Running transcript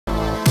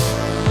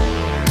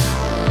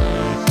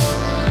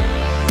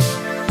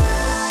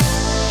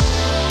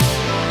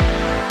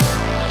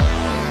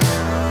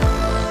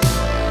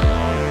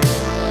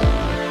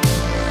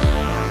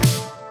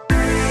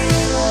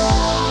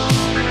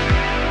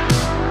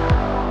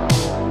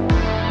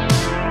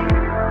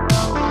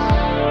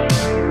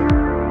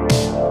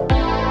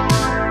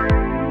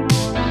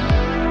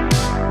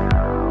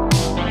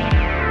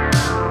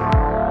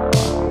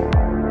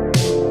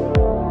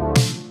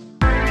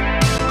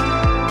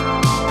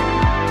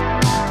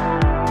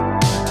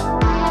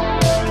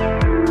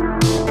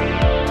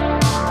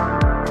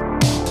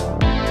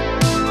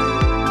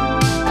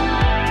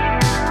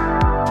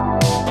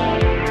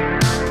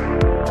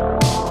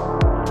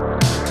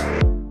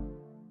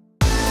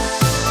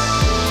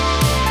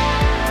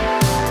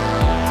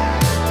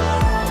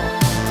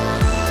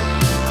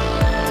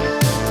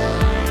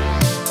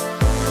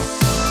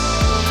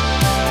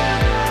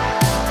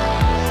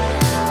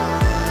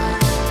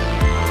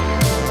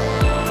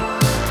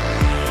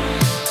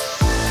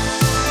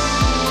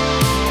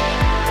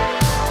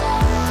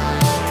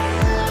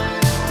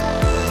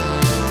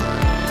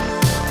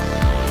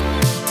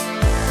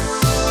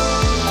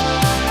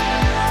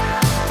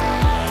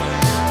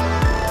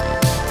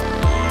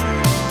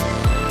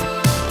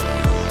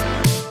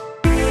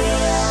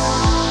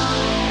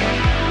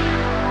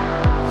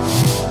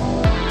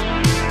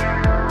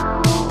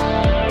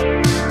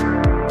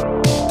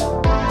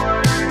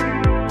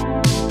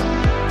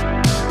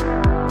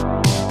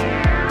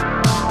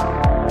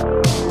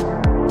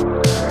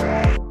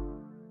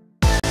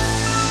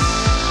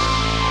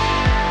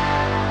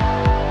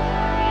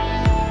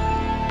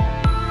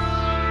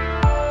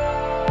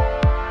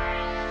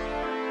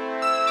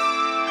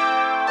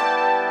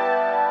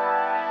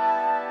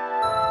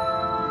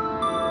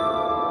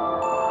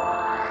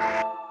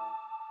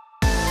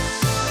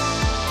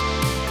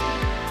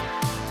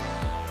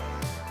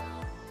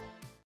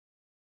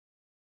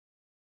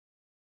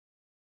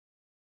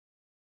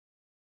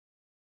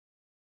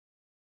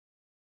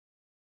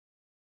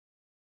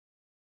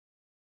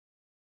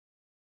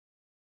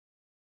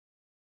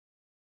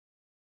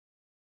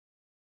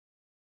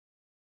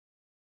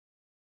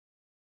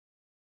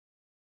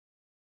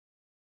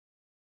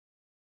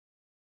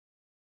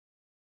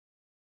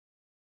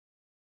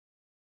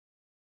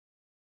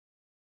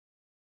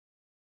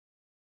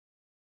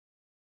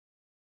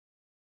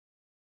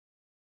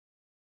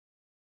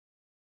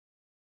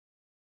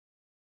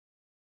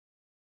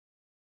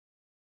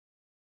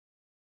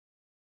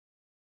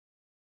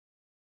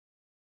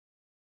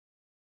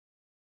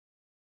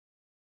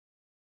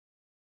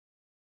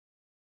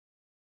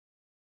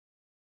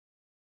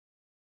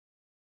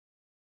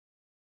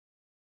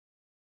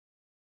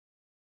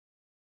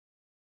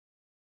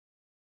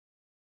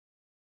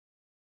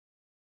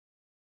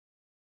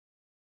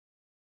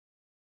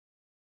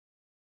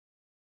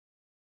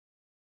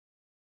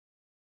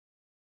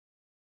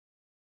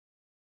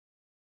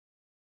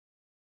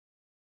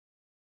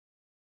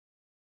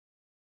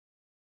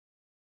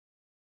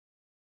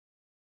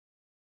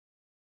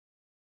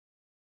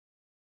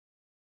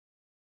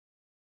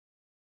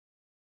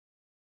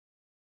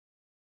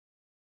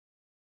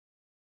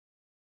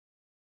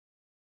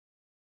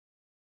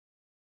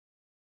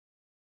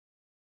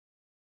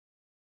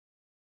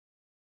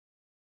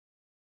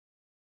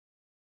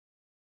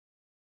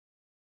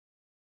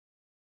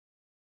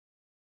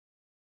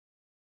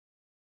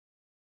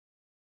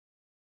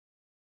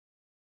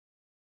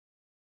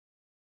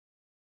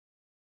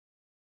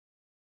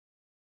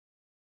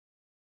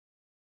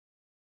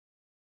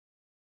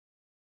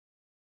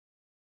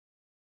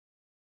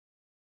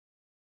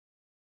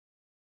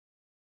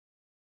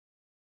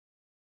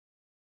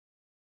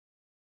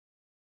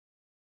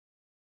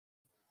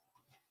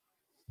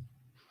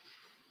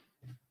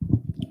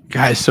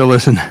Guys, so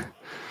listen.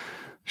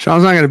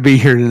 Sean's not going to be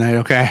here tonight,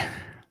 okay?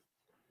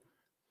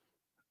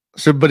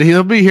 So, but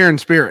he'll be here in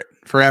spirit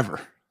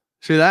forever.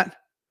 See that?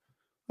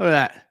 Look at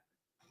that.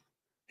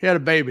 He had a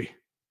baby.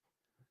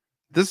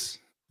 This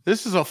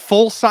is a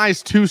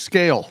full-size 2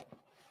 scale,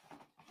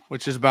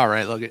 which is about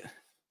right. Look at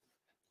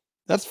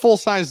that's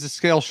full-size to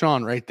scale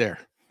Sean right there,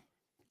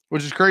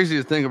 which is crazy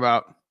to think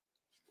about.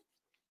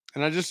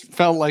 And I just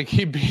felt like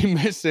he'd be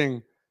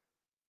missing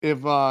if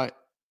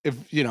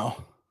you know,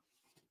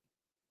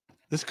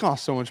 this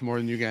costs so much more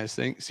than you guys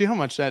think. See how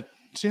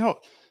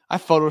I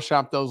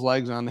photoshopped those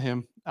legs onto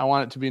him. I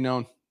want it to be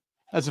known.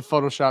 That's a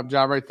Photoshop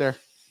job right there.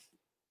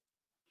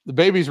 The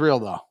baby's real,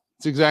 though.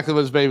 It's exactly what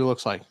his baby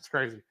looks like. It's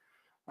crazy.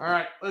 All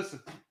right,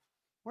 listen.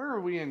 Where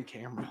are we in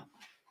camera?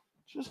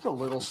 Just a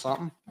little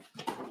something.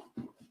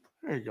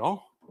 There you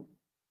go.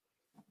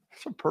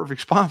 That's a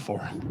perfect spot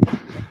for it.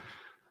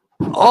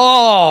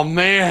 Oh,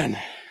 man.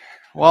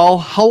 Well,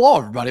 hello,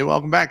 everybody.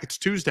 Welcome back. It's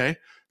Tuesday.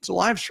 It's a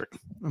live stream.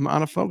 I'm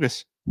out of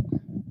focus.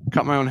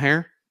 Cut my own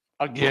hair.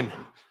 Again.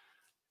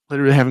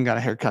 Literally haven't got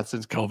a haircut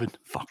since COVID.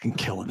 Fucking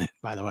killing it,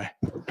 by the way.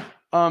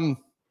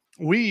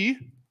 We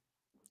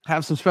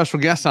have some special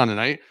guests on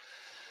tonight.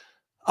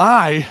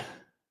 I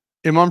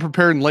am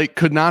unprepared and late.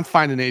 Could not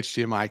find an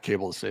HDMI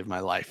cable to save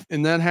my life.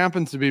 And that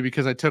happens to be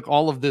because I took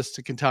all of this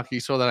to Kentucky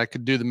so that I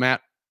could do the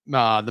Matt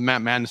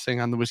Madness thing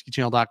on the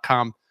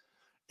whiskeychannel.com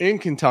in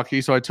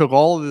Kentucky. So I took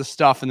all of this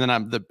stuff and then I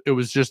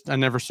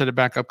never set it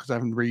back up because I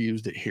haven't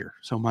reused it here.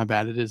 So my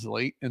bad. It is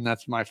late and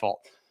that's my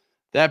fault.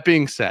 That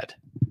being said,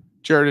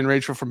 Jared and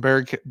Rachel from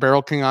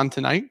Barrel King on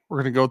tonight.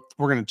 We're going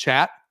to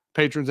chat.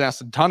 Patrons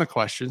asked a ton of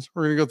questions.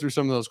 We're going to go through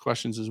some of those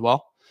questions as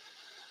well.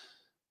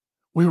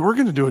 We were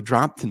going to do a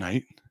drop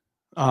tonight.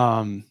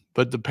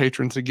 But the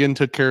patrons again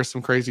took care of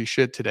some crazy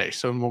shit today.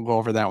 So we'll go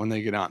over that when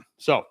they get on.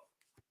 So,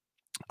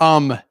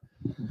 damn,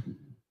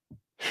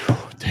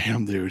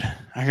 dude,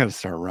 I got to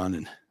start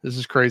running. This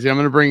is crazy.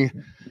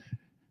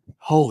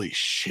 Holy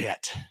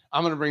shit.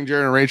 I'm going to bring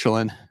Jared and Rachel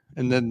in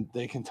and then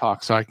they can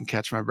talk so I can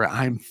catch my breath.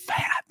 I'm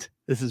fat.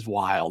 This is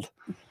wild.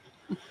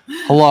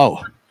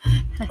 Hello.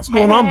 What's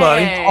going on,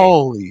 buddy?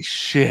 Holy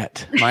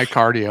shit. My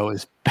cardio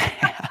is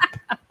bad.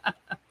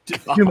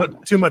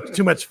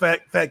 Too much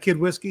fat kid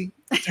whiskey.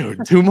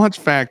 Dude, too much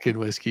fat kid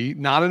whiskey.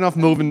 Not enough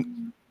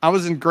moving. I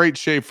was in great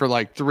shape for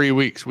like 3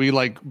 weeks. We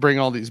bring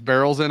all these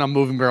barrels in. I'm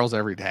moving barrels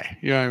every day.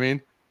 You know what I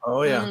mean?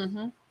 Oh yeah.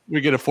 Mm-hmm. We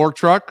get a fork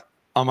truck.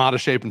 I'm out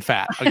of shape and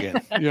fat again.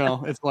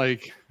 It's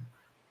like,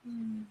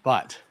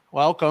 but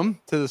welcome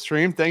to the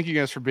stream. Thank you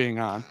guys for being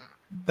on.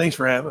 Thanks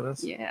for having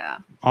us. Yeah.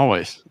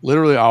 Always.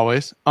 Literally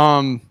always.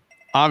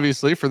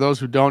 Obviously, for those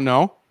who don't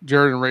know,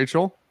 Jared and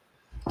Rachel,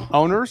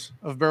 owners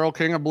of Barrel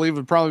King, I believe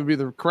would probably be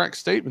the correct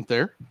statement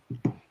there.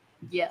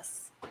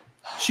 Yes.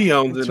 She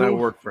owns it and I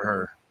work for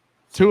her.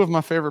 2 of my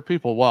favorite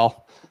people.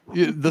 Well,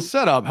 the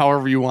setup,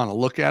 however you want to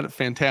look at it,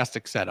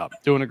 fantastic setup.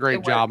 Doing a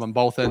great job on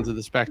both ends of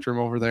the spectrum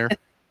over there.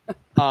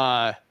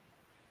 Had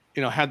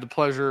the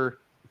pleasure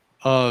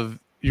of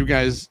you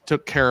guys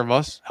took care of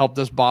us, helped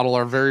us bottle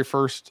our very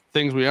first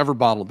things we ever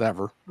bottled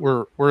ever.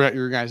 We're at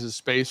your guys'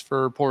 space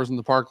for Pours in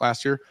the Park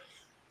last year.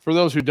 For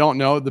those who don't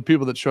know, the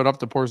people that showed up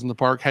to Pours in the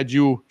Park, had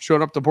you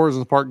showed up to Pours in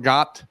the Park,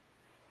 got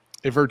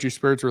a Virtue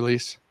Spirits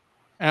release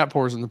at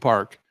Pours in the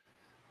Park,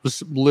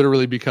 was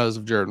literally because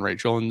of Jared and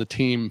Rachel and the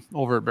team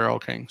over at Barrel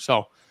King.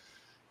 So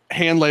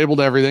hand labeled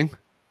everything,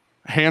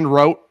 hand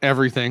wrote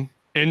everything.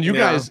 And you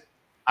guys,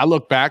 I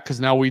look back because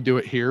now we do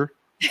it here.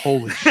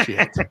 Holy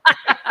shit.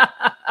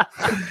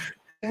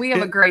 We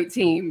have a great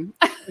team.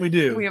 We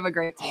do. We have a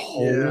great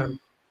team.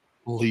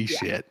 Holy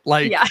shit.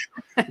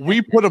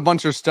 We put a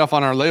bunch of stuff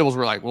on our labels.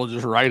 We're like, we'll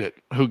just write it.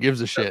 Who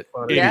gives a shit?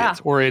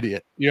 Idiots or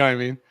idiot. You know what I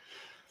mean?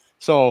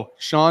 So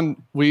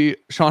Sean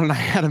and I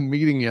had a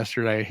meeting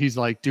yesterday. He's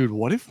like, dude,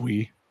 what if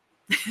we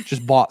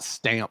just bought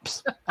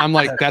stamps? I'm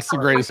like, that's the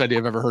greatest idea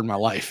I've ever heard in my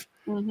life.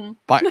 Mm-hmm.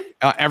 But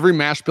every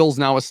mash bill is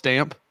now a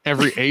stamp.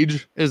 Every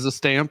age is a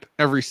stamp.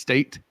 Every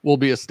state will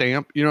be a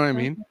stamp. You know what I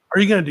mean?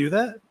 Are you going to do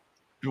that?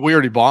 We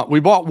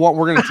bought one.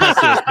 We're going to test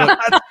this. But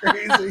that's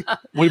crazy.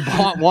 We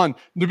bought one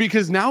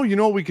because now you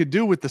know what we could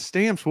do with the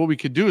stamps. What we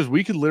could do is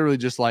we could literally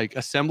just like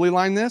assembly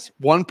line this.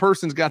 One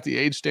person's got the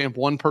age stamp.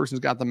 One person's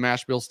got the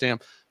mash bill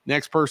stamp.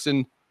 Next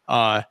person,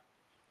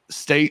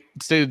 state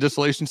of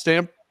distillation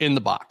stamp in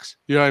the box.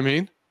 You know what I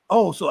mean?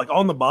 Oh, so like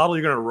on the bottle,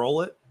 you're going to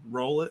roll it.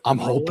 I'm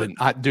hoping.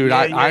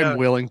 I'm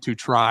willing to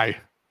try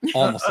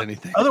almost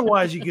anything.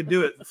 Otherwise, you could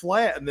do it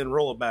flat and then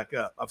roll it back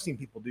up. I've seen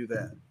people do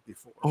that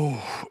before.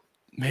 Oh,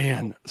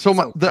 man.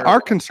 So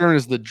our concern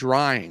is the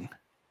drying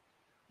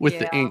with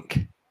the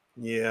ink.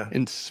 Yeah.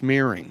 And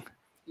smearing.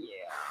 Yeah.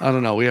 I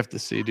don't know. We have to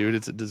see, dude.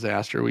 It's a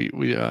disaster. We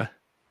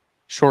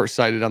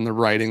short-sighted on the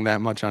writing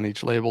that much on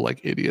each label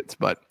like idiots,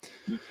 but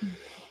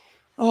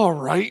all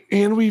right.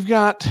 And we've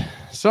got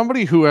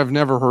somebody who I've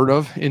never heard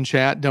of in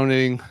chat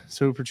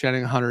super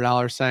chatting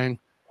 $100 saying,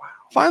 wow,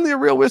 finally a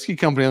real whiskey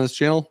company on this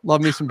channel.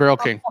 Love me some Barrel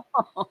King.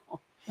 All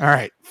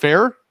right.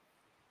 Fair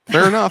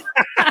enough.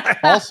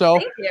 Also,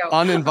 Thank you.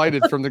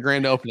 uninvited from the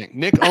grand opening.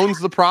 Nick owns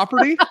the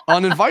property.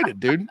 Uninvited,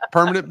 dude.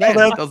 Permanent ban.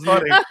 That's Doesn't-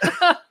 funny.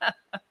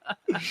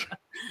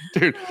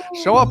 Dude,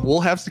 show up.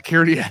 We'll have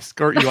security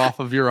escort you off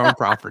of your own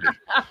property.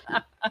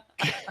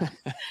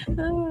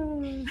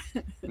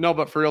 No,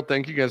 but for real,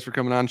 thank you guys for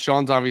coming on.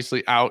 Sean's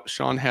obviously out.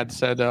 Sean had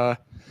said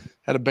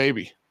had a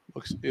baby.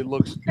 It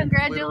looks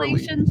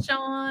Congratulations,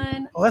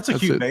 Sean. Oh, that's a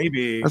That's cute it.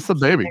 baby. That's the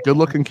baby. Good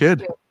looking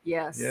kid.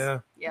 Yes. Yeah.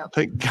 Yep.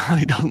 Thank God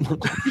he doesn't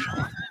look like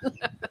Sean.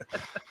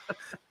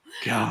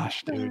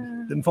 Gosh,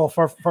 dude. Didn't fall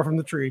far from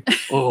the tree.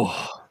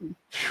 Oh.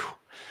 Phew.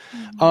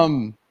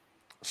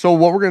 So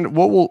what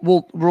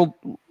we'll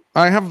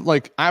I have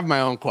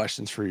my own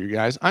questions for you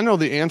guys. I know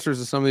the answers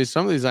to some of these.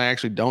 Some of these I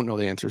actually don't know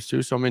the answers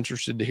to, so I'm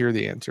interested to hear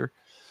the answer.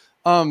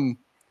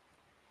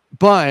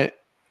 But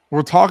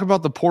we'll talk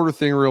about the porter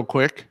thing real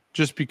quick,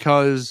 just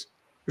because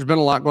there's been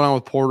a lot going on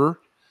with porter.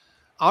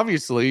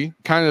 Obviously,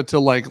 kind of to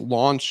like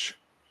launch.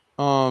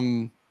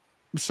 Some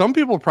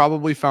people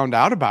probably found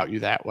out about you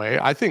that way.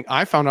 I think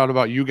I found out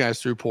about you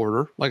guys through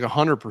porter, like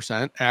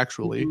 100%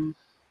 actually.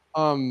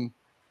 Mhm.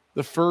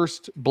 The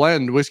first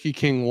blend, Whiskey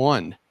King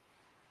 1,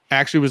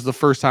 actually was the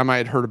first time I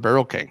had heard of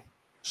Barrel King.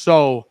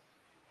 So,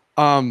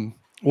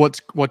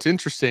 what's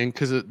interesting,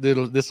 because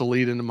this will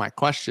lead into my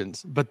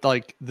questions, but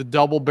like the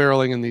double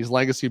barreling in these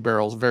legacy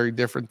barrels, very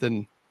different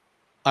than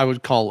I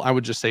would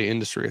just say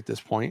industry at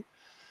this point.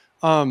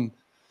 And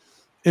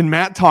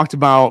Matt talked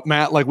about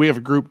like we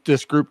have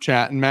this group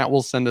chat, and Matt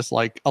will send us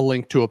like a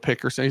link to a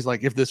pick or something. He's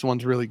like, if this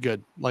one's really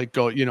good, like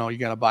go, you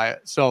got to buy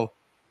it. So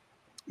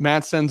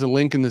Matt sends a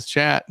link in this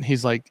chat, and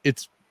he's like,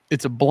 it's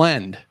a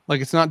blend.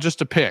 Like, it's not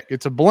just a pick,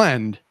 it's a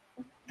blend,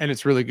 and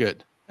it's really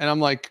good. And I'm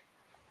like,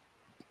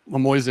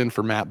 I'm always in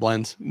for Matt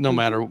blends, no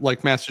matter,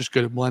 like Matt's just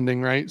good at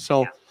blending, right?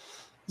 So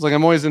it's like,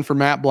 I'm always in for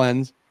Matt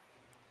blends.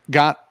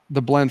 Got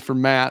the blend for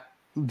Matt.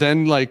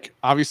 Then like,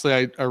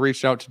 obviously I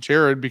reached out to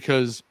Jared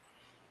because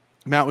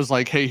Matt was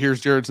like, hey, here's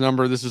Jared's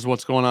number. This is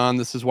what's going on.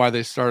 This is why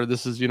they started.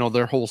 This is,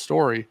 their whole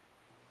story.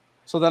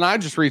 So then I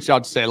just reached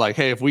out to say like,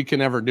 hey, if we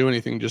can ever do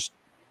anything, just,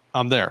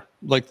 I'm there.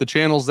 Like the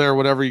channel's there,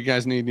 whatever you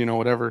guys need,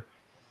 whatever.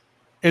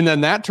 And then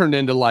that turned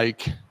into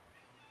like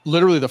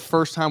literally the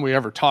first time we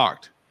ever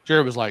talked.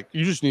 Jared was like,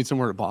 you just need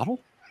somewhere to bottle?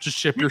 Just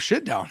ship your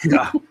shit down.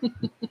 Yeah.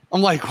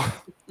 I'm like,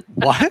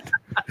 what?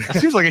 That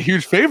seems like a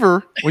huge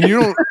favor when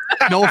you don't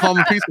know if I'm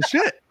a piece of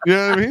shit. You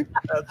know what I mean?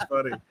 That's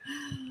funny.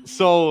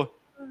 So,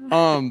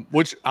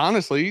 which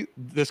honestly,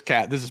 this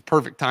is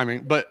perfect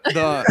timing, but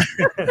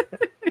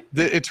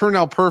it turned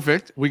out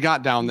perfect. We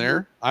got down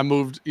there. I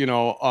moved,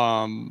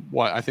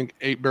 I think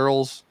 8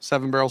 barrels,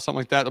 7 barrels, something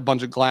like that, a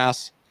bunch of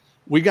glass.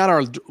 We got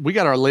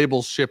our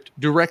labels shipped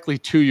directly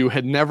to you.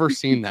 Had never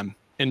seen them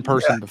in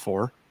person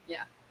before.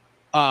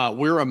 Yeah.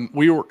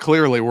 We're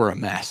clearly a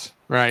mess,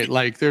 right?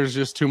 Like there's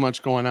just too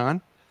much going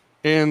on.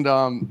 And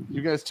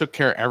you guys took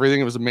care of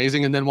everything. It was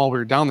amazing. And then while we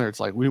were down there, it's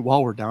like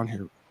while we're down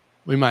here,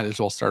 we might as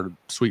well start a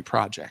sweet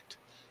project.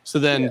 So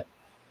then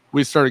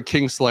we started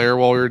Kingslayer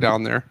while we were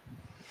down there.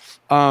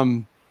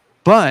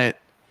 But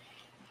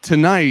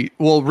tonight,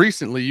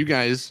 recently you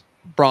guys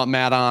brought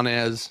Matt on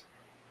as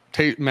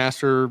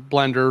master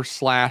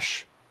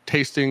blender /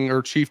 tasting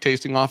or chief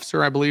tasting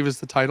officer, I believe is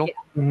the title.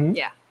 Yeah. Mhm.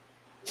 Yeah.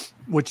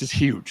 Which is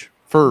huge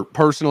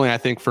personally. I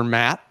think for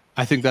Matt,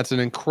 I think that's an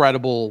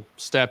incredible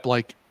step.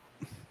 Like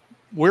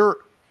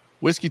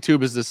Whiskey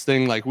Tube is this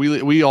thing, like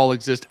we all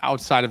exist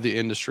outside of the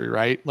industry,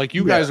 right? Like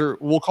you guys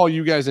we'll call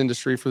you guys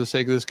industry for the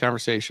sake of this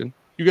conversation.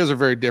 You guys are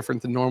very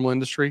different than normal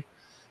industry.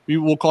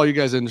 We'll call you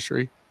guys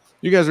industry.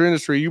 You guys are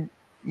industry.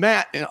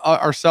 Matt,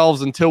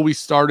 ourselves, until we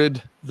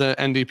started the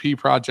NDP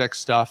project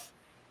stuff,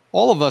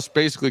 all of us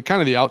basically kind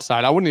of the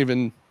outside.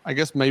 I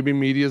guess maybe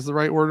media is the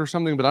right word or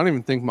something, but I don't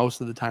even think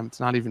most of the time it's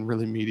not even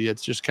really media.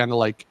 It's just kind of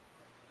like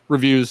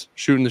reviews,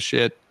 shooting the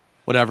shit,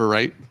 whatever,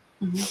 right?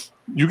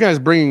 Mm-hmm. You guys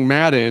bringing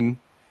Matt in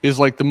is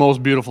like the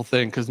most beautiful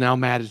thing, because now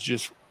Matt is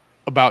just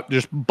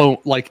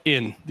like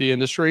in the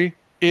industry,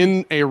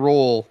 in a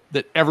role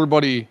that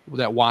everybody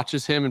that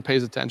watches him and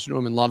pays attention to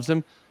him and loves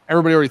him,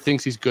 everybody already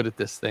thinks he's good at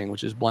this thing,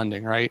 which is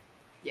blending, right?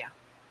 Yeah.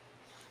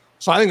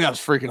 So I think that was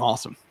freaking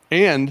awesome.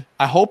 And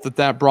I hope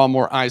that brought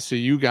more eyes to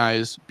you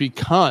guys,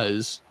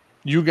 because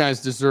you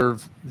guys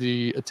deserve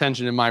the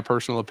attention, in my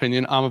personal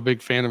opinion. I'm a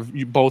big fan of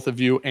you, both of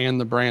you, and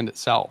the brand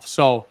itself.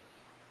 So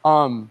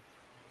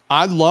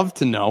I'd love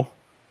to know,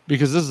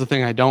 because this is the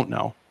thing I don't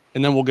know.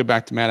 And then we'll get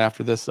back to Matt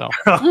after this, though.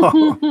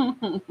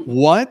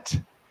 What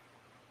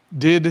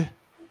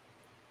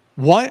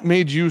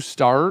made you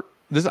start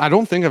this? I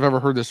don't think I've ever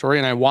heard this story,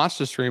 and I watched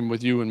the stream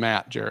with you and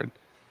Matt, Jared.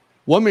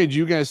 What made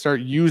you guys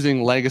start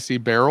using legacy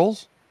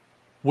barrels?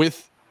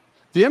 With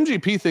the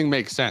MGP thing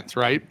makes sense,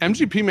 right?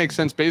 MGP makes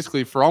sense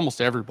basically for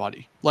almost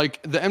everybody.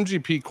 Like the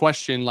MGP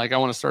question, like I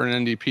want to start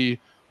an NDP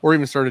or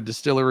even start a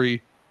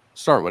distillery,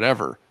 start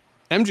whatever.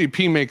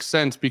 MGP makes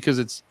sense because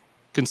it's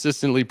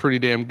consistently pretty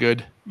damn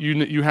good.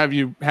 You have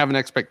an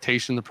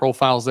expectation. The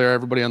profile's there.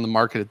 Everybody on the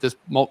market at this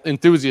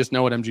enthusiasts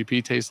know what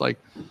MGP tastes like.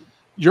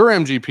 Your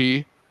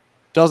MGP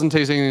doesn't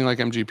taste anything like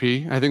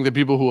MGP. I think the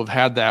people who have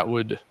had that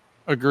would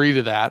agree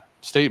to that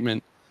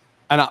statement.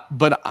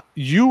 But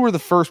you were the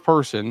first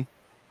person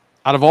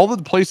out of all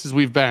the places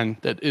we've been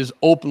that is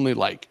openly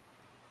like,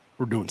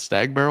 we're doing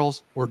stag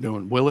barrels, we're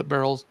doing willet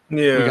barrels.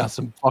 Yeah. We got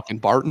some fucking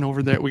Barton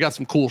over there. We got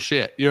some cool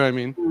shit. You know what I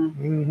mean?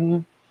 Mm-hmm.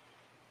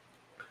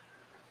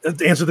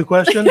 To answer the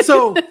question,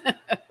 so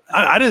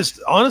I just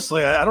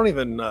honestly, I don't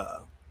even.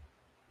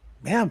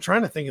 Man, I'm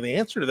trying to think of the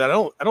answer to that.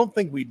 I don't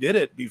think we did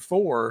it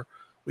before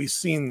we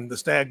seen the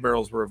stag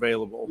barrels were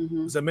available.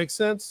 Mhm. Does that make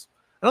sense?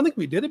 I don't think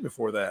we did it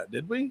before that,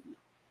 did we?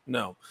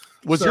 No.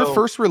 Was your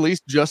first release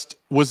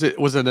was it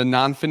a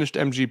non-finished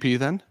MGP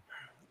then?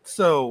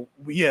 So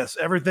yes,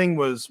 everything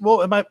was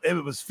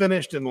it was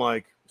finished in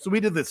so we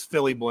did this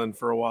Philly blend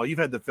for a while. You've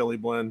had the Philly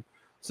blend,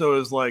 so it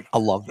was like I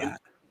love that.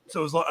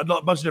 So it was a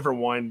bunch of different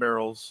wine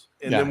barrels,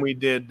 and then we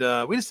just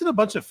did a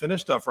bunch of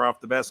finished stuff right off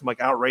the bat, some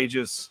like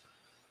outrageous,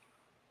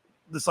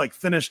 this like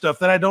finished stuff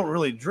that I don't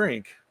really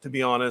drink, to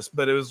be honest,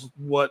 but it was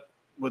what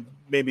would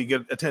maybe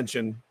get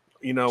attention.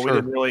 You know, we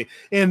didn't really,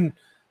 and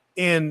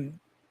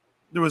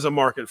there was a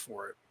market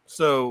for it.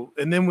 So,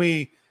 and then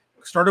we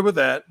started with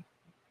that.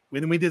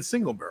 Then we did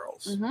single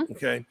barrels. Mhm.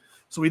 Okay.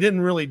 So we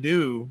didn't really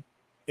do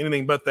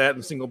anything but that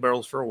and single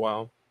barrels for a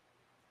while.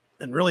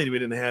 And really, we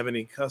didn't have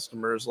any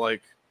customers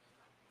like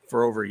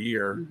for over a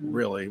year, Mhm.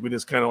 really. We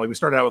just kind of we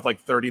started out with like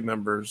 30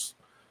 members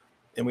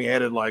and we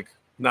added like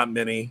not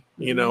many,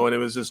 you know, and it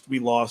was just, we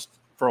lost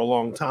for a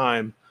long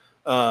time.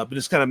 But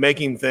just kind of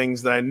making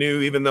things that I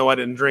knew, even though I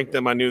didn't drink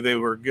them, I knew they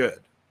were good.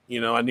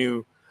 You know, I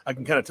knew I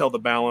can kind of tell the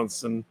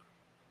balance and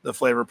the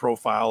flavor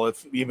profile,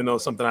 even though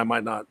it's something I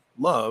might not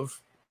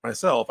love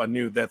myself, I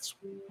knew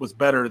was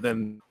better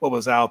than what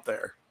was out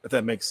there, if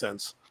that makes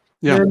sense.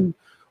 Yeah. And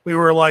we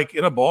were like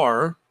in a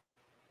bar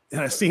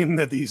and I seen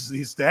that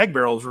these stag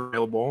barrels were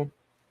available.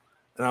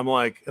 And I'm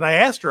like, and I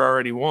asked her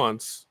already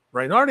once,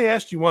 right? And I already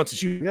asked you once. And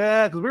she,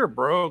 yeah, because we were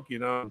broke, you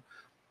know.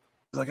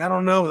 I was like, I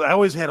don't know. I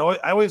always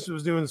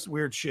was doing this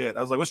weird shit.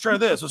 I was like, let's try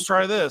this. Let's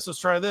try this. Let's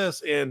try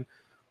this. And,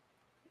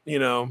 you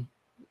know,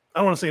 I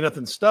don't want to say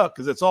nothing stuck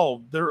because it's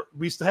all there.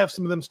 We used to have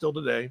some of them still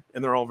today,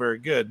 and they're all very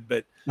good.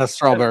 But that's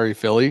strawberry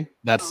Philly.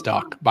 That's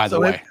stuck, by the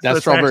way. That's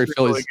strawberry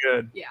Philly's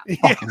really good. Yeah.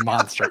 fucking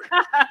monster.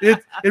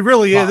 It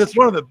really is. It's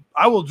one of the.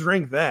 I will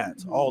drink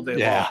that all day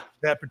Yeah. long.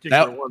 That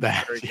particular one.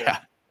 Is very good. Yeah.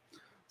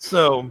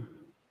 So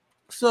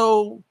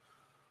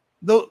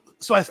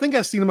I think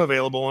I've seen them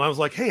available, and I was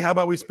like, hey, how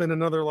about we spend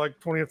another like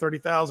 20 or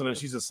 30,000? And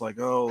she's just like,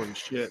 holy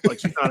shit,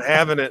 like she's not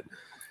having it.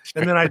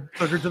 And then I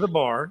took her to the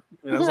bar,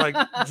 and I was like,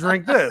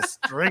 drink this,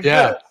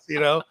 this, you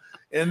know.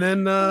 And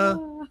then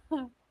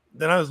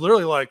I was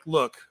literally like,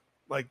 look,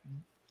 like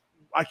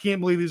I can't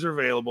believe these are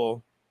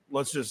available.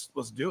 Let's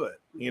do it,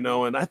 you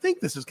know. And I think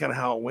this is kind of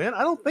how it went.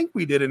 I don't think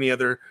we did any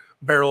other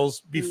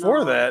barrels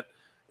before that,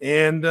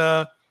 and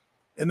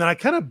then I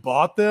kind of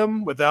bought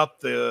them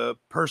without the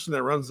person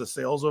that runs the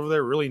sales over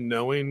there really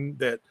knowing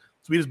that.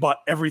 So we just bought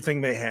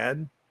everything they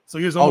had. So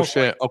he was almost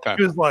okay.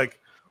 He was like,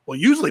 well,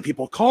 usually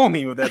people call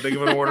me with that big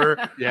of an order.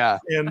 Yeah.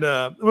 And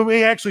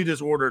we actually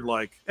just ordered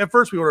at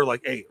first we ordered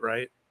 8,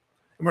 right?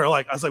 And we were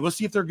like, I was like, let's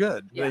see if they're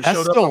good. Yeah. And they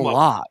That's still a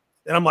lot.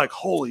 And I'm like,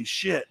 holy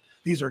shit,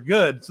 these are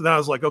good. So then I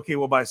was like, okay,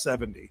 we'll buy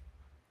 70.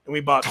 And we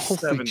bought Holy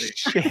 70.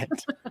 shit.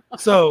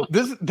 So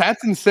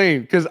that's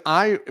insane. Because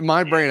in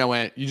my brain, I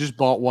went, you just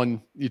bought one,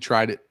 you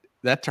tried it.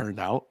 That turned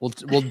out.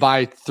 We'll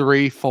buy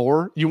 3,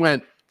 4. You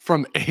went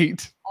from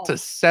 8 to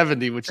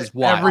 70, which is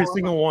wild. every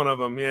single one of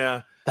them,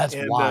 yeah. That's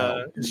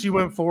wild. She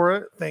went for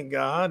it, thank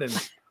God.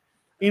 And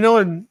you know,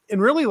 and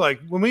really like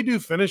when we do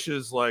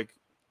finishes, like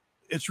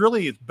it's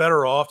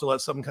better off to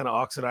let something kind of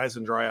oxidize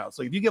and dry out.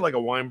 So if you get like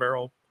a wine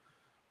barrel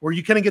where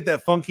you kind of get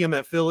that funky on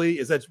that Philly,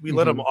 is that we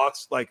let them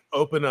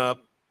open up,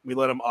 we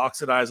let them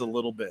oxidize a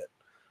little bit,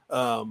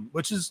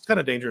 which is kind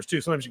of dangerous too.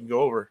 Sometimes you can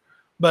go over.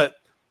 But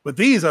with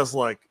these, I was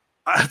like,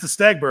 the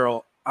stag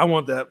barrel, I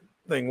want that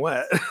thing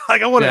wet.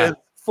 Like I want it as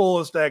full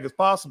of stag as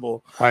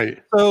possible.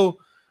 Right. So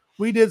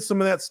we did some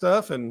of that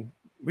stuff and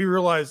we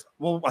realized,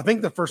 well, I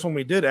think the first one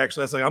we did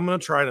actually, I was like, I'm going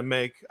to try to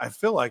make, I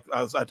feel like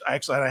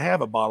I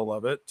have a bottle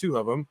of it, 2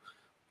 of them.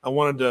 I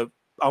wanted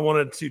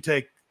to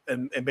take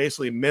and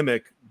basically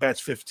mimic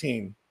batch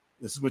 15,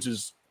 which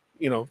is,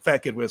 you know,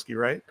 fat kid whiskey,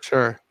 right?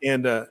 Sure.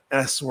 And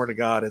I swear to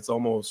God, it's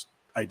almost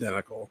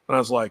identical. And I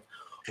was like,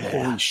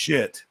 holy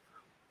shit,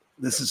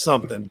 this is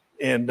something.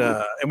 And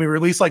we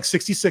released like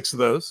 66 of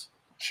those.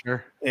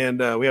 Sure. And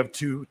we have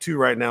two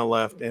right now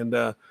left. And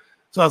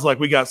so I was like,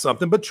 we got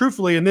something. But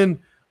truthfully,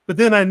 but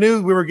then I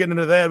knew we were getting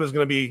into that. It was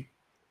going to be,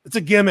 it's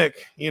a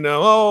gimmick, you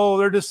know. Oh,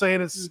 they're just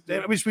saying it's.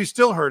 We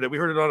still heard it. We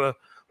heard it on a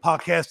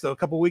podcast a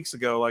couple weeks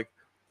ago. Like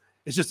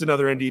it's just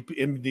another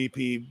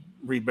MDP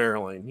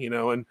rebarreling, you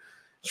know. And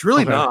it's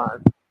really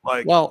not.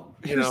 Like, well,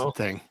 here's the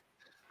thing.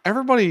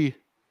 Everybody,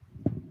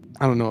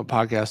 I don't know what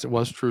podcast it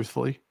was,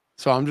 truthfully.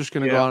 So I'm just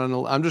going to go on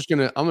and I'm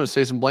going to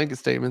say some blanket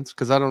statements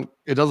because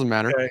it doesn't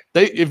matter.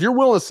 Okay. If you're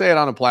willing to say it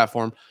on a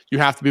platform, you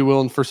have to be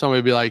willing for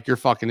somebody to be like, you're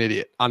fucking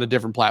idiot on a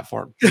different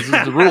platform. This is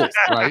the rules,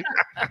 right?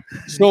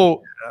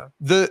 So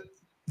the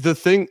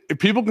thing,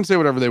 people can say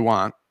whatever they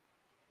want.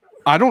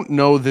 I don't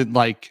know that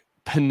like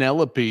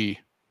Penelope,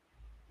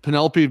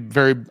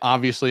 very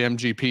obviously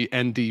MGP,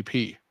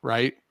 NDP,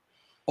 right?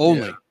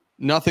 Only,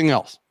 nothing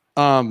else.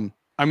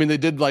 I mean, they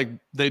did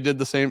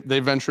the same. They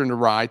ventured into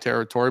rye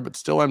territory, but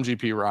still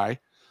MGP rye.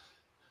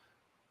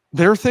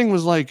 Their thing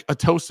was like a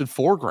toasted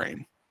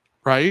 4-grain,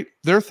 right?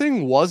 Their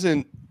thing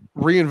wasn't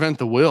reinvent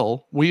the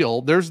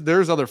wheel.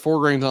 There's other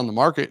 4-grains on the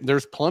market.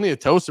 There's plenty of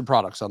toasted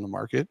products on the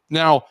market.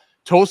 Now,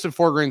 toasted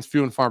 4-grains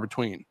few and far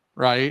between,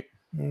 right?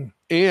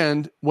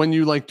 And when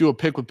you like do a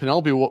pick with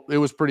Penelope, it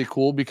was pretty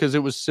cool because it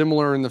was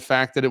similar in the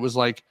fact that it was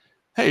like,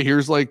 hey,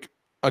 here's like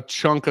a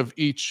chunk of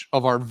each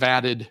of our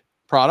vatted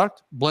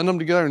product, blend them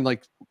together and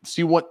like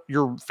see what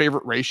your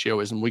favorite ratio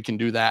is, and we can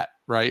do that,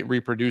 right?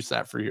 Reproduce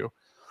that for you,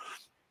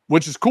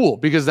 which is cool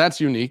because that's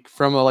unique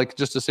from like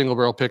just a single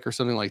barrel pick or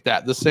something like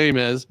that. The same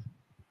as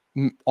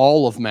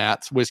all of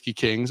Matt's Whiskey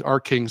Kings, our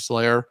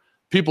Kingslayer,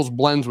 people's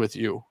blends with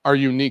you are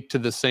unique to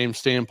the same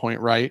standpoint,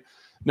 right?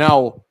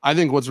 Now, I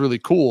think what's really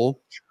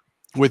cool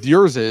with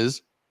yours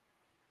is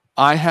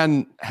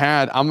I'm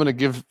going to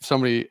give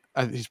somebody,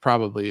 he's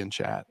probably in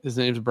chat. His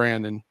name's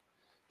Brandon.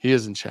 He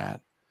is in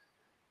chat.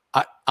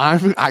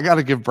 I got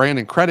to give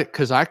Brandon credit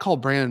because I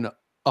called Brandon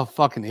a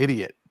fucking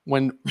idiot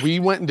when we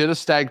went and did a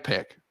stag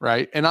pick,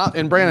 right?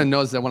 And Brandon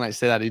knows that when I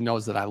say that, he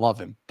knows that I love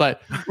him.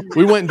 But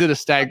we went and did a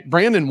stag.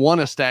 Brandon won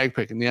a stag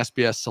pick in the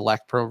SBS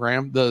Select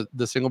program,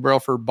 the single barrel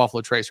for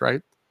Buffalo Trace,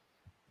 right?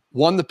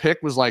 Won the pick,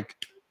 was like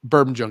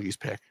Bourbonjunk's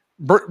pick.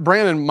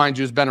 Brandon, mind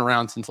you, has been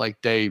around since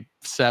like day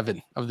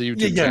 7 of the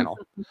YouTube channel.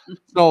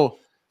 So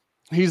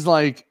he's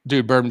like,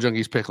 dude,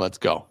 Bourbonjunk's pick, let's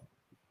go.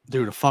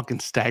 Dude, a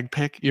fucking stag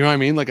pick. You know what I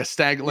mean? Like a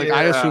stag. Like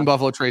I assume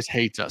Buffalo Trace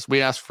hates us.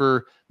 We ask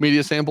for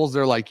media samples.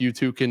 They're like, you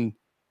two can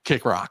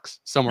kick rocks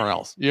somewhere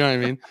else. You know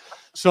what I mean?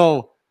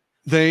 So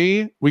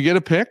we get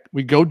a pick.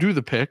 We go do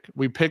the pick.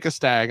 We pick a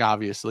stag,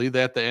 obviously.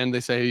 At the end,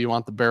 they say, hey, you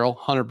want the barrel?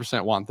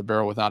 100% want the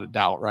barrel without a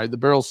doubt, right? The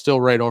barrel's still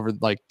right over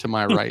like to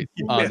my right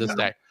this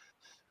day.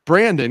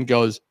 Brandon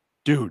goes,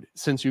 dude,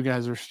 since you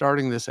guys are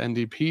starting this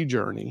NDP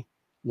journey,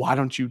 why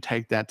don't you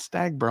take that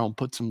stag barrel and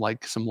put some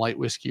light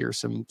whiskey or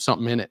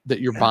something in it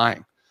that you're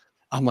buying?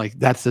 I'm like,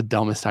 that's the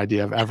dumbest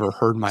idea I've ever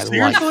heard in my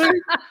life.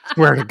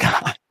 Swear to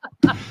God.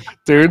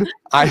 Dude,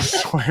 I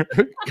swear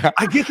to God.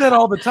 I get that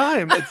all the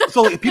time.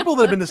 So people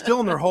that have been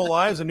distilling their whole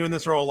lives and doing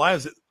this their whole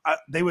lives,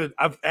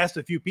 I've asked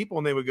a few people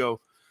and they would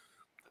go,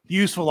 the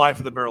useful life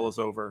of the barrel is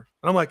over.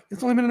 And I'm like,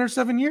 it's only been in there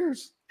 7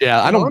 years.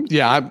 Yeah,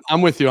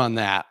 I'm with you on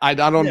that. I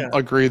don't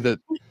agree that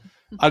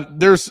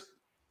there's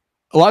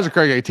Elijah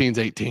Craig 18 is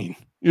 18.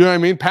 You know what I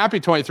mean? Pappy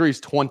 23 is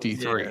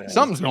 23. Yeah.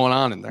 Something's going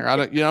on in there.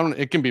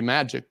 It can be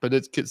magic, but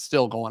it's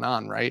still going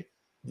on, right?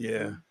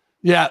 Yeah.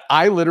 Yeah.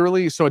 I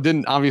literally, so I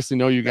didn't obviously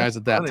know you guys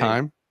at that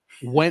time,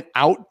 went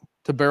out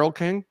to Barrel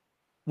King.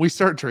 We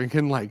start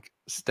drinking like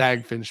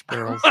stag finished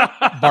barrels,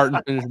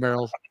 Barton finished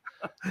barrels.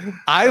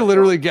 I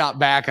literally got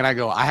back and I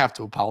go, I have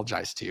to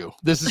apologize to you.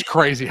 This is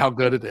crazy how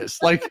good it is.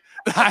 Like,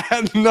 I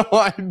had no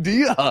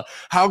idea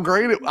how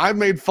great I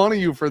made fun of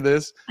you for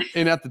this.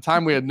 And at the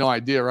time we had no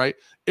idea, right?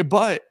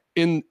 But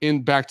in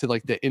back to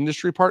like the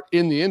industry part,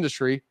 in the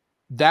industry,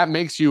 that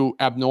makes you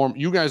abnormal.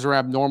 You guys are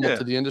abnormal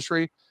to the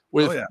industry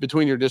with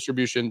between your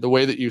distribution, the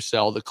way that you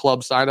sell. The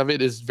club side of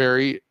it is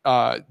very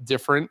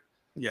different.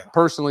 Yeah.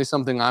 Personally,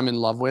 something I'm in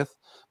love with.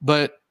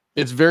 But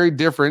it's very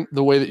different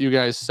the way that you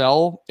guys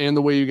sell and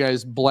the way you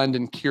guys blend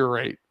and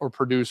curate or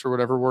produce or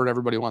whatever word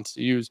everybody wants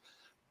to use.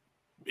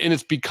 And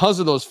it's because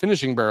of those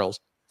finishing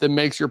barrels that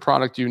makes your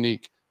product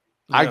unique.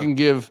 Yeah. I can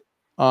give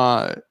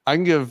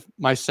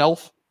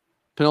myself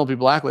Penelope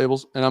Black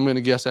labels and I'm going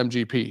to guess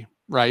MGP,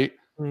 right?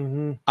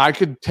 Mm-hmm. I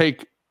could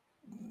take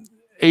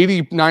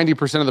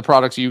 80-90% of the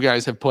products you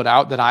guys have put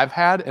out that I've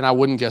had and I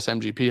wouldn't guess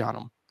MGP on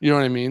them. You know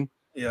what I mean?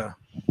 Yeah.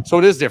 So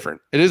it is different.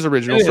 It is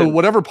original. So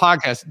whatever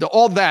podcast,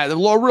 all that, the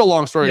real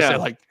long story say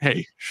like,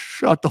 hey,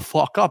 shut the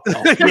fuck up,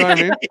 though. You know what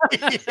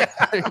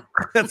I mean?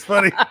 That's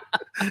funny.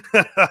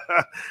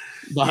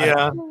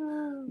 Yeah.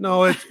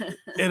 No,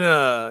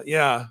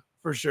 yeah,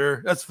 for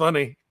sure. That's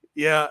funny.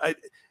 Yeah.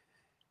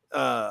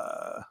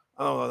 I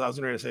was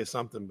ready to say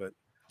something, but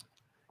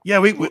yeah,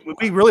 we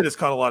really just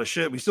caught a lot of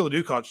shit. We still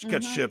do catch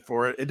shit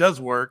for it. It does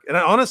work. And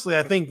honestly,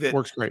 I think that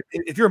works great.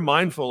 If you're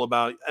mindful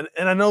about,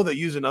 and I know that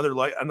using other,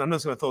 I'm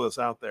just going to throw this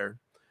out there.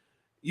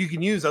 You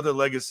can use other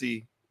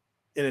legacy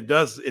and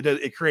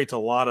it creates a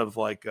lot of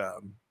like,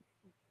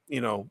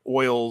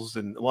 oils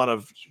and a lot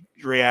of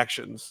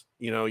reactions,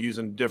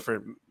 using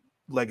different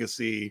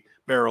legacy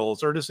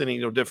barrels or just any,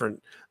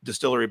 different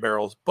distillery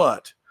barrels.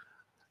 But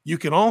you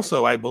can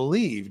also, I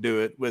believe, do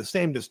it with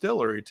same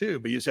distillery too,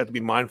 but you just have to be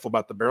mindful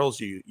about the barrels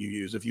you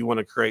use. If you want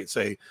to create,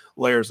 say,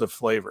 layers of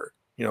flavor,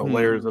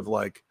 layers of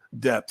like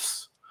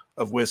depths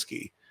of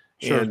whiskey.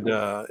 Sure. And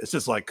it's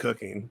just like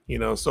cooking,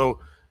 so,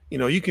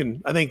 you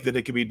can, I think that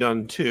it can be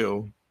done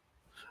too.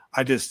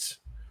 I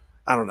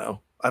don't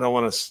know. I don't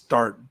want to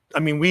start. I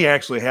mean, we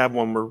actually have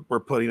one we're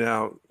putting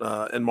out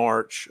in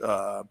March,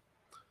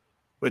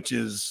 which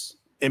is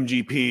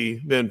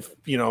MGP, then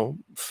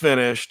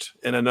finished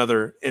in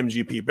another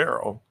MGP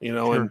barrel,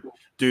 sure. And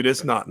dude,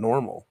 it's not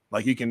normal.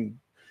 Like you can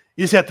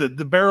You just have to,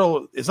 the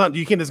barrel, it's not,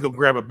 you can't just go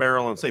grab a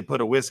barrel and say,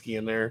 put a whiskey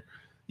in there.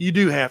 You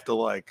do have to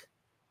like,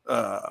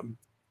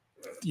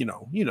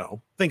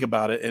 think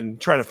about it and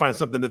try to find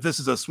something. If this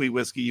is a sweet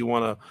whiskey, you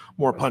want a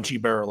more punchy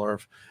barrel, or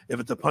if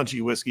it's a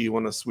punchy whiskey, you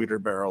want a sweeter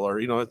barrel, or,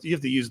 you have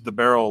to use the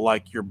barrel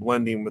like you're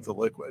blending with the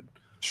liquid.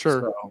 Sure.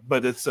 So,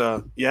 but it's,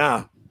 I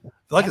feel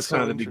like it's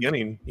kind of the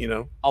beginning,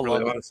 really,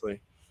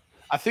 honestly.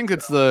 I think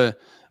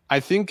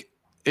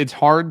it's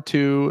hard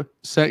to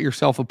set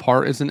yourself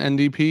apart as an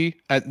NDP.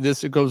 At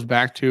this, it goes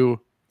back to,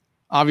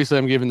 obviously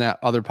I'm giving that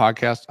other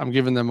podcast, I'm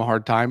giving them a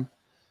hard time.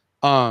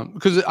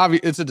 Because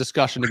it's a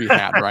discussion to be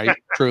had, right?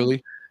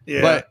 Truly.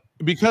 Yeah. But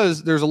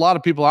because there's a lot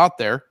of people out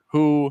there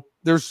who,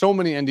 there's so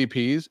many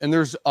NDPs and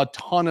there's a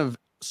ton of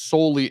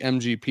solely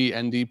MGP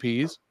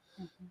NDPs.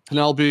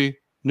 Penelope,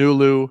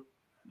 Nulu,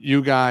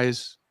 you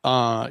guys,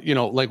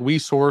 like we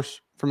source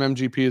from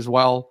MGP as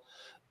well.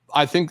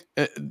 I think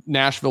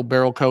Nashville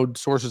Barrel Code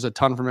sources a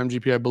ton from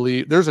MGP, I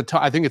believe. There's a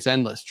ton, I think it's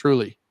endless,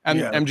 truly. And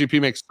MGP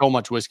makes so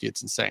much whiskey,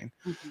 it's insane.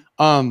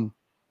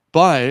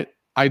 But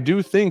I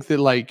do think that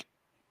like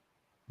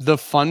the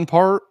fun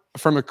part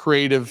from a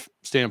creative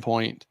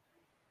standpoint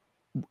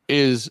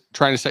is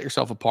trying to set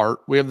yourself apart.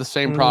 We have the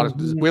same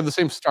product. We have the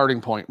same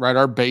starting point, right?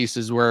 Our base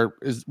is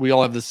we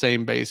all have the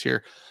same base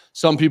here.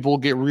 Some people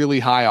get really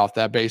high off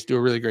that base, do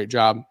a really great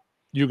job.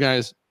 You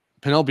guys,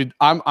 Penelope,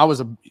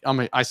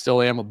 I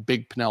still am a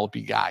big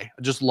Penelope guy.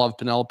 I just love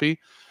Penelope.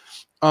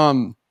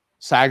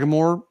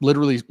 Sagamore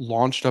literally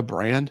launched a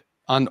brand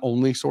on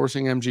only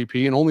sourcing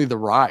MGP and only the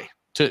rye,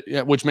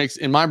 which makes,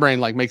 in my brain,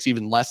 like makes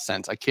even less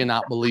sense. I can't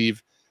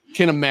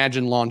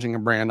imagine launching a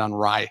brand on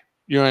rye.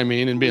 You know what I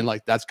mean? And being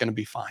like, that's going to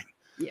be fine.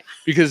 Yeah.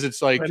 Because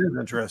it's like, that is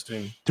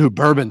interesting. Dude,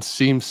 bourbon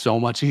seems so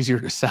much easier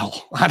to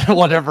sell. I don't know,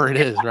 whatever it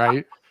is,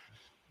 right?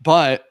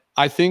 But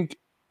I think,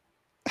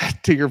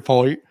 to your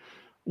point,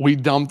 we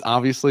dumped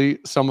obviously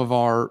some of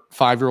our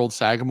 5-year-old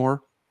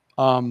Sagamore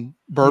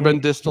bourbon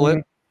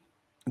distillate.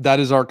 That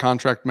is our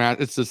contract mass.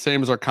 It's the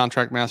same as our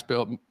contract mass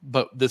build,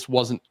 but this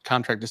wasn't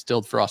contract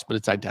distilled for us, but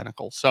it's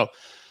identical. So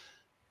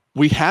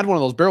we had one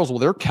of those barrels. Well,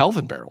 they're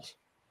Kelvin barrels.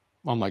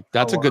 I'm like,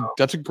 that's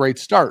a great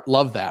start.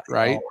 Love that,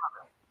 right?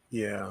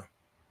 Yeah.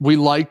 We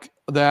like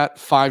that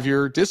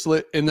 5-year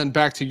distillate. And then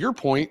back to your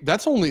point,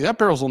 that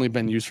barrel's only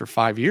been used for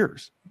 5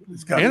 years.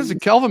 And as a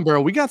Kelvin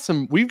barrel, we've got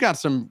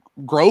some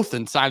growth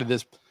inside of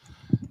this.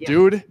 Yeah.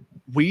 Dude,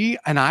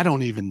 I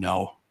don't even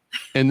know.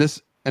 And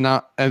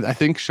I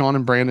think Sean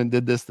and Brandon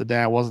did this the day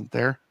I wasn't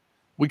there.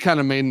 We kind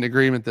of made an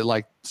agreement that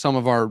like some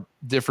of our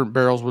different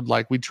barrels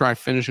we'd try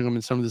finishing them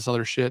in some of this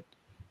other shit.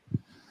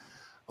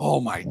 Oh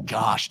my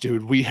gosh,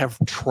 dude, we have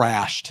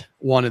trashed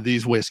one of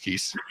these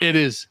whiskeys. It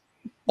is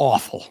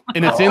awful.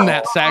 And it's in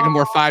that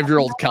Sagamore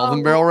 5-year-old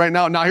Kelvin barrel right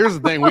now. Now, here's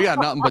the thing. We got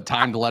nothing but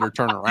time to let her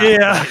turn around.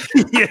 Yeah.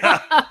 Right?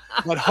 Yeah.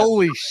 But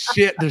holy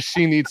shit, does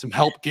she need some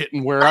help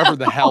getting wherever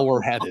the hell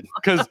we're headed?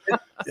 Because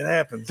it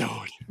happens. Dude,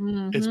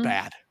 it's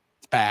bad.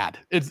 It's bad.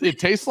 It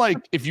tastes like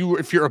if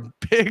you're a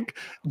big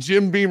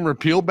Jim Beam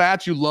repeal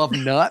batch, you love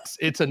nuts.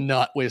 It's a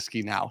nut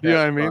whiskey now. You know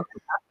what I mean?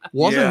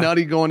 Wasn't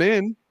nutty going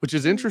in, which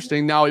is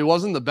interesting. Now, it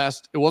wasn't the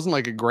best. It wasn't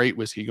like a great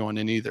whiskey going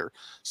in either.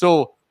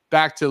 So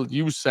back to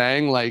you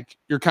saying like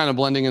you're kind of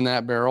blending in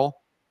that barrel.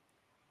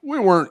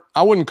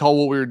 I wouldn't call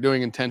what we were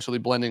doing intentionally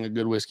blending a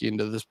good whiskey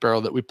into this barrel.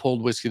 That we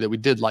pulled whiskey that we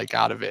did like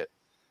out of it.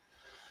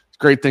 It's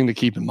a great thing to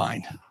keep in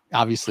mind,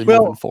 obviously,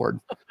 moving forward.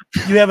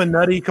 You have a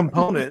nutty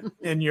component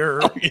in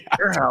your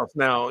house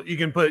now. You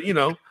can put,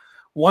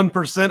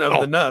 1%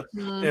 of the nuts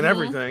and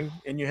everything,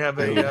 and you have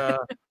a,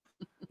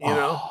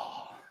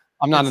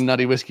 I'm not a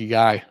nutty whiskey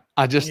guy.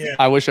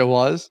 I wish I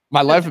was.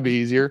 My life would be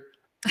easier.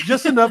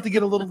 Just enough to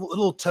get a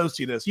little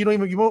toastiness.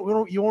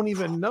 You won't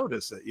even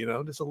notice it.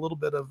 Just a little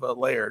bit of a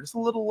layer, just a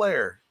little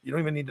layer. You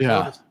don't even need to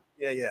notice.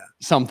 Yeah.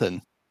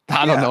 Something.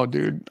 I don't know,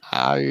 dude.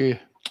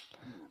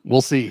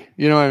 We'll see.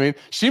 You know what I mean?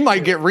 She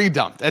might get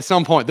redumped at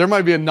some point. There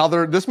might be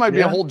this might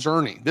be a whole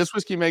journey. This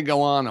whiskey may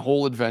go on a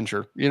whole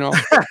adventure,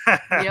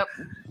 Yep.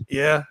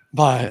 Yeah.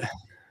 But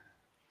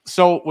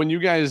so when you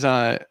guys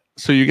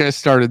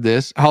started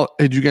this, how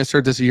did you guys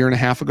start this a year and a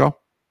half ago?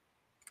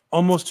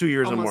 Almost 2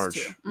 years in March.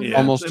 Yeah.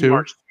 Almost 2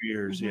 March, 2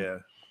 years. Yeah.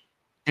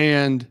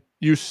 And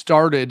you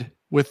started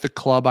with the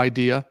club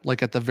idea,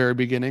 like at the very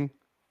beginning.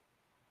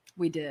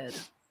 We did.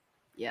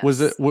 Yes.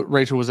 Was it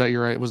Rachel? Was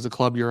the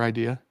club your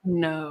idea?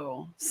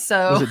 No.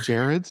 So was it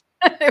Jared's?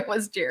 It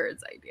was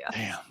Jared's idea.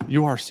 Damn,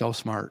 you are so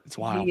smart. It's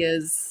wild. He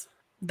is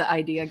the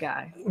idea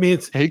guy. I mean,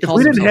 if we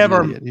didn't have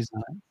he's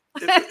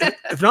not.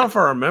 If not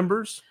for our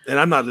members, and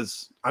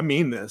I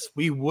mean this,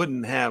 we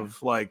wouldn't have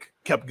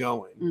kept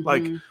going.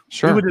 Like,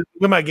 sure,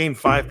 we might gain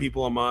 5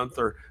 people a month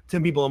or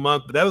 10 people a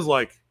month, but that was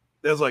like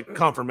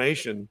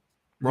confirmation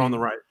we're on the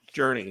right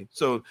journey.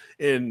 So,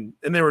 and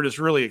they were just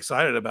really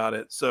excited about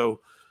it. So,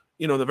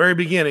 the very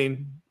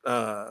beginning,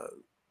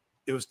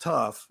 it was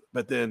tough,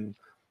 but then,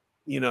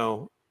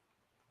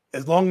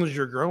 as long as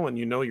you're growing,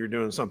 you're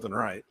doing something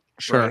right.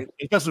 Sure. Right?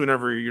 Especially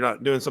whenever you're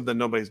not doing something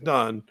nobody's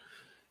done.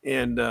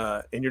 and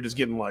you're just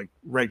getting like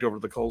raked over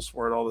the coals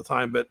for it all the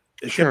time. But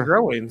it Sure. kept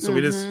growing, so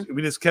we Mm-hmm.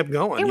 just kept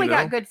going. And we you know?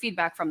 got good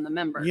feedback from the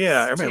members.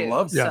 Yeah, everybody too,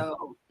 loved it.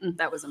 So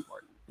that was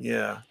important.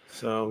 Yeah,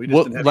 so we just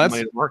Well, didn't have let's-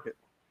 money to market.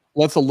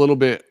 Let's we're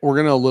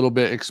going to a little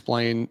bit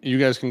explain, you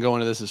guys can go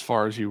into this as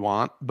far as you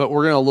want, but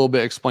we're going to a little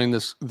bit explain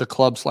the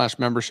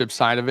club/membership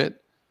side of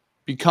it,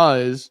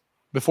 because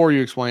before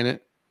you explain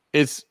it,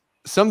 it's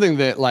something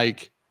that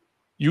like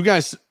you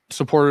guys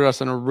supported us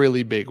in a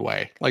really big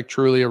way, like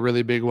truly a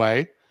really big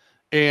way.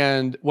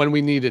 And when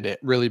we needed it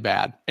really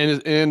bad.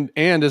 And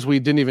as we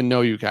didn't even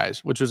know you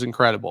guys, which was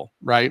incredible,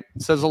 right?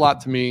 It says a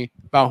lot to me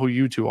about who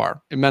you two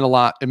are. It meant a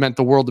lot. It meant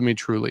the world to me,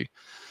 truly.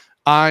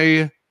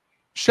 I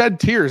shed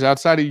tears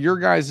outside of your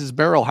guys'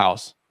 barrel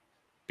house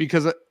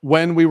because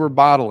when we were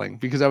bottling,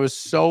 because I was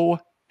so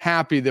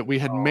happy that we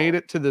had made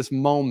it to this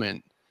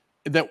moment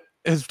that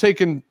has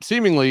taken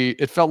seemingly,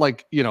 it felt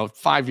like,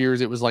 5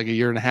 years, it was like a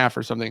year and a half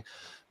or something,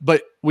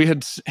 but we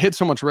had hit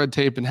so much red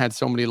tape and had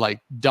so many like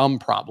dumb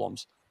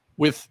problems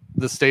with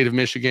the state of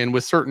Michigan,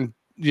 with certain,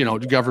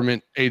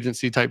 government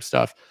agency type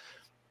stuff.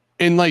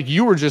 And like,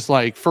 you were just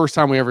like, first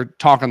time we ever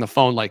talk on the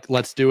phone, like,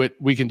 let's do it.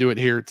 We can do it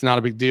here. It's not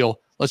a big deal.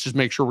 Let's just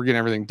make sure we're getting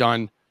everything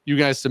done. You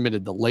guys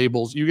submitted the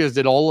labels. You guys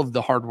did all of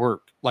the hard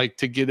work, like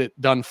to get it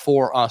done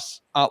for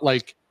us.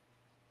 Truly,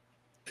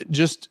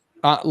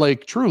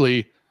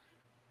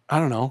 I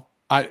don't know.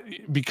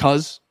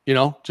 Because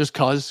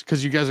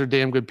you guys are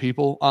damn good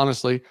people,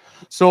 honestly.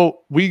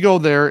 So we go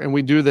there and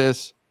we do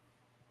this.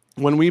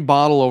 When we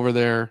bottle over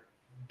there,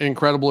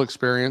 incredible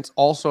experience.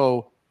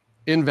 Also,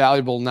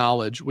 invaluable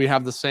knowledge. We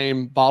have the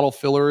same bottle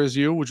filler as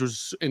you, which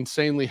was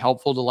insanely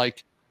helpful to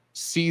like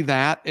see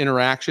that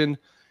interaction.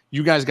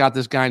 You guys got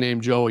this guy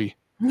named Joey,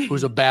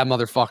 who's a bad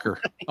motherfucker.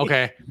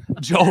 Okay.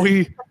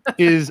 Joey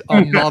is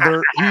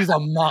he's a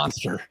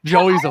monster.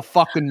 Joey's a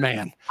fucking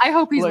man. I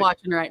hope he's Like-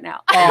 watching right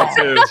now.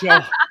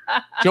 Oh,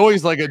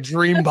 Joey's like a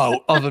dreamboat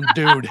of a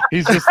dude.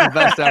 He's just the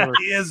best ever.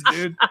 He is,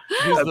 dude.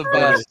 He's the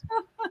best.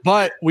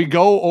 But we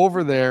go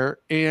over there,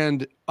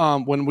 and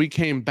when we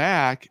came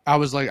back, I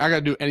was like, I got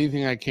to do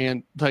anything I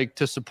can like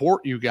to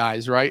support you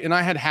guys, right? And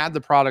I had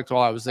the product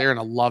while I was there, and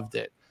I loved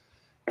it.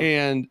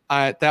 And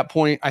at that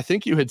point, I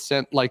think you had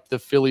sent like the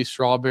Philly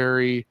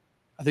strawberry.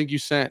 I think you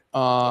sent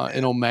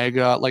an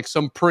Omega, like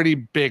some pretty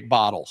big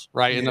bottles,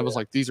 right? And I was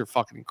like, these are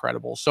fucking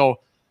incredible.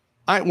 So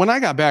when I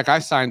got back, I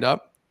signed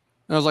up,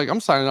 and I was like, I'm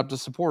signing up to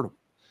support them.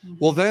 Mm-hmm.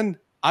 Well, then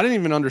I didn't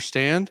even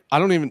understand.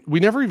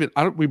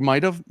 We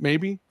might have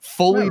maybe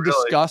fully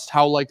discussed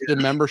how like the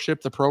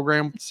membership, the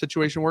program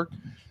situation worked.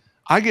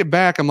 I get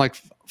back, I'm like,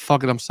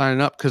 fuck it, I'm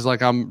signing up because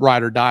like I'm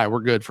ride or die. We're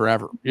good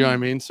forever. You know what I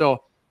mean?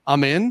 So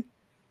I'm in.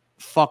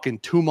 Fucking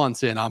 2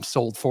 months in, I'm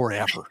sold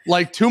forever.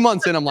 Like 2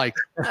 months in, I'm like,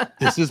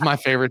 this is my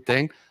favorite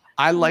thing.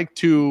 I like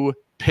to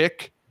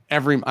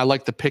I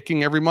like the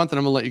picking every month, and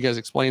I'm gonna let you guys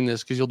explain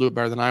this because you'll do it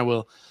better than I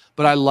will.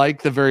 But I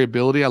like the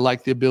variability. I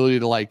like the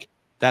ability to like,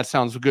 that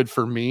sounds good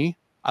for me.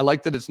 I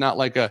like that it's not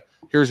like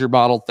here's your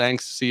bottle,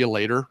 thanks, see you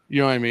later.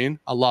 You know what I mean?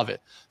 I love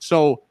it.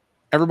 So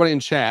everybody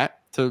in chat,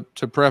 to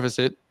preface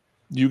it,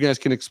 you guys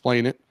can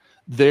explain it.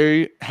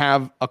 They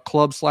have a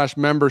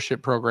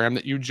club/membership program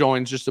that you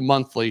join just a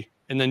monthly,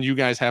 and then you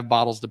guys have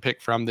bottles to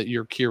pick from that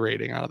you're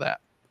curating out of that.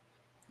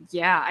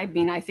 Yeah, I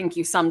mean, I think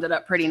you summed it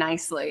up pretty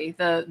nicely.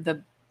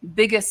 The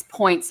biggest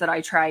points that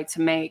I try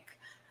to make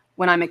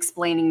when I'm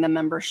explaining the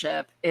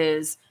membership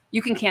is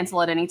you can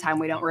cancel at any time.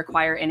 We don't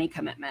require any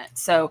commitment.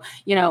 So,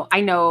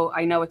 I know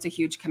it's a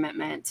huge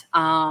commitment.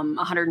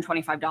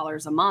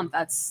 $125 a month.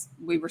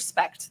 We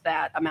respect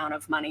that amount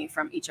of money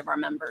from each of our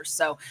members.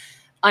 So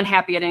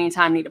unhappy at any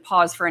time, need to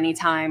pause for any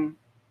time.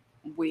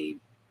 We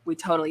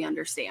totally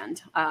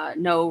understand.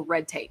 No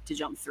red tape to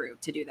jump through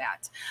to do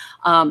that.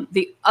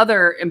 The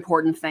other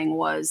important thing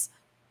was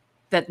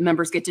that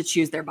members get to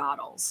choose their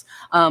bottles.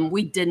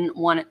 We didn't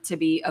want it to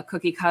be a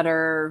cookie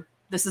cutter.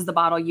 This is the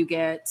bottle you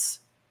get.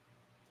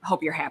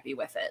 Hope you're happy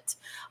with it.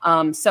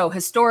 So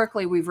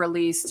historically, we've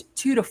released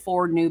 2 to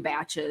 4 new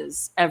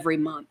batches every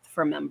month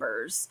for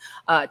members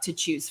to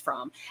choose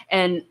from.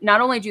 And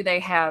not only do they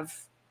have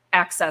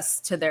access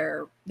to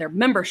their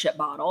membership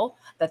bottle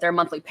that their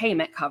monthly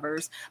payment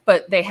covers,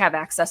 but they have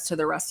access to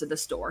the rest of the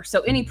store.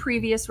 So any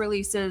previous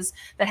releases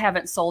that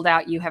haven't sold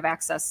out, you have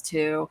access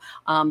to.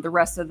 The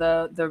rest of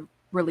the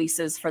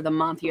releases for the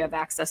month, you have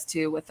access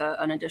to with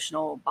an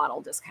additional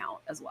bottle discount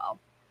as well.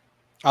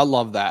 I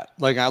love that.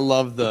 Like, I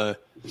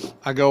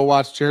go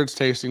watch Jared's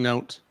tasting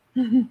notes.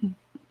 The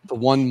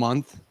 1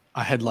 month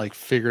I had like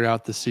figured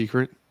out the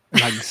secret,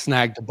 and I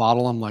snagged a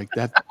bottle. I'm like,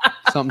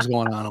 something's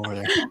going on over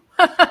there.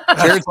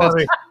 Jared said,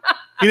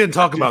 he didn't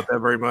talk about that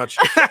very much.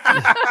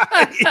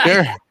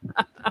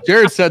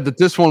 Jared said that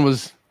this one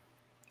was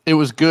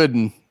good,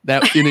 and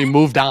he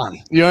moved on.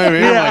 You know what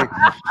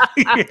I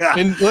mean? Yeah.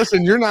 And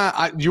listen,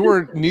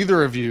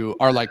 neither of you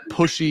are like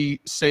pushy,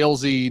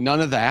 salesy,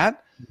 none of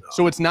that.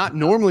 So it's not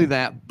normally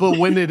that, but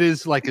when it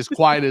is like as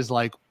quiet as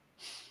like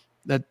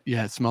that,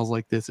 it smells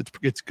like this.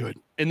 It's good.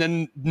 And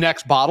then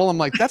next bottle, I'm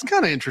like, that's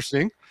kind of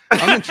interesting.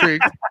 I'm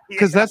intrigued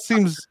because that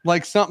seems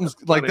like something's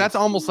like funny. that's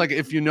almost like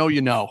if you know,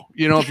 you know,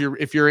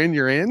 if you're in,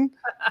 you're in,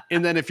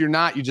 and then if you're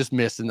not, you just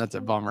miss, and that's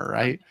a bummer,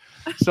 right?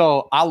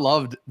 So I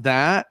loved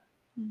that.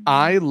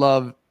 I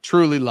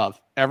truly love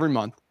every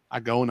month. I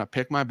go and I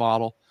pick my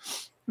bottle.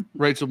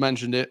 Rachel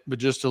mentioned it, but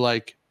just to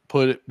like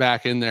put it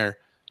back in there,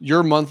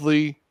 your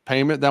monthly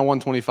payment, that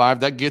 125,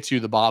 that gets you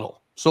the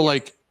bottle. So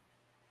like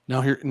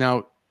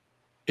now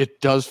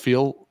it does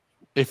feel,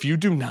 if you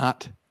do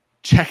not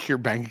check your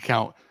bank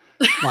account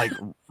like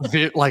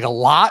a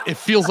lot, it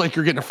feels like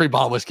you're getting a free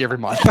bottle of whiskey every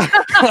month.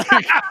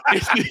 Like,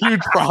 it's a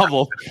huge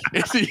problem.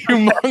 It's a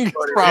humongous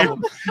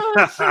problem.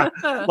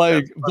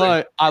 Like,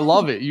 but I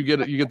love it. You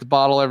get the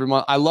bottle every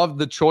month. I love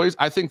the choice.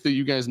 I think that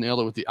you guys nailed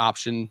it with the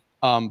option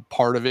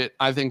part of it.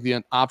 I think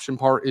the option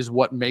part is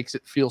what makes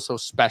it feel so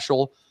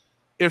special.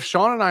 If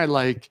Sean and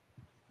I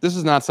this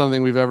is not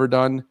something we've ever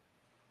done.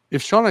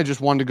 If Sean and I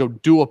just wanted to go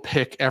do a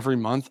pick every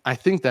month, I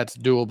think that's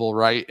doable,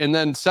 right? And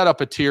then set up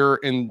a tier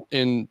in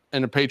a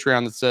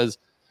Patreon that says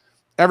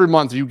every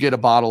month you get a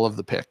bottle of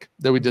the pick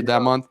that we did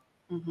that month.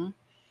 Mm-hmm.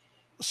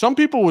 Some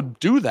people would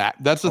do that.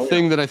 That's the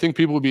thing that I think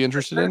people would be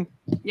interested in.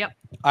 Yep.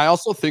 I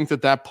also think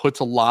that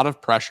puts a lot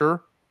of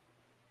pressure,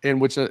 in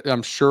which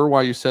I'm sure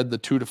why you said the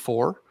 2 to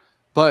 4,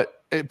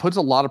 but it puts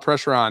a lot of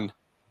pressure on,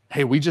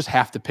 hey, we just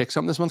have to pick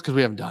something this month because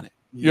we haven't done it.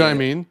 You know what I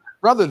mean?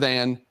 Rather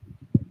than,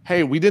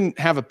 hey, we didn't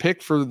have a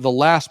pick for the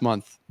last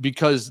month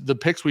because the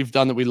picks we've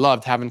done that we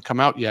loved haven't come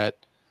out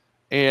yet.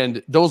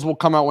 And those will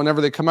come out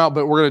whenever they come out,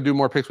 but we're going to do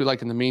more picks we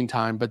like in the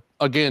meantime. But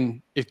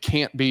again, it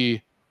can't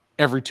be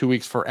every 2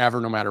 weeks forever,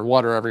 no matter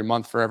what, or every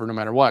month forever, no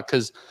matter what,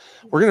 because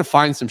we're going to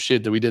find some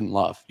shit that we didn't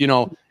love. You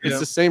know, it's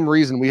the same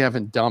reason we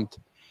haven't dumped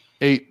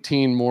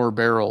 18 more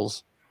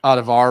barrels out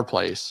of our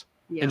place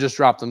and just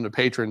dropped them to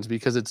patrons,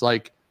 because it's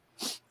like,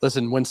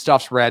 listen, when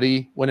stuff's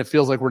ready, when it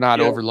feels like we're not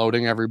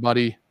overloading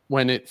everybody,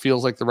 when it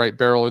feels like the right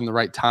barrel in the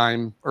right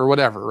time or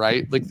whatever,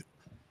 right? Like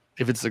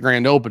if it's the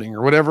grand opening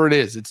or whatever it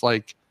is, it's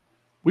like,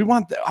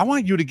 I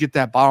want you to get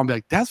that bottle and be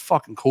like, that's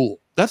fucking cool.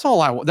 That's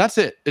all I want. That's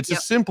it. It's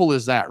as simple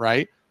as that,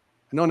 right?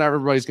 I know not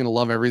everybody's going to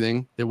love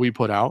everything that we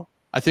put out.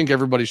 I think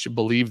everybody should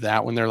believe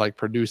that when they're like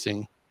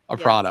producing a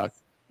product.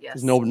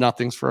 Yes.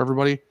 Nothing's for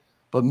everybody.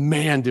 But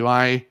man, do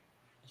I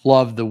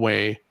love the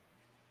way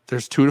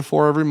there's 2 to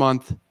 4 every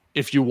month.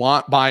 If you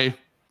want, buy,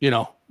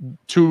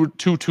 two,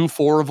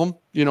 4 of them,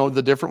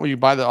 the different when you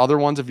buy the other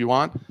ones, if you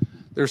want,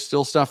 there's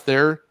still stuff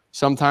there.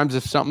 Sometimes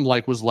if something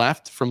like was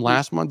left from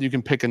last month, you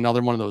can pick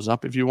another one of those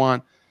up if you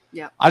want.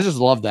 Yeah. I just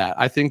love that.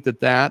 I think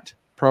that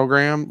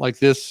program like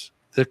this,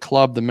 the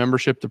club, the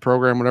membership, the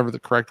program, whatever the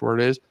correct word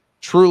is,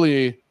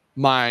 truly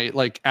my,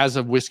 like, as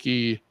a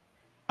whiskey,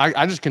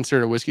 I just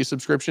consider it a whiskey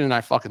subscription, and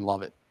I fucking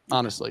love it.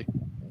 Honestly.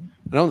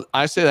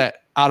 I say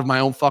that out of my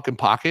own fucking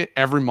pocket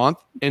every month.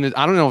 And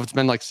I don't know if it's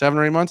been like 7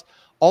 or 8 months.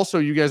 Also,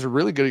 you guys are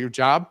really good at your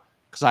job,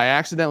 because I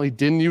accidentally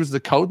didn't use the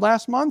code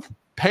last month,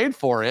 paid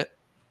for it,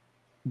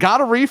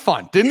 got a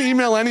refund, didn't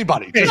email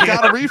anybody, just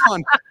got a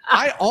refund.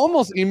 I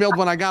almost emailed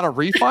when I got a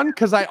refund,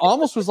 because I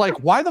almost was like,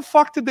 why the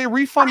fuck did they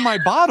refund my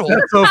bottle?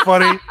 That's so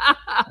funny.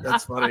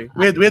 That's funny.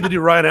 We had to do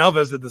Ryan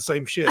Alves did the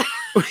same shit.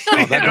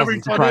 Oh, that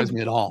doesn't surprise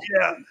me at all.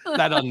 Yeah.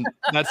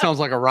 That sounds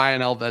like a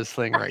Ryan Alves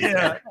thing right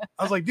there.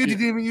 I was like, dude, you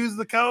didn't even use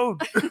the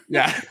code.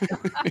 Yeah.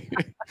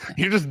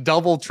 You're just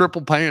double,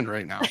 triple paying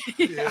right now.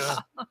 Yeah.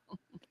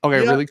 Okay,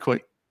 really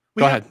quick.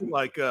 Go ahead.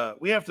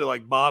 We have to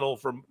bottle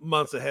for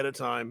months ahead of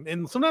time.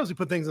 And sometimes we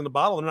put things in the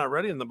bottle and they're not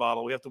ready in the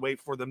bottle. We have to wait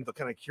for them to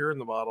kind of cure in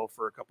the bottle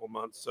for a couple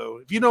months. So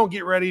if you don't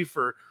get ready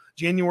for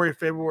January,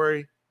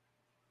 February,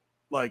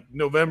 like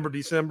November,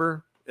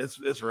 December,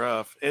 it's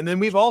rough. And then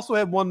we've also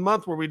had 1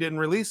 month where we didn't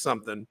release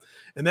something.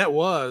 And that's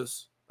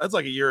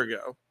like a year ago.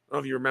 I don't know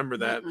if you remember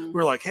that. We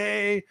were like,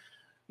 hey,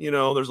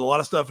 there's a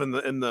lot of stuff in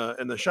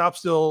the shop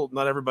still.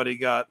 Not everybody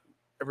got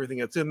everything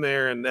that's in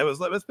there, and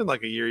that's been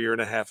like a year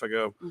and a half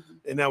ago.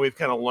 And now we've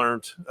kind of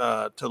learned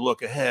to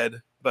look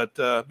ahead, but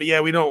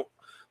yeah, we don't.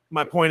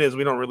 My point is,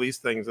 we don't release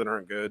things that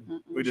aren't good.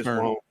 We just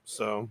won't.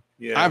 So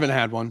yeah, I haven't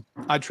had one.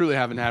 I truly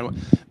haven't had one.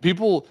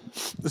 People,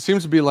 it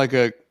seems to be like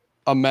a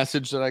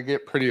message that I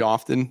get pretty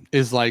often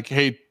is like,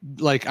 hey,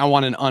 like, I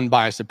want an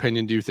unbiased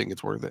opinion. Do you think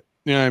it's worth it?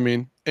 You know what I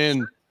mean?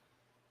 And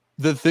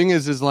the thing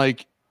is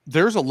like,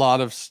 there's a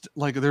lot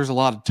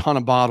of ton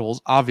of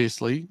bottles,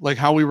 obviously. Like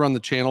how we run the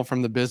channel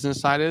from the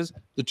business side is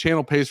the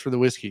channel pays for the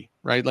whiskey,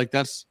 right? Like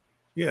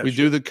we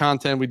do the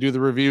content, we do the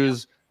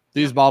reviews.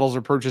 These bottles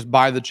are purchased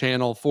by the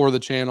channel for the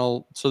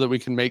channel so that we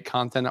can make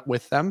content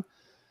with them.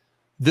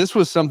 This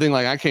was something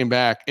like I came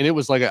back and it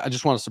was like, I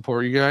just want to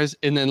support you guys.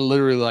 And then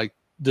literally like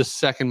the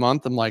second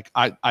month, I'm like,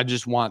 I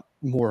just want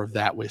more of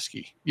that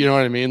whiskey. You know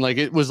what I mean? Like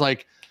it was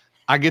like,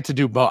 I get to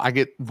do both. I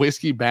get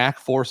whiskey back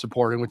for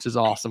supporting, which is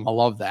awesome. I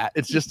love that.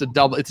 It's just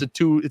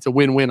it's a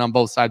win-win on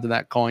both sides of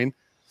that coin.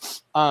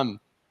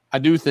 I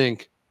do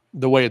think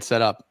the way it's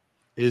set up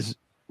is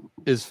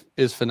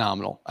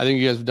phenomenal. I think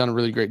you guys have done a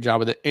really great job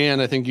with it.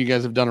 And I think you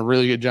guys have done a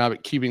really good job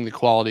at keeping the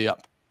quality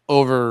up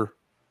over,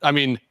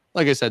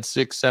 like I said,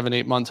 6, 7,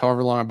 8 months,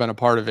 however long I've been a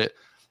part of it.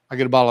 I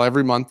get a bottle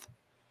every month.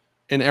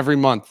 And every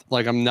month,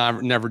 like I'm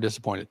never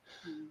disappointed.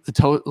 The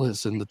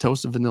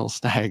Toasted Vanilla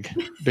Stag,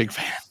 big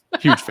fan,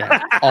 huge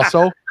fan.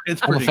 Also,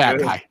 I'm a fat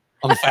guy.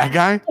 I'm a fat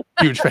guy,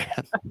 huge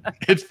fan.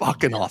 It's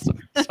fucking awesome.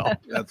 So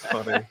That's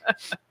funny.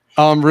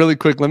 Really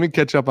quick, let me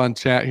catch up on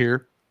chat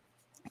here.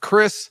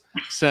 Chris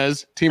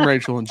says, Team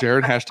Rachel and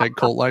Jared, hashtag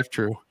cult life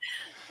true.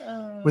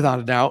 Without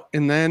a doubt.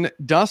 And then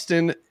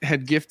Dustin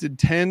had gifted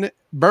 10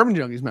 Bourbon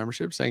Junkies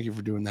memberships. Thank you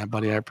for doing that,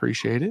 buddy. I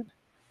appreciate it.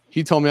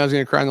 He told me I was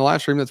going to cry in the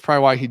live stream. That's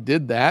probably why he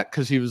did that,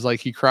 because he was like,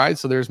 he cried.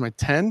 So there's my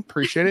 10.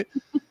 Appreciate it.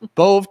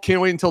 Bove,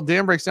 can't wait until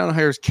Dan breaks down and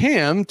hires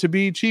Cam to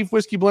be chief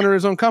whiskey blender of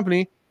his own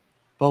company.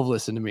 Bove,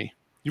 listen to me.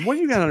 What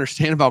you got to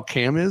understand about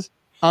Cam is,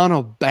 on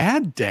a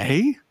bad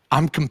day,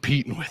 I'm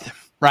competing with him,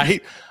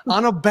 right?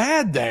 On a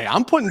bad day,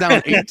 I'm putting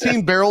down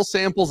 18 barrel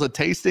samples of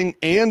tasting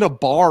and a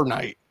bar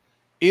night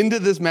into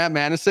this Matt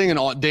Madness thing and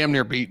all, damn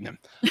near beating him.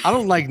 I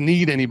don't like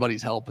need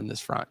anybody's help in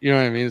this front. You know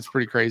what I mean? It's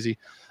pretty crazy.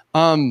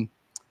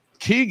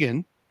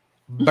 Keegan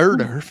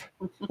Burdurf,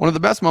 one of the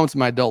best moments of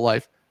my adult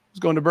life was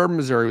going to Bourbon,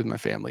 Missouri with my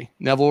family.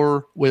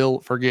 Never will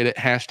forget it.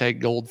 Hashtag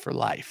gold for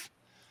life.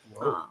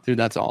 Whoa. Dude,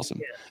 that's awesome.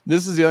 Yeah.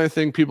 This is the other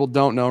thing people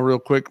don't know real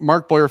quick.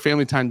 Mark Boyer,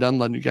 Family Time Done,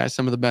 letting you guys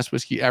some of the best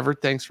whiskey ever.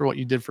 Thanks for what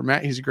you did for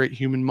Matt. He's a great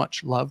human.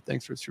 Much love.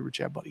 Thanks for the super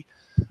chat, buddy.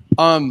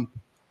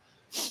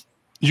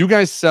 You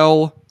guys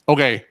sell,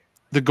 okay,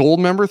 the gold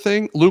member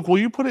thing. Luke, will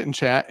you put it in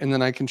chat and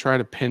then I can try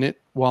to pin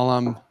it while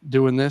I'm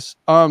doing this?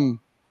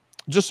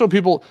 Just so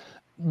people,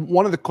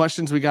 one of the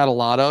questions we got a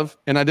lot of,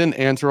 and I didn't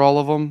answer all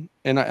of them,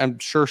 and I'm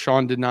sure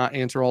Sean did not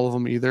answer all of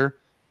them either.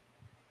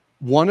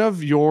 One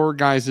of your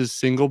guys'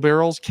 single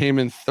barrels came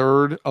in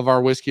third of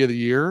our whiskey of the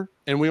year,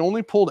 and we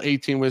only pulled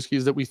 18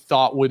 whiskeys that we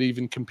thought would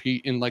even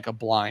compete in like a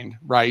blind,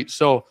 right?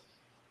 So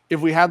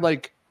if we had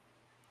like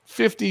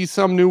 50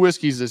 some new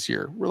whiskeys this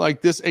year, we're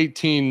like, this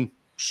 18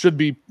 should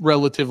be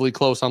relatively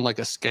close on like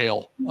a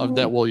scale of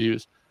that we'll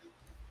use.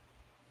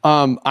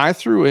 I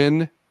threw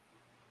in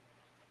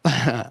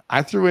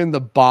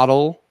the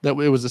bottle that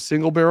it was a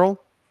single barrel,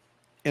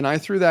 and I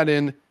threw that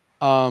in.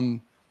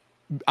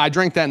 I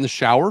drank that in the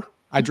shower.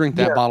 I drink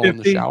that bottle 50.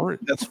 In the shower.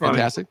 That's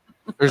fantastic.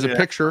 There's a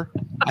picture,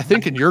 I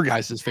think, in your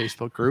guys'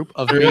 Facebook group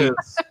of me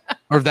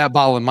or that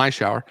bottle in my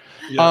shower.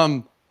 Yeah.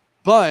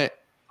 But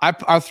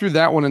I threw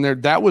that one in there.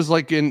 That was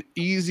like an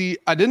easy.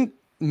 I didn't.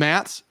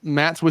 Matt's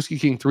Whiskey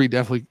King 3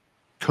 definitely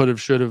could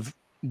have, should have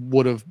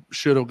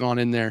gone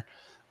in there.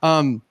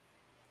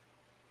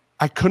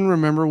 I couldn't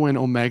remember when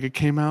Omega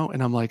came out,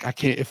 and I'm like, I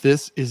can't, if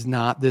this is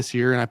not this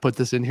year and I put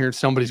this in here,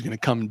 somebody's going to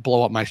come and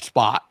blow up my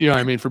spot. You know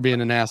what I mean? For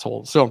being an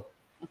asshole. So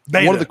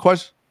Beta. One of the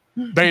questions,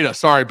 Beta.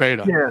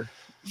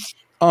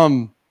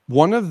 Yeah.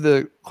 One of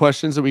the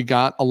questions that we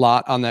got a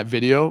lot on that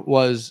video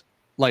was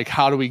like,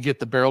 how do we get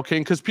the Barrel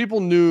King? Because people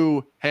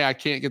knew, hey, I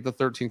can't get the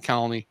 13th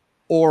Colony,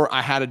 or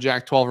I had a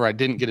Jack 12 or I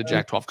didn't get a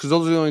Jack 12, because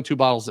those are the only two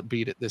bottles that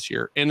beat it this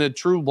year in a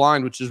true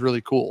blind, which is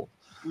really cool.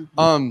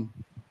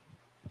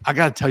 I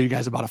got to tell you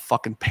guys about a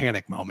fucking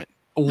panic moment,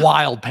 a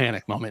wild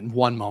panic moment in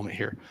one moment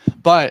here,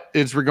 but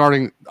it's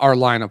regarding our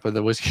lineup of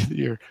the whiskey of the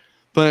year.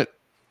 But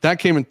that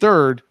came in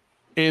third,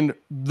 and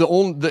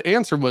the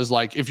answer was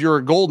like, if you're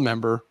a gold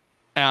member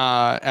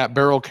at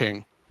Barrel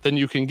King, then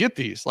you can get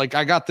these. Like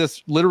I got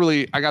this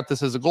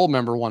as a gold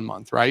member 1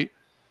 month, right?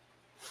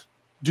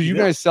 Do you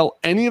guys sell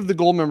any of the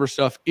gold member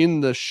stuff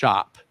in the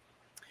shop,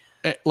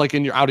 like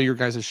out of your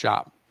guys'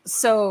 shop?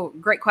 So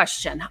great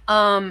question.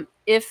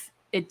 If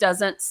it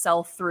doesn't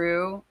sell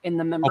through in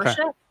the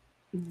membership,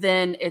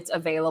 then it's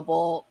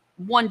available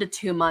 1 to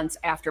 2 months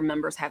after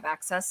members have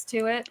access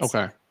to it.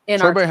 Okay. So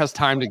everybody has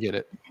time to get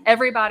it.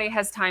 Everybody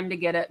has time to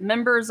get it.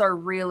 Members are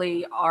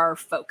really our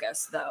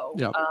focus, though.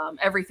 Yep.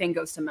 Everything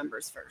goes to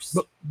members first.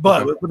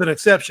 But with an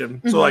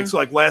exception. So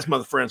like last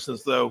month, for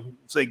instance, though,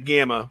 say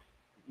Gamma,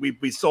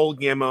 we sold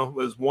Gamma, it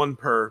was 1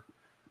 per,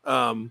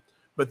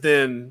 but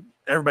then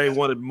everybody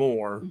wanted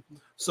more.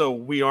 So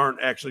we aren't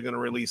actually going to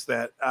release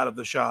that out of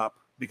the shop,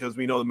 because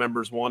we know the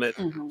members want it.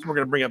 So we're going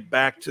to bring it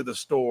back to the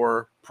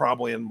store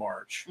probably in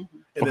March,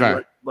 and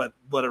then let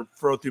it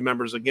flow through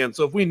members again.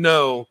 So if we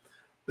know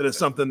that it's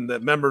something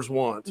that members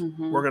want,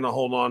 we're going to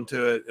hold on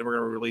to it and we're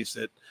going to release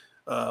it.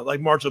 Like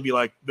March will be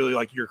like Billy,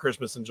 like your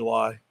Christmas in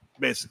July,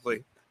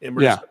 basically. And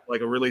we're just like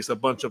release a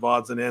bunch of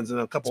odds and ends and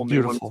a couple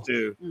new ones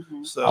too.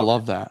 So I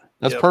love that.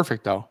 That's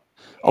perfect though.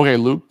 Okay,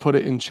 Luke, put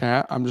it in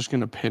chat. I'm just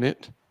going to pin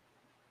it.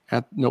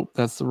 Nope,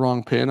 that's the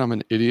wrong pin. I'm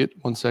an idiot.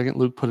 1 second.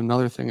 Luke, put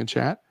another thing in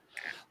chat.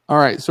 All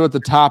right, so at the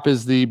top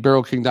is the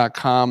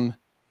barrelking.com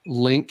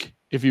link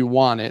if you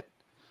want it,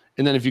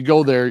 and then if you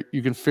go there,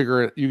 you can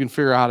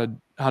figure out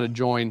how to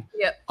join.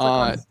 Yep. Click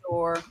on the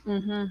store.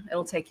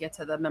 It'll take you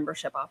to the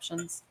membership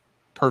options.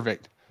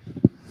 Perfect.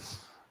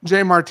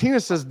 Jay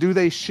Martinez says, "Do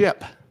they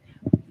ship?"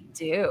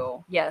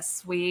 Do.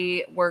 Yes,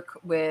 we work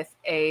with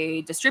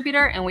a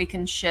distributor, and we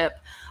can ship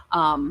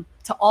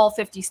to all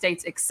 50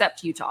 states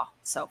except Utah.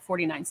 So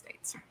 49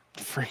 states.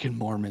 Freaking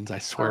Mormons, I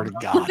swear to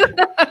God.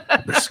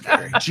 They're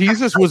scary.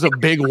 Jesus was a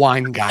big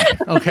wine guy.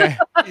 Okay.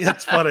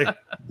 That's funny.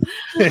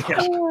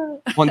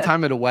 One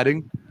time at a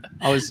wedding,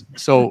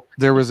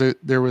 There was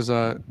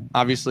a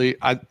obviously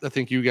I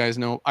think you guys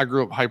know I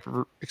grew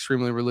up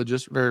extremely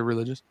religious, very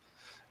religious.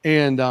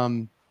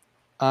 And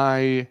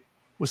I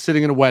was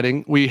sitting in a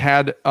wedding. We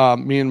had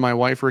me and my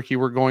wife Ricky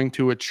were going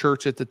to a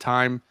church at the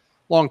time,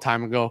 long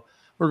time ago.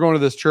 We're going to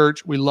this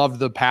church. We loved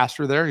the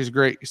pastor there. He's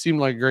great. He seemed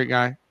like a great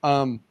guy.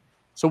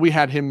 So we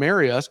had him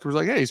marry us because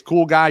we're like, hey, he's a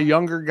cool guy,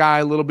 younger guy,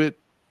 a little bit,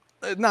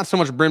 not so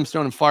much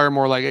brimstone and fire,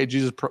 more like, hey,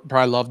 Jesus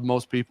probably loved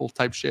most people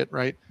type shit,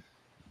 right?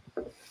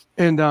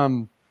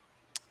 And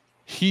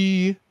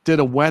he did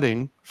a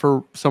wedding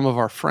for some of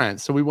our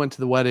friends. So we went to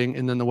the wedding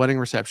and then the wedding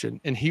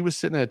reception, and he was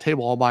sitting at a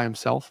table all by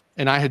himself.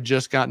 And I had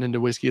just gotten into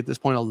whiskey at this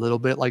point a little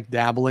bit, like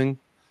dabbling.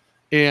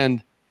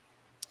 And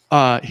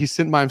he's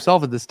sitting by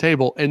himself at this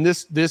table. And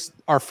this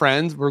our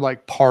friends were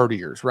like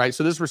partiers, right?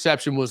 So this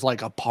reception was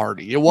like a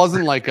party. It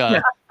wasn't like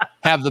a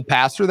have the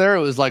pastor there.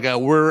 It was like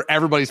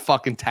everybody's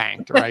fucking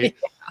tanked, right?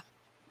 Yeah.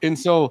 And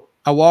so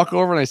I walk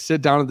over and I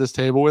sit down at this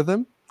table with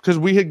him because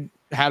we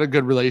had a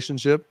good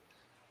relationship.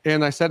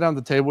 And I sat down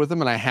at the table with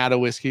him and I had a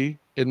whiskey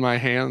in my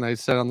hand and I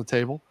sat on the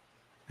table.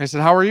 And I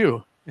said, how are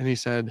you? And he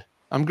said,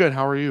 I'm good.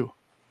 How are you?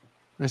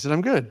 And I said,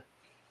 I'm good.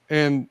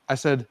 And I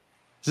said,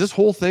 is this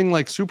whole thing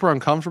like super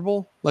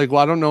uncomfortable? Like,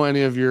 well, I don't know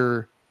any of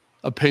your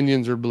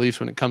opinions or beliefs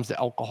when it comes to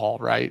alcohol,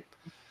 right?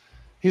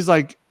 He's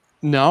like,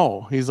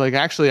 no. He's like,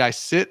 actually, I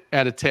sit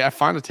at I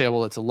find a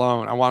table that's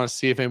alone. I want to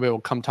see if anybody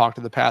will come talk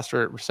to the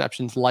pastor at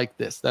receptions like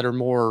this that are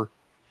more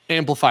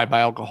amplified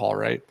by alcohol,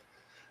 right?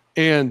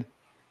 And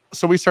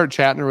so we start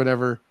chatting or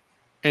whatever,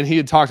 and he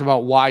had talked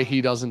about why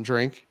he doesn't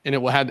drink, and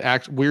it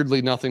had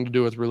weirdly nothing to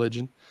do with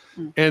religion.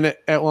 And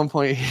at one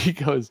point he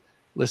goes,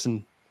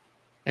 listen,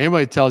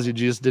 anybody tells you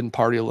Jesus didn't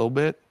party a little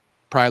bit,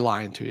 probably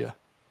lying to you.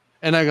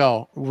 And I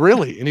go,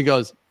 really? And he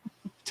goes,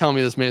 tell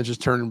me this man's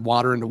just turning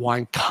water into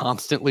wine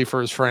constantly for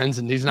his friends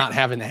and he's not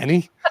having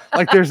any?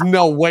 Like, there's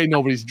no way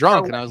nobody's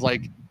drunk. And I was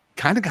like,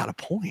 kind of got a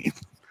point.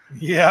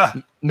 Yeah.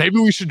 Maybe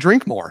we should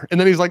drink more. And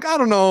then he's like, I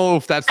don't know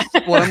if that's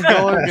what I'm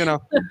going, you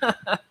know.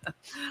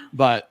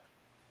 But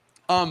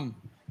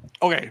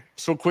okay,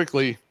 so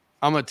quickly,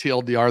 I'm gonna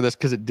TLDR this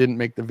because it didn't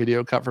make the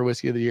video cut for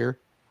Whiskey of the Year.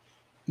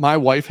 My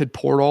wife had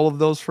poured all of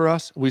those for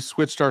us. We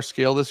switched our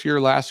scale this year.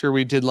 Last year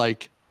we did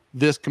like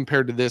this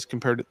compared to this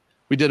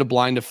we did a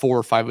blind of 4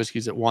 or 5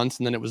 whiskeys at once,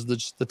 and then it was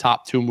just the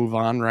top 2 move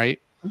on,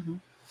 right? Mm-hmm.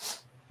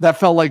 That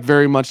felt like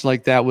very much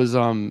like that was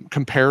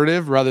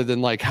comparative rather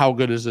than like how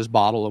good is this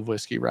bottle of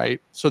whiskey,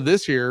 right? So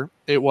this year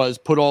it was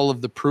put all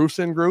of the proofs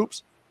in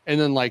groups and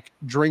then like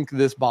drink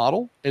this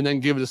bottle and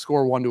then give it a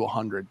score 1 to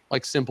 100.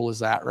 Like simple as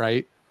that,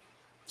 right?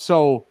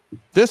 So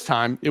this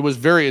time it was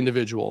very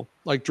individual.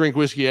 Like drink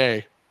whiskey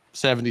A,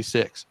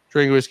 76.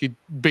 Drink whiskey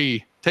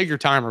B, take your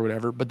time or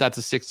whatever, but that's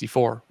a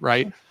 64,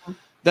 right? Mm-hmm.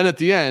 Then at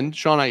the end,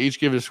 Sean and I each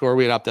give it a score.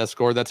 We had up that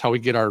score. That's how we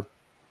get our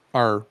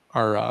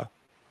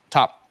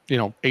top,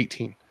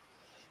 18.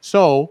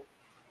 So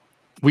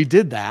we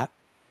did that,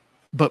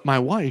 but my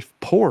wife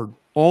poured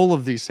all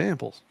of these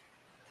samples.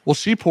 Well,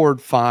 she poured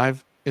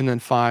 5 and then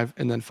 5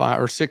 and then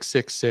 5 or 6,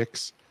 6,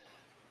 6.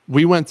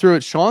 We went through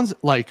it. Sean's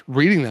like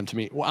reading them to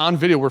me on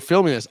video. We're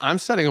filming this. I'm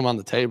setting them on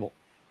the table.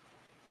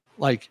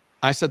 Like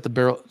I set the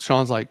barrel.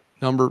 Sean's like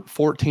number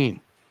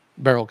 14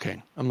 Barrel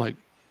King. I'm like,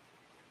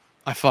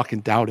 I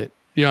fucking doubt it.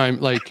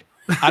 I'm like,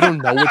 I don't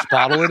know which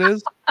bottle it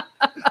is,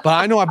 but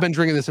I know I've been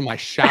drinking this in my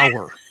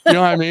shower. You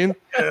know what I mean?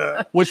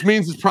 Yeah. Which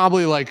means it's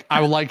probably like,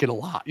 I like it a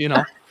lot,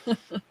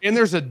 and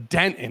there's a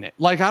dent in it.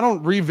 Like I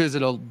don't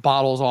revisit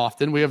bottles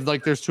often. We have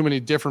like, there's too many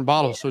different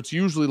bottles. So it's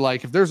usually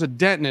like, if there's a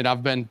dent in it,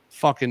 I've been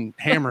fucking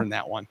hammering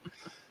that one.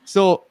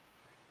 So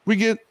we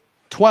get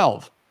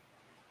 12,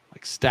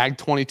 like Stag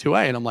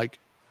 22A. And I'm like,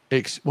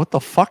 what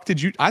the fuck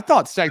I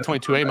thought Stag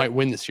 22A might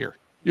win this year.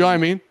 You know what I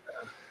mean?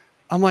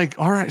 I'm like,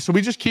 all right. So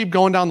we just keep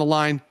going down the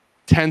line.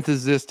 10th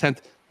is this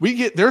 10th.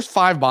 There's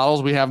 5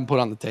 bottles we haven't put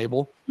on the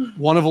table.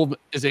 One of them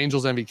is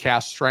Angel's Envy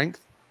Cask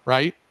Strength,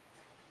 right?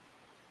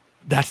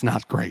 That's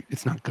not great.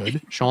 It's not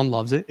good. Sean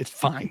loves it. It's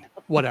fine.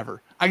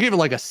 Whatever. I gave it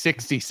like a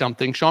 60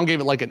 something. Sean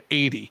gave it like an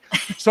 80.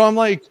 So I'm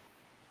like,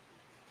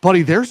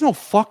 buddy, there's no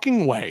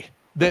fucking way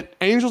that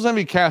Angel's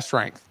Envy Cask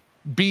Strength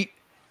beat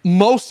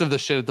most of the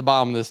shit at the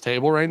bottom of this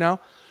table right now.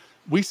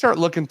 We start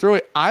looking through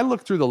it. I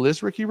look through the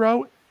list Ricky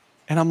wrote,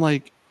 and I'm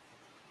like,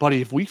 buddy,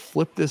 if we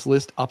flip this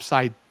list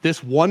upside,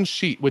 this one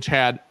sheet, which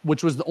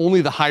was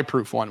only the high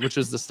proof one, which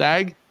is the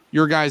Stag,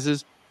 your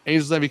guys's,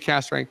 Angel's Envy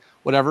Cask Strength,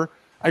 whatever.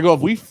 I go,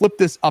 if we flip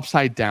this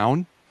upside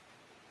down,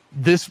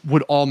 this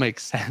would all make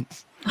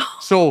sense.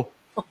 So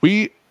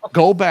we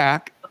go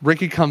back.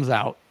 Ricky comes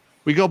out.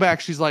 We go back.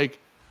 She's like,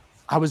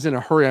 I was in a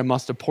hurry. I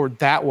must have poured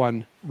that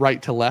one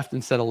right to left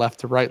instead of left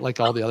to right,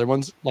 like all the other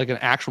ones, like an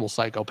actual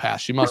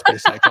psychopath. She must be a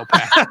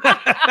psychopath.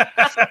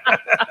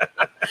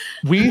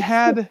 We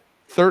had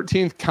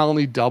 13th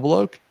Colony Double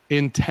Oak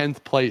in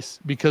 10th place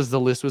because the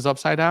list was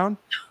upside down.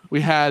 We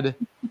had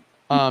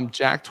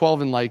Jack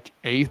 12 in like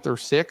 8th or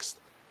 6th,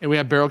 and we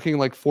had Barrel King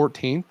like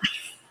 14th.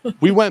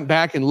 We went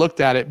back and looked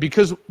at it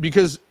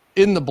because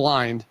in the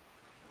blind,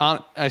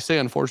 I say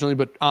unfortunately,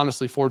 but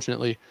honestly,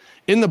 fortunately,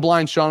 in the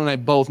blind, Sean and I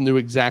both knew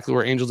exactly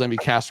where Angel's Envy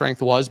cask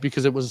strength was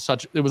because it was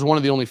one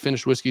of the only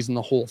finished whiskeys in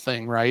the whole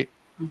thing, right?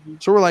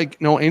 So we're like,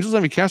 no, Angel's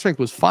Envy cask strength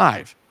was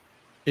 5,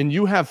 and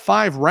you have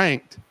 5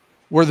 ranked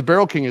where the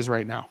Barrel King is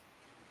right now,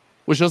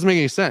 which doesn't make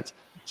any sense.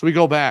 So we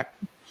go back,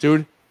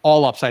 dude,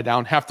 all upside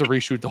down, have to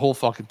reshoot the whole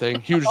fucking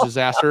thing, huge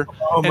disaster,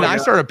 and I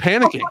started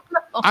panicking.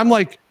 I'm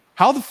like,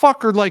 how the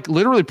fuck are like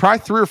literally probably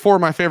 3 or 4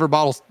 of my favorite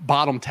bottles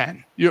bottom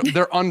 10?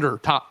 They're under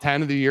top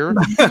 10 of the year,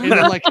 and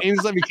then like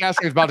Angel's Envy cask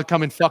strength is about to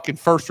come in fucking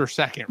 1st or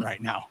 2nd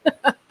right now.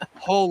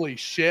 Holy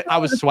shit! I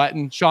was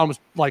sweating. Sean was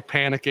like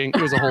panicking.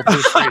 It was a whole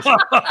thing.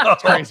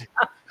 It's crazy.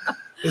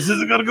 This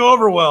isn't gonna go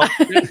over well,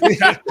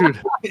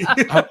 dude.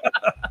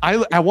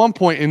 I at one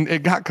point, and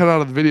it got cut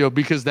out of the video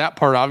because that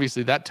part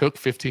obviously that took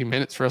 15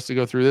 minutes for us to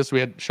go through this. We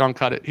had Sean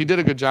cut it. He did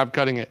a good job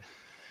cutting it.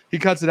 He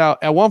cuts it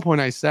out. At one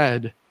point, I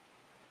said,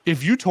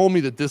 if you told me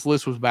that this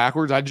list was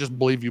backwards, I'd just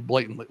believe you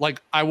blatantly.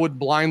 Like I would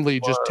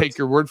blindly just take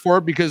your word for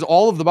it because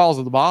all of the bottles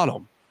at the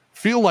bottom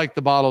feel like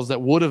the bottles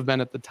that would have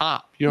been at the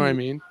top. You know what I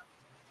mean?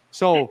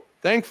 So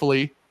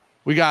thankfully,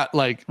 we got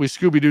like we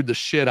Scooby-Dooed the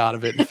shit out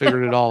of it and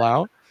figured it all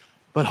out.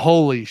 But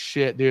holy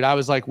shit, dude. I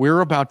was like,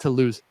 we're about to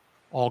lose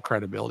all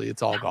credibility.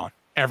 It's all gone.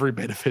 Every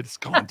bit of it is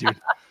gone, dude.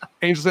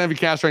 Angel's Envy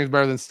cask strength is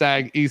better than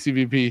Stag,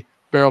 ECVP,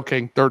 Barrel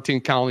King,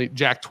 13 Colony,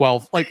 Jack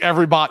 12. Like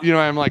every bot,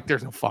 I'm like,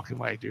 there's no fucking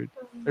way, dude.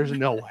 There's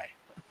no way.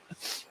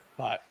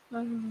 But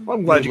I'm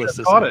glad you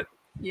caught it.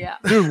 Yeah.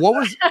 Dude, what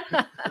was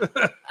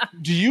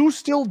do you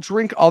still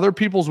drink other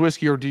people's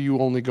whiskey or do you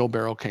only go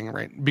Barrel King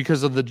right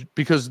because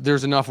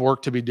there's enough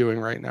work to be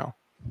doing right now?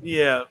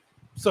 Yeah.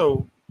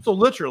 So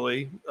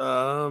literally,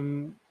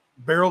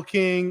 Barrel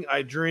King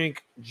I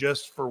drink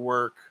just for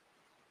work,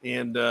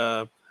 and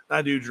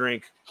I do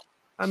drink.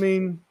 I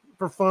mean,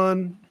 for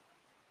fun.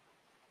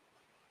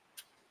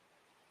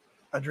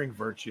 I drink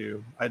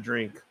Virtue. I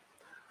drink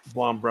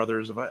Blonde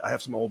Brothers. I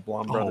have some old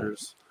Blonde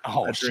Brothers.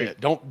 Oh shit!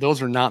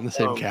 Those are not in the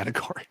same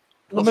category.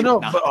 But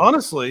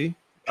honestly,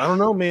 I don't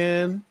know,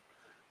 man.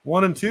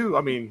 1 and 2.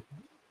 I mean,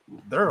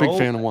 they're big old.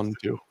 fan of 1 and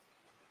 2.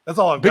 That's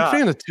all I've got. Big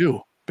fan of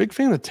 2. Big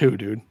fan of 2,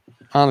 dude.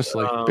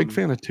 Honestly, big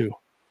fan of 2.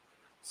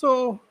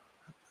 So,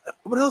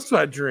 what else do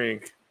I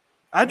drink?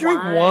 I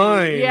drink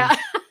wine. Yeah.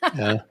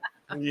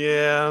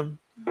 Yeah.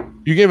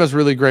 You gave us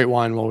really great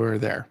wine while we were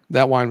there.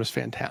 That wine was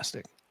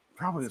fantastic.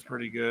 Probably is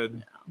pretty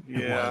good.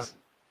 Yeah.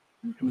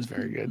 It was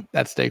very good.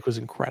 That steak was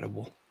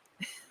incredible.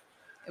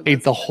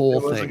 Ate the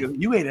whole thing.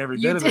 You ate every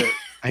bit of it.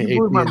 I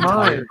blew ate my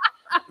mind.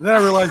 Then I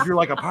realized you're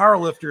like a power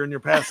lifter in your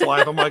past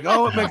life. I'm like,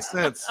 oh, it makes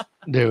sense.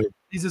 Dude.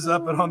 He's just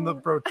up and on the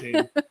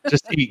protein.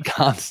 Just eat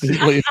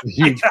constantly. It's a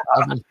huge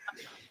problem.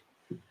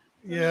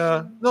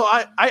 Yeah. No,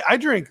 I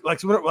drink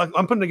like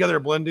I'm putting together a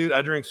blend, dude.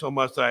 I drink so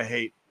much that I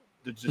hate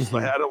to just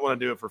like I don't want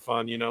to do it for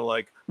fun,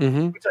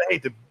 which I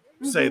hate to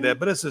say that,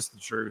 but it's just the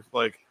truth.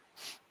 Like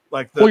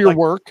your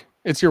work.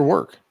 It's your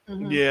work.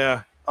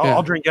 Yeah.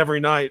 I'll drink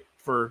every night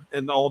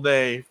and all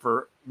day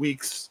for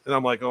weeks, and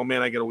I'm like, oh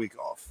man, I get a week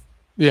off.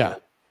 Yeah,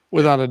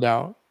 without a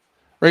doubt.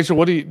 Rachel,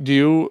 what do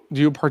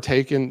you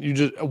partake in? You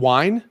just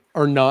wine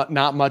or not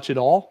much at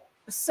all?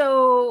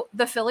 So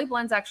the Philly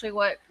blend's actually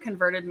what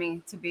converted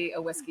me to be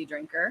a whiskey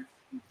drinker.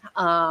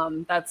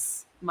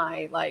 That's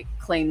my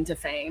claim to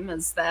fame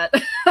is that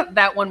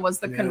that one was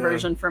the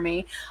conversion for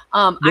me.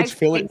 Which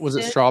Philly was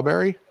it?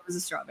 Strawberry? It was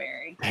a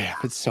strawberry. Damn,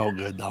 it's so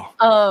good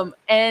though.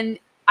 And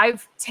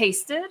I've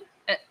tasted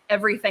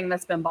everything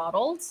that's been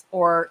bottled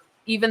or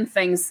even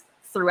things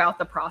throughout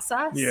the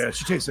process. Yeah,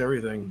 she tastes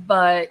everything.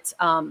 But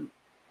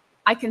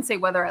I can say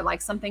whether I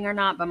like something or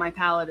not, but my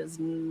palate is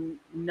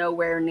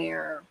nowhere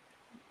near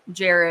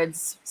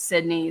Jared's,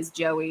 Sydney's,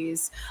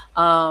 Joey's.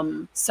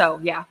 So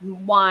yeah,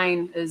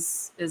 wine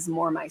is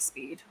more my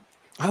speed.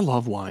 I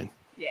love wine.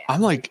 Yeah.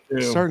 I'm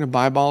starting to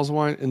buy bottles of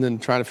wine and then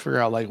try to figure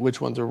out which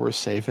ones are worth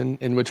saving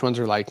and which ones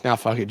are nah,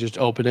 fuck it, just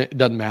open it. It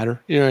doesn't matter.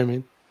 You know what I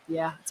mean?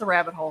 Yeah, it's a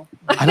rabbit hole.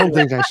 I don't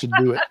think I should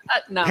do it.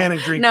 No.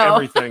 Panic drink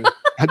everything.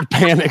 I'd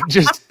panic,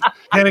 just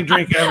panic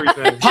drink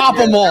everything. Pop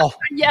them all.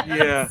 Yes.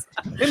 Yeah.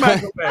 It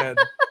might go bad.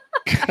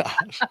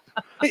 Gosh.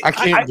 I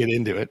can't get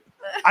into it.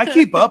 I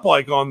keep up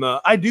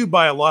I do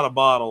buy a lot of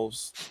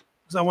bottles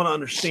because I want to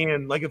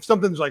understand if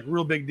something's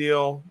real big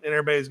deal and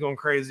everybody's going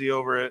crazy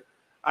over it,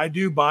 I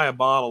do buy a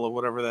bottle of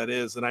whatever that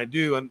is. And I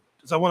do, and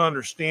because I want to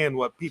understand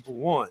what people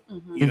want,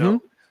 you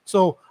know?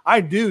 So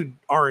I do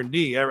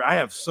R&D. I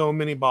have so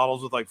many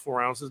bottles with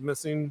 4 ounces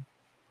missing,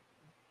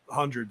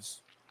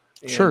 hundreds.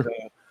 And, sure.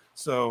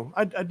 So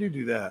I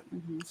do that.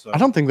 So I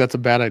don't think that's a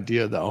bad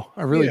idea though.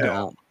 I really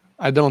don't.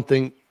 I don't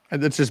think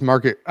it's just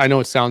market. I know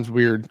it sounds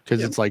weird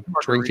because it's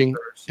drinking.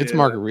 Research, it's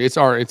market. It's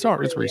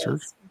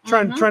research.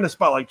 Trying to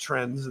spot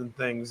trends and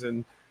things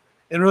and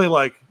really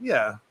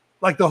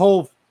the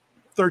whole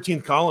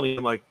 13th Colony.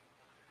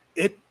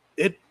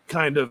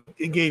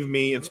 It gave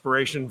me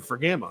inspiration for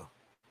Gamma.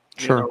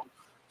 Sure.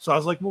 So I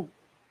was like, well,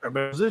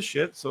 everybody does this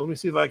shit. So let me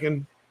see if I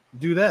can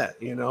do that,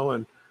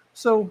 and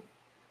so,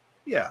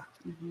 yeah.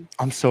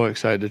 I'm so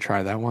excited to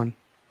try that one.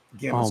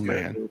 Gamma's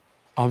man.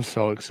 I'm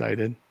so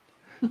excited.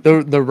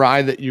 the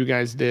rye that you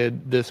guys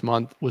did this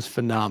month was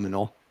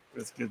phenomenal.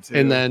 That's good too.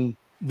 And then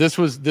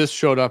this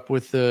showed up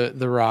with the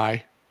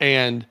rye,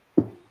 and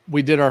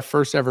we did our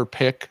first ever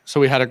pick. So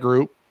we had a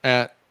group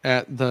at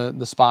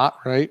the spot,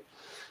 right?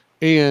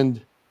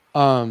 And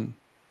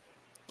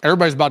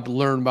everybody's about to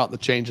learn about the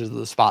changes of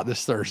the spot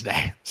this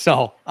Thursday.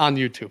 So on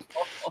YouTube.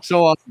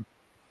 So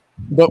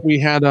but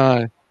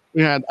I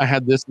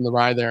had this in the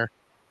rye there.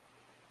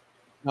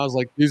 And I was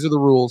like, these are the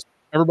rules.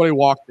 Everybody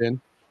walked in.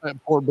 I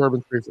poured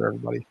bourbon free for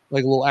everybody.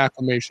 Like a little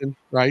acclamation,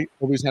 right?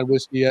 Nobody's had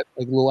whiskey yet.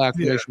 Like a little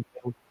acclamation.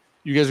 Yeah.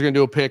 You guys are gonna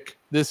do a pick.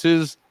 This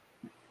is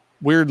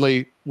weird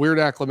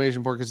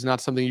acclamation pour because it's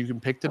not something you can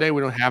pick today.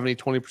 We don't have any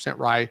 20%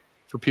 rye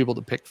for people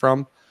to pick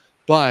from.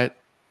 But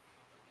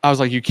I was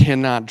like, you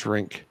cannot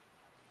drink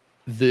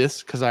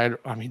this because I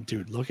mean,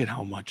 dude, look at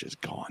how much is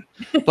gone.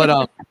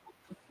 But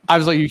I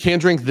was like, you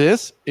can't drink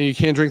this and you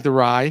can't drink the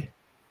rye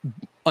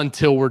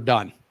until we're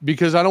done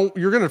because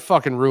you're gonna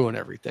fucking ruin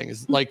everything.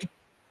 It's like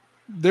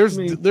there's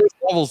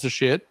levels to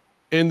shit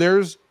and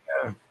there's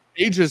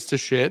ages to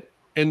shit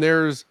and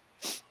there's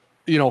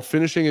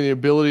finishing and the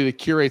ability to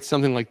curate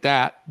something like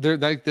that.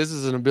 This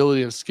is an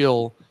ability and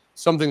skill,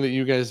 something that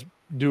you guys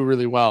do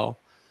really well,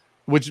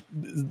 which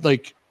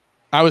like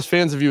I was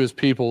fans of you as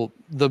people.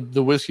 The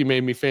whiskey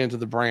made me fans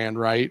of the brand,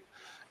 right?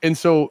 And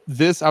so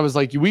this, I was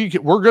like, we're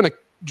going to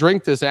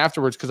drink this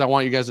afterwards because I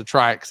want you guys to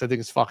try it because I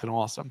think it's fucking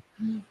awesome.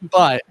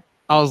 But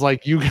I was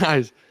like, you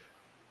guys,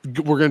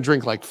 we're going to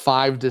drink like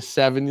 5 to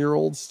 7 year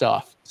old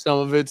stuff. Some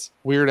of it's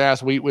weird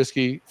ass wheat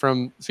whiskey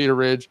from Cedar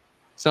Ridge.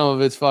 Some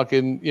of it's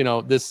fucking,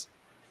 this.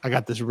 I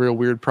got this real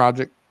weird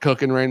project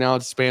cooking right now.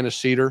 It's Spanish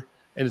cedar,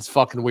 and it's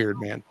fucking weird,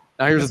 man.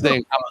 Now here's the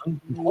thing: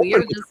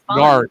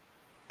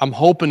 I'm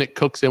hoping it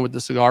cooks in with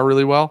the cigar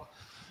really well,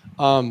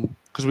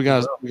 because we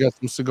got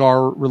some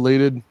cigar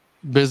related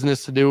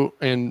business to do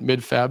in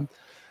mid-Feb,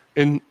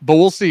 but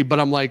we'll see.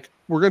 But I'm like,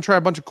 we're gonna try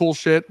a bunch of cool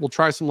shit. We'll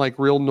try some like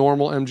real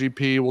normal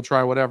MGP. We'll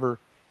try whatever,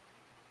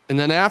 and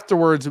then after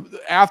we're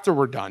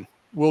done,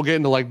 we'll get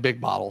into like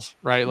big bottles,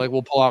 right? Like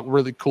we'll pull out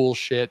really cool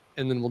shit,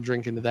 and then we'll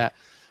drink into that.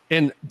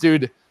 And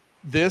dude,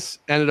 this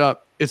ended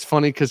up, it's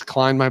funny because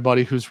Klein, my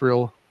buddy, who's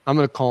real, I'm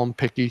going to call him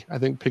picky. I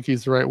think picky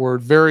is the right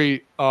word.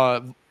 Very,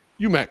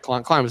 you met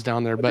Klein. Klein was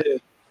down there, but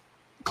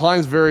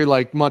Klein's very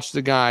like much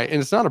the guy. And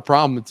it's not a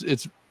problem.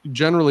 It's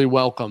generally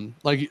welcome.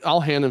 Like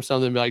I'll hand him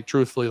something and be like,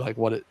 truthfully, like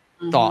what it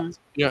thought.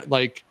 Yeah.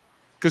 Like,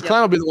 because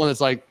Klein will be the one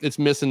that's like, it's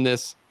missing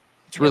this.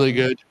 It's really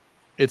good.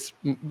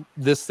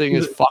 This thing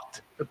is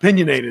fucked.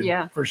 Opinionated.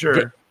 Yeah, for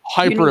sure.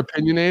 Hyper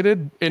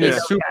opinionated. And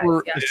it's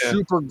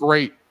super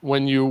great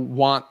when you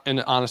want an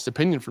honest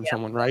opinion from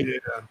someone, right? Yeah.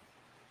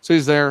 So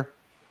he's there.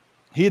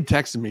 He had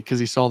texted me because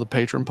he saw the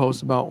Patreon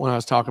post about when I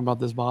was talking about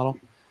this bottle.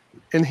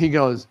 And he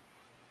goes,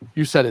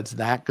 you said it's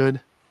that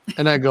good?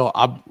 And I go,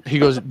 he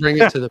goes, bring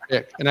it to the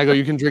pick. And I go,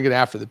 you can drink it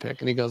after the pick.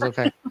 And he goes,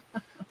 okay.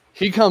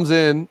 He comes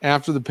in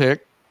after the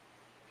pick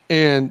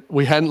and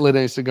we hadn't lit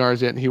any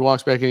cigars yet. And he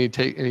walks back and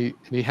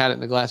he had it in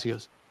the glass. He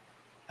goes,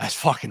 that's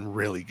fucking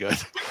really good.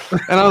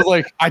 And I was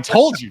like, I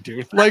told you,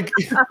 dude. Like,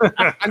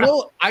 I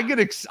know I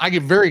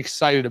get very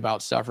excited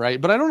about stuff,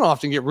 right? But I don't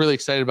often get really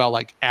excited about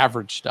like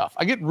average stuff.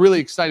 I get really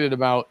excited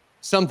about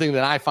something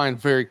that I find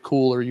very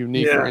cool or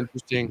unique or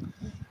interesting.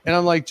 And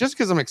I'm like, just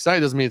because I'm excited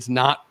doesn't mean it's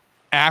not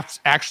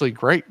actually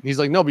great. And he's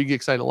like, no, but you get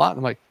excited a lot. And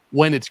I'm like,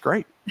 when it's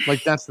great.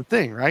 Like, that's the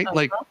thing, right?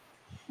 Like, I'm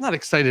not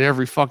excited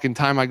every fucking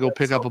time I go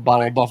pick up a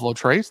bottle of Buffalo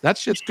Trace. That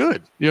shit's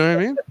good. You know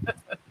what I mean?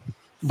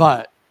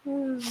 But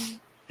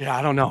yeah,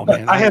 I don't know,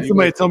 man. I had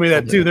somebody tell me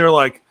that too. They're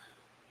like,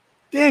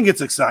 Dan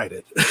gets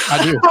excited.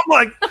 I do. I'm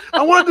like,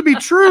 I want it to be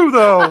true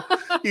though.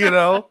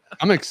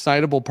 I'm an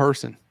excitable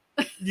person.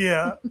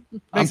 Yeah.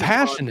 I'm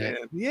passionate.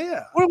 Fun,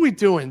 yeah. What are we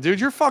doing,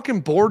 dude? You're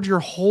fucking bored your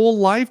whole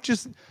life.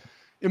 Just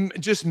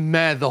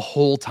mad the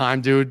whole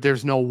time, dude.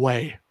 There's no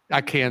way.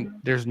 I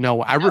can't. There's no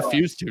way. I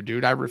refuse to,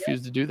 dude. I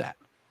refuse to do that.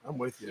 I'm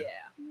with you.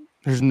 Yeah.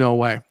 There's no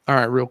way. All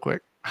right, real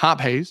quick. Hop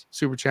Hayes,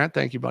 super chat.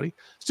 Thank you, buddy.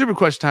 Stupid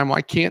question time.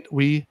 Why can't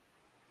we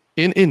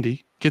in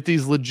Indy get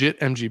these legit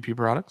MGP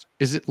products?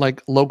 Is it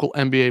like local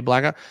NBA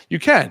blackout? You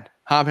can.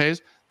 Hop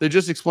Hayes. They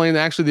just explained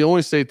that actually the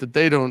only state that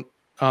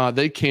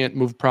they can't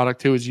move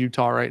product to is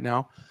Utah right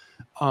now.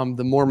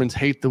 The Mormons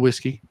hate the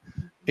whiskey.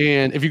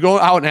 And if you go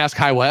out and ask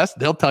High West,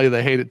 they'll tell you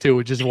they hate it too,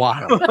 which is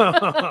wild.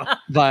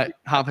 But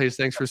Hop Hayes,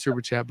 thanks for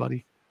super chat,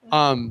 buddy.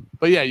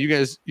 But yeah, you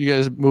guys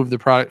moved the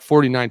product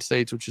 49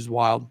 states, which is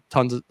wild.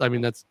 Tons of,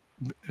 it's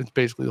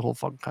basically the whole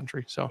fucking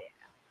country. So,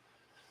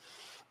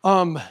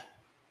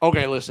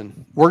 okay,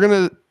 listen,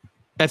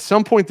 at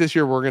some point this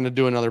year, we're going to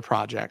do another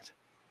project.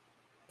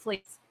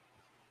 Please.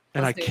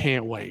 And I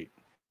can't wait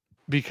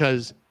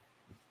because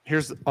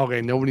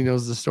nobody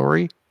knows the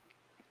story.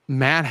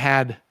 Matt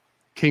had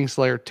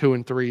Kingslayer 2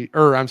 and 3,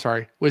 or I'm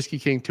sorry, Whiskey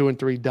King 2 and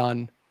 3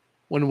 done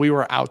when we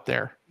were out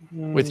there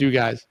with you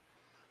guys.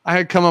 I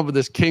had come up with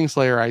this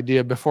Kingslayer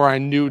idea before I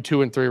knew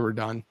 2 and 3 were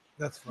done.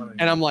 That's funny.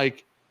 And I'm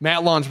like,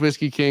 Matt launched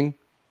Whiskey King.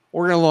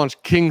 We're going to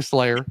launch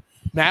Kingslayer.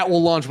 Matt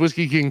will launch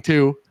Whiskey King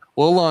 2.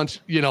 We'll launch,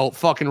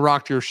 fucking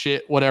rock your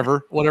shit,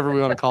 whatever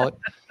we want to call it.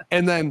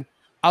 And then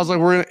I was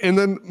like, and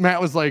then Matt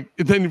was like,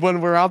 and then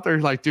when we're out there,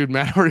 he's like, dude,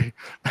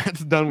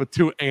 Matt's done with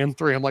 2 and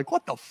 3. I'm like,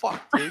 what the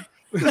fuck, dude?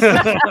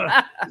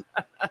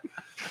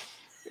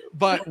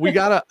 But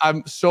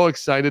I'm so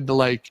excited to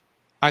like,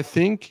 I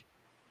think,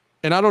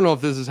 and I don't know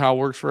if this is how it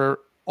works for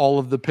all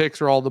of the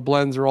picks or all the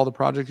blends or all the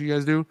projects you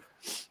guys do.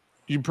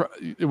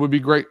 It would be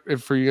great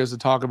for you guys to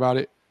talk about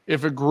it.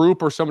 If a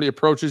group or somebody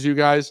approaches you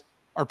guys,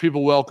 are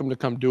people welcome to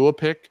come do a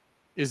pick?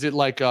 Is it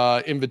like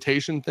a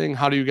invitation thing?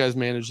 How do you guys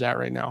manage that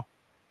right now?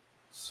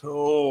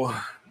 So,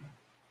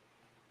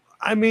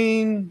 I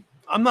mean,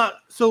 I'm not.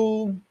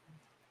 So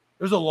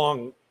there's a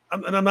long,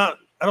 and I'm not.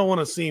 I don't want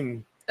to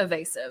seem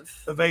evasive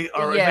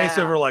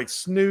or like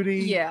snooty.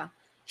 Yeah,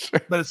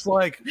 but it's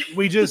like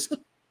we just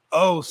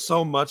owe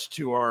so much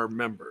to our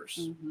members.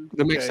 Mm-hmm.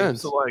 That makes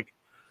sense.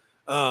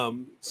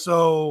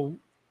 So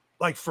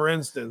like for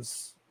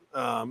instance,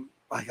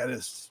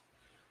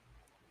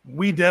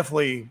 we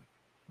definitely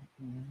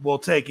will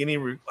take any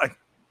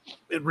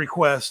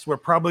request. We're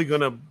probably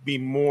going to be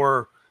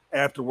more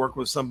after work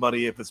with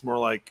somebody if it's more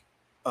like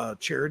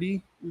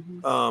charity.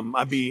 Mm-hmm.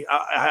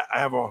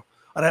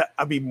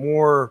 I'd be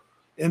more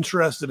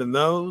interested in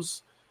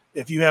those.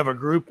 If you have a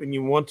group and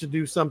you want to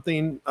do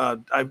something,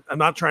 I'm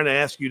not trying to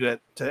ask you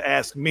to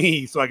ask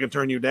me so I can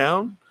turn you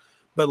down,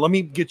 but let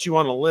me get you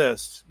on a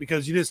list,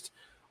 because you just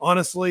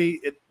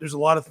honestly, there's a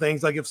lot of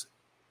things. Like if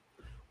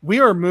we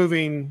are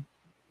moving,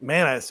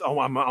 man,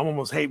 I'm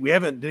almost hate. We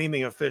haven't done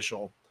anything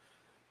official,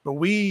 but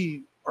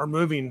we are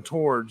moving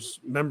towards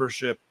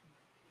membership.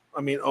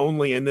 I mean,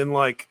 only, and then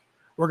like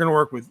we're going to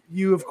work with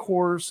you, of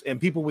course,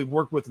 and people we've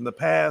worked with in the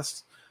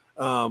past.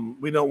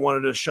 We don't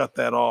want to just shut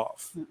that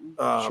off.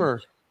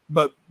 Sure.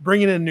 But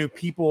bringing in new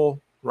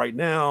people right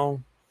now,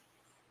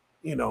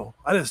 you know,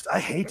 I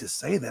hate to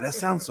say that. That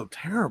sounds so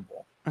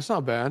terrible. That's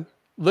not bad.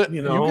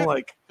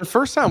 Like the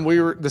first time we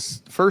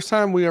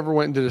ever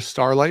went and did a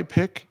Starlight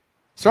pick,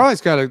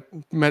 Starlight's got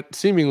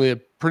seemingly a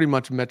pretty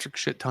much metric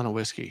shit ton of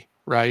whiskey,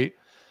 right?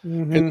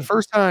 Mm-hmm. And the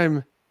first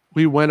time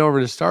we went over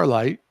to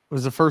Starlight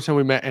was the first time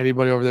we met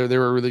anybody over there. They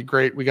were really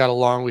great. We got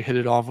along. We hit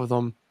it off with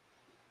them.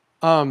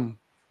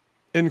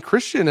 And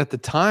Christian at the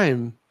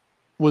time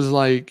was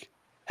like,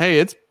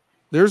 hey,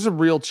 there's a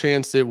real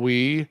chance that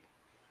we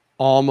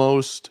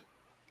almost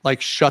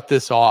like shut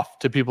this off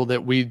to people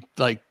that we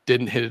like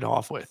didn't hit it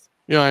off with.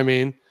 You know what I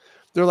mean?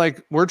 They're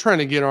like, we're trying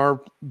to get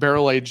our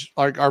barrel age,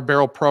 like our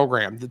barrel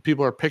program that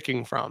people are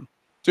picking from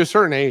to a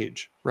certain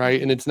age,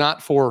 right? And it's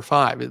not 4 or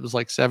 5. It was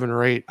like 7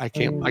 or 8. I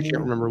can't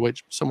remember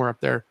which, somewhere up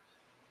there.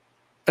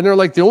 And they're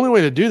like, the only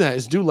way to do that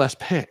is do less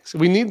picks.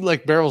 We need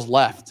like barrels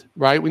left,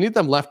 right? We need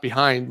them left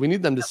behind. We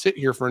need them to sit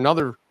here for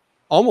another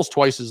almost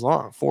twice as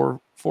long,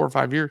 4 or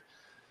 5 years.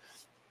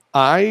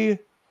 I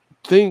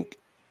think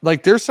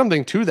like there's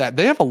something to that.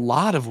 They have a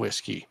lot of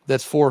whiskey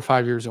that's 4 or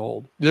 5 years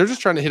old. They're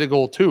just trying to hit a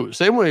goal too.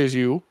 Same way as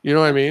you know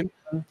what I mean?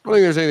 I don't think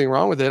there's anything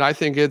wrong with it. I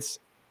think it's,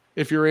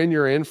 if you're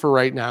in for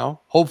right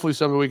now. Hopefully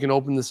someday we can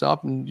open this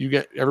up and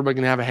everybody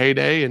can have a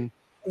heyday and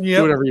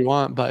do whatever you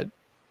want.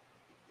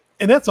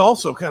 And that's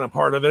also kind of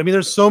part of it. I mean,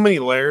 there's so many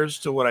layers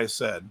to what I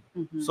said.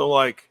 Mm-hmm. So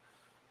like,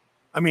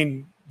 I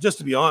mean, just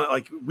to be honest,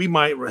 like we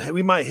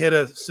might hit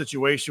a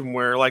situation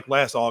where like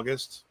last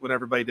August when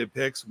everybody did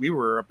picks, we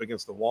were up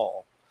against the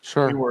wall.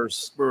 Sure. We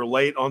were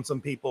late on some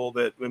people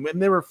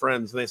and they were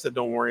friends and they said,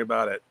 don't worry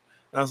about it.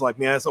 And I was like,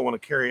 man, I just don't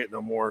want to carry it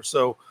no more.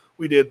 So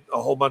we did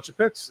a whole bunch of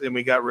picks and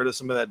we got rid of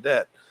some of that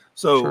debt.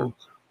 So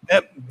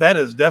that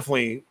is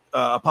definitely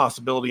a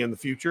possibility in the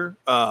future.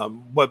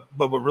 But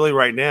really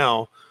right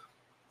now,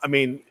 I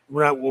mean,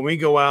 when we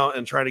go out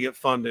and try to get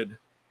funded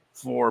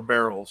for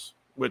barrels,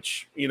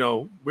 which, we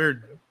don't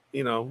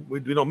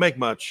make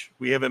much.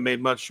 We haven't made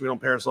much. We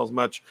don't pay ourselves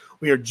much.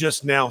 We are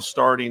just now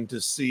starting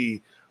to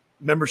see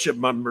membership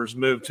members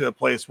move to a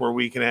place where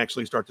we can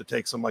actually start to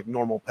take some like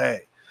normal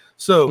pay.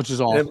 So, which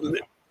is awesome.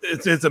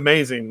 It's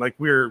amazing. Like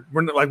we're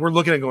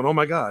looking at going, oh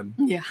my God,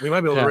 we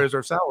might be able to raise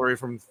our salary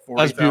from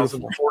 40,000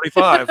 to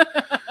 45.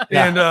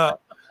 And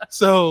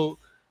so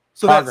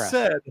Progress.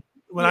 that said,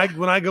 when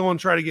I go and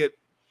try to get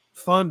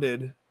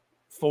funded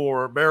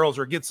for barrels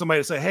or get somebody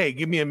to say, hey,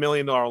 give me $1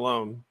 million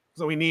loan,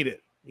 so we need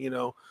it,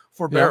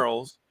 for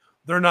barrels,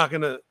 they're not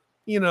going to,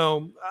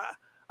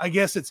 I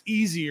guess it's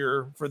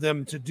easier for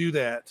them to do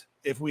that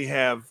if we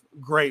have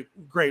great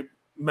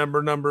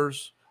member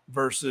numbers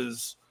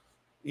versus,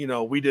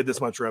 we did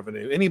this much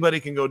revenue. Anybody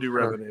can go do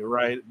revenue,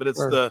 right? But it's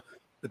the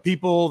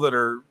people that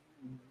are,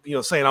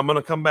 saying, I'm going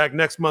to come back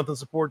next month and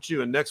support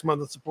you and next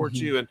month and support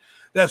you. And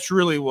that's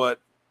really what,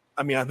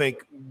 I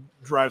think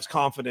drives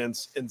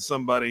confidence in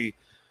somebody,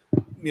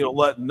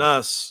 letting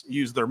us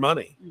use their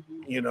money,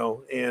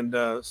 and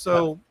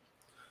so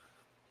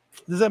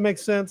does that make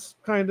sense?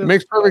 Kind of. It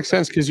makes perfect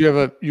sense because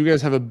you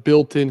guys have a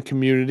built-in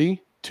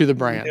community to the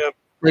brand. Yep.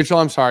 Rachel,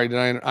 I'm sorry.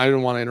 I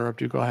didn't want to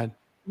interrupt you. Go ahead.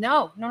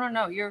 No.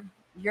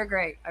 You're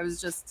great. I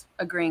was just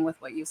agreeing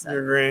with what you said.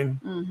 You're agreeing?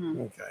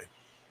 Mm-hmm. Okay.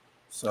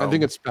 So I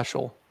think it's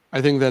special.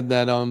 I think that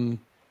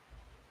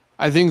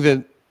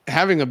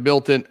having a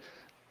built-in,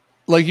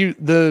 like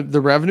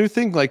the revenue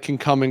thing like can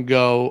come and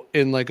go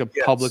in like a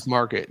Yes. public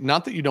market.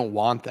 Not that you don't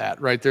want that,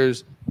 right?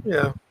 There's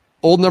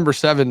Old Number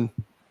 7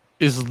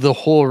 is the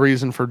whole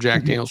reason for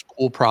Jack Daniel's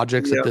cool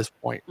projects at this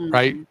point,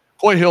 right?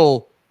 Coy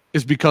Hill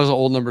is because of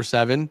Old Number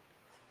 7,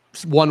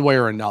 one way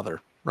or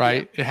another,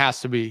 right? It has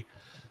to be.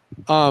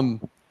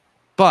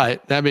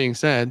 But that being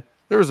said,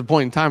 there was a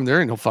point in time there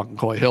ain't no fucking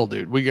Coy Hill,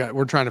 dude.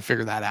 We're trying to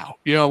figure that out.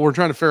 You know, we're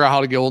trying to figure out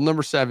how to get Old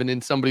Number 7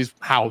 in somebody's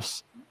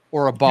house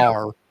or a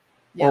bar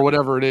or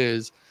whatever it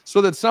is,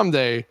 so that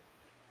someday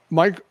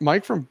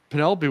Mike from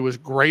Penelope was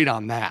great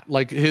on that.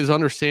 Like his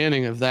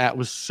understanding of that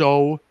was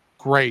so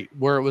great,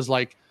 where it was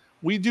like,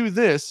 we do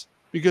this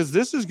because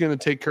this is going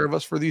to take care of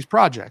us for these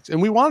projects.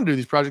 And we want to do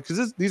these projects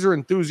because these are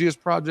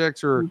enthusiast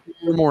projects or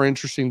they're more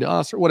interesting to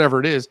us or whatever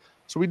it is.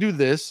 So we do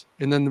this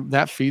and then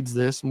that feeds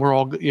this. And we're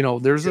all, you know,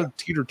 there's a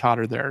teeter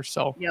totter there.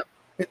 So,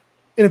 and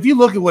if you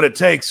look at what it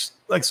takes,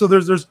 like, so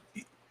there's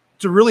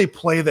to really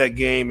play that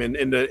game and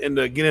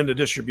to get into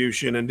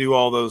distribution and do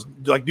all those,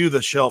 like do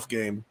the shelf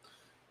game.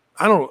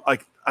 I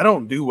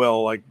don't do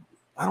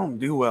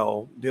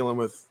well dealing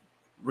with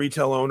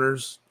retail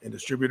owners and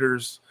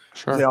distributors.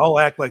 sure. They all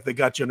act like they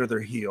got you under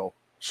their heel.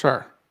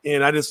 Sure.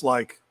 And I'm just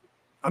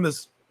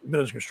been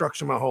in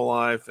construction my whole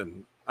life,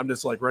 and I'm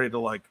just like ready to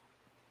like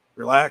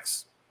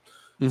relax.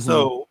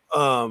 So,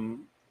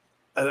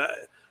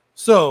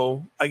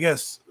 so I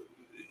guess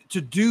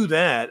to do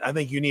that, I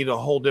think you need a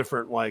whole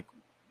different like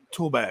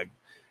tool bag.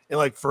 And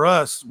like for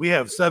us, we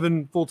have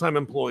 7 full-time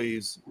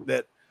employees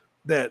that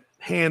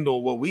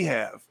handle what we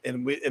have.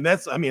 And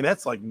that's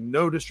like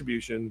no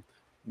distribution,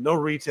 no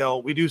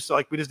retail. We just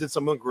did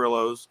some of the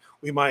Grillos.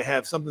 We might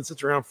have something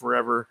sits around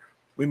forever.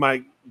 We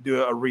might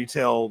do a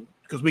retail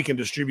because we can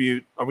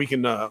distribute, or we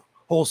can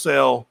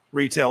wholesale,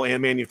 retail,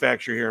 and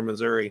manufacture here in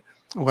Missouri.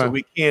 Okay. So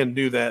we can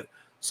do that.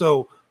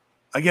 So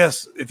I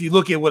guess if you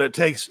look at what it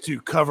takes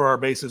to cover our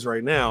bases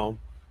right now,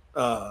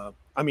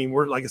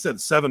 we're, like I said,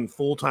 7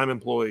 full-time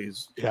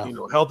employees,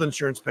 health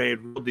insurance paid,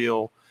 real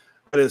deal.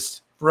 But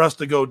it's for us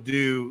to go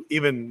do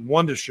even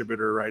one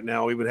distributor right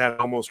now, we would have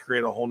to almost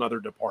create a whole nother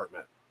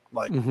department.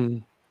 Like,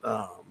 you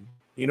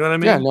know what I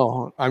mean? Yeah,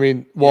 no, I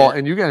mean, well,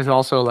 and you guys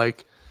also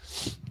like,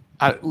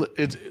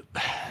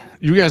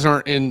 you guys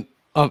aren't in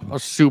a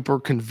super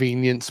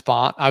convenient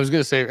spot. I was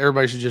going to say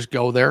everybody should just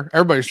go there.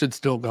 Everybody should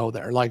still go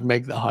there, like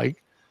make the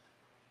hike.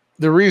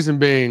 The reason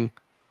being,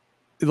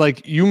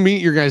 like, you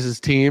meet your guys'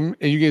 team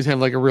and you guys have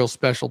like a real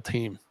special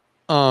team.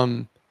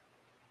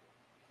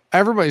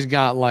 Everybody's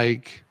got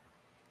like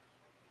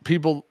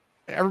people,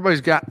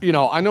 everybody's got, you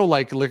know, I know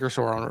like liquor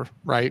store owner,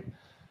 right?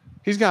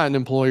 He's got an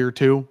employer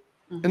too.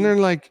 And they're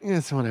like,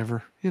 it's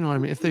whatever. You know what I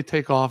mean? If they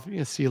take off,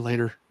 see you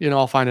later. You know,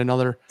 I'll find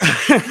another.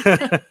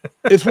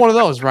 It's one of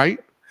those, right?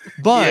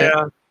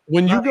 But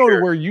when you go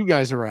to where you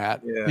guys are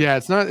at,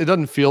 it's not, it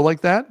doesn't feel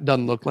like that.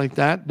 Doesn't look like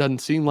that. Doesn't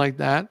seem like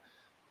that.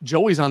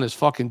 Joey's on his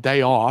fucking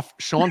day off.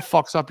 Sean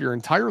fucks up your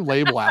entire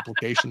label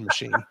application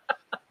machine.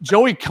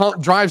 Joey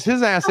drives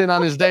his ass in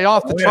on his day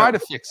off to try to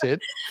fix it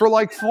for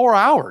like 4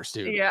 hours,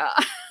 dude.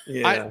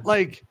 I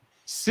like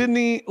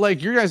Sydney,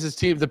 like your guys'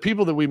 team, the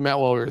people that we met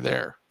while we were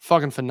there,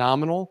 fucking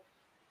phenomenal.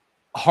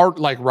 Heart,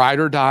 like ride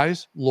or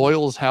dies,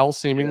 loyal as hell,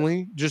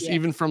 seemingly. Just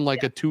even from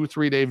like a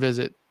 2-3 day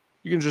visit,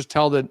 you can just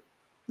tell that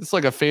it's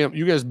like a fam.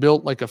 You guys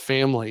built like a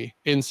family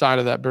inside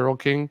of that Barrel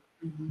King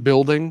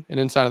building and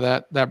inside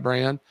of that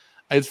brand.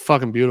 It's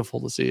fucking beautiful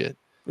to see it.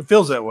 It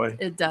feels that way.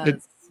 It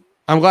does.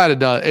 I'm glad it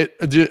does.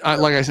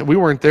 Like I said, we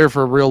weren't there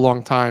for a real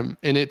long time,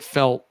 and it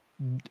felt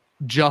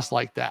just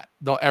like that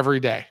though,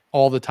 every day,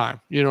 all the time.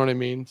 You know what I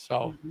mean?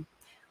 So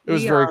it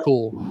was very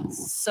cool.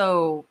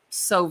 So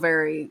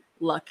very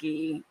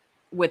lucky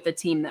with the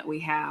team that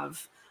we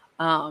have.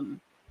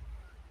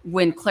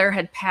 When Claire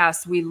had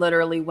passed, we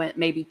literally went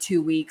maybe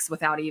 2 weeks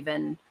without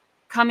even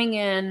coming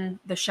in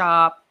the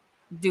shop,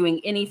 doing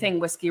anything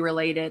whiskey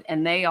related,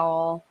 and they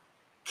all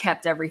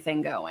kept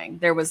everything going.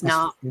 There was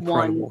not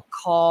one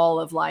call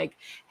of like,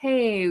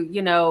 hey,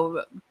 you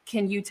know,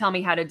 can you tell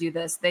me how to do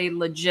this? They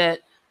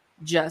legit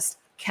just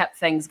kept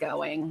things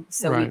going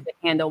so we could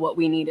handle what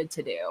we needed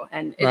to do.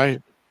 And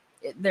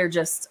they're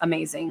just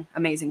amazing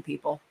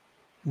people.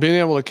 Being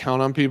able to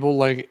count on people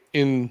like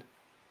in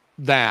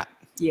that.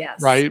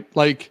 Yes. Right?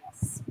 Like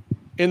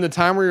in the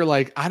time where you're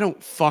like, I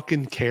don't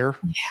fucking care.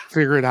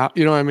 Figure it out.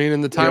 You know what I mean? In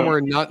the time where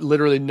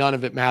literally none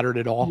of it mattered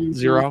at all.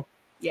 Zero.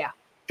 Yeah.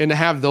 And to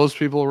have those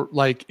people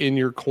like in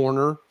your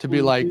corner to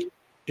be like,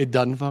 it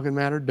doesn't fucking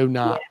matter. Do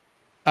not.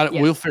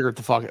 We'll figure it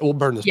the fuck. We'll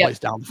burn this place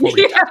down before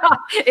we get back.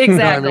 Exactly. You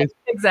know I mean?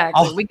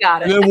 Exactly. We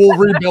got it. And then we'll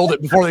rebuild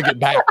it before they get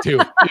back too. You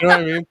know what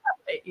I mean?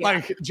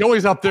 Like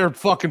Joey's up there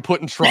fucking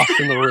putting trust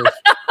in the roof.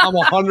 I'm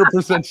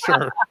 100%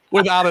 sure,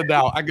 without a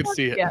doubt. I could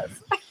see it. Yes.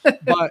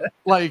 But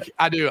like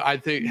I do, I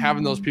think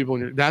having those people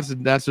in your, that's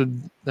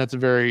a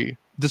very,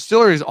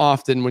 distilleries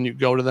often when you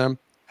go to them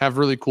have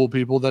really cool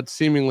people that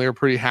seemingly are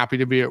pretty happy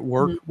to be at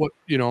work. What,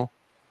 you know,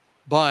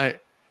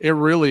 but it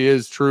really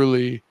is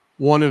truly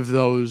one of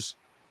those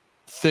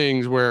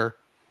things where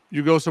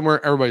you go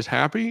somewhere, everybody's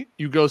happy.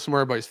 You go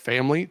somewhere, everybody's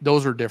family.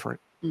 Those are different.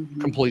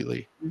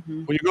 completely.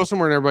 When you go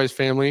somewhere in everybody's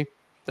family,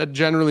 that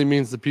generally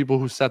means the people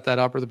who set that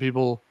up or the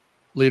people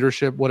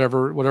leadership,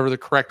 whatever the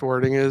correct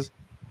wording is,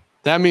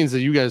 that means that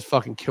you guys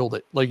fucking killed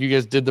it. Like you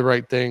guys did the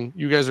right thing.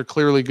 You guys are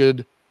clearly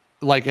good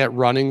like at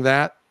running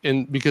that,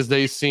 and because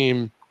they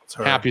seem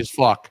happy as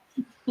fuck.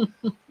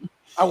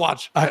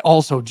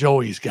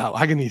 Joey's got,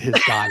 I can eat his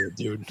diet,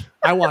 dude.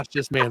 I watched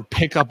this man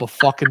pick up a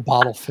fucking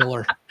bottle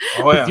filler.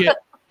 Oh yeah. Get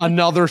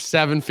another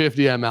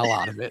 750 ml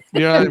out of it.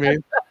 You know what I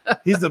mean?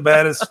 He's the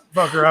baddest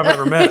fucker I've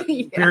ever met.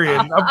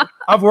 Period.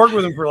 I've worked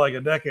with him for like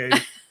a decade.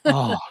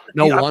 Oh,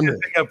 no wonder.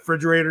 Pick up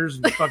refrigerators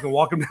and fucking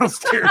walk them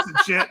downstairs and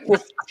shit.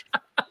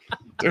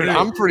 Dude,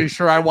 I'm pretty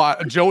sure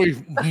Joey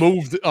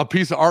moved a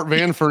piece of art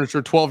van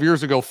furniture 12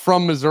 years ago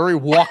from Missouri,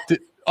 walked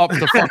it up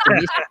the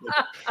fucking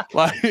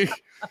like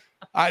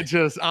I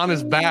just on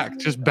his back,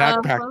 just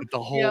backpacked it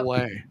the whole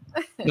way.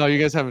 No, you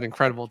guys have an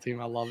incredible team.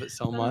 I love it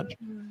so much.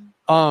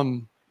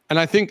 And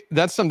I think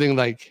that's something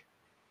like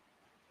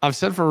I've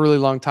said for a really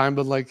long time,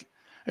 but like,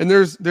 and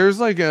there's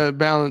like a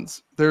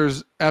balance.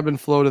 There's ebb and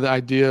flow to the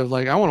idea of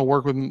like, I want to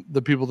work with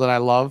the people that I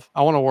love.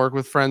 I want to work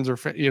with friends or,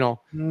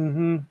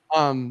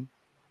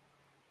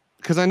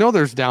 because I know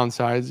there's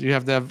downsides. You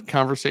have to have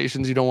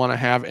conversations you don't want to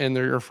have, and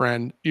they're your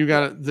friend. You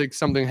got to like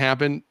something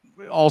happen.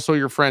 Also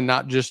your friend,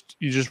 not just,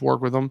 you just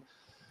work with them.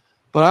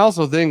 But I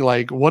also think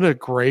like, what a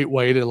great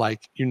way to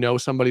like,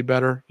 somebody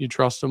better. You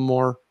trust them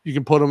more. You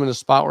can put them in a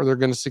spot where they're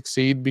going to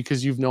succeed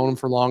because you've known them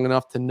for long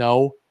enough to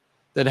know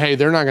that, hey,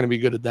 they're not going to be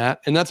good at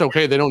that. And that's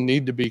okay. They don't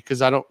need to be,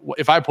 because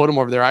if I put them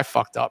over there, I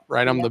fucked up,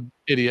 right? I'm the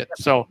idiot.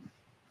 So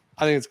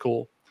I think it's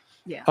cool.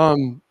 Yeah.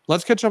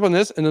 Let's catch up on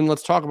this, and then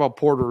let's talk about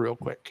porter real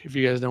quick, if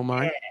you guys don't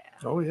mind.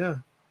 Yeah. Oh yeah.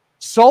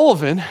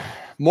 Sullivan,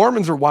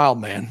 Mormons are wild,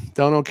 man.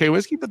 Don't okay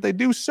whiskey, but they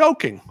do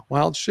soaking.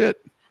 Wild shit.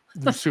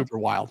 They're super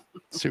wild.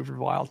 Super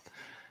wild.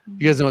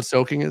 You guys know what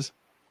soaking is?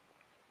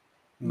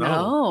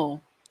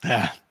 No.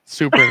 Yeah.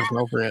 Super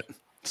inappropriate.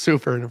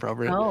 Super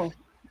inappropriate. Oh.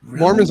 Really?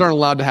 Mormons aren't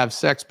allowed to have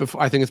sex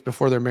before, I think it's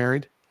before they're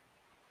married.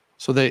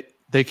 So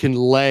they can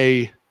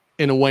lay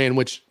in a way in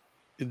which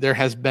there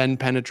has been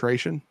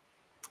penetration.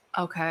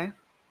 Okay.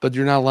 But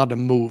you're not allowed to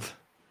move.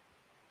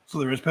 So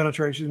there is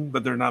penetration,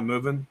 but they're not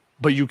moving.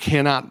 But you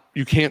can't.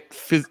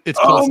 It's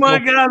oh my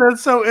god,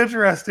 that's so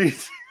interesting.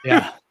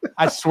 Yeah,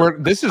 I swear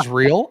this is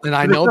real, and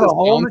I know this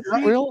is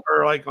not real.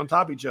 Or like on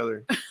top of each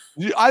other.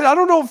 I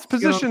don't know if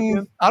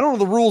position. I don't know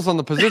the rules on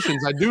the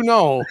positions. I do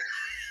know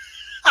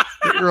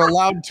that you're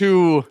allowed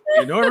to.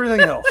 You know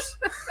everything else.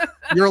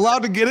 You're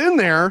allowed to get in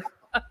there.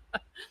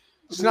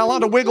 It's not allowed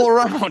to wiggle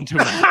around too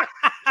much.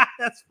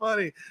 That's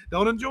funny.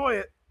 Don't enjoy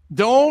it.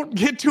 Don't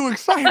get too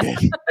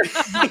excited.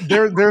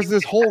 There's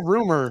this whole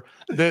rumor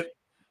that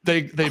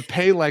they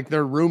pay like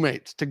their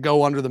roommates to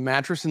go under the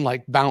mattress and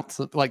like bounce,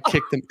 like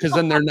kick them, because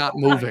then they're not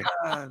moving.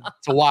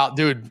 It's a wild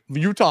dude.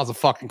 Utah's a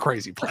fucking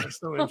crazy place.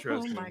 So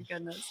interesting. Oh my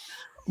goodness.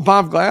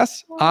 Bob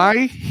Glass,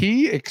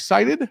 he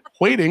excited,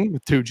 waiting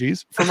with 2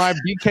 G's for my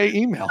BK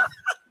email.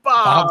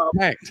 Bob's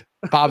tanked.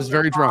 Bob's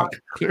very drunk.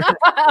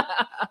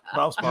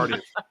 Bob's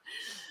partying.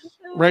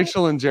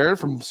 Rachel and Jared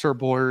from Sir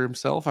Boyer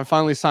himself. I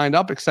finally signed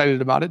up, excited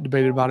about it,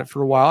 debated about it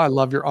for a while. I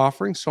love your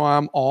offering, so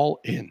I'm all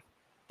in.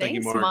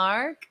 Thanks,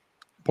 Mark.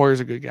 Boyer's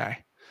a good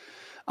guy.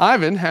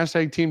 Ivan,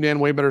 hashtag Team Dan,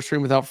 way better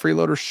stream without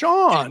freeloader.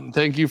 Sean,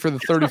 thank you for the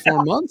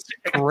 34 months.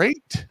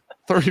 Great.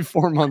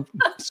 34-month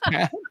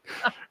chat.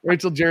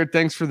 Rachel, Jared,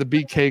 thanks for the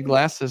BK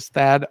glasses.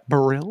 Thad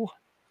Burrill.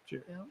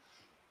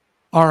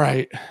 All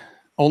right.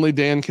 Only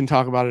Dan can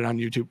talk about it on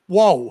YouTube.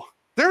 Whoa.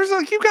 There's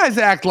like, you guys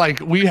act like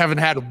we haven't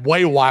had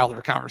way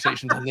wilder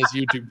conversations on this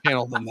YouTube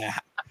channel than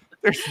that.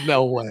 There's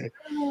no way.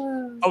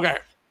 Okay.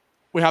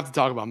 We have to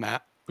talk about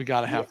Matt. We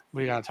gotta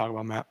talk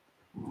about Matt.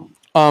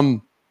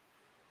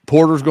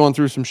 Porter's going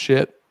through some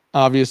shit.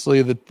 Obviously,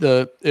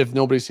 if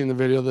nobody's seen the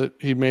video, that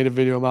he made a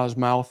video about his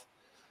mouth,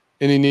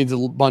 and he needs a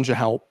bunch of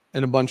help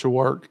and a bunch of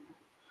work.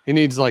 He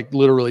needs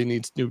literally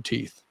needs new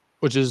teeth,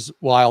 which is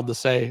wild to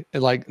say,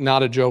 and like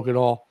not a joke at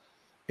all.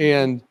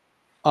 And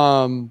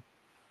come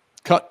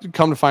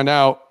to find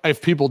out,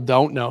 if people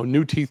don't know,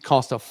 new teeth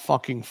cost a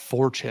fucking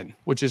fortune,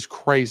 which is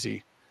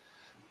crazy.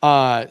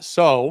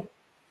 So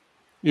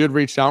you had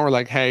reached out and were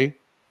like, hey,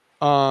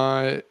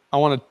 I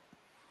want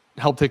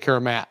to help take care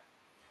of Matt.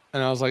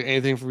 And I was like,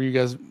 anything for you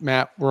guys,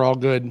 Matt, we're all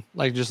good.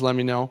 Like, just let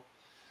me know.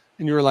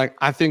 And you were like,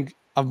 I think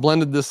I've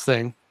blended this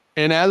thing.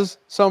 And as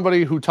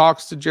somebody who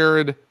talks to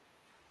Jared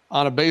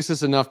on a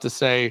basis enough to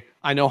say,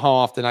 I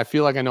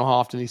feel like I know how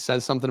often he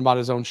says something about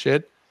his own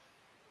shit.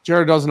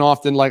 Jared doesn't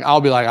often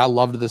I'll be like, I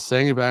loved this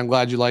thing, but I'm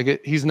glad you like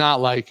it. He's not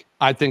like,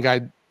 I think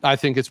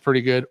it's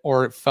pretty good,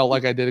 or it felt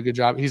like I did a good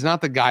job. He's not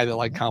the guy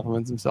that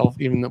compliments himself,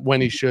 even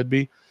when he should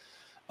be.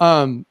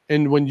 And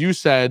when you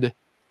said,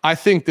 I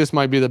think this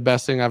might be the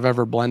best thing I've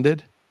ever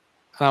blended,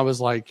 and I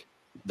was like,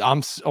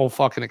 I'm so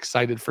fucking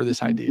excited for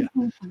this idea.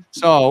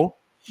 So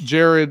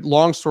Jared,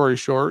 long story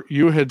short,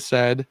 you had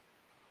said,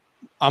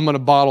 I'm going to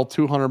bottle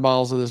 200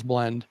 bottles of this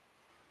blend,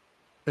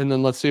 and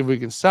then let's see if we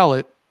can sell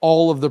it.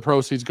 All of the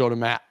proceeds go to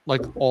Matt,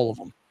 all of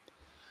them,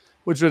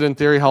 which would in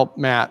theory help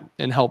Matt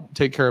and help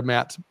take care of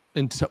Matt's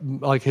into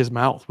like his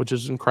mouth, which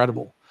is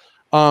incredible.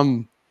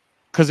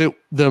 Because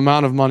the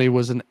amount of money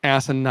was an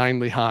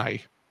asininely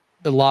high,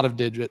 a lot of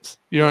digits.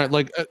 You know,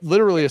 like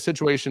literally a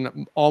situation that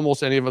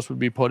almost any of us would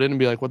be put in and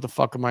be like, "What the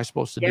fuck am I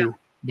supposed to do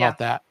about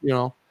that?" You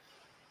know.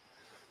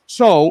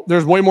 So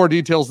there's way more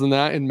details than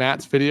that in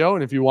Matt's video,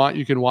 and if you want,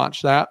 you can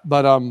watch that.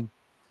 But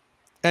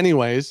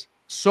anyways,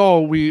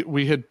 so we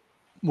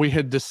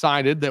had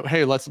decided that,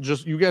 hey, let's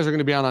just, you guys are going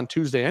to be on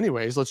Tuesday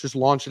anyways. Let's just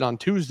launch it on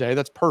Tuesday.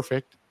 That's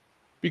perfect,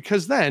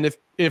 because then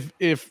if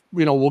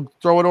you know, we'll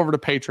throw it over to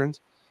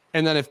patrons.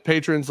 And then if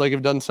patrons, like if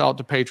it doesn't sell out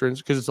to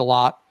patrons, because it's a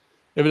lot,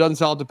 if it doesn't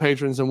sell out to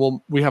patrons,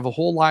 then we have a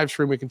whole live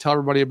stream. We can tell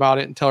everybody about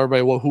it and tell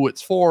everybody who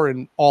it's for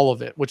and all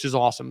of it, which is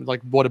awesome.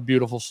 Like, what a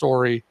beautiful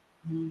story.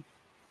 Mm-hmm.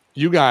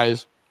 You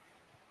guys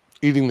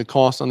eating the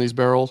cost on these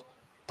barrels,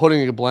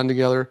 putting a blend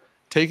together,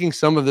 taking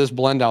some of this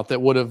blend out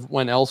that would have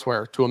went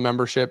elsewhere to a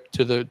membership,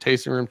 to the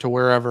tasting room, to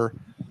wherever,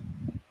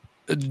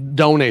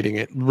 donating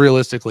it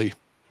realistically,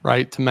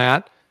 right, to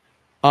Matt.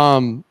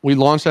 We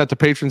launched that to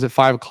patrons at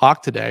 5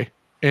 o'clock today.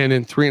 And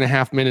in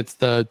 3.5 minutes,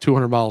 the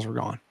 200 bottles were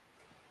gone,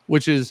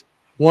 which is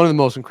one of the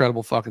most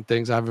incredible fucking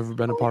things I've ever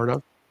been a part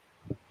of.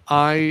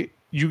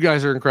 You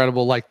guys are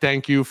incredible. Like,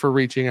 thank you for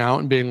reaching out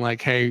and being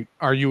like, hey,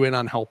 are you in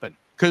on helping?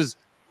 Because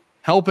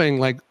helping,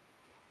 like,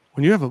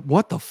 when you have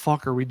what the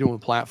fuck are we doing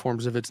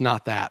platforms if it's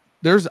not that?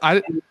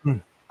 I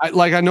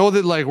know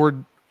that like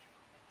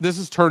this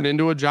is turned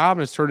into a job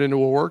and it's turned into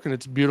a work, and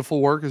it's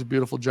beautiful work, it's a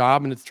beautiful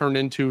job, and it's turned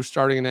into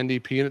starting an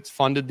NDP, and it's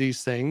funded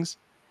these things.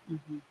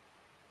 Mm-hmm.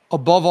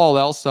 Above all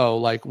else, though,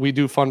 like, we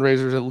do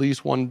fundraisers, at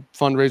least one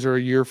fundraiser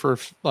a year for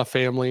a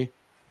family.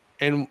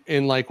 And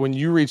like, when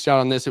you reached out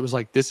on this, it was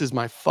like, this is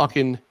my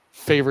fucking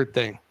favorite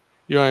thing.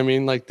 You know what I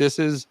mean? Like, this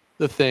is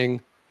the thing,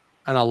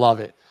 and I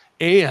love it.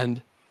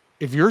 And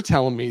if you're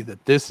telling me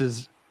that this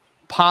is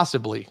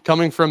possibly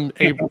coming from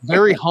a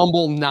very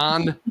humble,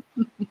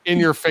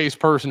 non-in-your-face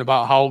person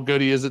about how good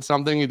he is at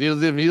something, he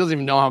doesn't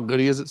even know how good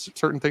he is at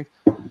certain things.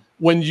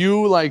 When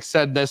you like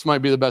said this might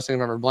be the best thing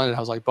I've ever blended, I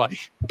was like, buddy,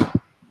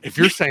 if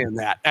you're saying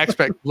that,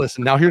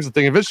 listen, now here's the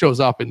thing. If it shows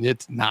up and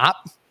it's not,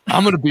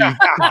 I'm going to be,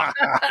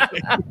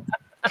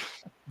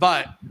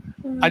 but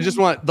I just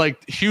want,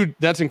 like, huge,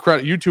 that's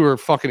incredible. You two are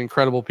fucking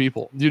incredible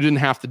people. You didn't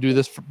have to do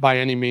this by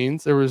any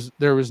means. There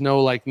was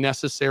no like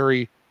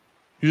necessary,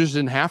 you just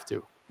didn't have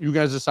to. You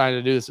guys decided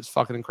to do this. It's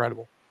fucking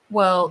incredible.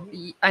 Well,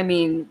 I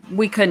mean,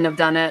 we couldn't have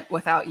done it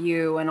without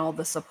you and all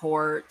the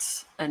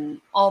support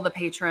and all the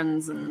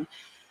patrons and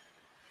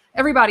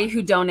everybody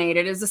who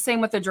donated. Is the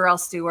same with the Jarrell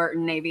Stewart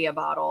and Navia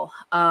bottle.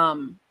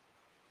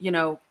 You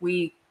know,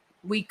 we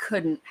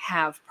couldn't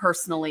have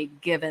personally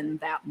given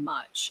that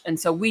much. And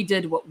so we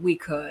did what we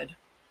could.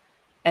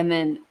 And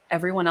then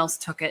everyone else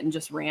took it and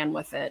just ran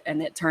with it.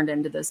 And it turned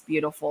into this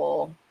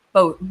beautiful,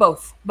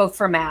 both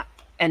for Matt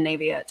and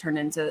Navia, it turned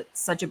into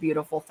such a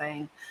beautiful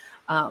thing.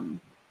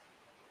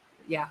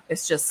 Yeah,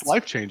 it's just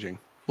life-changing.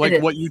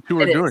 Like what you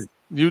two are doing.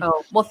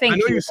 Well, thank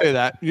you. I know you say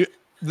that.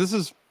 This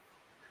is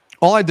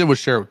all I did was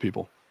share with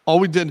people. All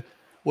we did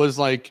was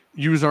like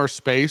use our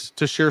space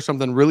to share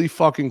something really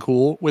fucking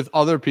cool with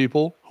other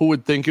people who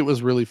would think it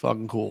was really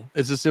fucking cool.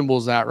 It's as simple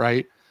as that,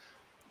 right?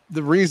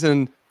 The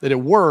reason that it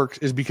works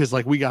is because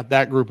like we got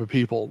that group of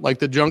people, like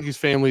the Junkies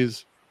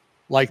families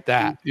like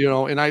that, you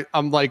know, and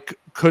I'm like,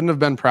 couldn't have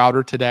been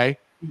prouder today.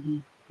 Mm-hmm.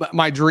 But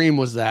my dream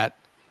was that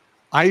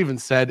I even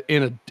said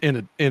in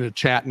a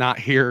chat, not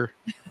here,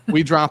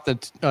 we dropped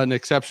an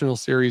exceptional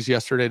series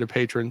yesterday to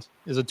patrons.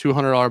 It's a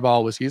 $200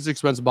 bottle of whiskey. It's an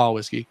expensive bottle of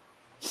whiskey.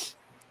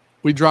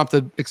 We dropped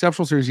the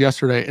exceptional series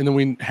yesterday, and then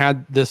we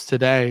had this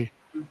today.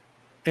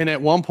 And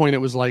at one point, it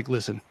was like,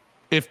 listen,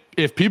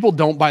 if people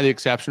don't buy the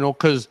exceptional,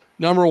 because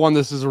number one,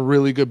 this is a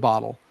really good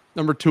bottle.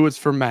 Number two, it's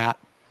for Matt.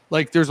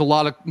 Like, there's a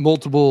lot of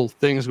multiple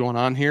things going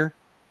on here.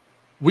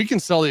 We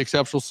can sell the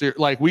exceptional series.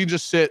 Like, we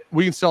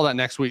can sell that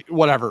next week,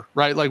 whatever,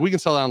 right? Like, we can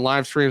sell that on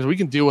live streams. We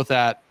can deal with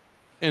that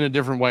in a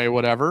different way,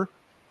 whatever.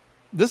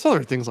 This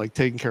other thing's like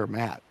taking care of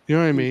Matt. You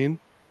know what I mean?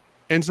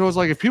 And so it's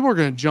like, if people are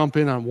going to jump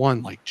in on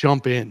one, like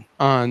jump in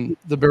on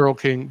the Barrel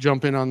King,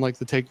 jump in on like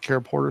the taking care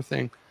of Porter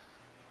thing.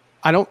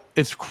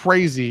 It's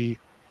crazy.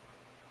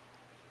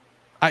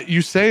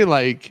 You say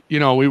like, you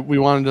know, we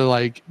wanted to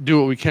like do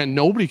what we can.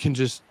 Nobody can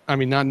just, I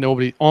mean, not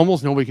nobody,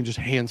 almost nobody can just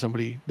hand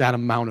somebody that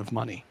amount of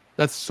money.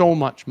 That's so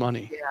much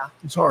money. Yeah.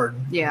 It's hard.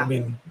 Yeah. I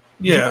mean,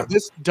 yeah.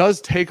 This does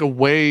take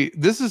away,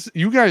 this is,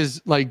 you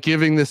guys like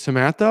giving this to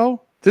Matt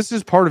though. This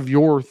is part of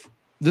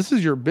this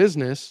is your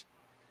business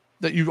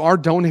that you are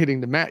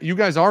donating to Matt. You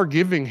guys are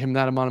giving him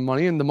that amount of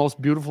money in the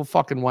most beautiful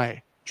fucking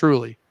way.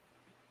 Truly.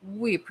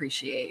 We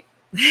appreciate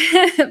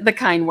the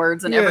kind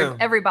words and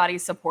everybody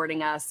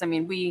supporting us. I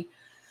mean,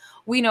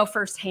 we know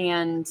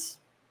firsthand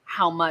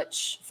how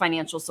much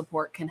financial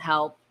support can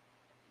help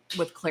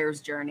with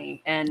Claire's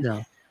journey.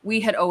 And we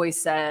had always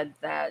said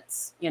that,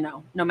 you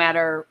know, no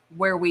matter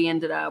where we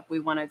ended up, we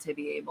wanted to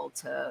be able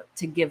to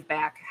give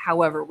back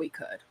however we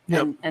could.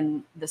 Yep.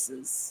 And this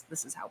is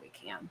how we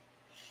can.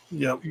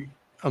 Yep.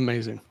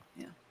 Amazing.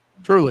 Yeah.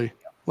 Truly.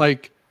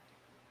 Like,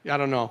 I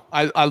don't know.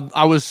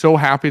 I was so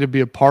happy to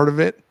be a part of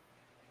it.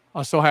 I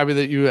was so happy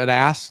that you had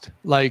asked.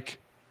 Like,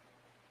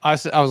 I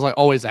was like,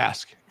 always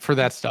ask for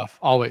that stuff.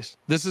 Always.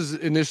 This is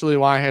initially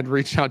why I had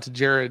reached out to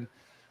Jared,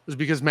 was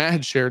because Matt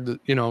had shared the,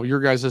 you know, your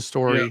guys'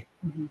 story.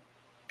 Mhm.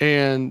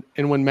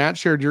 And when Matt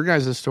shared your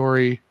guys'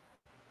 story,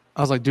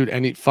 I was like, dude,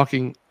 any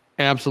fucking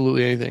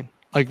absolutely anything.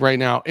 Like right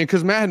now. And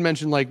because Matt had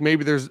mentioned like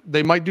maybe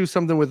they might do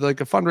something with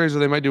like a fundraiser,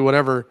 they might do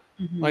whatever,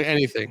 Mhm. like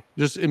anything.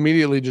 Just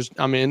immediately just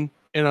I'm in.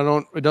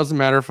 And it doesn't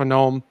matter if I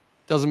know them,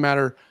 doesn't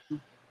matter.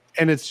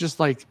 And it's just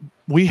like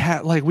we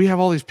have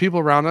all these people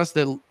around us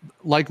that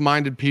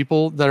like-minded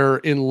people that are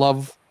in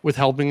love with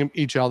helping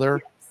each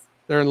other. Yes.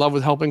 They're in love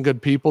with helping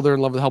good people. They're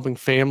in love with helping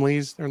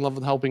families. They're in love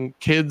with helping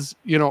kids,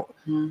 you know.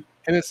 Mhm.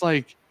 And it's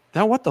like,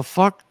 now what the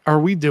fuck are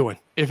we doing?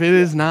 If it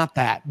is not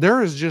that,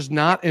 there is just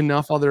not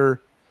enough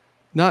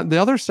the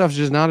other stuff's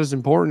just not as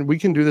important. We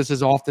can do this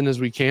as often as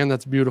we can.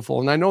 That's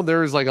beautiful. And I know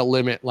there is like a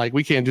limit. Like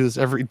we can't do this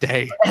every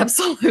day.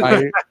 Absolutely.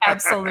 Right?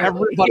 Absolutely.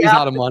 Everybody's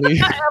out of money.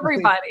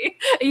 Everybody.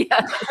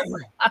 Yeah.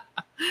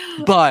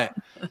 But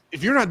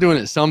if you're not doing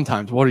it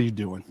sometimes, what are you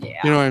doing? Yeah.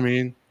 You know what I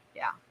mean?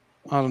 Yeah.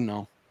 I don't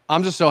know.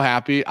 I'm just so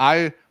happy.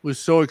 I was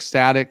so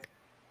ecstatic.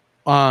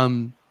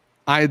 I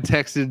had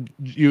texted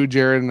you,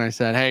 Jared, and I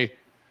said, hey,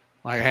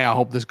 I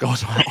hope this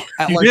goes well.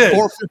 At You like did.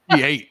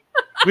 4:58.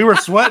 We were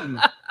sweating.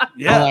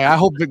 Yeah. I'm like, I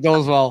hope it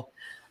goes well.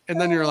 And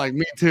then you're like,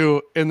 me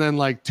too. And then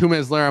like 2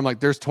 minutes later, I'm like,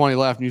 there's 20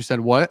 left. And you said,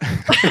 what?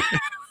 I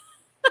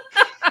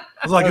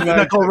was like, isn't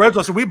that called red?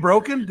 So we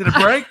broken? Did it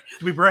break?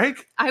 Did we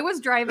break? I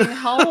was driving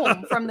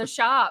home from the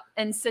shop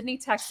and Sydney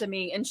texted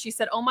me and she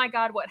said, oh my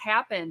God, what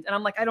happened? And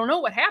I'm like, I don't know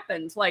what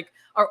happened. Like,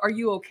 are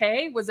you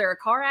okay? Was there a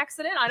car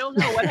accident? I don't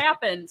know what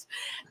happened.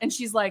 And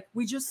she's like,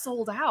 we just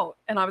sold out.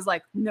 And I was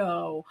like,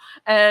 no.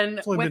 And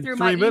It's only went been through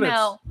my 3 minutes.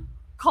 email,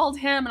 called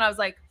him, and I was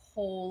like,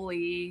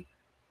 holy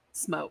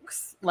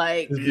smokes.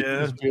 Like,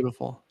 Yeah. It's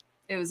beautiful.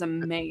 it was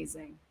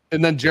amazing.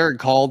 And then Jared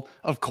called.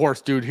 Of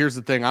course, dude, here's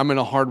the thing. I'm in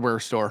a hardware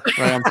store,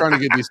 right? I'm trying to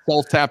get these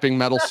self-tapping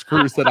metal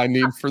screws that I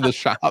need for the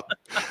shop.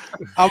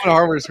 I'm in a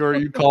hardware store.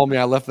 You call me.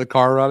 I left the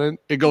car running.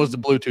 It goes to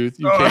Bluetooth.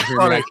 You can't hear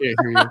me. I can't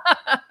hear you.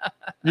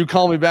 You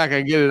call me back.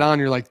 I get it on.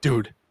 You're like,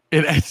 dude,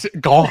 it's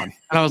gone.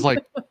 And I was like,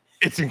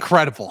 it's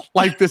incredible.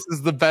 Like, this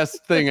is the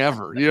best thing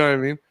ever. You know what I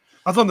mean?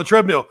 I was on the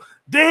treadmill.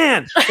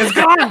 Dan, it's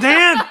gone,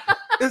 Dan.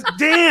 It's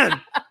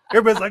Dan.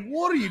 Everybody's like,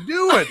 what are you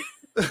doing?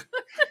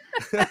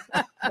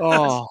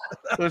 Oh,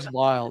 that's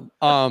wild.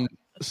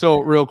 So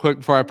real quick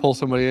before I pull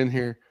somebody in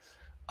here,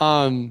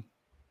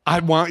 I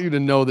want you to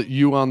know that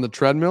you on the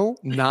treadmill,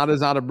 not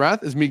as out of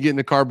breath as me getting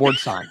a cardboard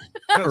sign.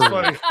 That's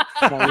funny.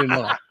 I want you to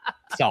know that.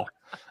 So,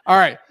 all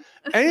right.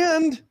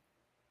 And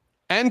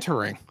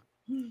entering,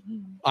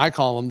 I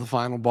call him the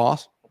final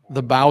boss,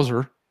 the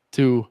Bowser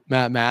to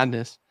Matt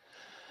Madness.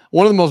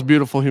 One of the most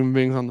beautiful human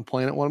beings on the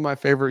planet. One of my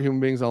favorite human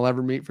beings I'll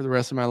ever meet for the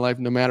rest of my life,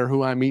 no matter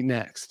who I meet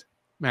next.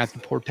 Matthew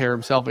Porter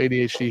himself,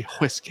 ADHD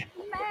Whiskey.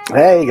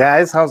 Hey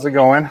guys, how's it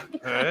going?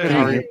 Hey.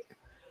 How are you?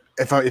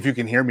 If you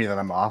can hear me, then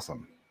I'm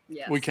awesome.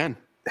 Yes. We can.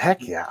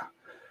 Heck yeah!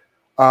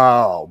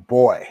 Oh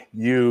boy,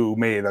 you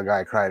made a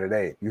guy cry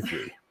today. You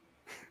three.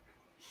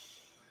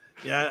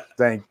 Yeah.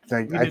 Thank. we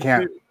I did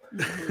can't.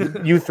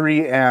 too. You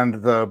three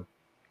and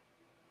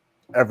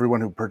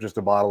everyone who purchased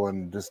a bottle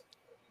and just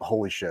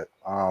holy shit.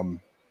 I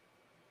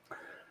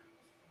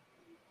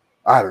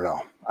don't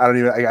know. I don't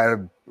even. I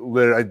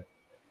literally.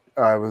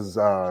 I was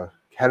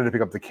headed to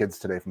pick up the kids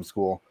today from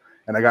school,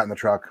 and I got in the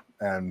truck,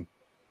 and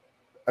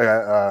I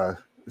got a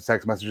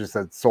text message that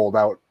said sold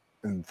out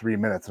in 3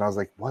 minutes, and I was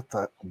like, "What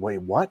the?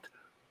 Wait, what?"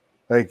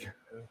 Like,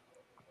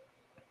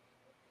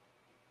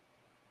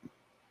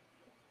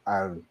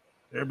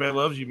 Everybody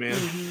loves you, man.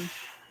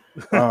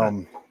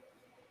 Mhm.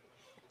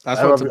 That's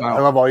I what it's love, about.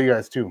 I love all you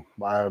guys too.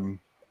 When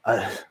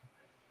I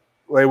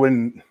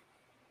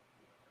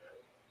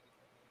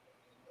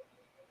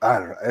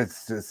don't know,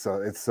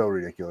 it's so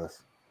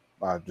ridiculous.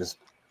 Just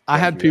I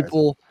thank had you guys.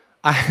 people.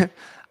 I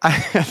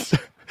had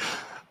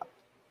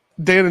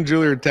Dan and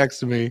Julie were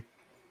texting me,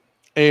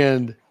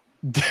 and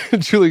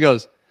Julie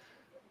goes,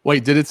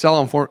 "Wait, did it sell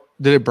on four?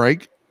 Did it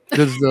break?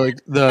 Does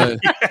the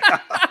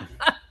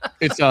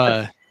it's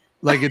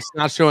like it's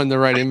not showing the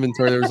right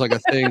inventory? There was like a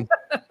thing."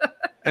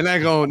 And I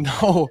go,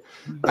 no,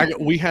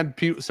 we had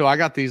people. So I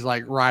got these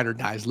like ride or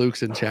dies.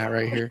 Luke's in chat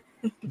right here.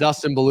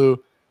 Dustin Ballou.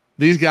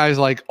 These guys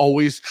like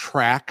always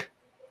track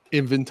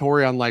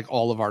inventory on like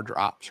all of our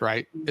drops,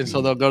 right? And so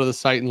they'll go to the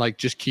site and like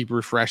just keep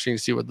refreshing,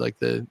 see what like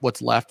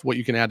what's left, what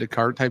you can add to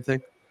cart type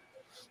thing.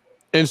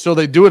 And so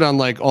they do it on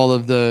like all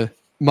of the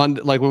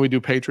Monday, like when we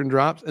do patron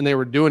drops, and they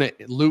were doing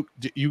it. Luke,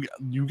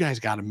 you guys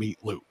got to meet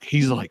Luke.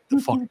 He's like the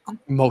fucking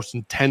most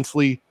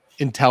intensely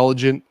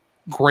intelligent,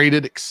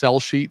 graded Excel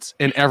sheets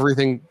and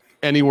everything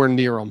anywhere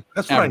near them.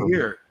 That's what ever. I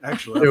hear,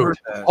 actually. I've Dude, heard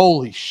that.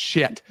 holy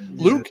shit.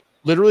 Luke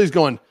literally is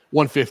going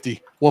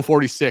 150,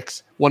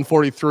 146,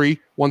 143,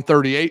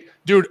 138.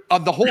 Dude,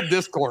 the whole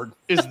Discord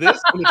is this,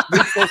 and it's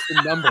this close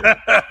to number.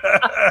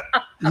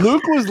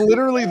 Luke was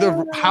literally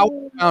how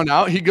we found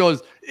out. He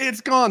goes,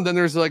 it's gone. Then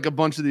there's like a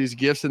bunch of these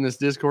gifts in this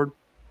Discord.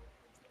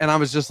 And I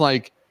was just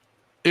like,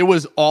 it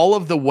was all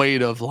of the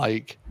weight of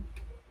like,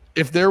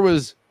 if there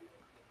was,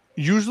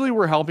 usually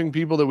we're helping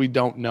people that we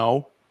don't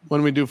know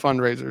when we do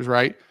fundraisers,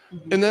 right?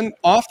 And then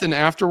often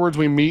afterwards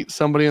we meet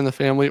somebody in the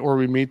family or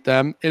we meet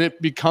them and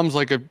it becomes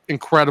like an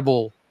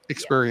incredible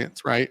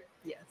experience, right?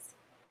 Yes.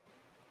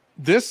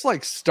 This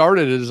like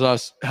started as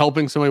us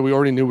helping somebody we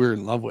already knew we were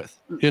in love with,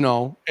 you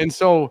know? And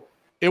so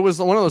it was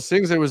one of those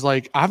things that was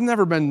like, I've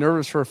never been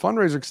nervous for a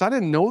fundraiser because I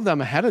didn't know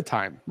them ahead of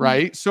time,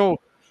 right? So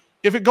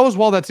if it goes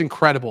well, that's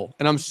incredible.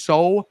 And I'm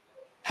so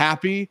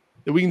happy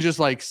that we can just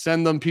like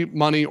send them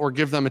money or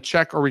give them a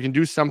check, or we can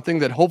do something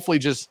that hopefully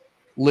just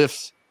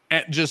lifts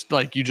at just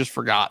like you just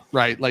forgot,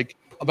 right? Like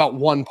about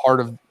one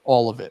part of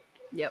all of it.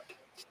 Yep.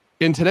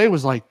 And today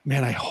was like,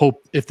 man, I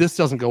hope if this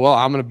doesn't go well,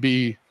 I'm going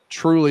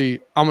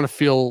to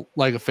feel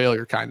like a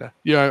failure kind of.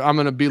 Yeah, I'm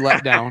going to be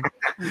let down.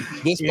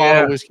 This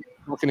bottle of whiskey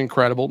is fucking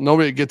incredible.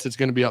 Nobody gets it's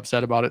going to be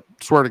upset about it.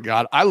 Swear to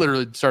God. I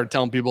literally started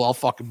telling people I'll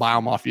fucking buy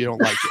them off if you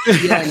don't like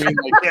it. You know what I mean?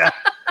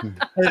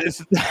 Like,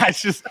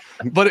 it's just,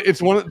 but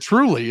it's one of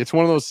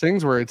those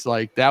things where it's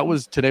like,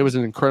 today was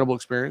an incredible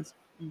experience.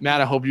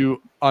 Matt, I hope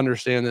you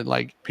understand that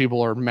like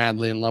people are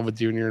madly in love with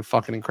you and you're a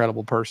fucking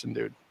incredible person,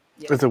 dude.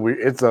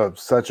 Yep.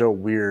 Such a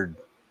weird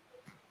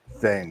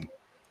thing.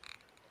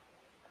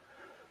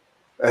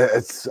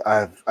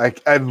 I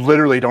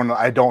literally don't know.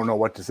 I don't know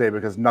what to say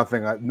because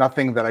nothing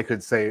that I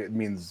could say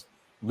means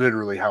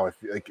literally how I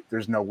feel. Like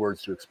there's no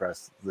words to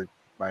express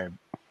my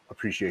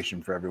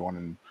appreciation for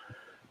everyone.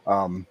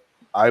 And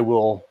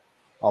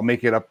I'll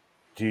make it up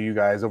to you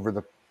guys over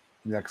the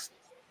next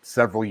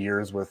several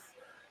years with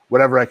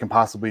whatever I can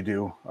possibly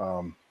do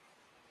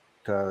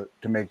to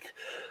make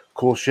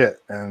cool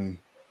shit and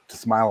to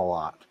smile a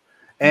lot.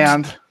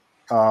 And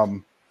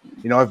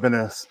I've been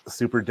a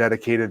super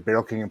dedicated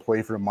Barrel King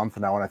employee for a month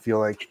now, and I feel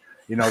like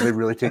they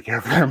really take care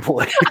of their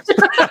employees.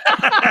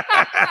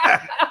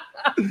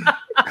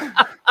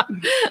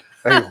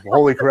 Like,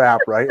 holy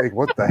crap, right? Like,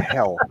 what the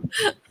hell?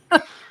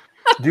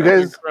 Do you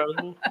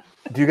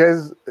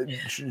guys,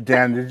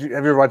 Dan, have you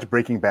ever watched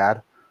Breaking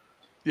Bad?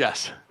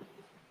 Yes.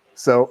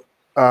 So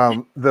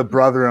the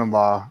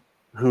brother-in-law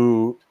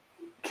who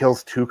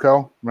kills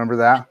Tuco, remember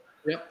that?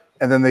 Yep.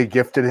 And then they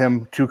gifted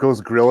him Tuco's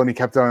grill and he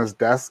kept it on his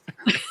desk.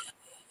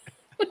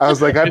 I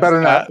was like, I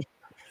better not.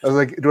 I was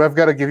like, do I've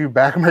got to give you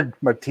back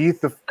my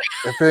teeth if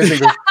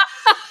anything?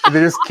 They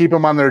just keep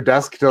them on their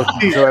desk so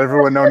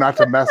everyone know not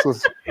to mess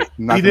with.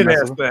 He did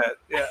ask that.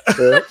 Yeah.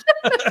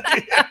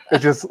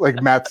 It's just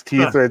like Matt's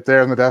teeth right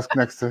there on the desk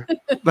next to.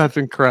 That's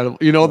incredible.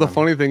 You know, the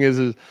funny thing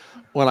is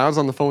when I was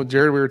on the phone with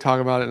Jared, we were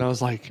talking about it, and I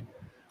was like,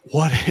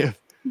 what if?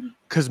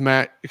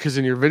 Because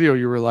in your video,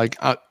 you were like,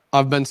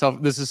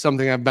 this is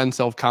something I've been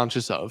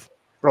self-conscious of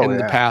in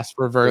the past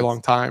for a very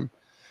long time.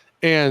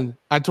 And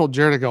I told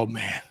Jared, I go,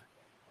 man,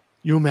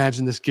 you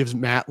imagine this gives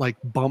Matt, like,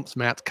 bumps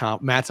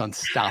Matt's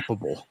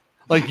unstoppable.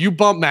 Like, you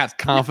bump Matt's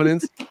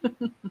confidence,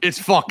 it's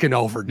fucking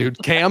over,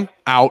 dude. Cam,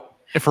 out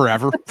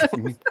forever.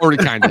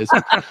 Already kind of is.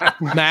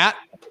 Matt,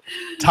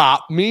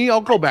 top. Me,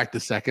 I'll go back to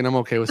second. I'm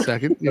okay with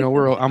second.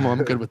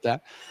 I'm good with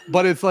that.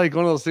 But it's like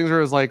one of those things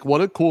where it's like, what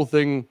a cool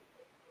thing.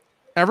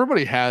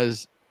 Everybody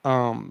has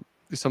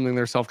something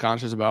they're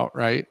self-conscious about,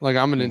 right? Like,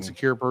 I'm an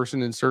insecure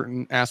person in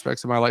certain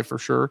aspects of my life for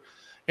sure.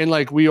 And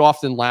like, we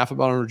often laugh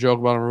about them or joke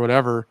about them or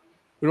whatever.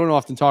 We don't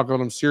often talk about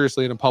them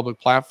seriously in a public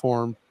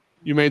platform.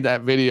 You made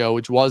that video,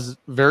 which was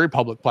very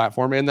public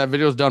platform, and that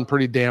video's done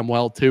pretty damn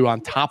well too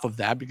on top of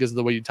that because of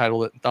the way you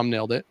titled it and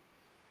thumbnailed it.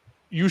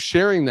 You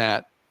sharing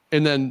that,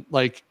 and then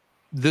like,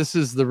 this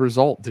is the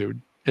result,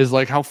 dude, is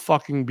like how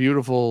fucking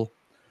beautiful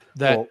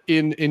that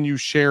in you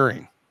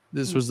sharing,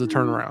 this was the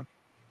turnaround.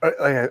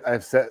 Like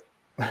I've said,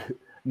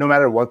 no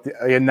matter what,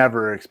 I had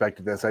never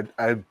expected this.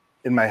 I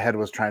in my head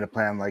was trying to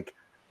plan like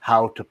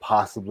how to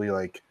possibly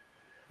like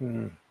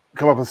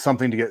come up with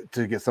something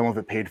to get some of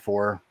it paid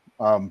for,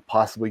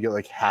 possibly get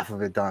like half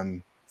of it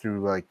done through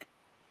like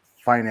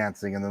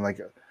financing, and then like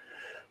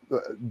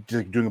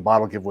just doing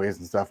bottle giveaways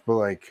and stuff. But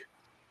like,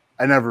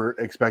 I never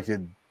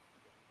expected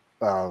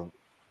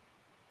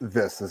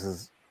this. This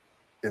is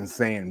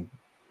insane.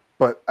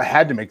 But I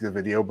had to make the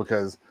video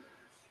because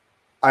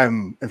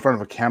I'm in front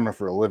of a camera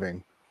for a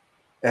living,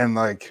 and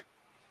like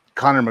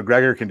Conor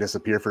McGregor can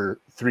disappear for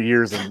 3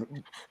 years,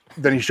 and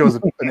then he shows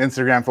an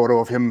Instagram photo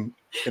of him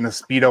in a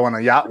Speedo on a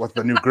yacht with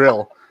the new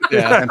grill.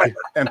 Yeah,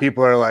 and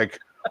people are like,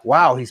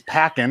 "Wow, he's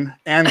packing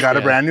and got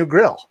a brand new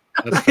grill."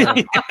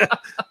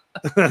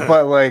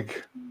 But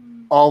like,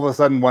 all of a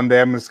sudden, one day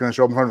I'm just going to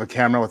show up in front of a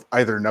camera with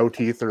either no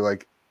teeth or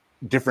like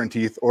different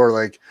teeth, or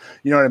like,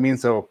 you know what I mean?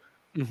 So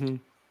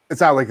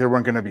it's not like there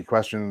weren't going to be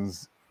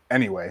questions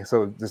anyway.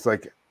 So just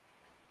like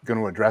going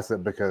to address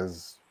it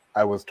because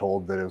I was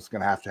told that it was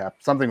going to have to happen.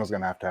 Something was going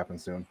to have to happen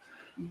soon,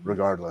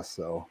 regardless.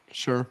 So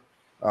sure,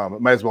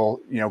 might as well,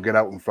 get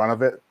out in front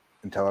of it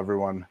and tell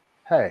everyone,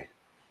 hey,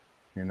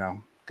 going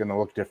to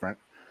look different.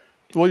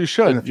 Well, you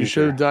should. You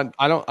should have done.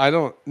 I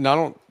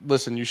don't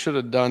listen. You should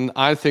have done.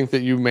 I think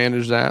that you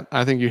managed that.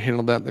 I think you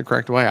handled that the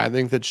correct way. I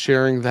think that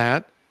sharing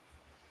that.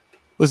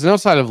 Listen,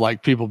 outside of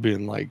like people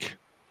being like,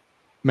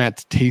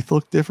 Matt's teeth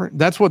look different.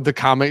 That's what the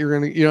comment you're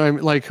gonna. What I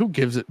mean? Like, who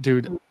gives it,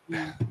 dude?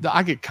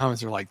 I get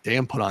comments that are like,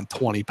 "Damn, put on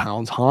 20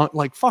 pounds, huh?"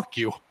 Like, fuck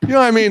you. You know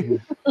what I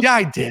mean? Yeah,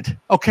 I did.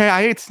 Okay,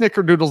 I ate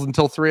snickerdoodles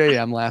until 3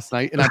 a.m. last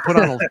night, and I put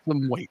on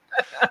some weight.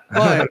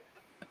 But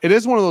it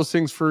is one of those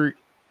things for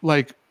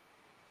like,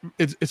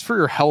 it's for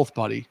your health,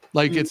 buddy.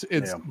 Like, it's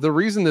the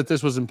reason that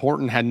this was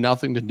important had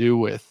nothing to do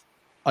with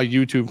a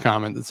YouTube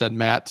comment that said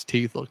Matt's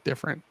teeth look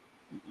different.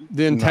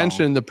 The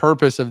intention, the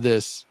purpose of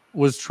this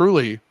was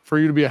truly for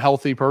you to be a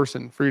healthy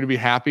person, for you to be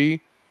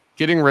happy.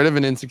 Getting rid of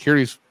an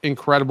insecurity is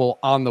incredible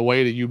on the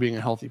way to you being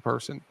a healthy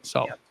person.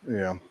 So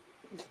yeah.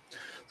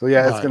 So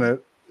yeah,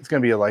 it's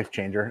gonna be a life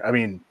changer. I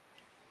mean,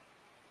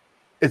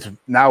 it's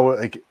now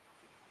like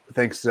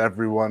thanks to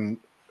everyone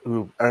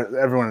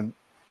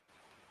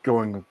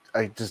going,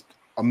 just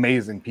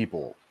amazing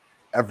people,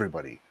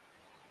 everybody.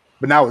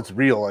 But now it's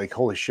real. Like,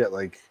 holy shit!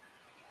 Like,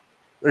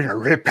 they're gonna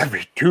rip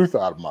every tooth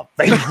out of my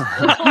face.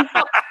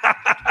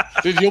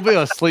 Dude, you'll be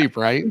asleep,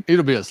 right?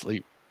 You'll be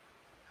asleep.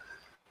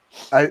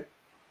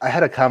 I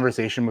had a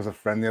conversation with a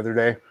friend the other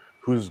day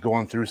who's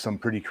going through some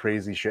pretty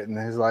crazy shit in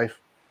his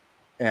life,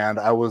 and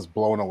I was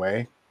blown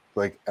away.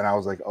 Like, and I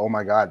was like, "Oh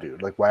my god,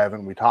 dude! Like, why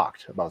haven't we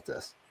talked about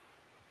this?"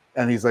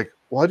 And he's like,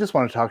 "Well, I just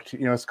want to talk to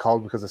you. You know, it's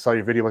called because I saw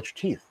your video about your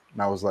teeth."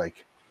 And I was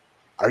like,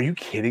 "Are you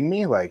kidding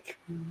me? Like,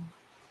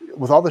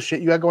 with all the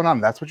shit you got going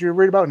on, that's what you're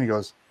worried about?" And he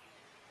goes,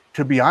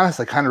 "To be honest,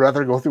 I kind of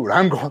rather go through what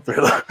I'm going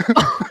through."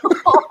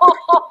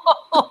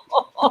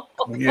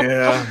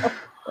 Yeah.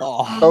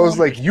 I was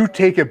like, "You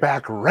take it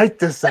back right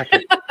this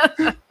second."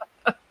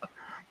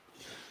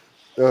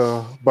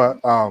 But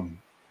no,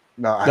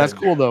 that's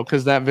cool though,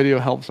 because that video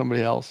helped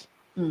somebody else.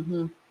 Mm-hmm.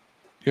 You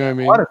know what I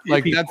mean?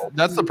 Like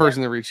that's the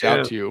person that reached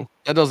out to you.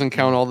 That doesn't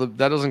count all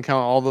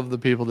of the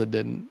people that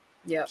didn't.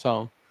 Yeah.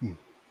 So,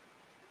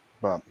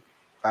 but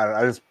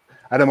I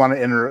didn't want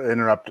to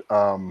interrupt.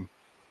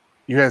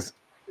 You guys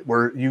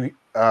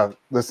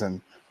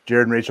listen,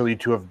 Jared and Rachel, you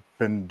two have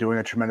been doing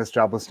a tremendous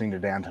job listening to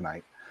Dan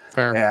tonight.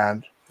 Fair.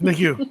 And Thank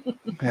you.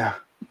 Yeah.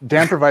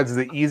 Dan provides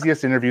the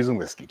easiest interviews in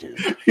whiskey, dude.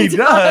 He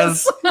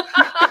does.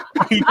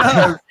 He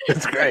does.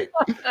 It's great.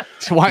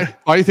 So why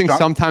do you think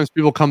sometimes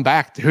people come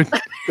back, dude?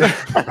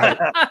 Right.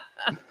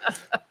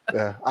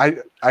 Yeah.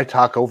 I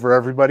talk over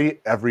everybody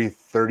every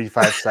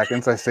 35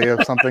 seconds. I say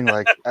something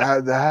like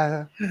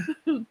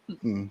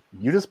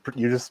you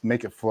just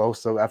make it flow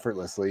so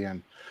effortlessly.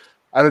 And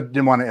I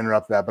didn't want to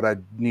interrupt that, but I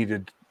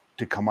needed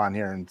to come on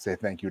here and say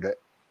thank you to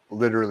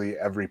literally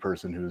every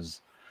person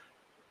who's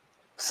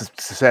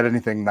said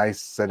anything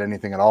nice, said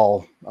anything at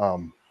all.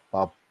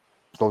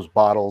 Those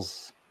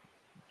bottles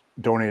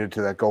donated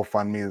to that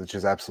GoFundMe, which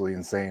is absolutely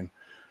insane.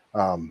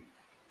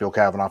 Bill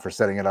Kavanaugh for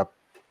setting it up,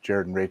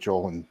 Jared and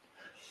Rachel and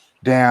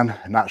Dan,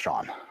 not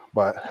Sean,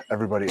 but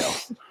everybody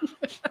else.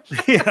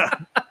 Yeah.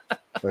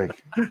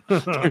 Like,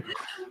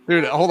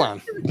 dude, hold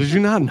on. Did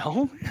you not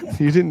know?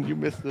 You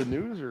missed the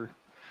news, or?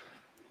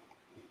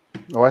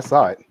 Oh, I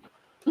saw it.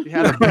 He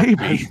had a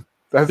baby.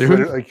 That's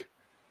literally like.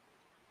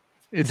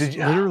 It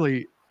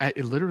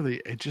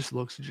just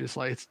looks just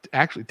like, it's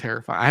actually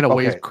terrifying. I had a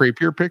way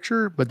creepier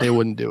picture, but they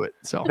wouldn't do it.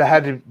 So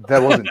that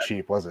wasn't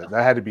cheap, was it?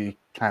 That had to be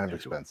kind of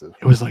expensive.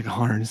 It was like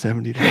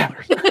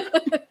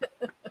 $170.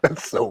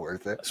 That's so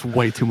worth it. It's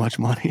way too much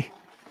money.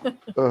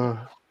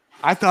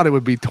 I thought it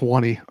would be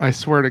 20. I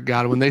swear to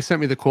God, when they sent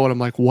me the quote, I'm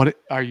like, "What?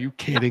 Are you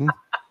kidding?"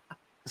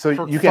 So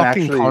For you can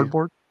fucking actually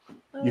cardboard.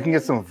 You can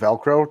get some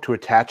Velcro to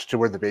attach to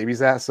where the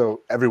baby's at.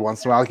 So every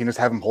once in a while, you can just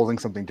have him holding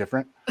something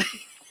different.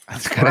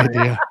 That's a good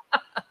idea.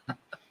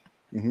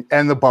 Mm-hmm.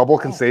 And the bubble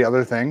can say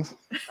other things.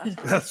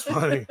 That's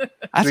funny.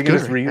 That's so you can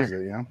just reuse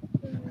it, you know?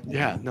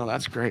 Yeah, no,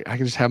 that's great. I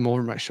can just have them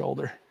over my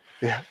shoulder.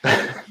 Yeah.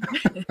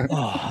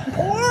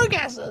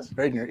 Orgasms.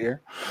 Right in your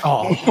ear.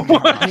 Oh,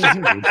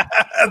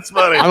 That's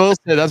funny. I will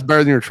say that's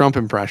better than your Trump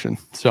impression.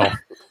 So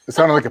it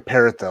sounded like a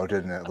parrot, though,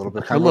 didn't it? A little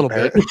bit. A little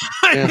bit.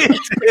 Yeah. It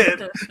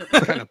did.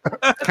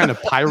 kind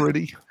of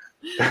piratey.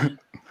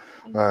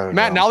 Matt,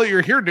 know. now that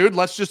you're here, dude,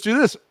 let's just do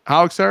this.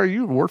 How excited are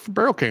you to work for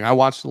Barrel King? I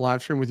watched the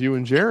live stream with you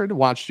and Jared.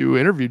 Watched you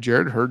interview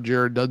Jared. Heard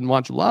Jared doesn't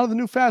watch a lot of the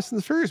new Fast and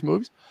the Furious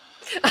movies.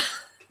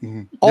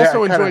 Mm-hmm.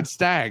 Also enjoyed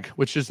Stag,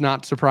 which is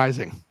not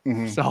surprising.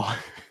 Mm-hmm. So,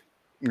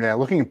 yeah,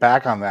 looking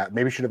back on that,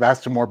 maybe should have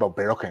asked him more about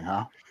Barrel King,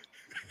 huh?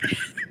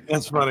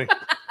 That's funny.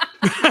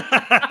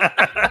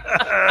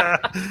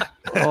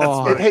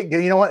 Hey,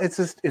 you know what?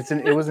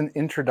 It was an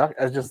introduction.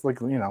 I was just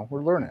like,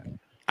 we're learning.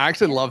 I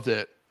actually loved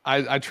it.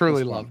 I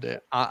truly loved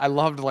it. I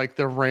loved like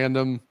the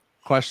random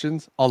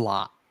questions a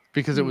lot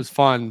because it was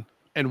fun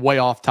and way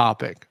off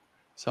topic.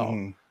 So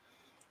I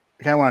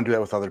kind of want to do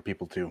that with other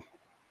people too.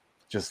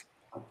 Just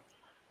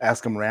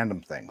ask them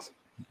random things.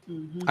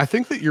 I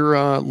think that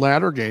your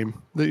ladder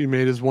game that you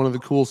made is one of the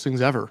coolest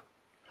things ever.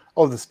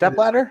 Oh, the step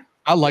ladder?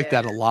 I like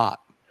that a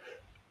lot.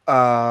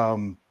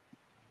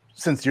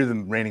 Since you're the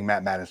reigning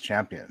Matt Madness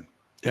champion,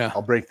 yeah,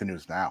 I'll break the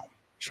news now.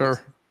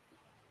 Sure.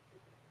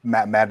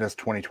 Matt Madness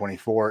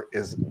 2024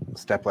 is a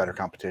step ladder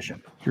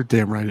competition. You're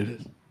damn right it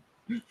is.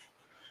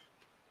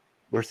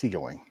 Where's he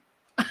going?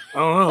 I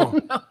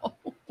don't know.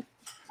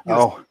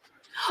 Oh.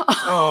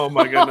 Oh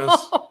my goodness.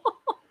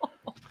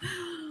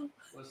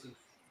 Listen,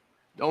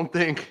 Don't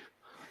think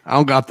I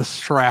don't got the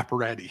strap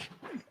ready.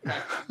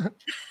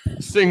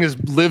 This thing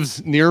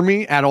lives near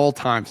me at all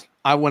times.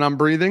 When I'm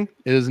breathing,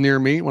 it is near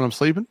me. When I'm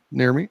sleeping,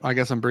 near me. I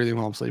guess I'm breathing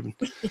while I'm sleeping.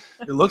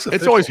 It looks official.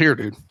 It's always here,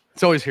 dude.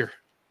 It's always here.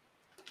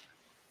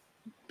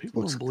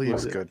 People Looks, don't believe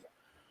looks it. good.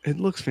 It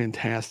looks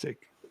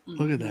fantastic.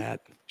 Look at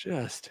that.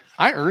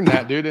 I earned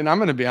that, dude. And I'm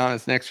going to be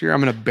honest, next year,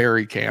 I'm going to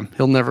bury Cam.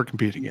 He'll never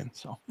compete again.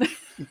 So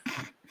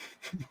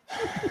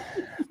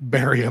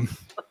bury him.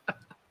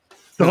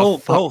 The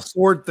whole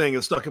sword thing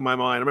is stuck in my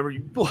mind. I remember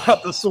you pull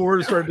out the sword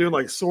and started doing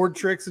like sword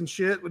tricks and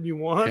shit when you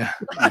won. Yeah.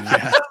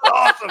 That was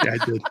awesome. Yeah,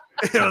 I did.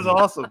 It was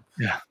awesome.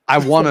 Yeah. I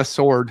won a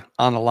sword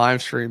on a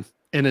live stream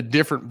in a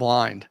different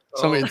blind.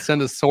 Somebody had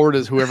sent a sword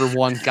as whoever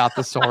won got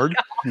the sword.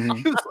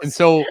 And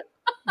so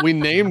we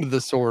named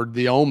the sword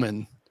the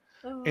Omen.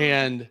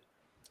 And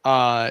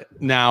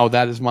now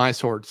that is my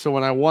sword. So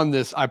when I won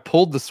this, I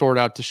pulled the sword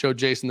out to show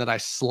Jason that I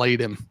slayed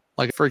him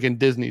like a freaking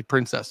Disney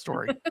princess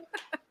story.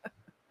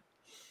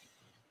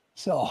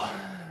 So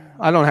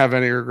I don't have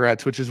any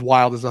regrets, which is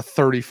wild. As a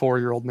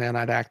 34-year-old man,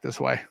 I'd act this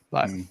way.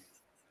 But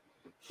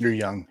You're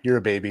young. You're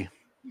a baby.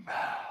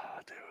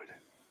 dude,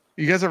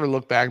 you guys ever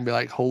look back and be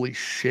like, holy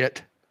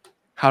shit,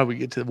 how do we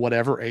get to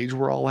whatever age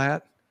we're all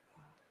at?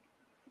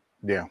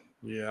 Yeah.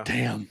 Yeah.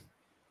 Damn.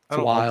 I It's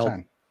don't- wild.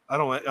 I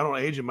don't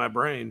age in my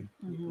brain,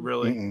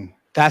 really. Mm-mm.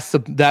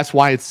 That's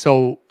why it's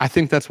so, I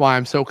think that's why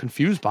I'm so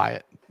confused by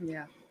it.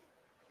 Yeah.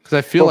 Because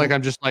I feel Well, like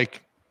I'm just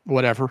like,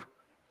 whatever.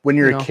 When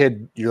you're You a know?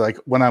 kid, you're like,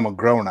 when I'm a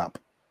grown up,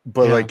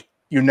 but Yeah. like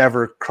you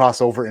never cross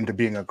over into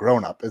being a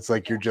grown up. It's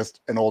like you're just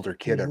an older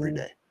kid every Mhm.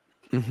 day.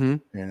 Mm-hmm.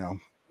 You know,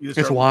 You just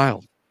It's start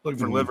wild. looking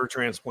for Mhm. liver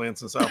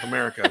transplants in South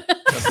America.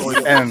 That's all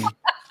you-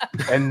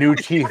 and new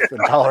teeth in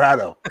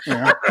Colorado. You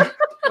know?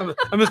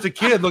 I'm just a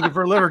kid looking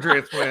for a liver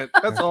transplant.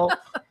 That's all.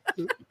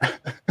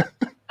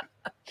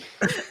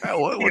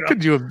 What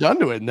could you have done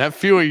to it in that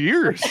few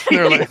years?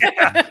 They're like,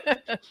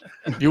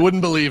 you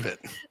wouldn't believe it.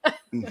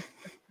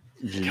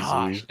 Jeez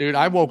Gosh, Louise. dude,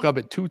 I woke up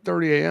at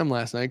 2:30 a.m.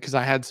 last night because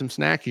I had some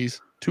snackies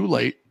too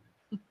late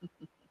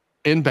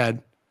in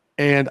bed.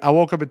 And I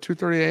woke up at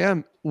 2:30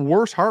 a.m.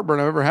 Worst heartburn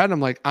I've ever had. And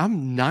I'm like,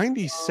 I'm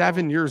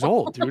 97 years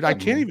old, dude. I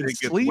can't even It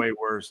gets sleep. way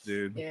worse,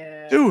 dude.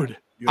 Yeah. Dude,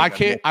 You I got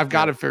can't. no- I've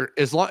got to figure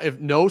as long if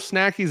no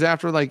snackies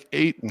after like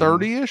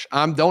 8:30 ish,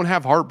 I don't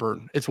have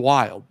heartburn. It's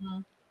wild.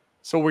 Mhm.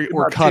 So we're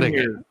About 10 cutting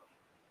it. years.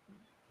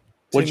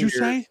 What'd 10 you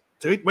years.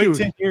 say? Wait Dude.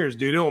 10 years,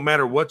 dude. It don't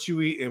matter what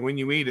you eat and when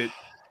you eat it,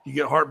 you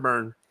get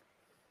heartburn.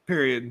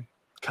 Period.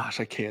 Gosh,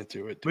 I can't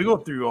do it. We dude. go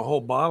through a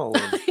whole bottle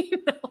of I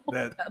know,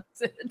 that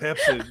that's it.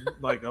 Pepsi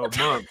like a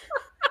month.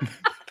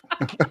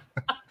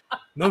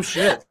 No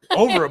shit.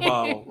 Over a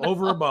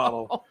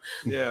bottle.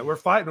 Yeah, we're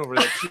fighting over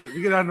that shit.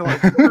 We get down to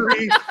like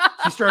 3.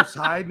 She starts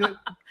hiding it.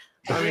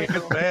 I mean,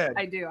 it's bad.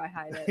 I do. I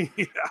hide it.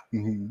 Yeah.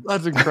 Mhm.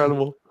 That's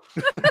incredible.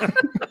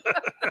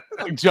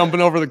 Like jumping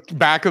over the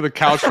back of the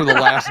couch for the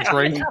last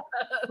drink.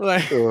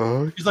 Like,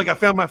 She's like, I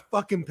found my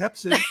fucking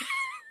Pepsi.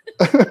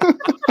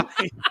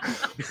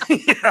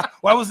 Yeah.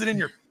 Why was it in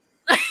your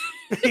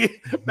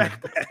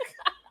backpack?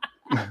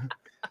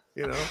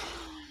 You know?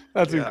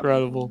 that's Yeah.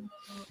 incredible.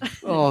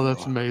 Oh,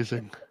 that's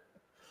amazing.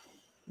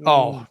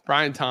 Oh,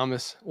 Brian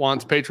Thomas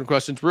wants patron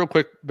questions. Real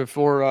quick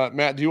before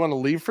Matt, do you want to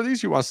leave for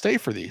these? You want to stay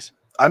for these?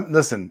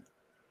 Listen,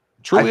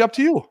 Truly up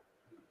to you.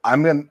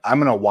 I'm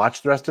gonna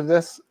watch the rest of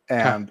this,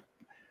 and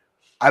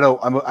I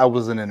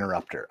was an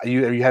interrupter.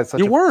 You had such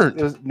You weren't.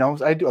 It was, no,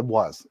 I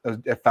was.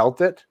 I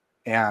felt it,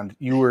 and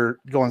you were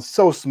going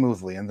so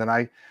smoothly, and then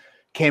I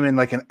came in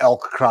like an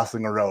elk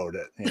crossing a road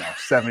at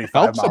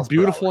 75 Elk's miles a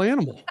beautiful per hour.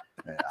 animal.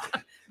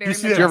 Very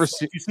see much that? you ever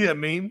see- You see that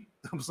meme?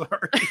 I'm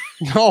sorry.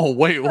 No,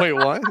 wait,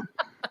 what?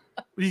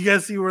 You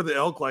guys see where the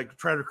elk like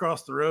tried to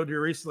cross the road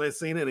here recently? I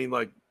seen it, and he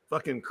like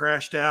fucking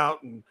crashed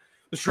out and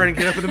was trying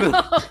to get up in the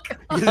middle.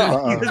 You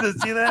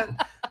guys see that?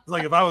 It's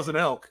like if I was an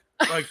elk,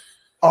 like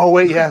Oh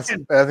wait, yes,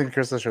 I think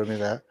Krista showed me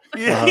that.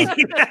 yeah,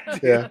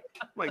 dude. Yeah,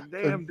 I'm like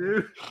damn,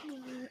 dude.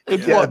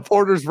 It's Yeah. what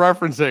Porter's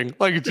referencing.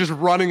 Like it's just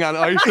running on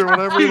ice or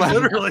whatever. He Like,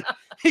 literally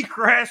he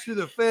crashed through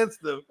the fence,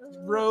 the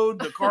road,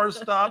 the car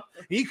stopped.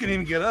 He couldn't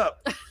even get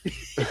up.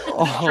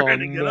 oh, trying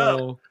to get up.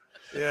 no.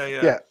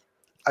 Yeah.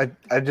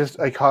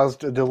 I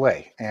caused a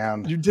delay,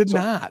 and You did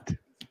not.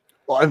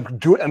 well,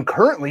 I'm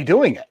currently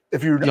doing it.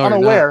 If you're No, you're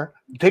unaware,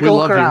 take We a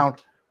love look you. around.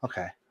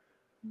 Okay,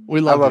 We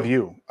I love, love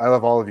you. I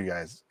love all of you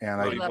guys, and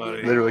Love I you, love buddy.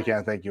 you. literally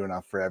can't thank you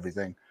enough for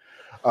everything.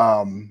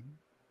 I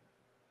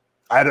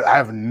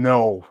have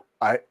no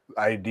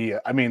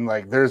idea. I mean,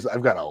 like,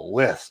 I've got a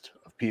list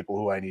of people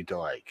who I need to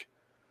like.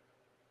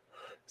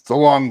 It's a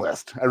long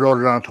list. I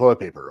wrote it on a toilet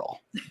paper roll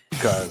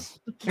because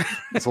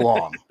it's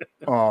long.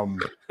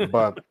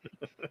 But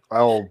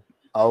I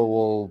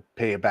will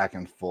pay it back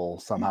in full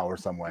somehow or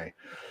some way.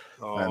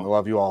 And I Oh,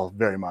 love you all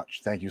very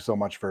much. Thank you so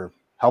much for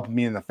helping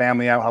me and the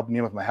family out, helping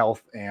me with my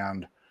health,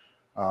 and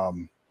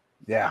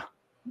yeah,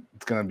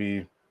 it's gonna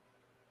be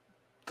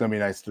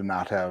nice to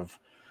not have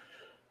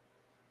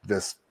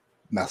this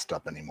messed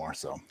up anymore.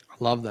 So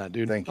Love that,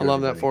 dude. Thank I you,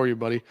 love that everybody. for you,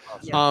 buddy.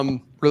 Yeah.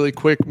 Really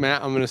quick,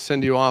 Matt, I'm going to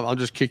send you off. I'll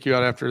just kick you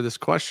out after this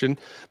question.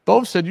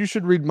 Bo said you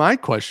should read my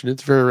question.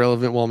 It's very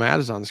relevant while Matt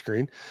is on the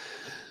screen.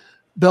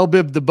 Bell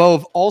Bib the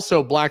Bove,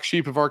 also black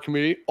sheep of our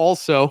community,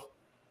 also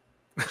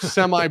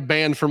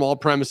semi-banned from all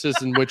premises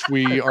in which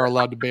we are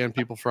allowed to ban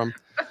people from.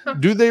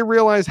 Do they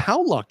realize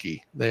how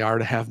lucky they are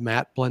to have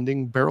Matt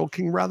blending Barrel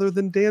King rather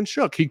than Dan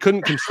Shook? He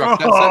couldn't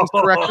construct that sentence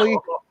correctly.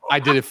 I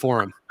did it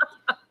for him.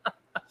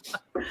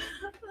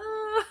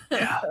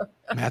 Yeah,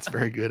 Matt's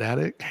very good at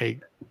it. Hey,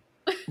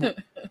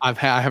 I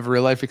have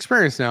real life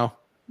experience now.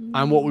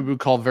 I'm what we would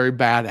call very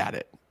bad at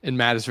it, and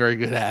Matt is very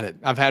good at it.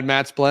 I've had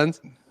Matt's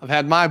blends, I've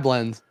had my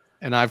blends,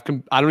 and I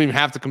don't even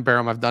have to compare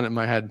them. I've done it in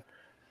my head.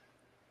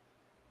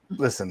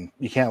 Listen,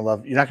 you're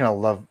not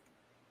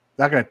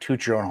gonna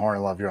toot your own horn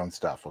and love your own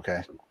stuff.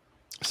 Okay.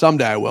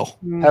 Someday I will.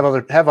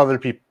 Have other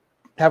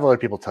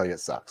people tell you it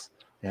sucks.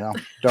 You know,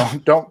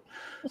 don't.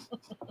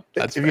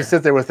 That's if fair. you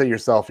sit there with it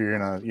yourself, you're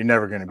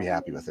never gonna be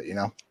happy with it. You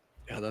know.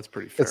 Yeah, that's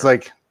pretty fair. It's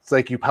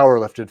like you power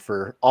lifted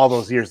for all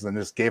those years and then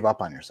just gave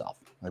up on yourself.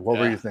 Like, what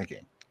were Yeah. you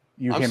thinking?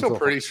 I'm still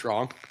pretty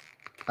strong.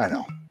 I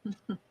know.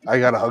 I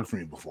got a hug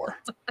from you before.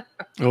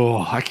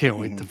 Oh, I can't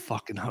wait to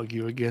fucking hug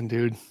you again,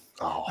 dude.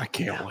 Oh, I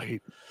can't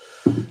wait.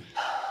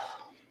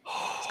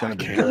 It's gonna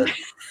be good.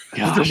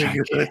 Gosh, I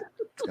can't.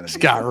 It's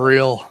got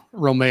real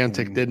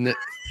romantic, didn't it?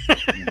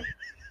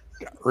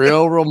 Got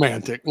real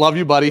romantic. Love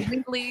you, buddy.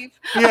 Leave.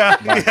 Yeah,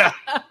 Bye. yeah,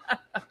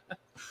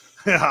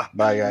 yeah.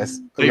 Bye, guys.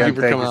 Thank you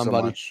for coming on, so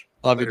buddy. much.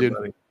 Love you, Later, dude.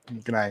 buddy.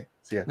 Good night.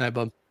 See ya. Night,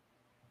 bud.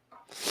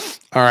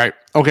 All right.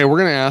 Okay, we're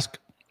gonna ask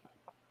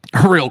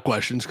real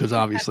questions because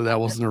obviously that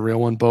wasn't a real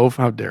one. Bove,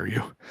 how dare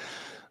you?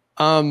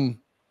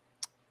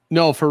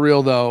 No, for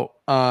real though.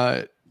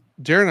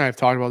 Jared and I have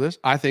talked about this.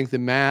 I think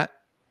Matt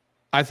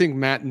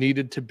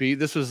needed to be.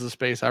 This was the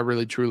space I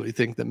really truly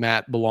think that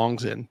Matt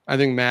belongs in. I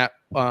think Matt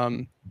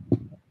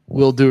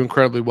will do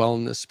incredibly well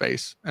in this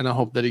space, and I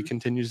hope that he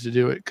continues to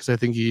do it because I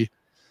think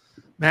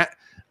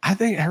I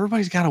think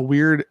everybody's got a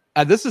weird.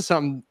 This is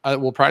something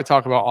we'll probably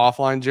talk about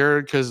offline,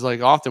 Jared, because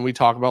like often we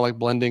talk about like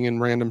blending and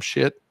random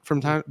shit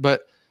from time,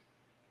 but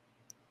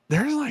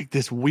there's like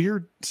this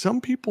weird.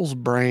 Some people's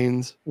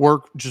brains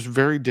work just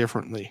very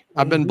differently.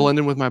 I've been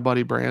blending with my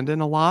buddy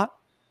Brandon a lot.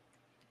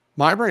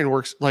 My brain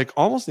works like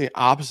almost the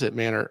opposite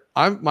manner.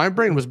 My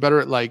brain was better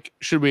at like,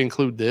 should we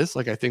include this?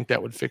 Like, I think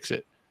that would fix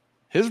it.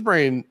 His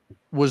brain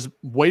was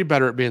way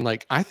better at being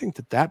like, I think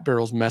that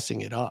barrel's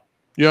messing it up.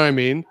 You know what I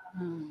mean?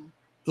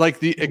 Like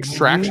the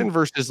extraction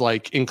versus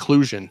like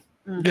inclusion.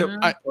 Yep.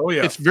 Yeah.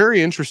 It's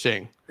very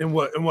interesting. And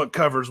what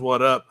covers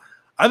what up.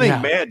 I think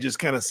Yeah. Matt just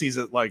kind of sees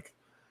it like,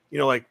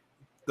 like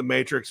the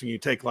Matrix, when you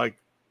take like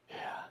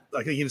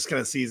he just kind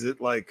of sees it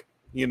like,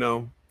 he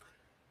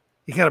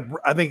kind of,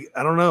 I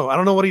don't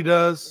know what he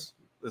does.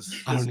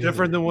 It's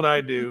different than what I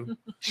do.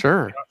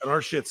 Sure. And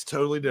our shit's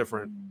totally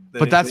different.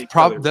 But that's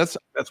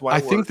that's why I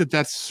think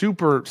that's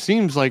super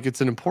seems like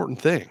it's an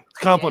important thing. it's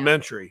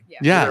complementary. Yeah.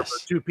 Yes. Whenever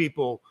two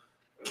people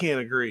can't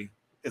agree.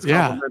 It's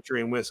Yeah.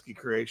 complementary in whiskey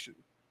creation.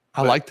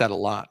 I like that a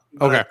lot.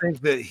 But Okay. I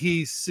think that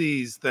he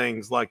sees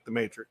things like the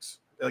Matrix.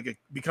 Like it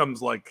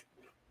becomes like,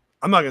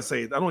 I'm not gonna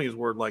say it. I don't use the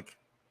word like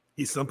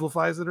he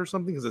simplifies it or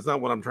something because it's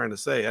not what I'm trying to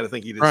say. I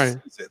think he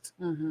just sees it.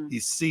 He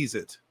sees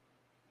it,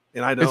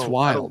 and I don't. It's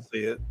wild. I don't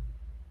see it.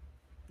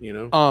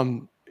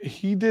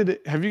 He did.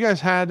 Have you guys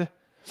had?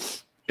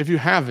 If you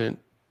haven't,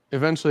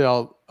 eventually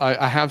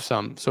I have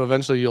some. So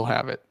eventually you'll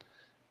have it.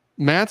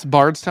 Matt's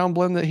Bardstown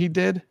blend that he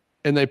did,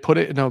 and they put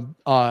it in a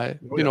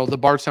the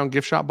Bardstown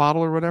gift shop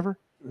bottle or whatever.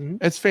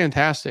 It's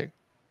fantastic.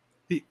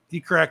 He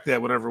cracked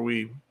that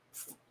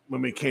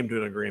when we came to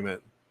an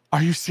agreement.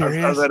 Are you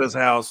serious? I was at his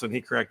house and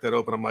he cracked that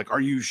open. I'm like, are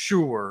you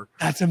sure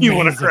That's amazing. you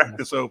want to crack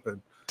this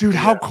open? Dude,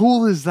 how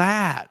cool is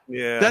that?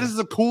 Yeah. That is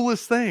the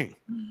coolest thing.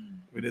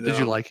 We did Did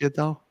you like it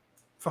though?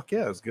 Fuck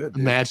yeah, it was good.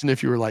 Dude. Imagine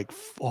if you were like,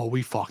 oh,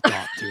 we fucked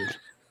up, dude.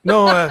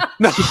 No,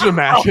 Just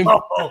imagine.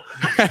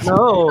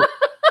 No.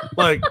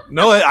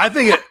 I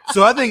think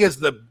it's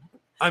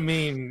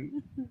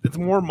it's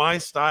more my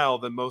style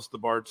than most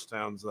of the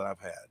Bardstowns that I've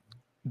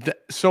had.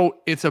 So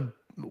it's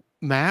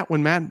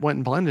when Matt went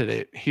and blended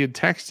it, he had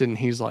texted and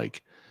he's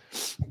like,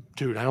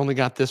 dude, I only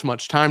got this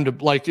much time to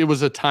like, it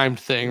was a timed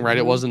thing, right?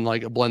 It wasn't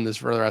like a blend this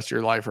for the rest of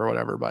your life or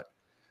whatever, but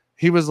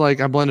he was like,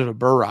 I blended a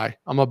burr rye.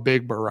 I'm a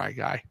big burr rye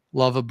guy.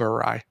 Love a burr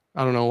rye.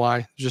 I don't know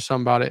why. Just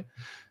something about it.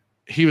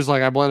 He was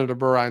like, I blended a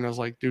burr rye, and I was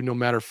like, dude, no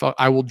matter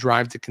I will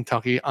drive to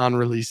Kentucky on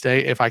release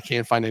day if I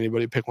can't find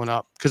anybody to pick one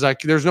up. Because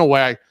there's no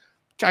way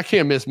I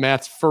can't miss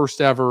Matt's first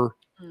ever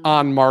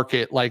on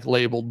market like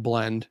labeled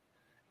blend.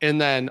 And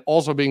then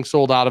also being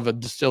sold out of a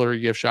distillery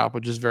gift shop,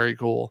 which is very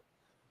cool.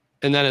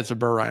 And then it's a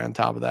burr rye on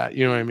top of that.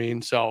 You know what I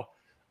mean? So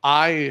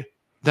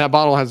that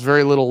bottle has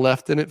very little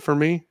left in it for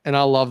me. And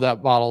I love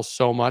that bottle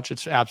so much.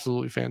 It's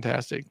absolutely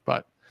fantastic.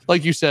 But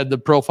like you said, the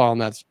profile on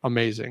that's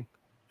amazing.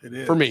 It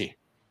is. For me.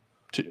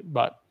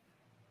 But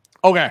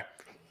okay.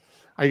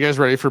 Are you guys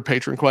ready for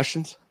patron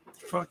questions?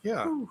 Fuck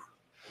yeah.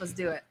 Let's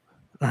do it.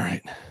 All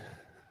right.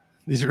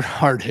 These are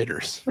hard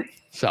hitters.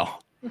 So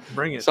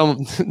Bring it.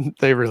 Some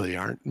they really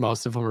aren't.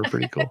 Most of them are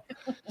pretty cool.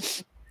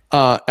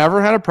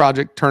 Ever had a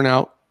project turn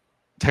out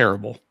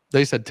terrible?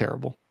 They said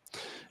terrible,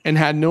 and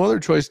had no other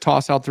choice.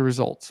 Toss out the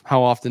results.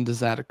 How often does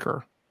that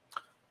occur?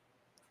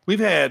 We've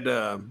had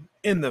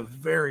in the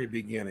very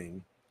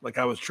beginning, like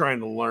I was trying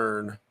to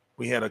learn,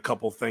 we had a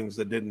couple things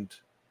that didn't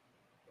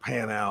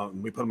pan out,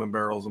 and we put them in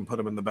barrels and put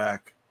them in the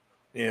back.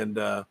 And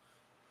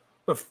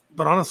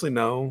but honestly,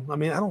 no. I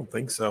mean, I don't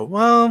think so.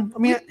 Well, I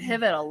mean, We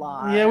pivot a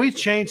lot. yeah, we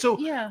changed. So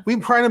Yeah. we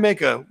try to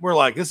make we're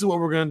like, this is what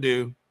we're going to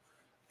do,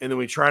 and then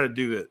we try to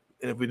do it.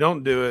 And if we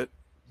don't do it,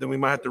 then we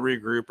might have to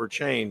regroup or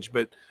change.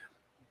 But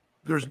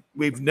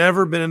we've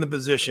never been in the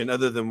position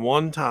other than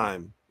one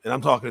time, and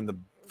I'm talking in the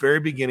very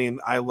beginning,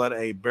 I let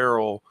a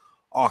barrel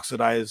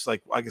oxidize.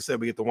 Like I said,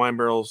 we get the wine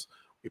barrels,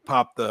 we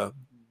pop the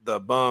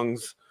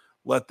bungs,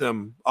 let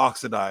them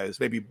oxidize.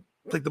 Maybe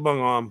take the bung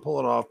on, pull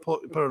it off,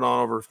 put it on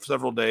over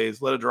several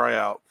days, let it dry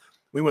out.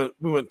 We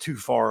went too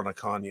far on a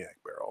cognac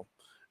barrel,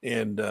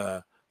 and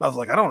I was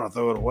like, I don't want to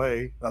throw it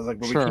away. I was like,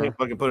 but we can't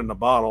fucking put it in a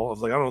bottle. I was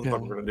like, I don't know what the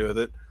fuck we're gonna do with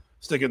it.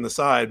 Stick it in the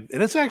side,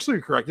 and it's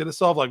actually corrected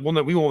itself. Like,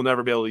 we will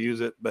never be able to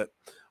use it, but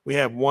we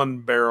have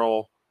one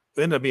barrel.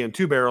 It ended up being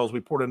 2 barrels.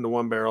 We poured it into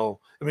 1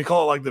 barrel, and we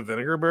call it like the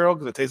vinegar barrel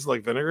because it tasted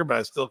like vinegar, but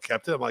I still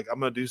kept it. I'm like, I'm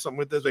going to do something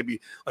with this. Maybe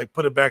like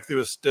put it back through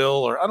a still,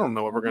 or I don't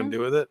know what we're going to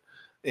do with it.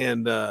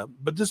 And,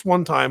 but just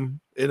one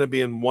time it ended up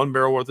being 1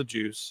 barrel worth of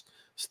juice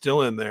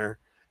still in there.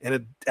 And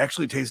it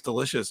actually tastes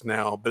delicious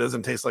now, but it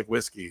doesn't taste like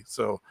whiskey.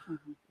 So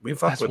we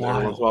fuck with it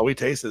every once in a while. We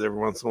taste it every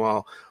once in a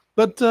while.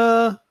 But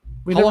How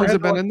long has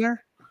it been in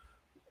there?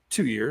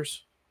 2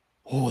 years.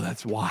 Oh,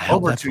 that's wild.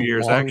 Over that's 2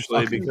 years,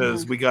 actually,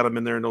 because we got them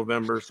in there in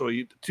November. So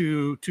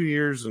 2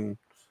 years and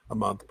a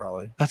month,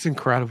 probably. That's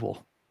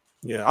incredible.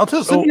 Yeah, I'll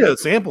send you a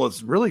sample.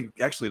 It's really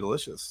actually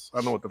delicious. I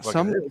don't know what the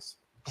fuck it is.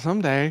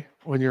 Someday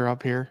when you're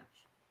up here,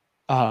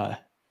 I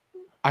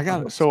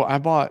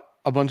bought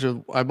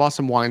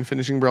some wine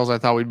finishing barrels I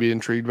thought we'd be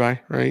intrigued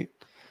by, right?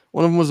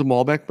 One of them was a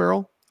Malbec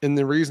barrel. And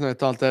the reason I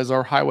thought that is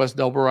our High West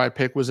Delbert I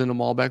picked was in a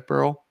Malbec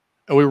barrel.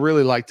 And we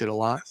really liked it a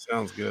lot. That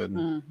sounds good.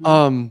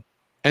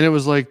 And it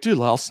was like, dude,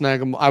 I'll snag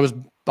them. I was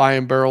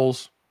buying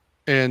barrels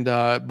and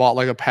bought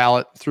like a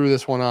pallet, threw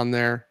this one on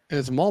there. And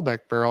it's a Malbec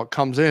barrel. It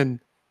comes in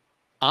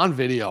on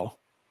video.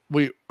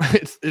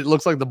 It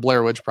looks like the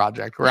Blair Witch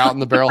Project. We're out in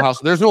the barrel house.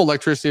 There's no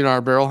electricity in our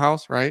barrel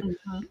house, right?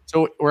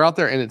 So we're out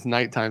there and it's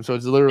nighttime. So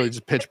it's literally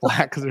just pitch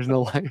black because there's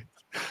no light.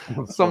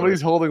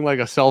 Somebody's holding like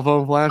a cell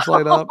phone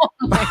flashlight up.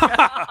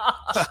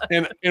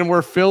 and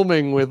we're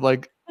filming with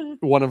like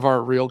one of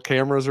our real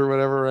cameras or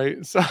whatever,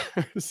 right? So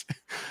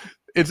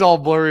it's all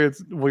blurry.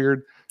 It's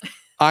weird.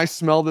 I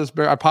smell this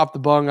bear. I popped the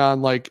bung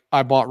on, like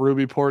I bought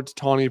ruby ports,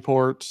 tawny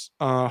ports,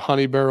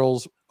 honey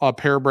barrels,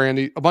 pear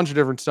brandy, a bunch of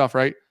different stuff,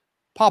 right?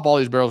 Pop all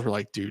these barrels. We're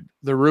like, dude,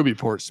 the ruby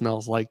port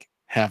smells like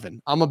heaven.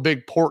 I'm a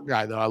big port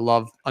guy though. I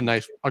love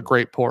a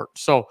great port.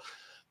 So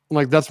I'm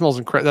like, that smells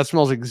incredible. That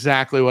smells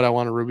exactly what I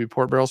want a ruby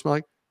port barrel smell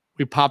like.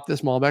 We popped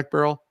this Malbec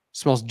barrel.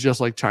 Smells just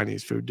like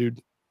Chinese food,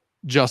 dude.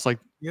 Just like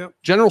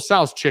General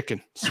Tso's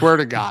chicken. Swear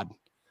to God.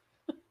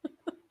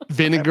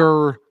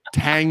 Vinegar,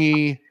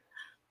 tangy,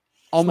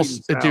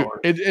 almost, dude.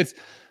 It's.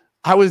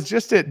 I was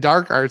just at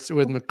Dark Arts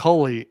with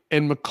McCulley,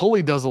 and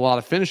McCulley does a lot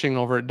of finishing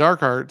over at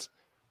Dark Arts.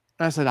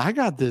 And I said, I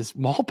got this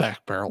Malbec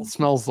barrel. It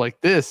smells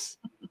like this.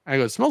 I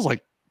go, it smells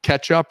like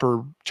ketchup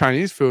or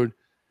Chinese food.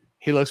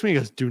 He looks at me, he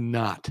goes, do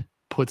not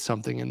put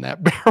something in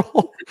that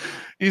barrel.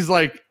 He's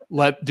like,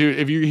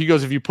 he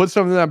goes, if you put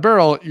something in that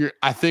barrel,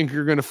 I think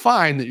you're going to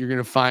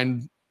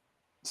find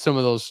some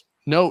of those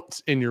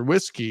notes in your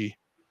whiskey.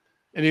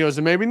 And he goes,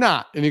 and maybe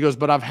not. And he goes,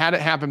 but I've had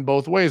it happen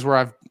both ways where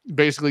I've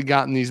basically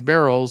gotten these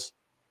barrels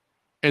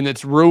and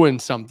it's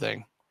ruined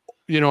something.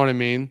 You know what I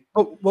mean?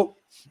 Oh,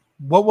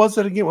 what was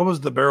it again? What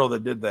was the barrel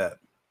that did that?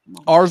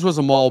 Ours was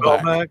a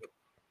Malbec.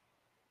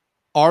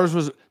 Ours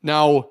was,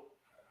 now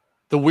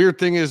the weird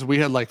thing is we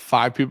had like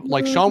 5 people,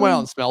 like Sean went out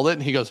and smelled it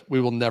and he goes, we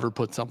will never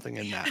put something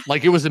in that.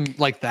 Like it was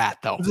like that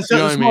though. Does you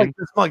know what I mean?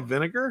 Does it smell like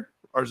vinegar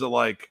or is it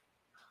like,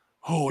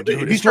 oh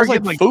dude, it smells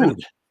like food.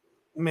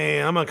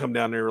 Man, I'm going to come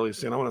down there really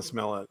soon. I want to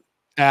smell it.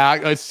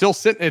 It's still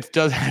sitting. It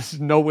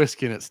has no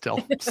whiskey in it still.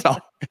 So,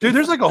 dude,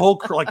 there's like a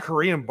whole like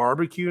Korean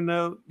barbecue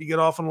note you get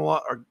off of a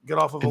lot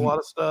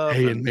of stuff.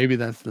 Hey, and maybe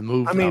that's the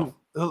move. I mean,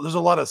 there's a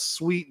lot of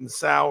sweet and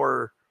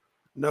sour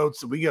notes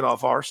that we get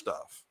off our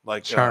stuff.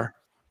 Like, sure.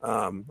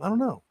 I don't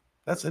know.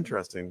 That's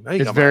interesting.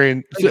 It's very,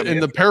 and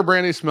the pear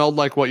brandy smelled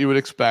like what you would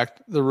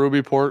expect. The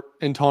ruby port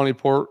and tawny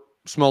port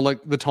smelled like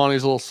the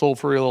tawny's a little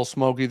sulfury, a little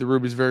smoky. The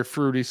ruby's very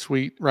fruity,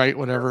 sweet, right?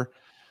 Whatever.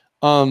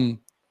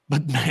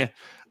 But man,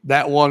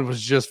 that one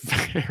was just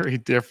very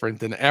different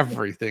than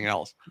everything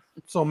else.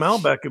 So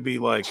Malbec could be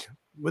like,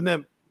 wouldn't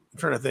that? I'm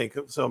trying to think.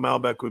 So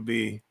Malbec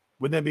wouldn't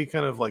that be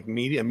kind of like a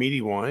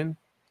meaty wine?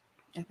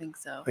 I think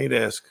so. I need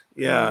to ask.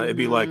 Yeah, it'd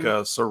be like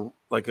a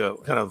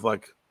kind of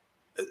like.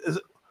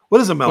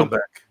 What is a Malbec?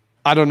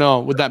 I don't know.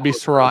 Would that be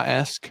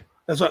Syrah-esque?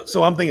 That's what.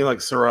 So I'm thinking like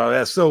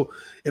Syrah-esque. So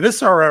if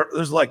it's Syrah,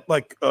 there's like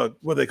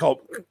what they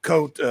call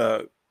coat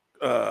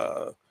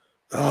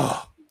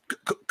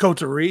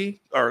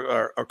Coterie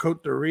or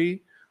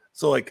Coterie.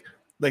 So like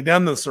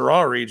down in the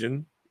Syrah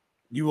region,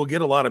 you will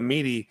get a lot of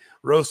meaty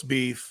roast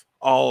beef,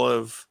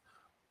 olive.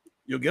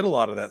 You'll get a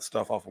lot of that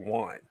stuff off of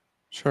wine.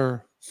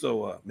 Sure.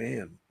 So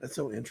man, that's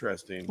so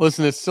interesting.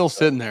 Listen, it's still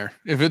sitting there.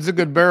 If it's a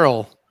good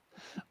barrel,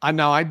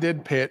 I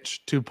did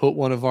pitch to put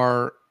one of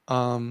our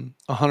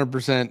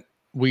 100%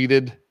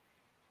 weeded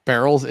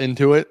barrels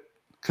into it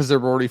because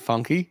they're already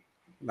funky,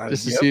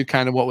 just to see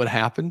kind of what would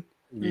happen.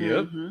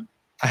 Yep.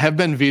 I have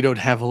been vetoed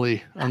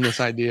heavily on this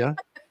idea.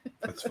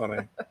 That's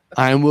funny.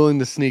 I am willing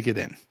to sneak it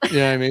in. You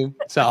know what I mean?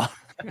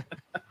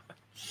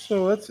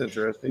 So that's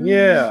interesting.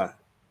 Yeah.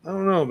 I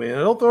don't know, man.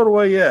 Don't throw it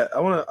away yet. I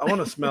want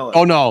to smell it.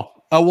 Oh no.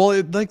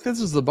 Well, this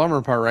is the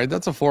bummer part, right?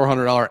 That's a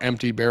 $400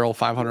 empty barrel,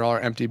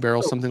 $500 empty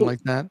barrel, something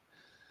like that.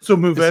 So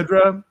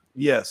Mourvedre,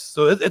 yes.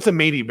 So it's a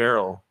meaty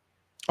barrel.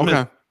 Okay. I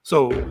mean,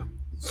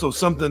 so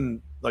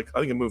something like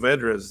I think a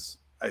Mourvedre is,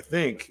 I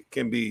think,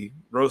 can be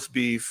roast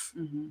beef,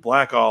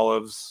 black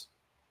olives,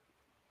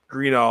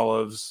 green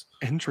olives.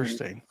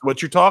 Interesting.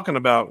 What you're talking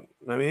about?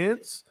 I mean,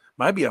 it's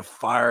might be a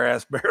fire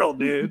ass barrel,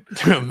 dude.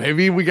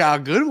 Maybe we got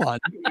a good one.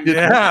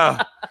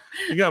 Yeah,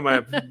 you got my.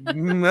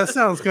 That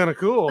sounds kind of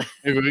cool.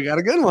 Maybe we got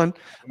a good one.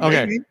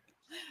 Okay. Maybe.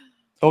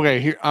 Okay.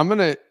 Here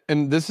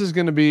and this is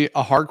gonna be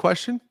a hard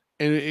question,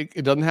 and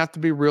it doesn't have to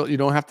be real. You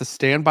don't have to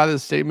stand by the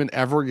statement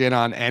ever again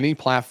on any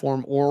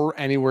platform or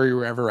anywhere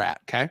you're ever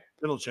at. Okay.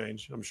 It'll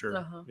change, I'm sure.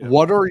 Uh-huh.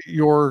 What are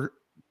your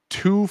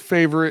two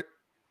favorite?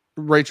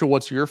 Rachel,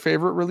 what's your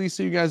favorite release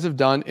that you guys have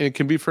done? And it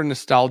can be for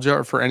nostalgia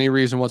or for any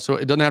reason whatsoever.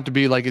 It doesn't have to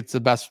be like it's the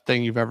best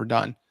thing you've ever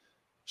done.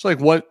 It's like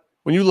when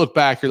you look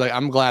back, you're like,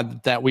 I'm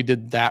glad that we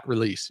did that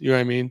release. You know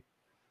what I mean?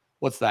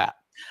 What's that?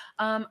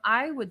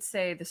 I would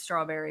say the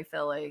strawberry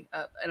Philly,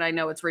 and I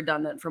know it's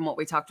redundant from what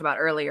we talked about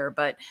earlier,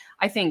 but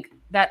I think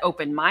that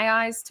opened my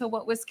eyes to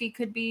what whiskey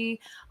could be.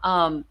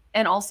 And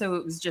also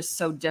it was just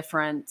so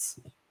different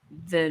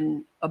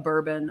than a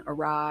bourbon, a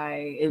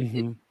rye.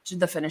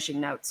 The finishing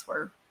notes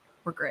were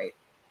great.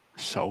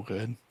 So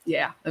good.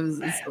 Yeah,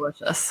 it's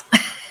delicious.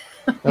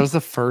 That was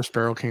the first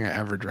Barrel King I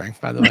ever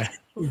drank, by the way.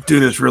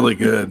 Dude, it's really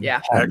good.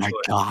 Yeah. Oh my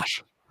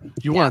gosh.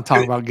 You want to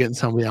talk about getting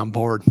somebody on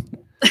board?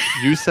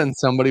 You send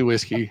somebody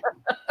whiskey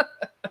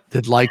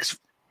that likes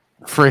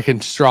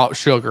freaking straw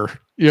sugar.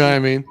 You know what I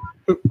mean?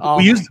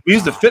 We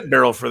used a fit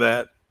barrel for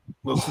that.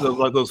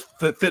 Those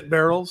fit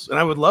barrels, and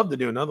I would love to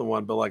do another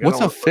one, but like,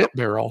 what's a fit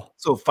barrel?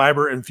 So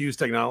fiber infused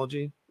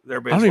technology. I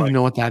don't even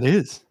know what that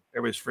is.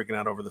 Everybody's freaking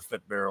out over the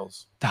fit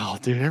barrels. Oh,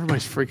 dude,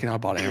 everybody's freaking out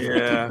about everything.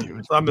 Yeah,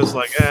 dude. So I'm just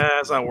like,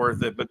 it's not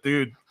worth it. But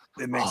dude,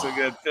 it makes a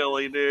good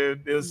Philly,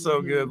 dude. It was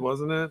so good,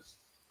 wasn't it?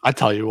 I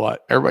tell you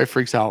what, everybody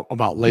freaks out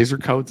about laser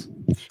coats.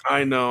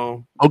 I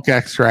know. Oak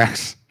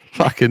extracts,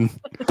 fucking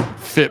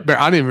fit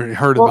barrel. I didn't even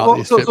heard about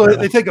these. So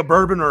they take a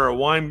bourbon or a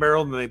wine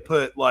barrel and they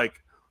put like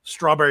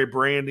strawberry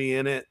brandy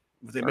in it.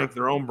 They make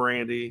their own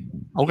brandy.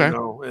 Okay.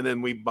 And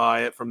then we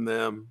buy it from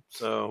them.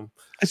 So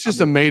it's just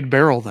a made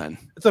barrel then.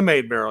 It's a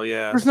made barrel,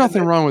 yeah. There's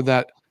nothing wrong with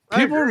that.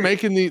 People are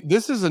making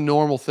this is a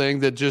normal thing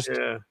that just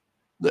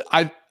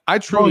I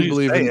truly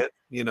believe in it,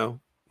 in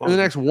the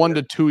next 1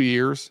 to 2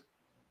 years,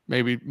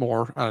 maybe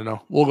more. I don't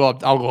know.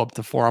 I'll go up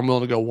to 4. I'm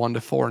willing to go 1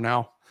 to 4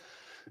 now.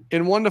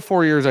 In 1 to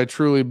 4 years, I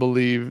truly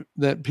believe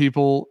that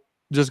people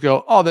just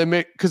go,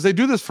 because they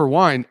do this for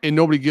wine and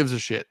nobody gives a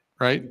shit,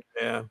 right?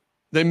 Yeah.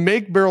 They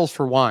make barrels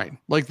for wine.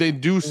 Like they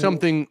do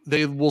something,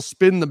 they will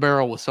spin the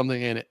barrel with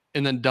something in it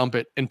and then dump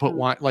it and put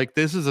wine. Like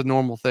this is a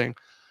normal thing.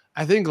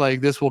 I think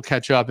like this will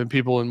catch up and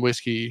people in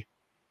whiskey,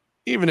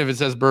 even if it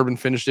says bourbon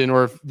finished in,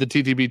 or if the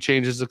TTB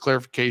changes the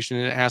clarification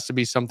and it has to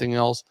be something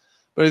else.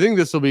 But I think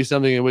this will be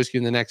something in whiskey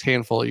in the next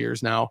handful of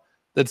years now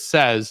that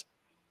says,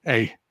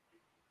 hey,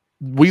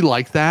 we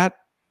like that.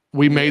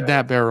 We made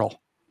that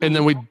barrel. And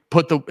then we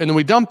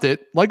we dumped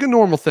it like a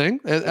normal thing,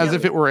 as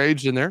if it were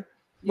aged in there.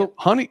 Well,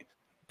 honey.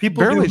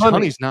 People do honey.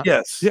 Honey's not.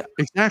 Yes. Yeah,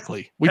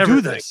 exactly. We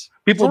do this.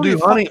 People do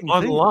honey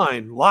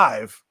online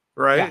live,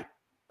 right? Yeah.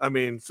 I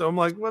mean, so I'm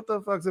like, what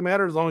the fuck's it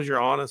matter as long as you're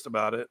honest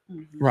about it?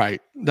 Right.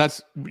 That's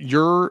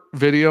your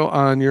video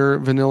on your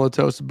vanilla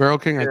toast Barrel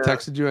King. I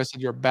texted you. I said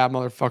you're a bad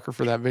motherfucker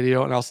for that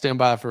video, and I'll stand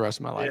by that for the rest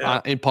of my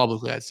life. In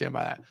publicly, I'd stand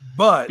by that.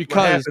 But what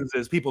happens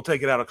is people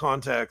take it out of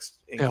context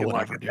and can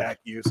attack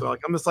you. So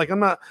like, I'm just like, I'm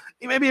not.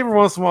 Maybe every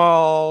once in a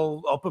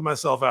while, I'll put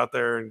myself out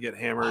there and get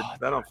hammered.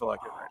 I don't feel like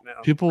it right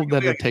now. People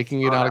that are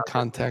taking it out of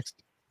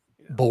context,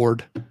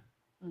 bored.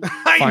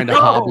 Find a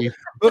hobby,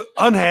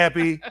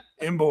 unhappy,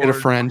 and bored. Get a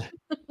friend.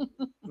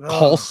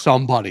 Call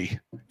somebody.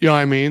 You know what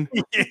I mean?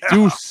 Yeah.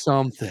 Do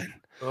something.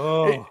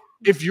 Oh.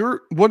 If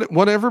you're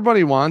what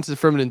everybody wants is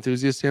from an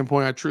enthusiast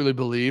standpoint, I truly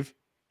believe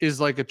is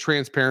like a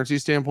transparency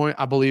standpoint,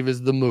 I believe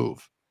is the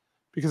move.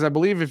 Because I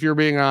believe if you're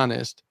being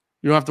honest,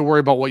 you don't have to worry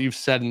about what you've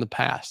said in the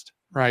past,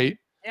 right?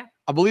 Yeah.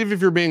 I believe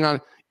if you're being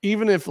honest,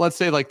 even if let's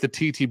say like the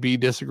TTB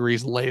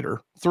disagrees later,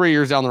 3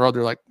 years down the road,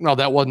 they're like, no,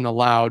 that wasn't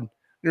allowed. And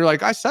you're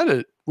like, I said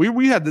it.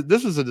 We had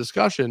this was a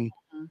discussion.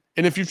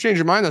 And if you've changed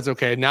your mind, that's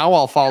okay. Now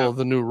I'll follow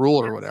the new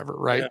rule or whatever,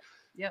 right?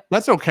 Yep.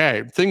 That's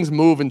okay. Things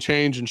move and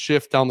change and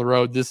shift down the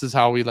road. This is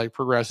how we like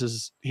progress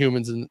as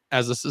humans and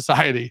as a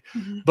society.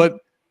 But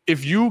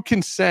if you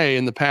can say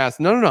in the past,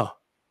 no,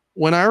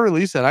 when I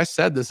released that, I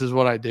said this is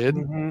what I did.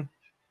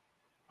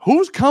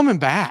 Who's coming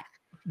back?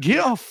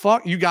 Get a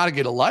fuck. You got to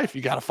get a life.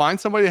 You got to find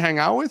somebody to hang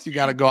out with. You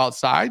got to go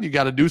outside. You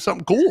got to do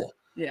something cool.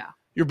 Yeah.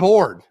 You're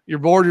bored. You're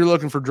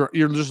looking for.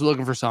 You're just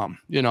looking for something.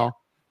 You know.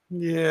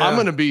 Yeah. I'm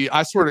gonna be.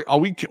 I swear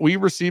to. We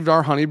received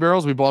our honey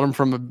barrels. We bought them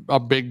from a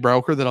big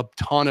broker that a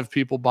ton of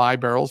people buy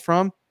barrels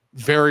from.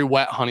 Very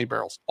wet honey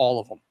barrels, all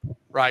of them.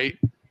 Right.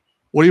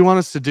 What do you want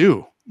us to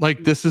do?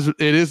 Like this is. It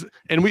is.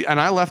 And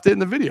I left it in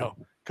the video.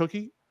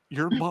 Cookie,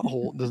 your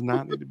butthole does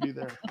not need to be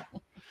there.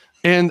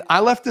 And I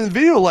left in the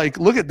video, like,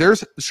 look at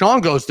Sean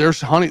goes,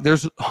 there's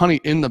honey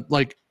in the,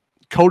 like,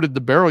 coated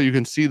the barrel. You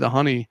can see the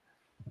honey.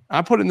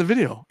 I put it in the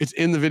video. It's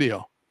in the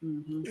video.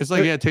 It's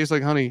like, yeah, it tastes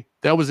like honey.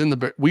 That was in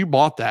the, we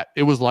bought that.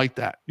 It was like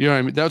that. You know what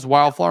I mean? That was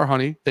wildflower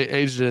honey. They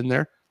aged it in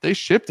there. They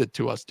shipped it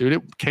to us, dude.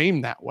 It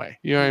came that way.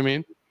 You know what I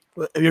mean?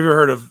 Have you ever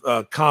heard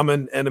of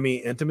common enemy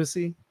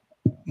intimacy?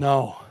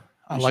 No.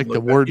 I like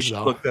the words,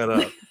 though. Look that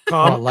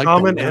up. Like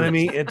common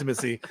enemy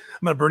intimacy.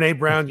 I'm going to Brene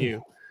Brown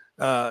you.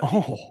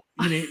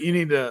 You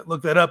need to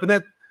look that up, and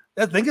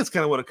I think it's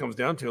kind of what it comes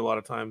down to a lot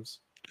of times.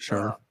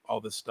 Sure,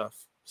 all this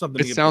stuff.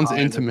 Something. It sounds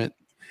intimate,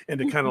 and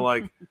to kind of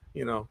like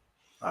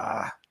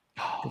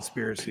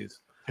conspiracies.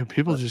 And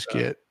people just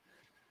get.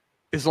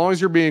 As long as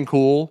you're being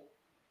cool,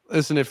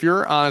 listen. If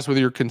you're honest with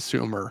your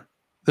consumer,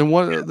 then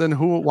what? Yeah. Then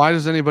who? Why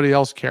does anybody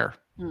else care,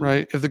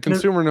 right? If the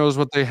consumer knows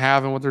what they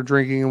have and what they're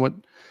drinking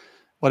and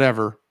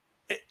whatever.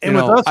 And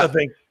with us, I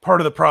think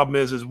part of the problem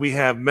is we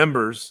have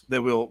members that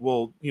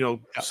will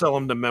sell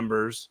them to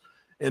members,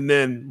 and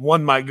then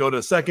one might go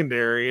to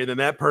secondary, and then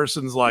that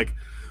person's like,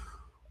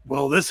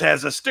 well, this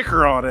has a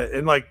sticker on it,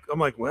 and like I'm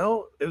like,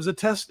 well, it was a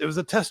test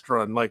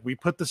run. Like we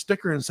put the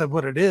sticker and said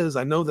what it is.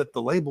 I know that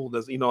the label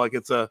does, like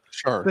it's a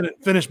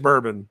finished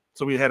bourbon.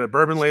 So we had a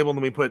bourbon label, and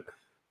then we put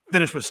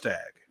finished with Stag,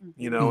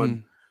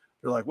 and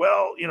they're like,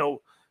 well,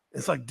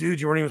 it's like,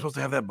 dude, you weren't even supposed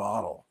to have that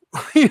bottle.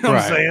 You know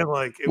what I'm saying?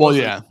 Like,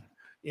 if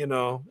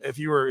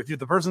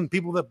the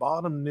people that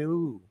bought them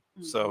knew.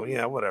 So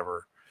yeah,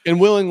 whatever. And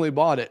willingly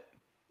bought it.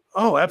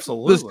 Oh,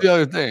 absolutely. This is the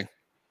other thing.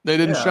 They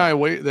didn't shy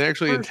away. They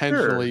actually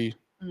intentionally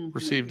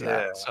received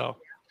that. So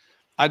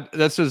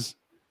that's just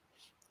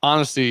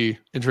honesty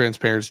and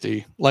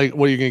transparency. Like,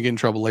 what are you going to get in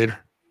trouble later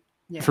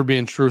for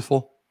being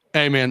truthful?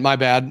 Hey man, my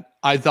bad.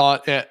 I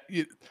thought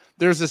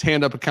there's this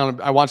hand up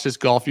account. I watch this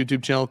golf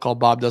YouTube channel called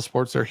Bob Does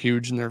Sports. They're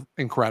huge and they're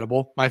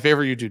incredible. My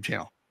favorite YouTube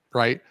channel,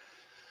 right?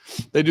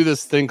 They do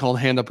this thing called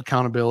hand up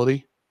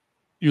accountability.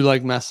 You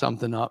like mess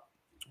something up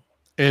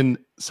and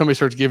somebody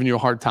starts giving you a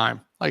hard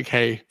time. Like,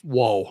 hey,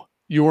 whoa,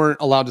 you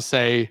weren't allowed to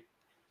say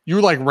you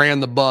like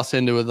ran the bus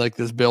into it, like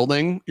this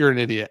building. You're an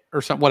idiot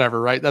or something,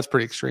 whatever, right? That's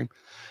pretty extreme.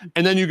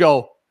 And then you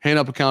go hand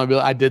up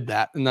accountability. I did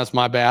that and that's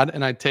my bad.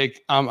 And I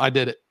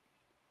did it.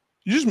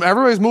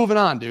 Everybody's moving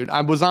on, dude.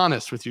 I was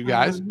honest with you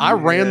guys. I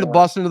ran the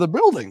bus into the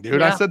building,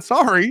 dude. I said,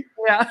 sorry.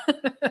 Yeah.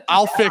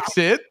 I'll fix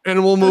it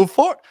and we'll move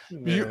forward.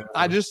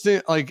 I just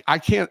think I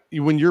can't,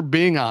 when you're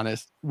being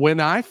honest, when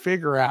I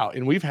figure out,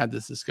 and we've had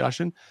this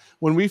discussion,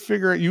 when we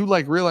figure out, you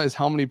like realize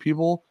how many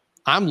people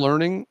I'm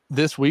learning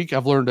this week.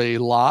 I've learned a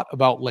lot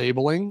about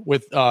labeling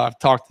I've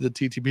talked to the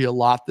TTP a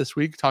lot this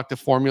week, talked to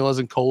formulas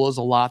and colas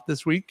a lot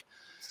this week.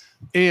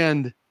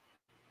 And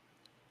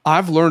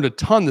I've learned a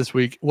ton this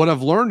week. What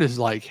I've learned is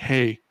like,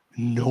 hey,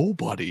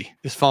 nobody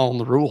is following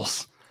the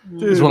rules.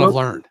 Dude, is what I've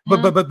learned.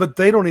 But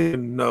they don't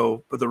even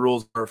know what the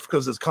rules are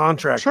because it's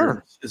contractors.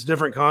 Sure. It's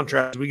different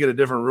contracts. We get a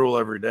different rule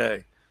every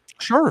day.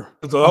 Sure.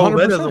 So,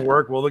 that doesn't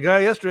work. Well, the guy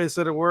yesterday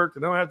said it worked,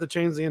 and now I have to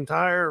change the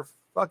entire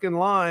fucking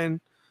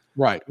line.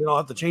 Right. I'll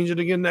have to change it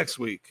again next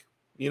week.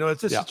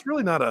 It's just it's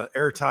really not an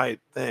airtight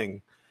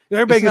thing.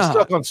 Everybody gets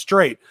stuck on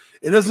straight.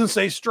 It doesn't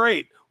say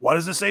straight. Why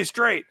does it say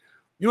straight?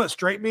 You know what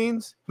straight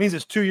means? It means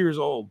it's 2 years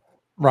old.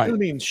 Right. It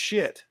means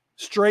shit.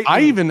 Straight.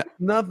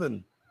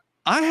 Nothing.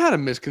 I had a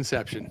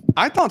misconception.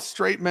 I thought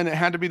straight meant it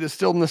had to be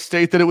distilled in the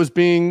state that it was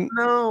being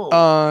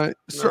labeled,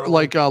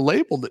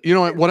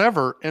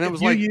 whatever. And it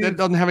was like, that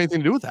doesn't have anything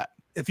to do with that.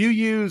 If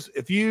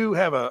you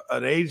have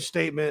an age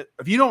statement,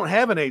 if you don't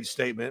have an age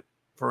statement,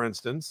 for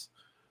instance,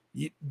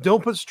 you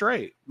don't put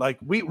straight. Like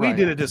we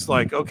did it just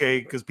like, okay,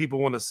 because people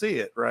want to see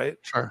it. Right.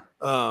 Sure.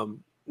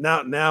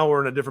 Now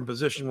we're in a different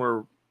position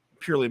where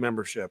purely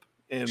membership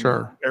and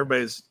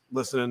everybody's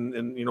listening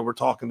and, we're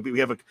talking, we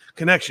have a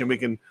connection. We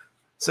can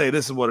say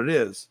this is what it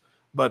is,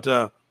 but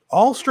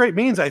all straight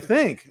means, I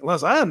think,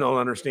 unless I don't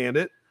understand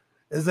it,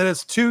 is that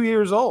it's 2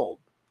 years old.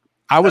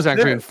 I was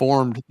actually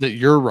informed that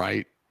you're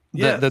right.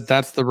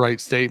 That's the right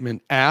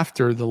statement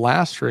after the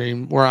last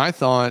stream where I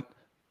thought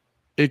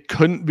it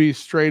couldn't be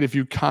straight if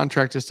you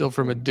contracted still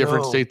from a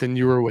different state than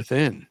you were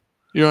within.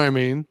 You know what I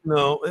mean?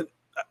 No,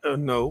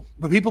 no,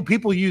 but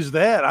people use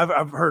that.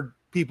 I've heard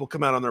people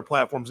come out on their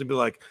platforms and be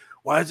like,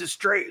 why is it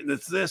straight? And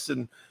it's this.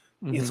 And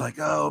it's like,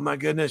 oh my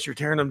goodness, you're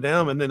tearing them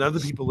down. And then other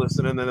people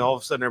listen. And then all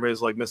of a sudden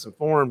everybody's like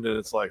misinformed. And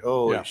it's like,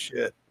 holy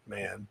shit,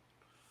 man.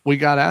 we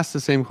got asked the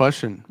same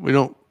question. We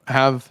don't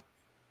have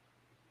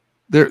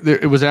there.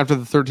 It was after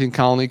the 13th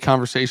colony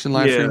conversation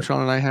last stream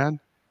Sean and I had.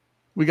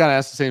 We got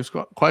asked the same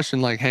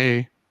question, like,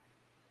 hey,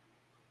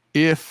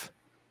 if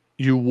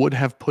you would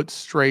have put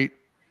straight,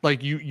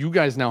 like you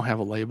guys now have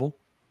a label,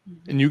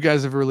 and you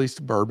guys have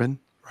released bourbon,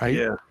 right?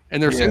 Yeah.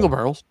 And they're single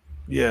barrels.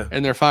 Yeah.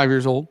 And they're 5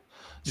 years old.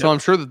 So I'm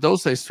sure that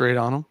those say straight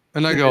on them.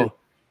 And I go,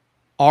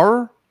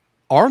 our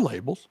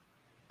labels,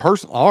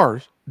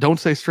 ours don't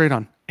say straight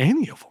on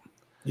any of them.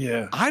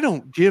 Yeah. I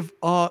don't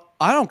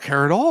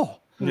care at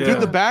all. Yeah. Dude,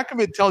 the back of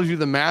it tells you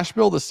the mash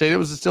bill, the state it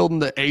was distilled,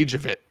 and the age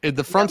of it.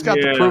 The front's got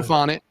the proof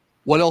on it.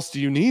 What else do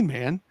you need,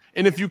 man?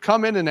 And if you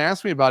come in and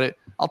ask me about it,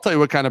 I'll tell you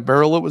what kind of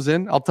barrel it was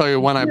in. I'll tell you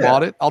when I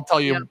bought it. I'll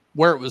tell you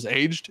where it was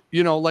aged.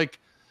 You know, like,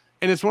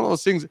 and it's one of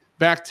those things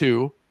back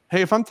to,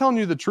 hey, if I'm telling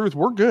you the truth,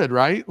 we're good,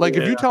 right? Like,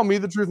 if you tell me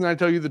the truth and I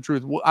tell you the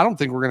truth, well, I don't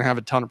think we're gonna have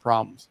a ton of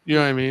problems. You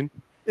know what I mean?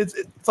 It's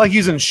like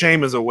using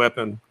shame as a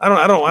weapon.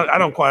 I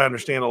don't quite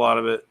understand a lot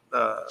of it.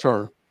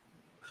 Sure.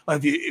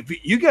 Like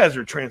if you guys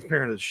are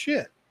transparent as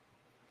shit.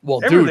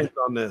 Well, everything's dude,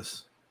 on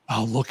this.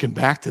 Oh, looking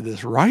back to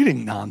this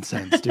writing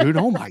nonsense, dude.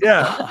 Oh my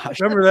gosh.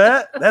 Remember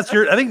that? That's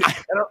your. I think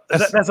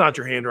that's not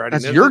your handwriting.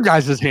 That's your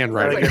guys'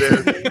 handwriting.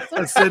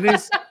 That's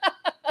Sydney's.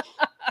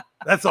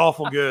 That's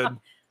awful good.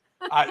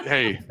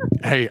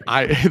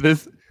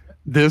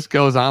 This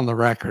goes on the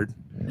record.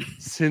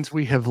 Since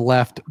we have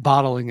left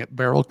bottling at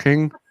Barrel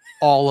King,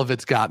 all of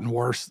it's gotten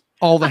worse.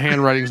 All the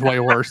handwriting's way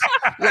worse.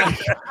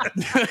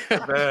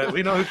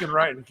 We know who can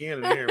write in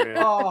Canada here, man.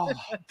 Oh,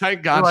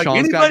 thank God, like,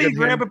 Sean's got good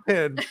grab a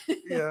pen.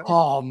 Yeah.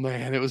 Oh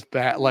man, it was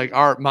bad. Like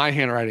my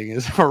handwriting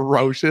is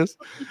ferocious,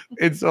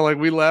 and so like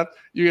we left.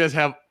 You guys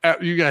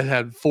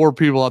had 4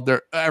 people out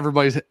there.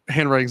 Everybody's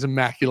handwriting's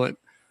immaculate.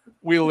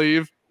 We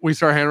leave. We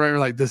start handwriting. We're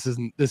like, this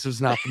was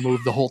not the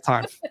move the whole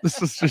time. This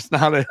was just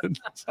not it.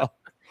 So,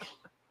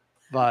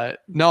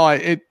 but no,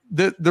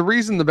 the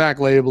reason the back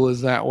label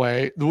is that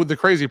way. The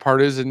crazy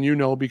part is,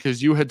 and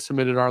because you had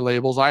submitted our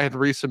labels, I had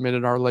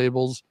resubmitted our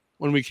labels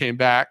when we came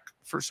back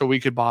so we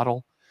could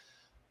bottle.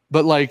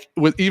 But like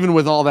even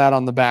with all that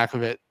on the back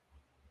of it,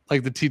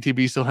 like the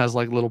TTB still has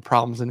like little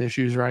problems and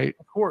issues, right?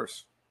 Of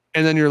course.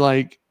 And then you're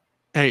like,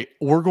 hey,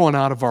 we're going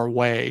out of our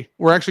way.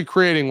 We're actually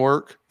creating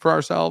work for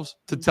ourselves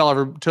to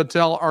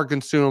tell our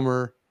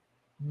consumer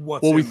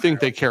what we think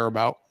they care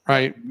about,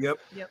 right? Yep.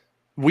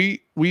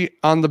 We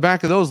on the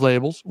back of those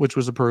labels, which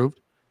was approved,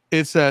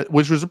 it said,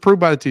 which was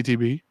approved by the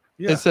TTB.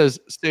 Yeah. It says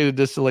state of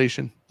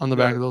distillation on the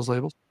back of those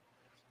labels.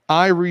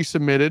 I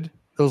resubmitted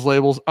those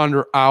labels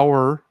under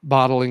our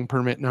bottling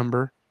permit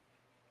number.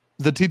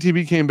 The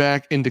TTB came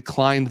back and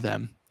declined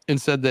them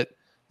and said that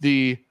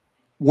the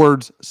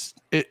words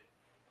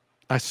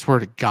I swear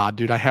to God,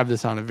 dude, I have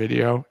this on a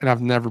video and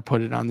I've never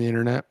put it on the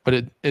internet,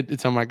 but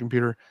it's on my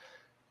computer.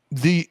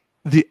 The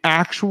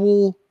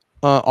actual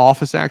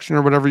office action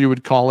or whatever you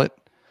would call it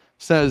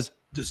says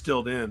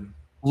distilled in.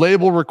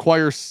 Label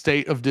requires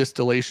state of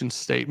distillation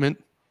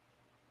statement.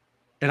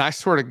 And I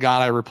swear to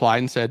God, I replied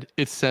and said,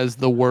 it says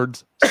the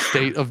words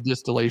state of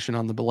distillation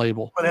on the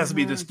label. But it has to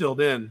be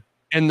distilled in.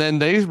 And then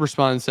they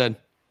responded and said,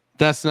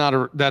 that's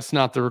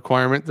not the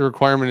requirement. The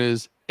requirement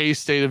is a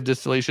state of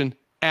distillation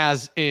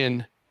as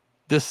in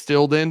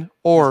distilled in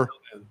or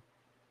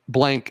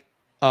blank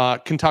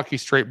Kentucky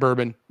straight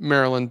bourbon,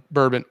 Maryland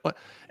bourbon.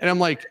 And I'm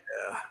like,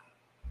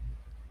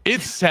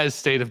 it says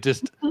state of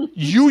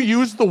you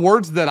use the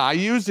words that I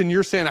used and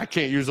you're saying I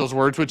can't use those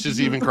words, which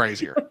is even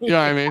crazier. You know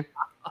what I mean?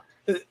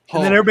 And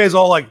then everybody's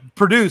all like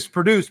produced.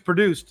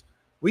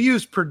 We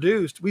used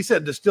produced. We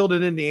said distilled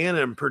in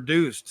Indiana and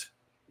produced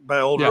by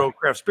Old Road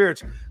Craft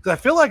Spirits. Because I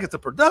feel like it's a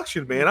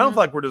production, man. I don't feel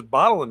like we're just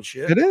bottling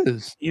shit. It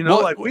is.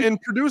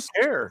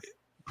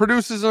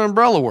 Produce is an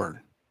umbrella word,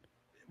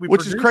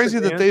 which is crazy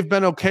that they've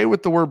been okay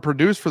with the word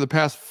produce for the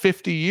past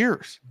 50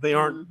 years. They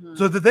aren't.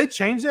 So did they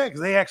change that?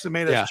 Because they actually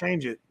made us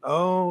change it.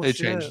 Oh, they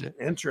changed it.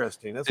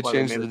 Interesting. That's they why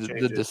changed they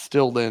made the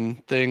distilled in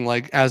thing,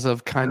 like as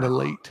of kind of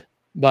late.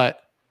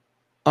 But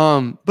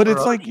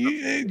it's like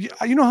you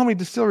know how many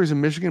distilleries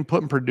in Michigan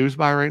putting produce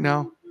by right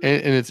now,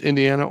 and it's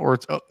Indiana or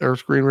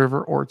it's Green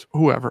River or it's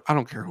whoever. I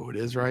don't care who it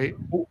is, right?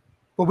 Well,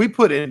 we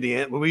put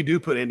Indiana. Well, we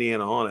do put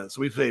Indiana on it.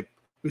 So we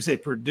say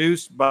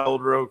produced by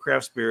Old Road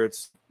Craft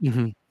Spirits,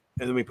 and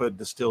then we put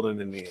distilled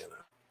in Indiana.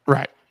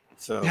 Right.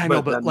 So, yeah, I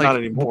know, but like, not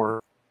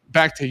anymore.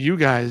 Back to you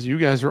guys. You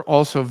guys are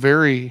also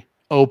very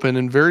open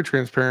and very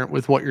transparent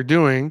with what you're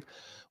doing.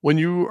 When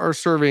you are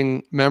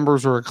serving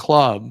members or a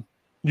club,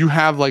 you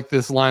have like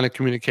this line of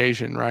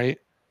communication, right?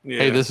 Yeah.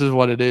 Hey, this is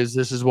what it is.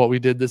 This is what we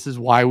did. This is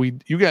why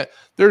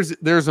there's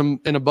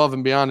an above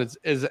and beyond.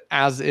 It's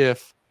as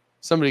if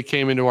somebody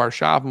came into our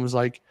shop and was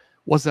like,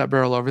 what's that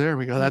barrel over there? And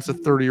we go, that's a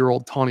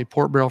 30-year-old tawny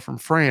port barrel from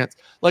France.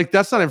 Like,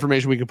 that's not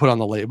information we can put on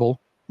the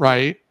label,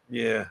 right?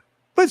 Yeah.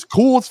 But it's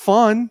cool. It's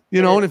fun,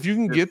 and if you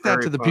can get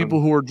that to the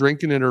people who are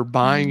drinking it or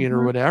buying it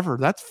or whatever,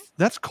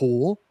 that's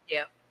cool.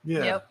 Yeah.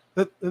 Yeah.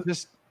 Yep.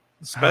 Just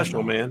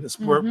special, man.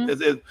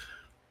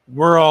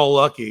 We're all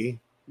lucky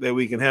that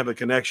we can have a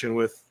connection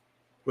with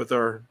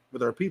our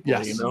people,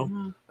 yes.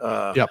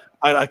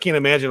 I can't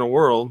imagine a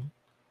world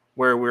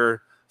where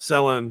we're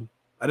selling.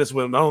 I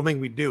don't think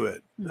we do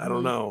it. I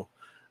don't know.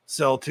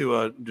 Sell to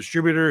a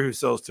distributor who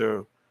sells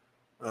to,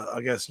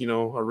 I guess,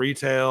 a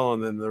retail,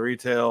 and then the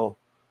retail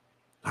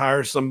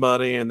hires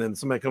somebody, and then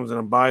somebody comes in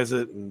and buys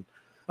it. And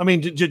I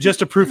mean,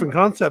 just a proof and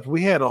concept.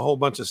 We had a whole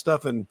bunch of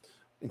stuff in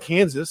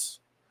Kansas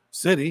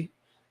City,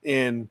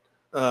 and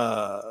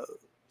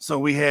so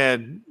we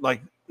had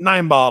like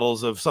 9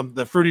 bottles of something.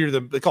 They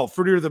call it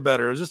fruitier the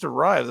better. It was just a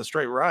rye, it was a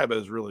straight rye, but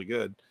it was really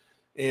good.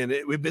 And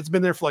it's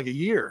been there for like a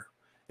year,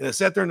 and it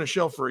sat there on the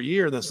shelf for a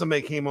year. And then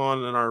somebody came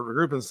on in our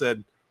group and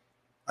said,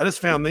 "I just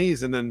found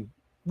these," and then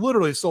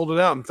literally sold it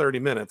out in 30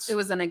 minutes. It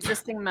was an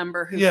existing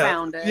member who Yeah,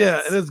 found it.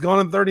 Yeah, and it's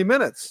gone in 30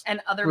 minutes. And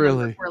other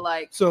members were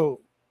like, so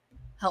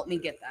help me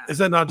get that. Is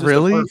that not just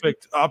a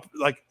perfect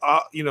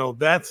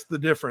that's the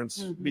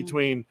difference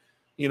between,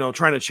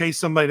 trying to chase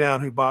somebody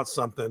down who bought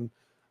something.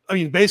 I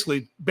mean,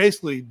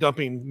 basically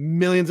dumping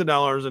millions of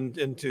dollars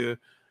into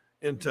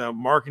a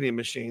marketing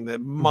machine that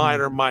might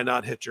or might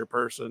not hit your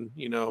person,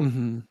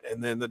 and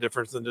then the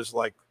difference in just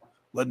like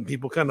letting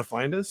people kind of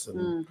find us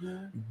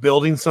and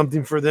building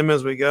something for them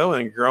as we go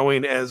and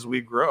growing as we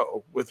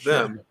grow with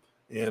them.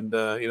 And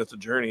it's a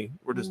journey.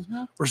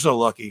 We're so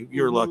lucky.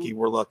 You're lucky.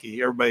 We're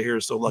lucky. Everybody here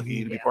is so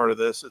lucky to be part of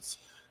this. It's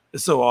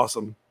so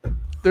awesome.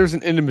 There's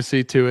an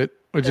intimacy to it,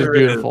 which is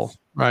beautiful,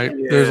 right?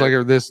 Yeah. There's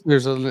like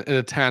there's an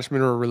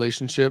attachment or a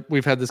relationship.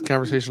 We've had this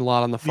conversation a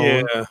lot on the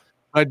phone. Yeah.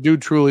 I do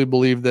truly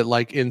believe that,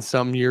 like, in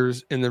some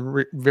years, in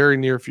the very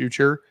near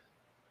future,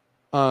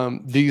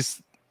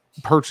 these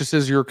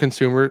purchases, your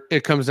consumer,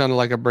 it comes down to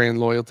like a brand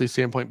loyalty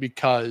standpoint,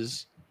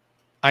 because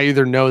I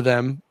either know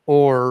them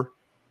or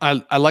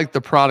I like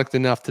the product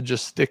enough to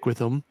just stick with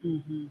them.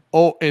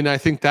 Oh, and I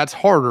think that's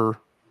harder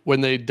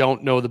when they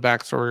don't know the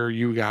backstory, or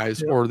you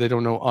guys, or they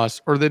don't know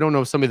us, or they don't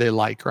know somebody they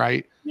like,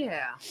 right?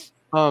 Yeah.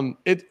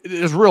 It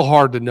is real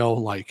hard to know,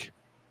 like,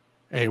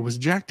 hey, was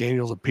Jack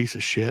Daniels a piece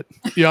of shit?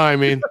 You know what I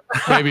mean?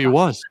 Maybe he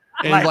was.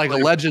 And like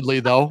allegedly,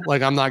 though,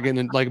 like I'm not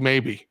getting, like,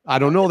 maybe. I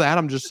don't know that.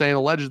 I'm just saying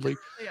allegedly.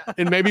 Yeah.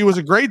 And maybe he was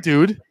a great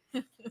dude.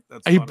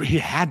 He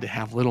had to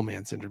have little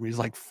man syndrome. He's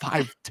like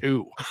 5'2".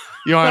 You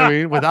know what I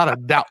mean? Without a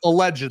doubt.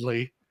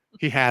 Allegedly,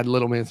 he had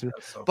little man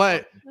syndrome. So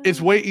but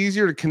it's way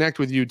easier to connect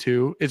with you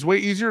two. It's way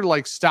easier to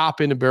like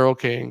stop into Barrel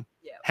King,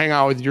 hang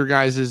out with your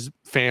guys'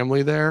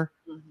 family there,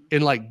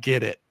 and like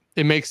get it.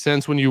 It makes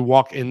sense when you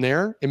walk in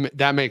there.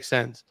 That makes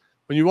sense.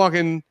 When you walk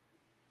in,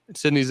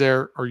 Sydney's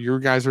there, or your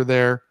guys are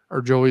there,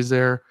 or Joey's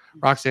there,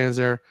 Roxanne's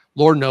there.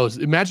 Lord knows.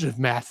 Imagine if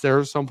Matt's there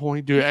at some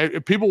point, dude.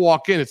 If people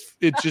walk in,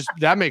 it's just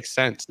that makes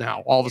sense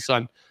now all of a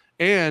sudden.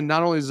 And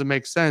not only does it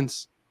make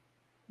sense,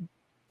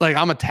 like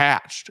I'm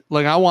attached.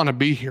 Like I want to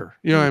be here.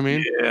 You know what I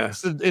mean? Yeah.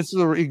 It's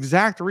the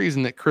exact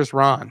reason that Chris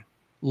Ron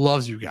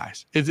loves you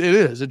guys. It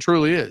is. It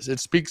truly is. It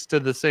speaks to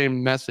the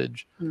same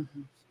message.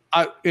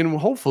 And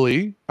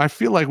hopefully, I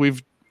feel like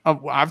we've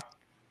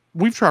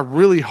tried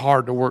really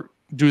hard to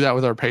do that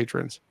with our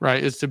patrons,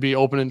 right? Is to be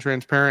open and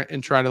transparent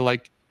and try to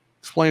like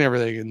explain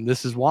everything, and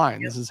this is why,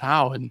 and this is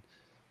how, and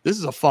this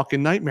is a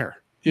fucking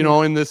nightmare, you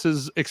know, and this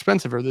is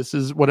expensive, or this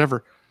is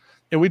whatever.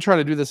 And we try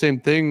to do the same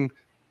thing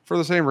for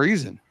the same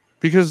reason,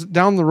 because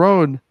down the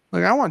road,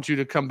 like I want you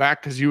to come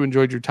back because you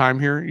enjoyed your time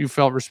here. You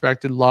felt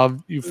respected,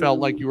 loved. You felt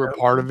like you were a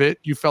part of it.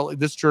 You felt like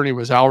this journey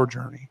was our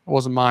journey. It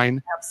wasn't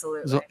mine.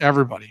 Absolutely. It was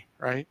everybody,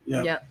 right?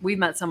 Yeah. We've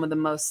met some of the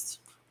most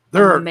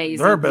amazing.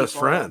 They're our best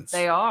friends.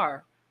 They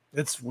are.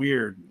 It's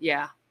weird.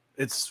 Yeah.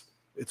 It's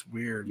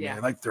weird,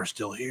 man. Like they're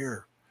still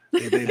here.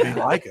 They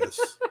like us.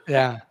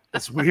 Yeah.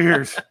 It's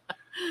weird.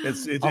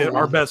 It's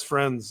our best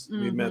friends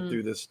we met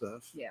through this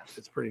stuff. Yeah.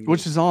 It's pretty neat.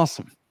 Which is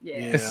awesome. Yeah.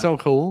 It's so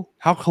cool.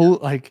 How cool,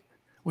 like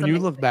when you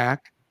look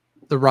back,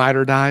 the ride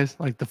or dies,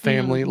 like the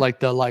family, like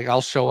the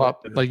I'll show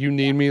up, like you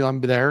need me,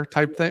 I'm there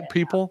type thing,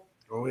 people.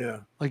 Oh yeah.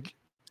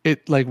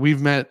 Like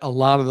we've met a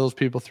lot of those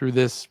people through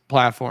this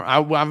platform.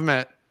 I've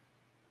met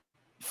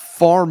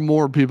far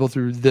more people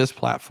through this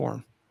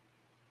platform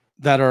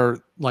that are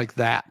like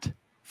that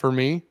for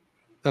me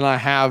than I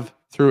have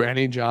through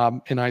any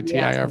job in IT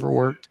I ever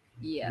worked.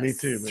 Yes. Me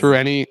too, man. Through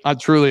any,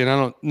 truly, and I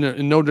don't,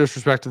 no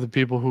disrespect to the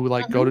people who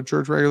like go to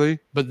church regularly,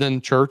 but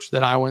then church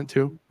that I went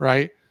to,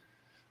 right?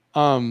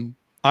 I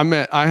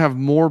have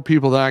more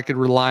people that I could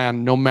rely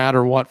on no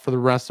matter what for the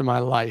rest of my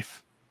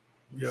life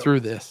through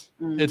this.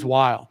 It's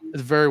wild.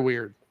 It's very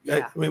weird.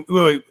 Yeah. I mean,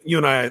 you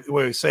and I, the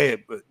way we say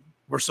it, but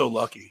we're so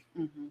lucky.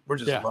 We're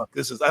just lucky.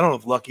 I don't know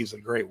if lucky is a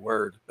great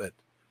word, but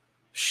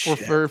we're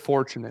very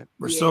fortunate.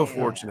 We're so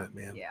fortunate,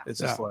 man. Yeah. It's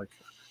just like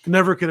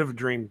never could have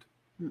dreamed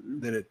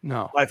that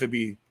life would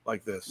be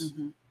like this.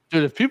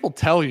 Dude, if people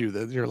tell you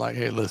that, you're like,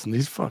 hey, listen,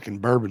 these fucking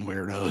bourbon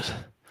weirdos.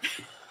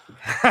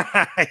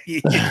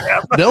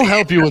 They'll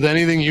help you with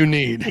anything you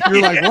need.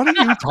 You're like, what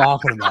are you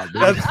talking about,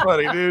 dude? That's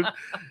funny, dude.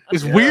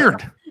 It's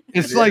weird.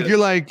 It's like you're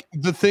like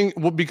the thing,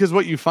 because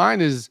what you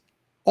find is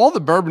all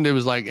the bourbon did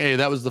was like, hey,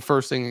 that was the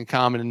first thing in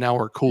common, and now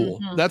we're cool.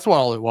 That's what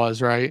all it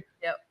was, right?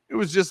 Yep. It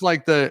was just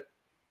like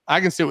I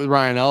can sit with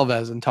Ryan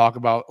Alves and talk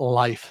about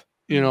life,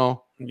 you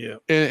know? Yeah.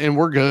 And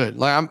we're good.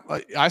 Like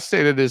I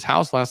stayed at his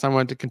house last time I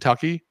went to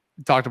Kentucky.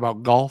 We talked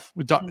about golf.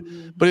 We talked,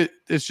 but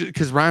it's just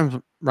because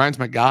Ryan's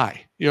my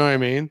guy. You know what I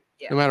mean?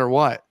 Yeah. No matter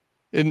what.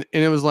 And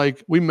it was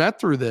like we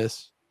met through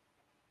this.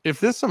 If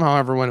this somehow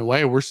ever went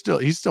away,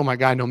 he's still my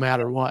guy no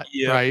matter what.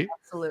 Yeah. Right.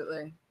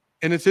 Absolutely.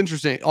 And it's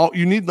interesting.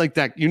 You need like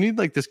that. You need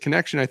like this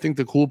connection. I think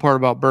the cool part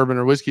about bourbon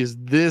or whiskey is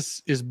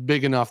this is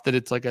big enough that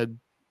it's like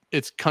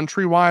it's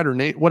countrywide or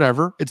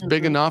whatever. It's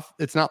big enough.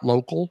 It's not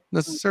local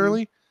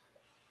necessarily.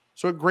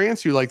 So it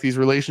grants you like these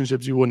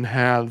relationships you wouldn't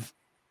have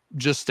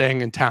just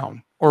staying in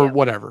town or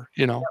whatever,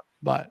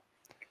 but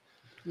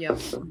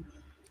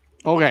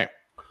okay.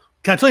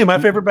 Can I tell you my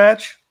favorite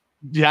batch?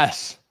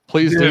 Yes,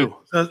 please do.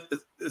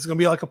 It's going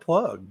to be like a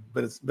plug,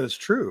 but it's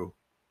true.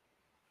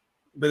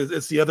 But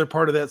it's the other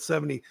part of that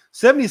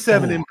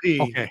 77 MP.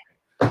 Okay.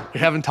 We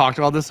haven't talked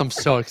about this. I'm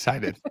so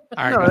excited.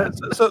 All right.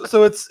 No,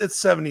 so it's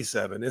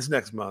 77. It's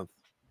next month.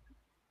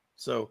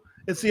 So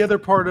it's the other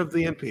part of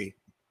the MP.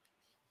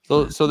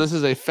 So this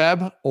is a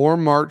Feb or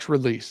March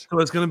release. So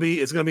it's gonna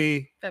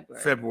be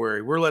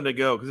February. We're letting it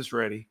go because it's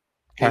ready.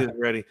 It is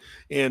ready.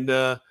 And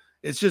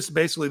it's just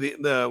basically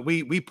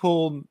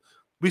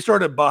we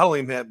started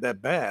bottling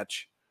that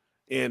batch,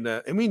 and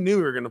we knew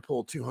we were gonna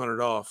pull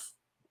 200 off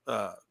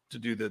to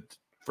do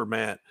for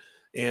Matt.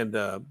 And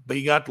but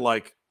he got to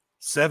like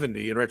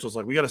 70, and Rachel's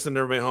like, we got to send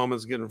everybody home.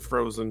 It's getting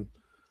frozen. And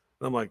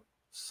I'm like,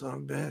 son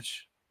of a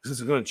bitch, this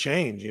is going to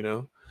change,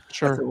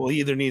 Sure. I said, well, he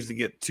either needs to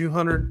get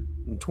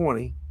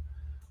 220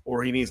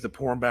 or he needs to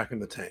pour them back in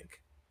the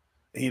tank.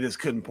 And he just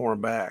couldn't pour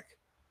them back.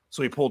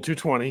 So he pulled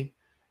 220,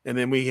 and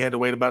then we had to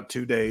wait about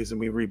 2 days, and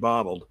we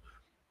rebottled.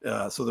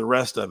 So the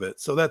rest of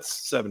it. So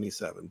that's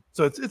 77.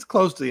 So it's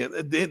close to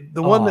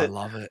the one that I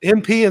love it.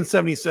 MP and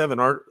 77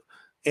 are,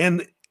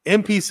 and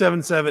MP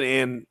 77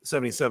 and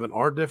 77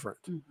 are different.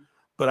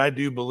 But I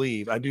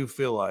do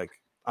feel like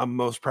I'm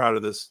most proud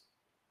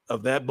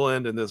of that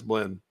blend and this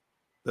blend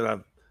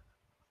that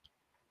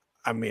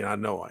I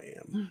know I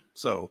am.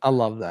 So I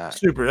love that.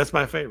 Super. That's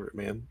my favorite,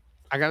 man.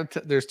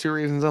 There's two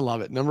reasons I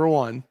love it. Number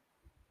one,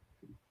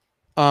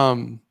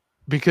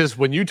 because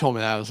when you told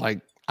me that, I was like,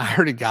 I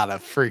already got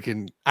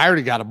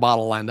a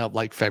bottle lined up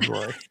like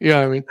February. You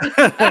know what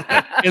I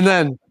mean? And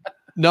then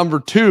number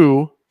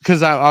two,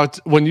 because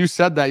when you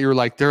said that, you were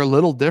like, they're a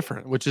little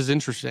different, which is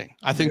interesting.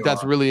 I think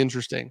that's really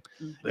interesting.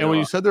 And when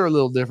you said they're a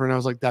little different, I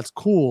was like, that's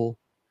cool,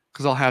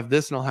 because I'll have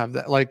this and I'll have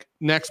that. Like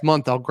next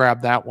month, I'll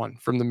grab that one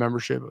from the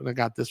membership, and I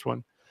got this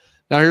one.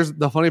 Now, here's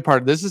the funny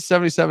part. This is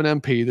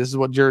 77 MP. This is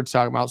what Jared's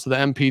talking about. So the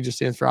MP just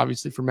stands for,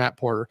 obviously, for Matt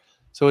Porter.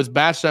 So it's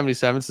batch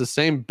 77. It's the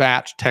same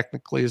batch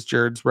technically as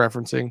Jared's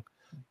referencing.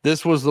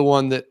 This was the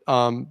one that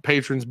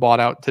patrons bought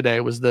out today,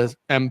 was the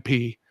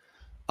MP.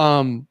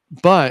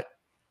 But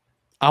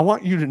I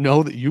want you to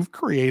know that you've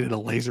created a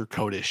laser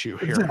code issue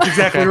here. That's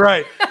exactly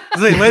right.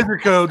 The laser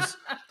codes,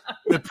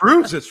 it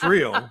proves it's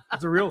real.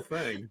 It's a real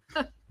thing.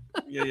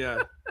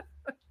 Yeah.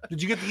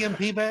 Did you get the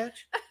MP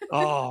badge?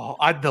 Oh,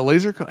 the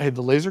laser code. Hey,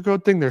 the laser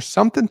code thing. There's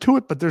something to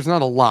it, but there's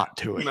not a lot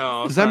to it.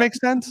 No, does that make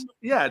sense?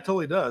 Yeah, it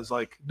totally does.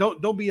 Like,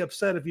 don't be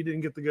upset if you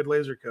didn't get the good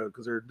laser code,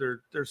 because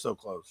they're so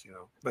close.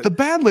 But the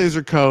bad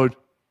laser code,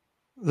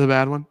 the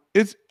bad one,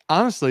 it's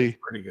honestly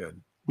pretty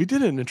good. We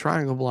did it in a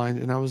triangle blind,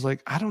 and I was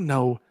like, I don't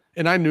know.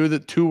 And I knew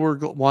that two were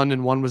one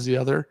and one was the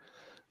other.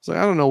 It's like,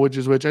 I don't know which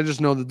is which. I just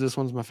know that this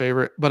one's my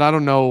favorite, but I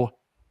don't know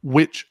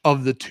which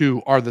of the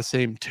two are the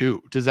same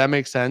two. Does that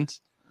make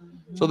sense?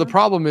 So the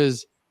problem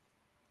is,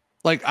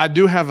 like, I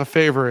do have a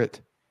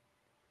favorite.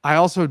 I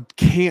also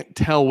can't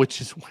tell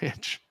which is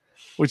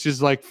which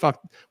is like,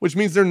 which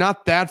means they're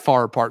not that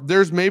far apart.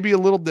 There's maybe a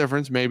little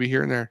difference, maybe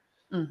here and there,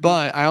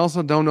 but I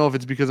also don't know if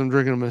it's because I'm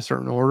drinking them in a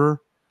certain order.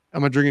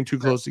 Am I drinking too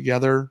close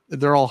together?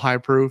 They're all high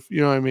proof.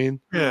 You know what I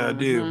mean? Yeah, I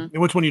do.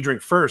 And which one you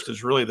drink first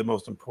is really the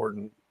most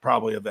important,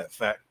 probably, of that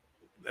fact.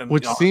 And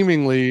which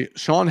seemingly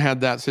Sean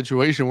had that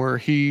situation where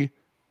he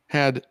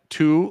had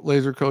two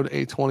laser code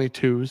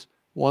A22s,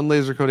 one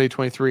laser code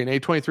A23,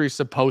 and A23 is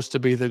supposed to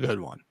be the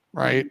good one,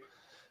 right?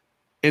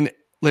 And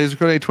laser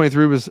code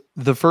A23 was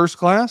the first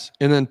glass,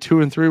 and then 2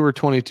 and 3 were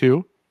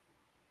 22.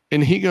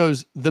 And he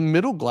goes, the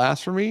middle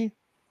glass for me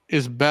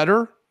is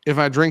better if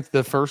I drink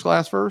the first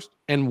glass first,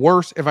 and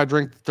worse if I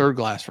drink the third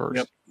glass first.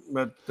 Yep.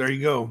 But there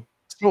you go.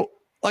 So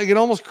like it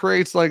almost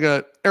creates like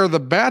are the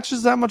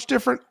batches that much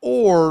different,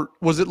 or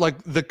was it like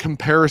the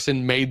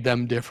comparison made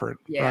them different?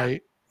 Yeah.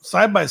 Right.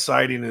 Side by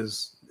siding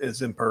is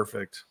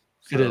imperfect.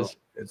 So it is.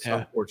 It's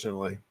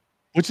unfortunately.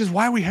 Which is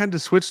why we had to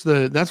switch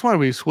that's why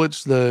we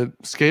switched the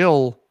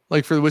scale,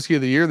 like for the whiskey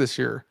of the year this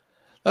year.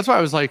 That's why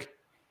I was like,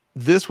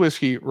 this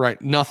whiskey,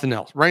 right? Nothing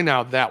else. Right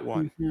now, that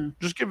one.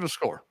 Just give it a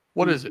score.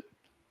 What is it?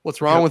 What's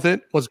wrong with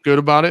it? What's good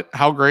about it?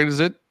 How great is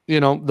it?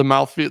 The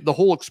mouthfeel, the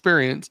whole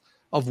experience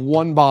of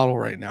one bottle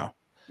right now.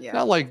 Yeah.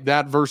 Not like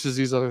that versus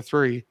these other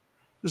three.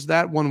 Just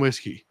that one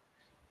whiskey.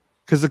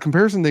 Because the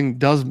comparison thing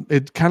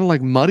it kind of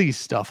like muddies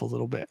stuff a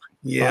little bit.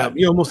 Yeah.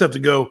 You almost have to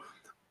go.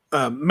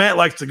 Matt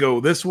likes to go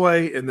this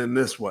way and then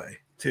this way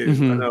too.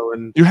 I know.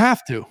 And you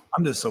have to.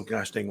 I'm just so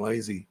gosh dang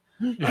lazy.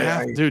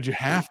 Dude, you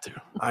have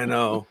to. I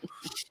know.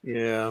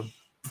 Yeah.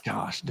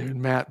 Gosh, dude,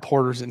 Matt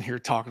Porter's in here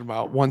talking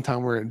about one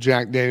time we're at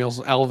Jack Daniels.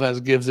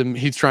 Alves gives him,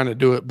 he's trying to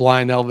do it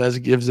blind.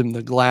 Alves gives him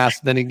the glass.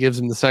 Then he gives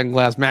him the second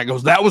glass. Matt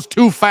goes, that was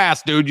too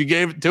fast, dude. You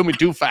gave it to me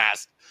too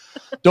fast.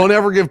 Don't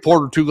ever give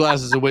Porter 2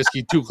 glasses of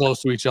whiskey too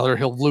close to each other.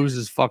 He'll lose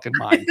his fucking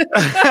mind.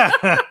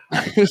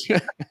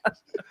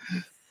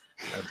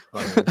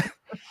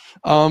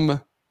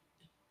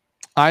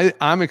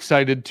 I'm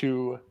excited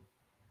to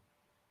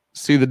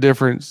see the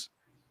difference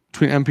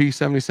between MP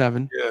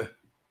 77. Yeah.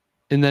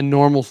 And then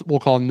normal, we'll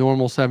call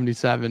normal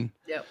 77.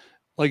 Yep.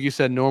 Like you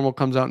said, normal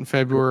comes out in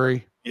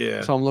February.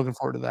 Yeah. So I'm looking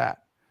forward to that.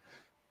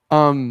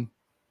 All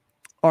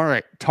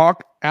right.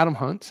 Adam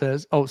Hunt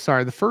says, oh,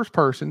 sorry. The first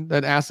person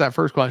that asked that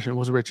first question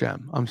was Rich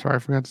M. I'm sorry. I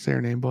forgot to say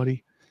her name,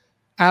 buddy.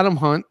 Adam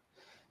Hunt,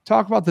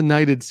 talk about the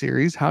Knighted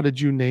series. How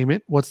did you name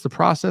it? What's the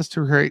process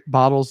to create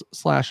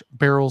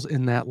bottles/barrels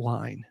in that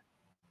line?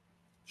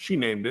 She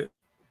named it.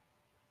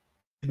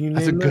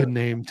 That's a good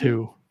name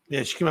too.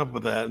 Yeah, she came up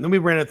with that, and then we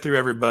ran it through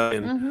everybody,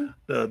 and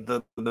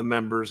the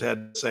members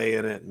had to say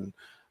in it,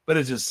 but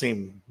it just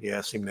seemed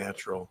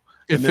natural.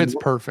 It fits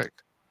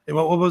perfect. And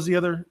what was the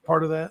other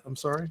part of that? I'm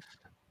sorry.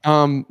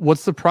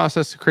 What's the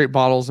process to create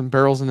bottles and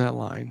barrels in that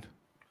line?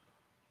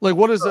 Like,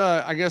 what is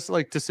I guess,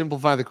 like, to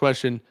simplify the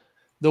question,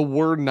 the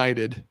word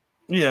knighted.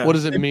 Yeah. What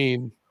does it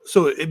mean?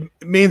 So it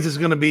means it's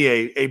going to be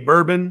a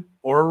bourbon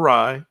or a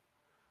rye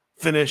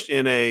finished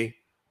in a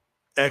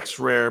X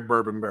rare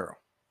bourbon barrel.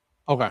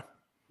 Okay.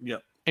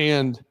 Yep.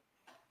 And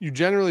you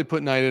generally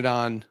put knighted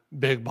on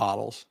big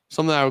bottles,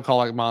 something I would call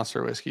like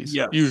monster whiskeys.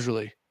 Yes.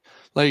 Usually,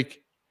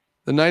 like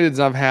the knighteds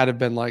I've had have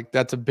been like,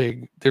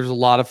 there's a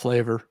lot of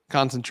flavor,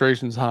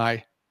 concentration's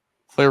high,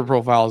 flavor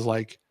profile is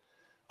like,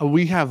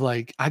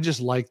 I just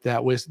like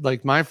that whiskey.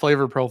 Like my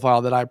flavor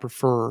profile that I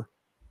prefer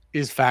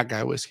is fat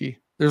guy whiskey.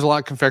 There's a lot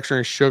of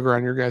confectionery sugar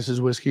on your guys'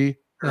 whiskey.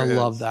 And I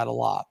love that a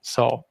lot.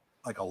 So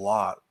like a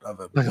lot of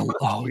it. Like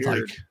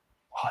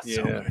Yeah.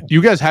 so good.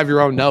 You guys have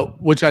your own note,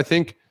 which I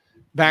think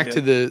back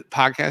to the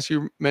podcast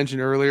you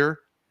mentioned earlier.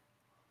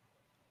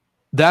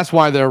 That's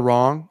why they're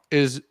wrong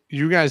is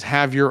you guys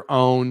have your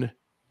own.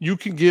 You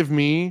can give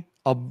me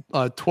a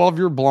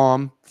 12-year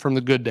Blom from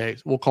the good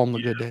days. We'll call them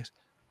the good days.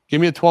 Give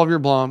me a 12-year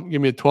Blom.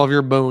 Give me a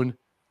 12-year Boone.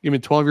 Give me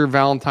a 12-year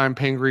Valentine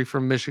Pingree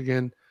from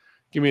Michigan.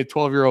 Give me a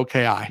 12-year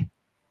OKI.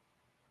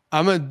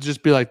 I'm going to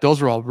just be like,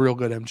 those are all real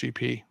good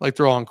MGP. Like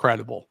they're all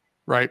incredible,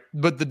 right?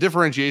 But the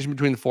differentiation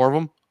between the four of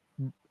them,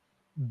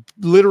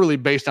 literally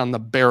based on the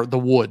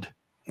wood,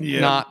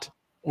 not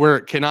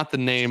the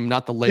name,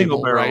 not the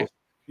label, right?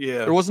 Yeah.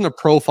 There wasn't a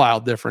profile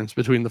difference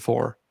between the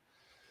four.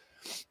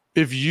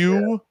 If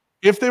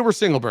they were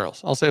single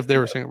barrels, I'll say if they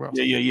were single barrels.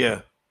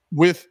 Yeah.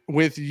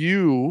 With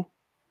you,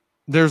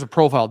 there's a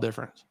profile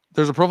difference.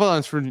 There's a profile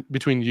difference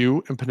between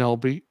you and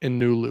Penelope and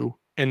Nulu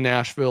and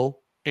Nashville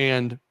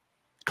and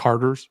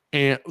Carter's.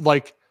 And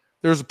like,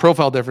 there's a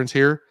profile difference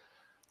here.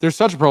 There's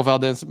such a profile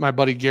difference. My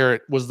buddy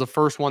Garrett was the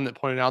first one that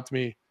pointed out to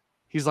me.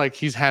 He's like,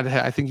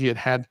 I think he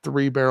had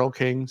 3 Barrel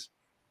Kings,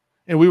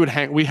 and we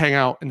hang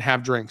out and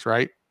have drinks,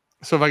 right?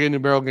 So if I get a new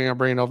Barrel King, I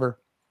bring it over.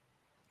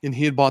 And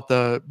he had bought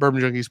the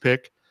Bourbon Junkies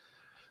pick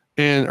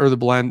or the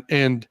blend,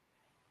 and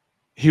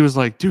he was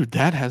like, dude,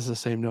 that has the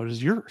same note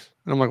as yours.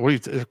 And I'm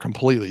like, they're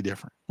completely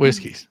different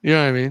whiskeys. You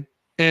know what I mean?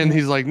 And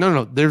he's like, no,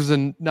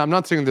 I'm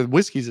not saying that the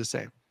whiskey's the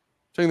same. I'm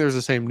saying there's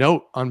the same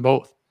note on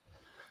both.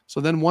 So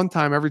then one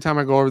time, every time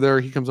I go over there,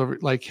 he comes over,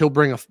 like he'll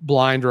bring a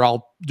blind or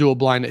I'll do a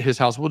blind at his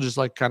house. We'll just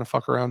like kind of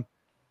fuck around.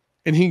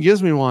 And he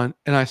gives me one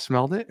and I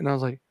smelled it and I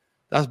was like,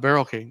 that's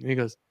Barrel King. And he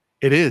goes,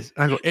 it is.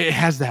 And I go, it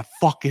has that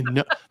fucking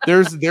note.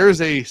 There's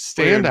a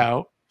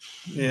standout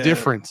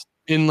difference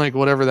in like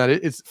whatever that is.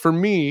 It's for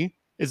me,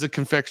 it's a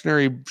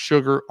confectionery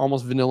sugar,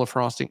 almost vanilla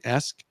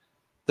frosting-esque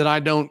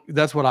that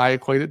that's what I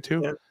equate it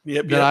to.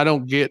 I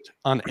don't get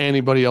on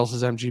anybody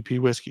else's MGP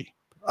whiskey.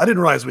 I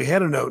didn't realize we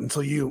had a note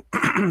until you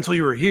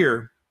were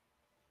here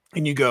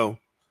and you go,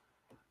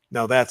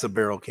 now that's a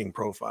Barrel King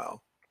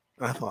profile.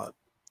 And I thought,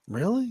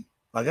 really?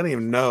 Like, I didn't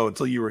even know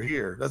until you were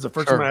here. That's the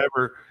first time I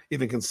ever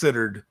even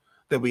considered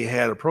that we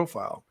had a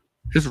profile.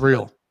 It's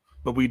real.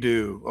 But we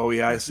do. Oh,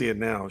 yeah, I see it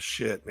now.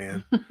 Shit,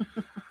 man.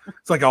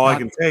 It's like all I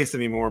can taste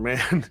anymore,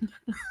 man.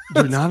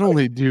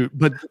 Dude,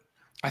 but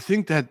I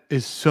think that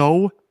is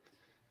so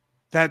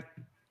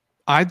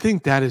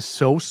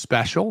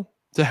special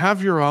to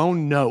have your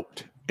own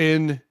note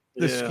in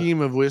the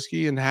scheme of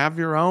whiskey and have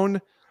your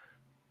own,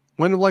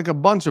 when like a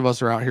bunch of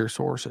us are out here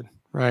sourcing,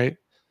 right?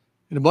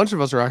 And a bunch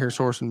of us are out here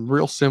sourcing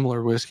real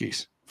similar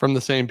whiskeys from the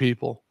same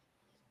people.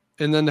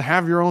 And then to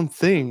have your own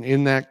thing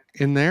in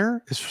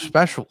there is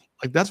special.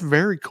 Like that's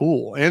very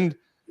cool. And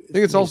I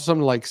think it's also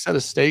something to like set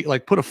a stake,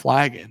 like put a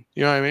flag in.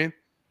 You know what I mean?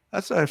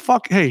 That's a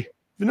hey,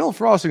 vanilla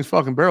frosting's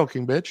fucking Barrel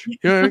King, bitch. You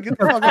know what I mean? Get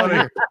the fuck out of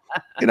here.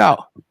 Get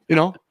out.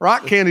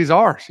 Rock candy's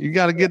ours. You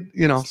got to get,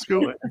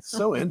 scoop it. It's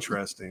so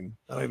interesting.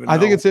 I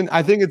think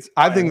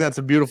that's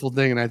a beautiful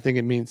thing. And I think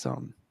it means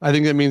something. I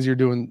think that means you're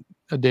doing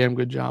a damn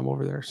good job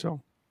over there. So,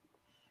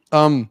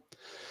 are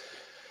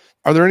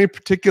there any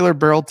particular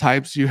barrel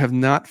types you have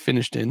not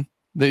finished in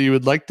that you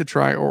would like to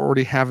try or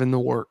already have in the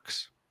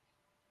works?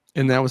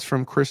 And that was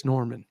from Chris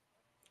Norman.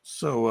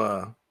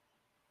 So,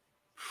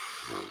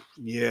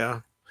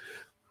 yeah,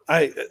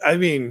 I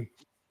mean,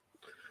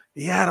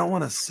 yeah, I don't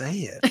want to say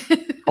it.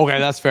 Okay,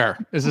 that's fair.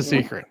 It's a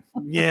secret.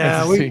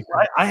 Yeah, It's a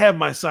secret. I have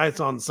my sights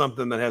on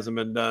something that hasn't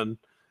been done,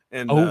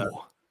 and I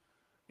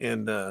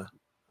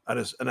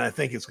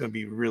think it's going to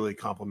be really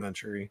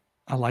complimentary.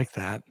 I like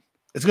that.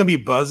 It's going to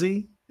be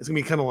buzzy. It's going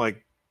to be kind of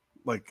like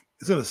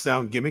it's going to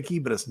sound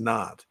gimmicky, but it's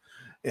not.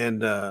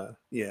 And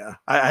yeah,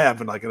 I have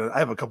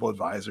a couple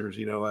advisors,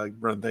 you know, I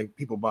run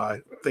people buy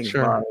things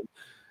by.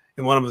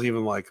 And one of them was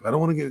even like, I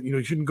don't want to get,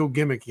 you shouldn't go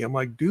gimmicky. I'm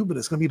like, dude, but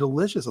it's going to be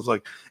delicious. I was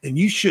like, and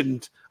you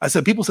shouldn't. I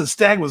said, people said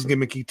Stag was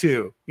gimmicky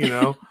too,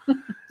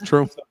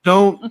 True. So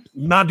don't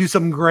not do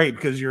something great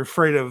because you're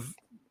afraid of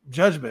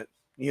judgment.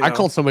 I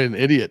called somebody an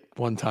idiot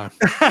one time.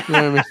 You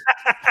know what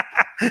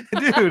I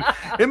mean? Dude,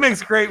 it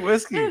makes great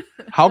whiskey.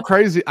 How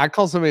crazy. I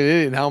called somebody an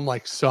idiot and now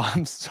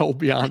I'm so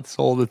beyond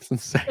sold. It's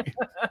insane.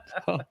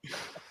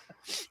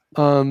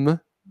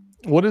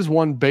 What is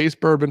one base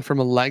bourbon from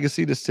a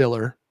legacy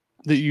distiller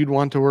that you'd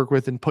want to work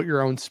with and put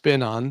your own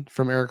spin on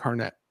from Eric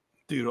Harnett?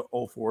 Dude,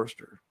 Old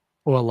Forester.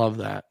 Oh, I love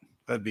that.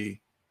 There's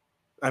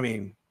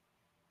nothing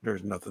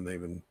that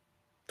even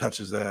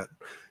touches that.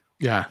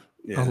 Yeah.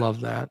 I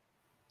love that.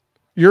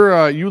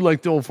 You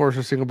like the Old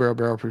Forester single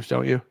barrel proofs,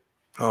 don't you?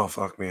 Oh,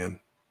 fuck, man.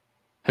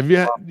 Have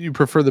you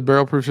prefer the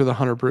barrel proofs or the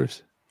 100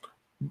 proofs?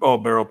 Oh,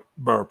 barrel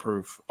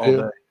proof all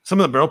day. Some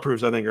of the barrel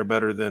proofs I think are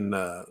better than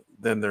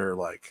their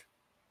like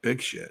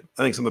big shit.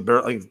 I think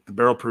the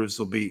barrel proofs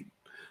will beat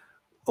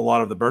a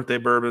lot of the birthday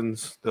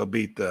bourbons. They'll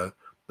beat the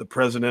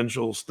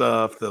presidential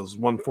stuff, those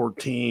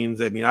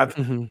 114s. I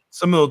mean,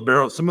 some of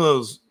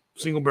those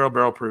single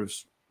barrel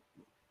proofs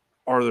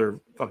are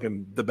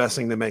the best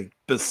thing they make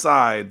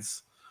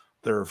besides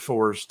their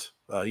forced,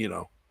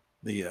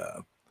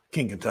 the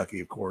King Kentucky,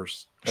 of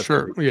course. That's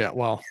sure. Yeah.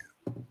 Well,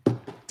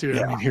 dude,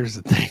 I mean, here's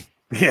the thing.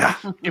 Yeah.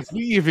 If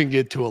we even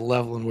get to a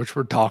level in which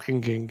we're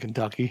talking King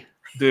Kentucky,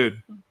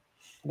 dude,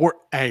 we're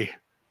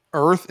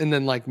Earth and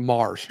then like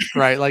Mars,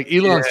 right? Like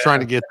Elon's trying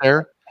to get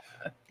there.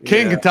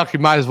 King Kentucky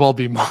might as well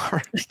be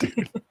Mars,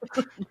 dude.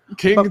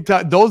 King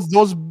Kentucky,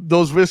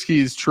 those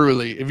whiskeys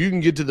truly, if you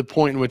can get to the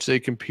point in which they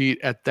compete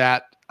at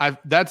that, I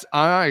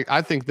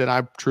think that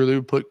I truly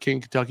would put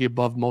King Kentucky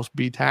above most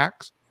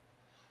BTACs.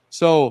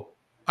 So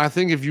I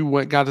think if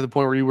you got to the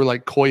point where you were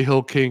like Coy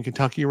Hill King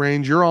Kentucky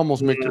range, you're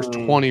almost Michter's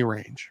 20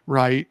 range,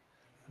 right?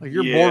 Like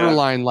you're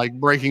borderline like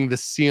breaking the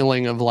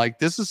ceiling of like,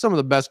 this is some of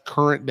the best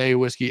current day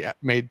whiskey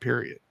made,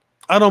 period.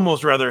 I'd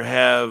almost rather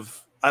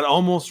have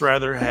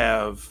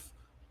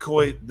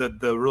Coy,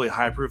 the really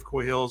high proof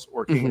Coy Hills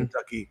or King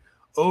Kentucky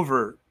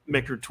over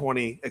Michter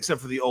 20,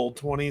 except for the old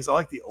 20s. I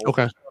like the old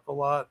stuff a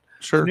lot.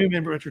 Sure. The new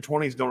Michter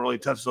 20s don't really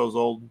touch those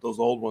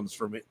old ones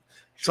for me.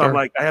 So I'm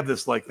like, I have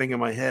this like thing in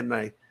my head, and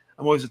I'm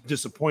always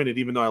disappointed,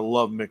 even though I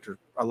love Michter.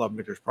 I love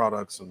Michter's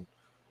products, and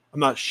I'm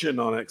not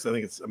shitting on it because I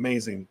think it's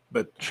amazing.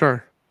 But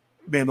sure,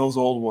 man, those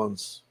old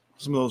ones,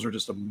 some of those are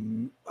just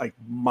like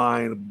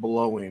mind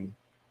blowing.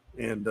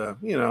 And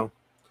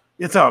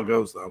it's how it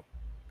goes, though.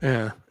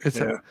 Yeah,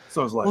 so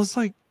it's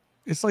like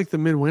it's like the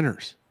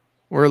midwinters,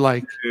 where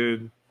like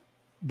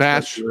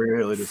batch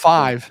really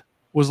 5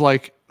 was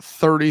like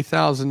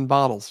 30,000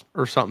 bottles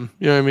or something.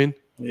 You know what I mean?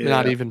 Yeah.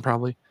 Not even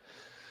probably.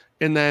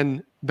 And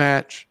then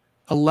batch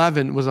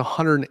 11 was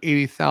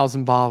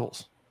 180,000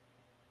 bottles.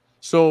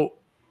 So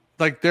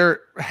like there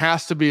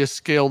has to be a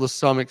scale to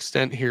some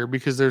extent here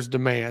because there's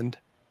demand.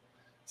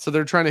 So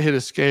they're trying to hit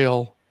a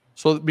scale.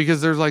 So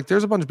because there's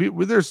a bunch of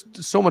people, there's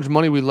so much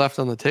money we left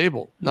on the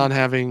table, not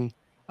having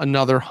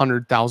another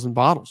 100,000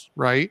 bottles,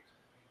 right?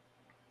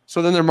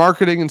 So then their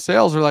marketing and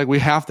sales are like, we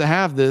have to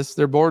have this.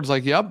 Their board's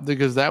like, yep,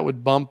 because that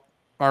would bump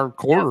our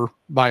quarter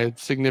by a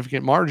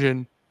significant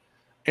margin.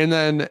 And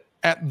then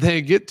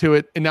they get to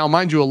it. And now,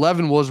 mind you,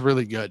 11 was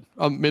really good.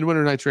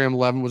 Midwinter Night's Ram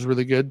 11 was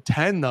really good.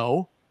 10,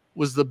 though,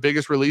 was the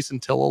biggest release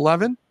until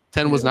 11.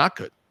 10 was not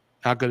good.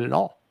 Not good at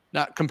all.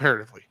 Not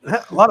comparatively. It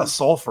had a lot of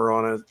sulfur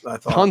on it, I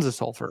thought. Tons of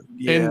sulfur.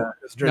 Yeah. And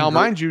now,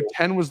 mind you,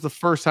 10 was the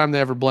first time they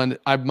ever blended.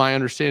 My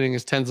understanding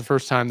is 10's the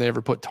first time they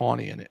ever put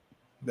tawny in it.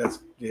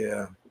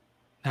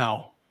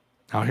 Now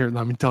here,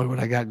 let me tell you what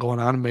I got going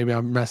on, and maybe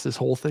I mess this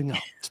whole thing up.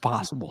 It's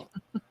possible.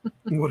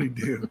 What do you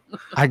do?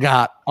 I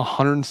got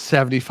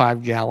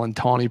 175-gallon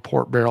tawny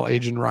port barrel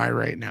aged rye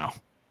right now.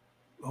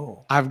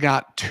 Oh. I've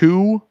got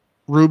 2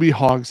 ruby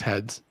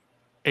hogsheads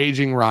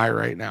aging rye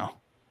right now.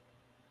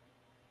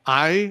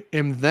 I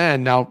am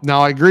then now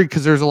I agree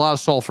because there's a lot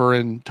of sulfur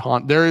in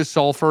tawny. There is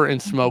sulfur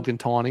and smoke in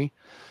tawny.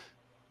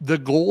 The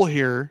goal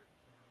here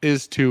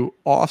is to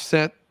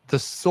offset the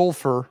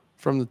sulfur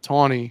from the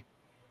tawny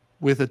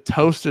with a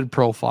toasted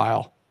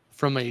profile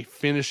from a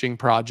finishing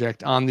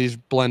project on these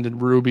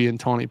blended ruby and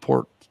tawny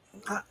port.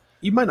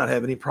 You might not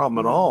have any problem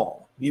at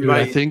all. You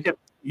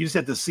just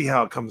have to see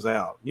how it comes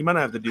out. You might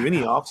not have to do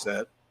any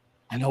offset.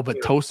 I know, but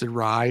toasted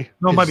rye.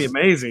 No, it might be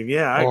amazing.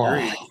 Yeah,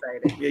 I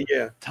agree.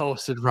 Yeah.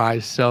 Toasted rye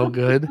is so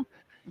good.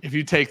 If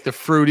you take the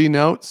fruity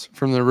notes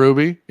from the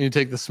ruby and you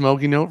take the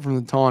smoky note from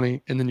the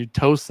tawny and then you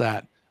toast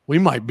that we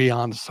might be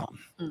onto something.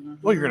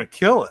 Well, you're gonna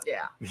kill it.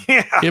 Yeah.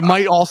 Yeah. It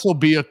might also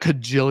be $1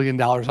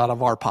 cajillion out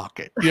of our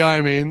pocket. You know what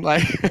I mean?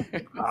 Like,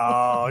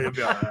 Oh, you'll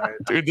be all right.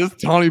 dude, this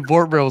Tawny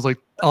Port barrel was like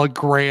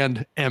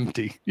 $1,000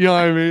 empty. You know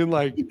what I mean?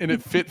 Like, and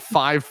it fit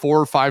 4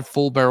 or 5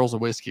 full barrels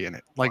of whiskey in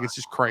it. Like, it's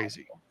just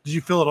crazy. Did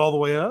you fill it all the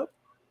way up?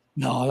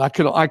 No,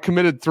 I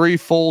committed 3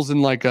 fulls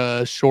and like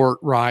a short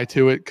rye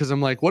to it because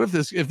I'm like, what if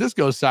this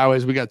goes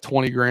sideways? We got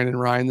 20 grand in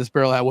rye in this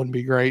barrel. That wouldn't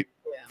be great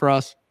for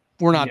us.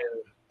 We're not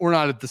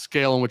at the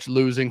scale in which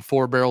losing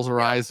 4 barrels of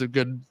rye is a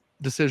good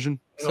decision.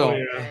 So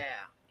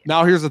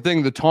now here's the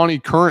thing: the Tawny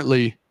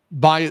currently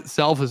by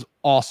itself is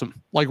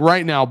awesome. Like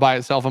right now by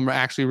itself, I'm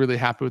actually really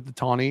happy with the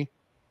Tawny.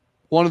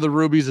 One of the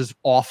rubies is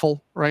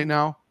awful right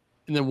now,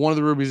 and then one of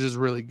the rubies is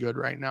really good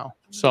right now.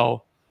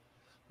 So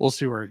we'll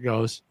see where it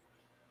goes.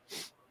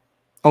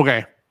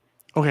 Okay,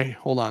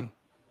 hold on.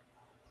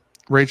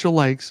 Rachel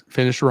likes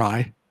finished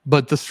rye,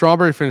 but the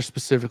strawberry finish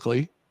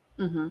specifically.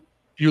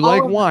 You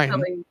like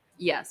wine?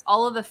 Yes,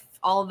 all of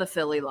the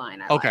Philly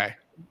line. Okay.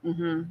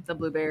 The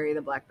blueberry,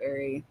 the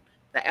blackberry,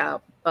 the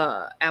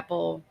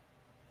apple.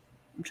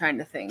 I'm trying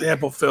to think. The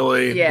apple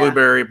Philly,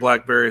 blueberry,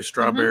 blackberry,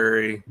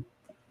 strawberry.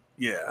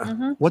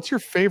 Yeah. What's your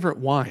favorite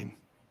wine?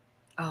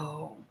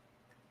 Oh,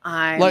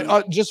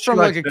 just from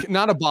like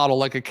not a bottle,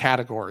 like a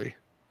category.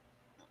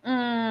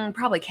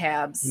 Probably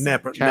cabs.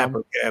 Napa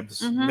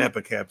cabs.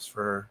 Napa cabs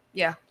for her.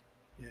 Yeah.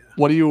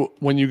 What do you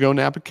when you go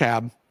Napa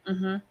cab?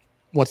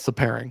 What's the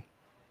pairing?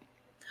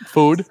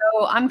 Food.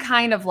 So I'm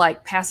kind of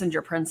like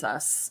passenger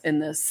princess in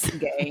this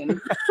game.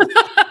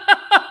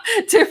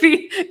 To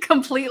be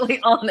completely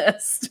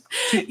honest,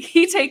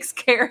 he takes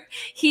care.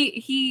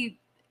 He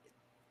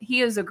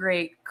is a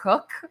great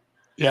cook.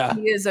 Yeah.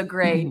 He is a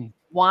great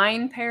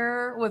wine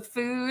pair with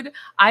food.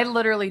 I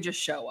literally just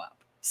show up.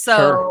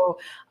 So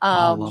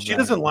she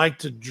doesn't like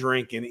to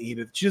drink and eat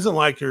it. She doesn't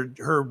like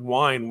her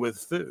wine with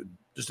food.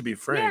 Just to be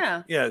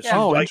frank, yeah. She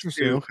likes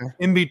to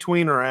in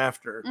between or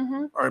after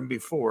or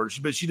before,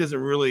 but she doesn't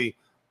really,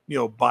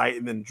 bite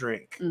and then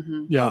drink.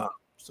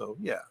 So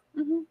yeah.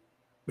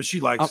 But she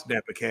likes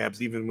Napa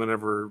cabs even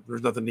whenever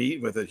there's nothing to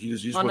eat with it. She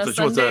just on wants a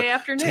Sunday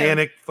afternoon.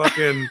 Tannic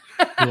fucking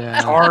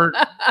tart.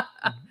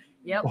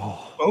 Yep.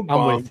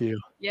 I'm with you.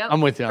 Yep.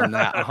 I'm with you on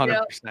that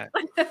 100%.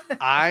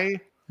 I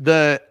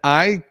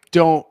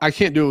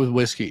can't do it with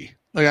whiskey.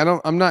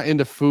 Like I'm not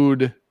into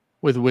food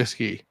with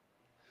whiskey.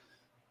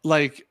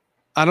 Like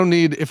I don't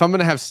need, if I'm going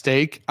to have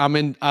steak, I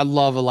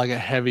love a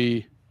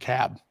heavy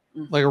cab,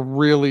 like a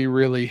really,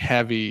 really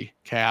heavy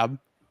cab,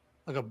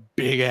 like a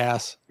big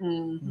ass.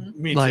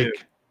 Me like, too.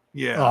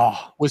 Yeah.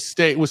 Oh, with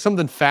steak, with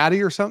something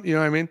fatty or something. You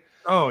know what I mean?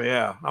 Oh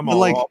yeah. I'm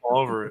all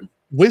over it.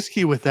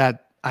 Whiskey with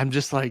that. I'm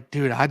just like,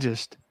 dude, I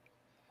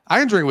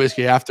can drink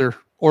whiskey after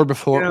or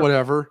before,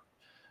 whatever.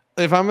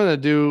 If I'm going to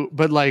do,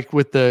 but like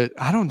with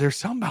there's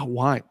something about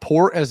wine.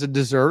 Port as a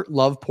dessert.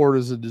 Love port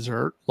as a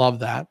dessert. Love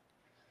that.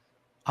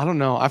 I don't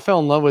know. I fell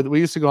in love with, we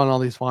used to go on all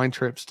these wine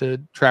trips to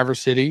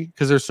Traverse City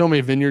because there's so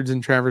many vineyards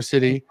in Traverse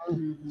City. So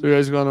we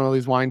always go on all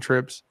these wine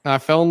trips. And I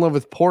fell in love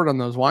with port on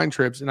those wine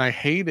trips. And I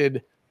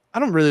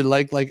don't really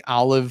like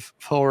olive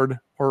forward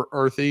or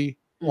earthy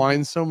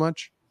wines so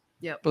much.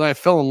 But I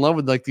fell in love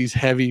with like these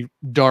heavy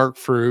dark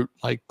fruit,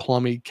 like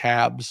plummy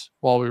cabs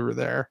while we were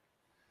there.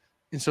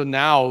 And so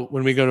now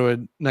when we go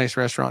to a nice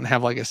restaurant and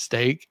have like a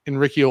steak and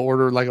Ricky will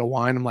order like a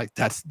wine, I'm like,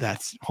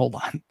 that's hold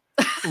on,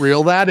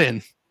 reel that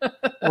in.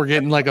 We're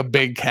getting like a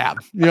big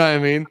cab. You know what I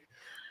mean?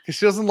 Because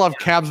she doesn't love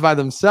cabs by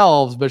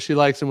themselves, but she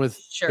likes them with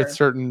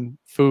certain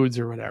foods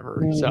or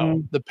whatever.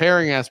 So the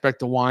pairing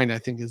aspect of wine, I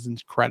think, is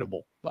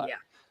incredible. But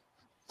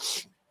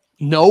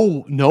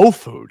no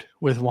food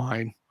with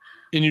wine,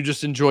 and you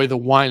just enjoy the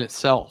wine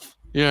itself.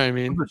 You know what I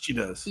mean? But she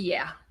does.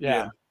 Yeah.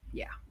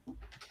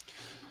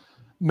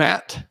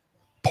 Matt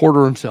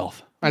Porter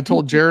himself. I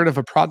told Jared of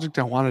a project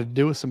I wanted to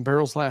do with some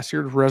barrels last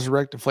year to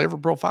resurrect a flavor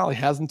profile. He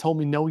hasn't told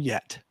me no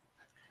yet.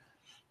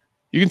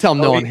 You can tell him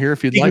no on here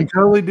if you'd like. He can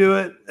totally do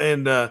it,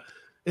 and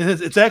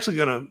it's actually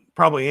going to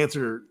probably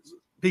answer.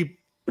 He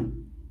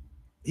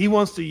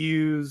wants to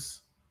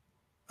use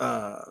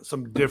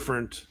some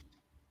different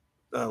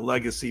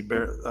legacy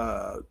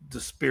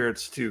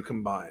spirits to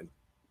combine.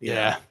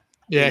 Yeah.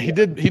 He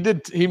did. He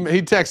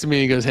texted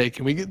me. He goes, "Hey,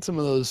 can we get some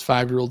of those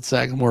 5-year-old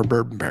Sagamore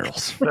bourbon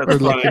barrels?" Well,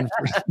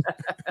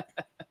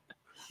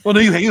 no,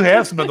 you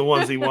have some of the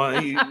ones he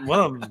won. One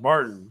of them is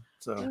Martin.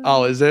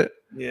 So. Is it?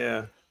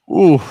 Yeah.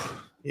 Ooh.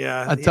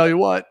 Yeah. I tell you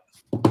what.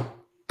 Don't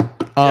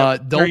buy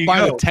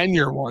the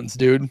 10-year ones,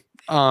 dude.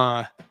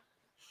 The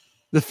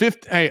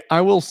fifth. Hey, I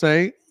will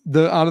say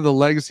out of the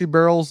legacy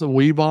barrels that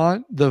we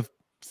bought, the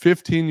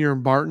 15-year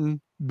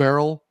Martin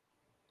barrel,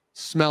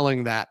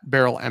 smelling that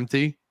barrel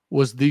empty,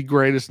 was the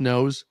greatest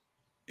nose.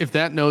 If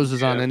that nose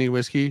is on any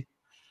whiskey,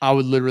 I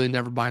would literally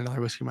never buy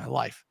another whiskey in my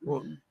life.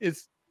 Well,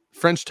 it's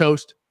French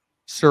toast,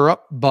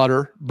 syrup,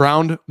 butter,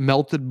 browned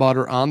melted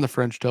butter on the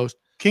French toast.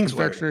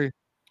 Kingsway.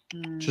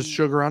 Just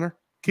sugar on her.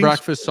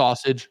 Breakfast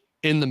sausage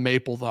in the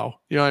maple, though.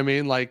 You know what I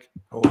mean? Like,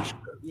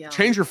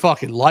 change your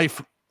fucking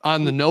life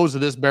on the nose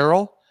of this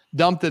barrel.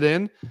 Dumped it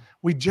in.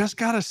 We just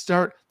got to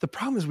start. The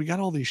problem is we got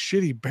all these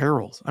shitty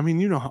barrels. I mean,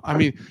 you know, I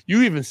mean,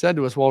 you even said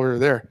to us while we were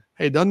there,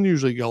 hey, it doesn't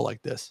usually go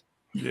like this.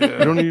 Yeah.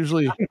 You don't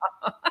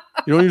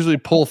usually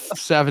pull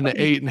 7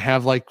 to 8 and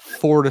have like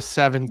 4 to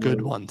 7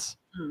 good ones.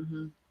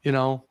 Mm-hmm. You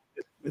know,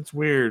 it's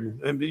weird,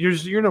 and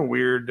you're in a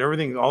weird.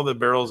 Everything, all the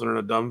barrels are in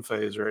a dumb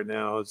phase right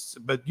now.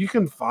 But you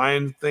can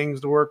find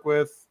things to work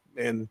with,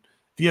 and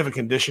if you have a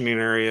conditioning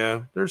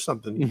area, there's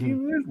something.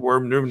 There's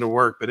room to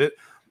work, but it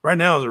right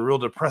now is a real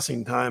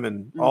depressing time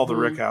in all the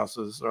rick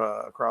houses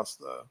across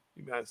the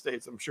United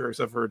States. I'm sure,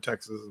 except for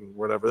Texas and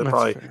whatever.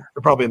 They're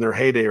probably in their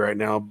heyday right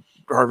now,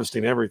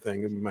 harvesting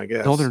everything. Is my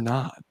guess. No, they're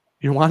not.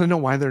 You want to know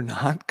why they're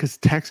not? Because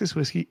Texas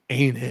whiskey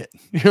ain't it.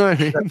 You know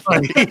what I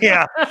mean?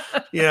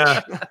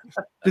 yeah.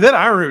 Dude, that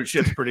Iron Root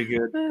shit's pretty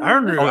good.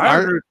 Iron Root's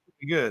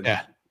pretty good.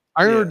 Yeah,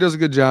 Iron Root does a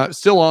good job.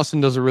 Still,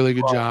 Austin does a really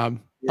good job.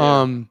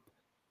 Yeah.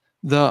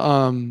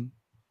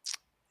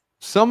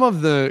 Some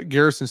of the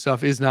Garrison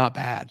stuff is not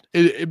bad.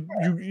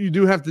 You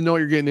do have to know what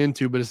you're getting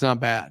into, but it's not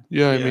bad.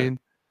 You know what I mean?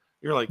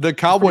 You're like the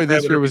Cowboy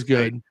this year was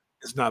good.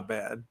 It's not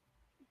bad.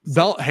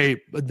 Hey,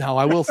 but now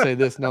I will say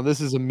this. Now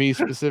this is a me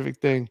specific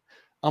thing.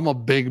 I'm a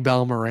big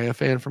Bel Maria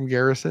fan from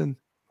Garrison.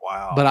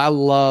 Wow. But I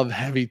love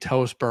heavy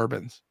toast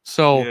bourbons.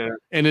 So,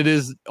 and it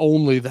is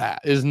only that,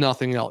 is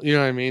nothing else. You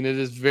know what I mean? It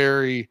is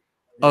very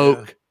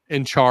oak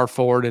and char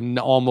forward and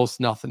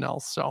almost nothing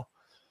else. So,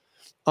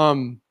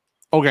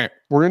 okay,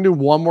 we're gonna do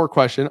one more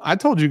question. I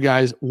told you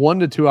guys 1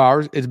 to 2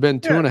 hours. It's been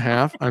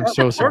 2.5. I'm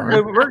so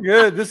sorry. We're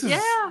good. This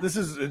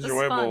is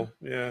enjoyable.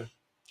 Yeah.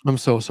 I'm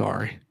so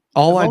sorry.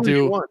 All I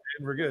do,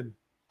 we're good.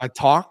 I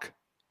talk.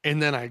 And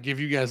then I give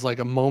you guys like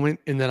a moment,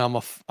 and then I'm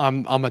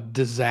a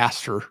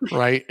disaster,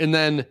 right? And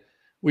then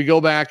we go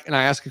back, and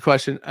I ask a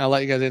question, I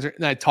let you guys answer,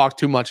 and I talk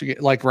too much again,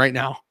 like right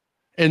now,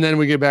 and then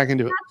we get back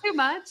into it. Not too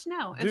much,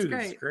 no, it's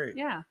great. It's great.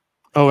 Yeah.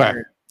 Okay,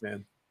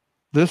 man.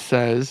 This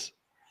says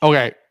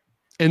okay,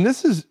 and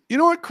this is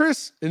what,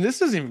 Chris, and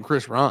this isn't even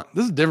Chris Ron.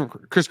 This is different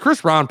because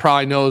Chris Ron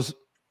probably knows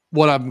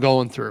what I'm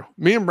going through.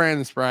 Me and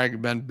Brandon Sprague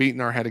have been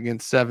beating our head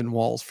against 7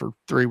 walls for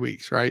 3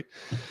 weeks, right?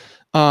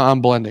 I'm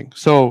blending,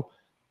 so.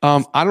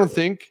 I don't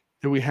think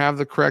that we have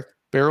the correct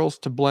barrels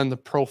to blend the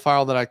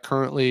profile that I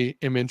currently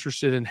am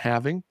interested in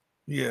having.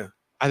 Yeah.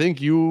 I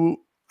think I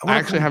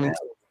actually haven't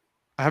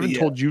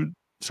told you.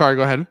 Sorry,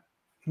 go ahead.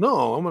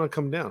 No, I'm going to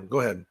come down.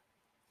 Go ahead.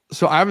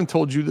 So I haven't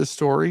told you this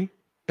story,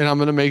 and I'm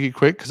going to make it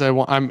quick because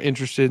I'm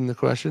interested in the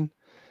question.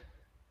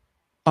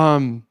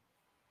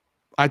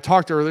 I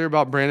talked earlier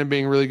about Brandon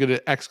being really good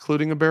at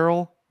excluding a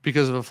barrel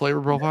because of a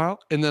flavor profile.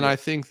 And then I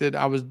think that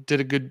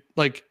did a good,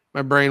 like,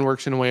 my brain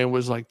works in a way and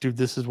was like, dude,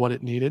 this is what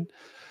it needed.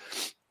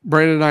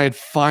 Brandon and I had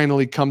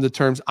finally come to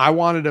terms. I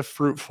wanted a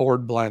fruit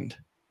forward blend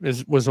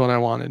was what I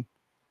wanted.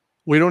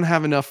 We don't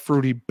have enough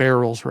fruity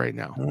barrels right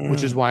now,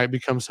 which is why it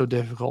becomes so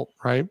difficult.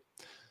 Right.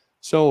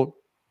 So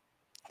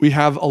we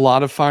have a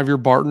lot of 5-year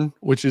Barton,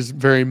 which is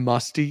very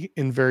musty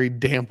and very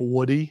damp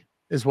woody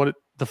is what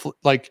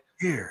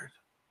weird.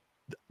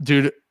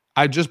 Dude,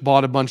 I just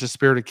bought a bunch of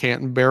Spirit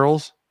Canton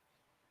barrels.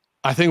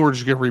 I think we're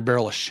just going to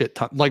rebarrel a shit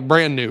ton, like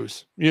brand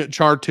news.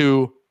 Char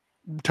 2,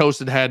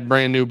 toasted head,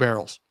 brand new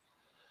barrels.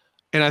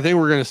 And I think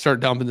we're going to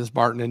start dumping this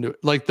Barton into it.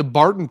 Like the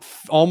Barton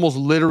almost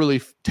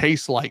literally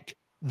tastes like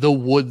the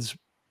woods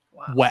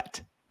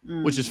wet,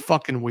 which is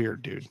fucking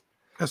weird, dude.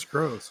 That's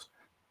gross.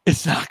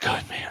 It's not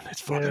good, man.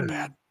 It's fucking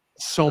bad.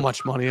 So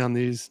much money on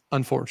these,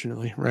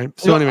 unfortunately, right?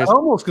 So anyways. I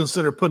almost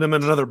consider putting them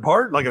in another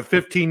Barton, like a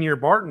 15-year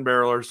Barton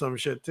barrel or some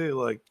shit too.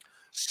 Like,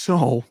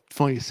 so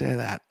funny you say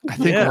that. I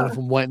think one of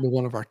them went into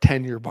one of our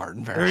 10-year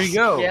Barton barrels. There you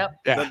go. Yep.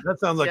 Yeah. That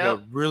sounds like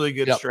a really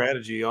good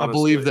strategy.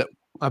 Honestly.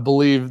 I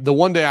believe the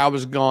one day I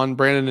was gone,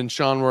 Brandon and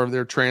Sean were over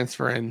there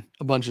transferring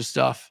a bunch of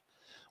stuff.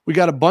 We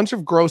got a bunch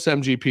of gross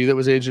MGP that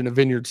was aged in a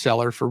vineyard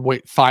cellar for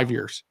 5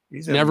 years.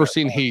 Never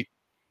seen heat.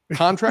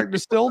 Contract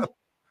distilled,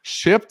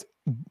 shipped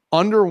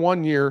under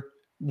 1 year.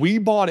 We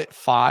bought it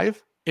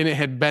 5, and it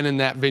had been in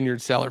that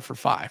vineyard cellar for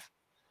 5.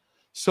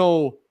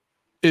 So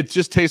it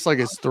just tastes like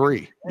it's 3.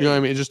 You know what I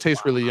mean? It just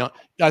tastes really young.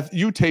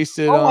 You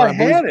tasted. I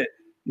had it.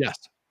 Yes.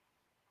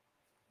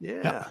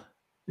 Yeah.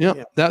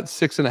 That's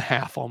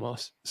 6.5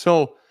 almost.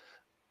 So,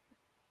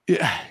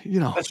 yeah,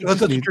 that's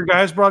what your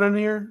guys brought in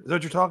here. Is that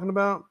what you're talking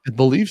about? I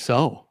believe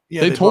so.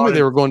 Yeah, they told me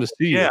they were going to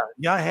see you.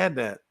 Yeah, I had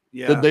that.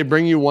 Yeah. Did they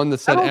bring you one that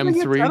said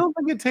M3? I don't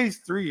think it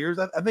tastes 3 years.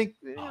 I think.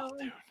 Dude.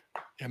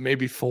 Yeah,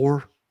 maybe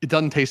 4. It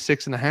doesn't taste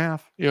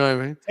 6.5. You know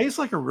what I mean? It tastes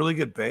like a really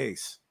good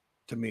base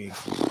to me.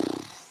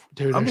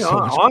 Dude, I mean,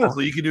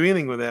 honestly, you could do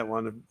anything with that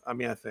one. I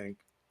mean, I think.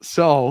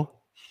 So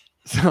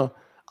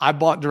I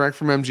bought direct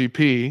from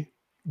MGP.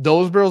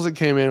 Those barrels that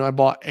came in, I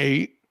bought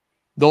 8.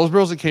 Those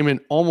barrels that came in,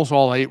 almost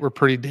all 8 were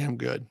pretty damn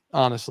good,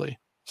 honestly.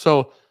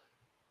 So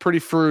pretty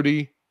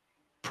fruity,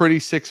 pretty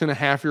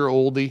 6.5-year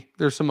oldie.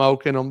 There's some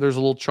oak in them. There's a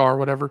little char,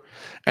 whatever.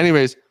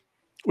 Anyways,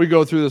 we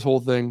go through this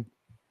whole thing.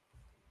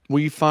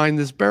 We find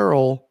this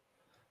barrel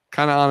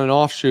kind of on an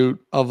offshoot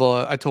of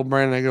I told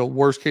Brandon, I go,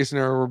 worst case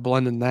scenario, we're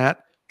blending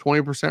that.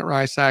 20%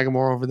 rye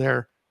Sagamore over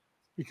there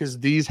because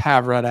these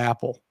have red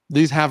apple.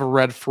 These have a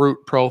red fruit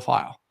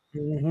profile.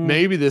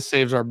 Maybe this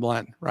saves our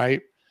blend,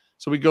 right?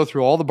 So we go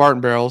through all the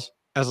Barton barrels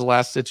as a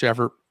last ditch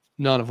effort.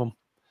 None of them.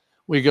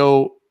 We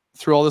go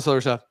through all this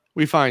other stuff.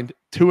 We find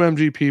 2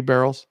 MGP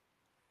barrels.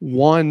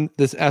 One,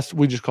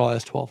 we just call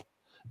it S12.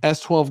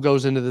 S12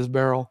 goes into this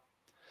barrel.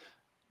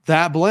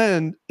 That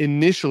blend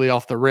initially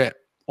off the rip,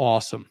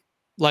 awesome.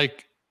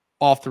 Like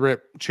off the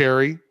rip,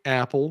 cherry,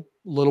 apple,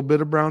 a little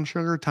bit of brown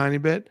sugar, tiny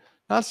bit.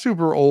 Not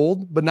super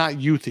old, but not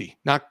youthy,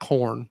 not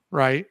corn,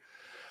 right?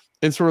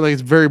 And so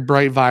it's very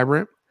bright,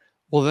 vibrant.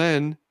 Well,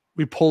 then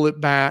we pull it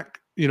back,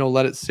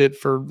 let it sit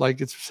for like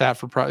it's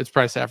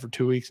probably sat for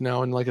 2 weeks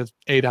now in like an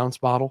 8-ounce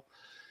bottle.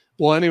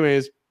 Well,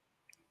 anyways,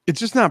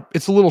 it's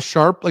a little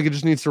sharp. Like it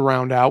just needs to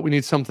round out. We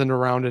need something to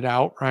round it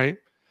out, right?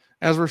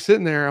 As we're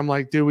sitting there, I'm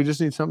like, dude, we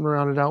just need something to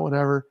round it out,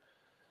 whatever.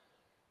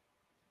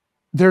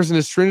 There's an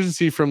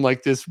astringency from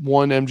like this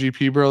one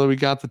MGP barrel that we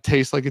got that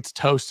tastes like it's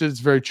toasted. It's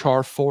very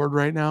char forward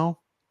right now.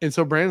 And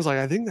so Brandon's like,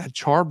 I think that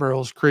char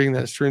barrel is creating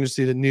that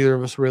astringency that neither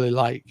of us really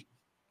like.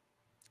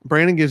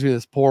 Brandon gives me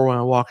this pour when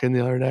I walk in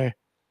the other day.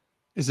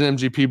 It's an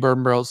MGP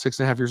bourbon barrel,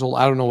 6.5 years old.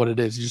 I don't know what it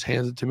is. He just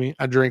hands it to me.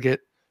 I drink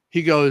it.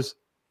 He goes,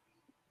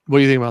 what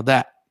do you think about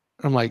that?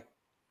 I'm like,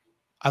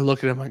 I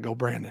look at him. I go,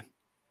 Brandon,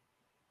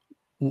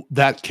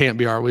 that can't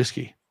be our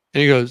whiskey.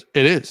 And he goes,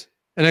 it is.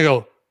 And I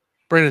go,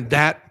 Brandon,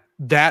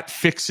 that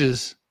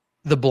fixes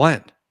the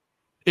blend.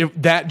 If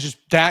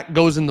that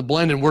goes in the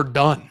blend and we're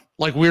done.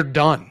 Like we're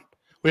done.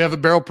 We have a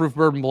barrel proof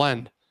bourbon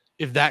blend.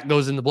 If that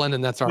goes in the blend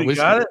and that's our whiskey.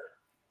 Got it?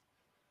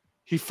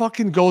 He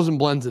fucking goes and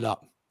blends it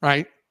up,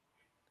 right?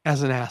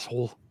 As an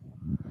asshole.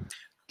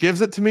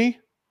 Gives it to me.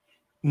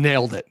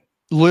 Nailed it.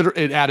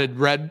 Literally, it added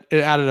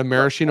a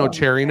maraschino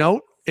cherry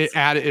note.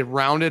 It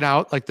rounded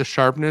out like the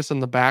sharpness on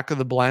the back of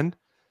the blend.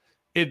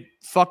 It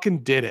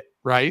fucking did it,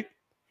 right?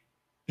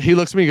 He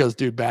looks at me and goes,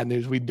 dude, bad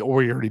news. We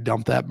already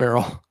dumped that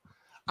barrel.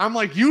 I'm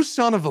like, you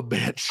son of a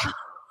bitch.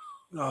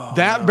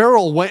 That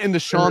barrel went into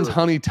Sean's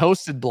honey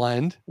toasted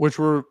blend, which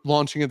we're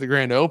launching at the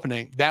grand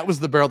opening. That was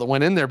the barrel that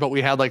went in there, but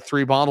we had like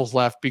 3 bottles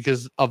left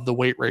because of the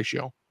weight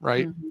ratio,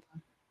 right? Mm-hmm.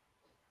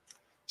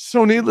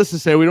 So needless to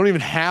say, we don't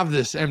even have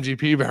this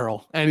MGP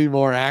barrel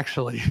anymore,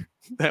 actually.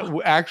 That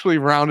actually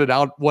rounded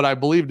out what I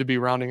believe to be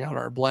rounding out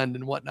our blend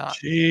and whatnot.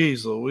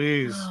 Jeez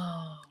Louise.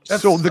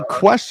 So the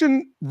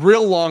question,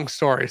 real long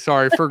story,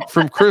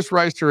 from Chris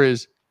Reister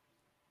is,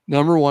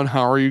 number one,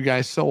 how are you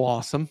guys so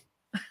awesome?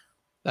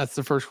 That's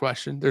the first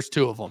question. There's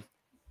 2 of them.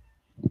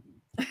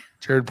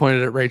 Jared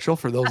pointed at Rachel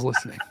for those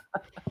listening.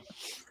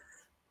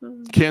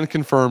 Can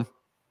confirm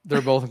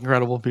they're both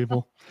incredible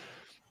people.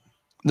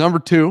 Number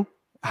 2,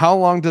 how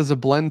long does a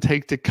blend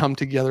take to come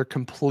together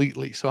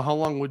completely? So how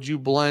long would you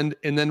blend?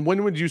 And then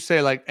when would you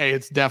say like, hey,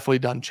 it's definitely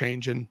done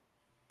changing?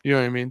 You know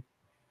what I mean?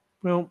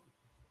 Well,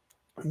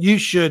 you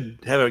should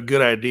have a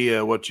good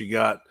idea what you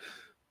got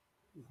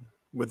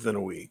within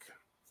a week.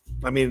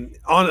 And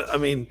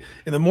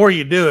the more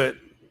you do it,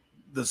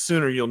 the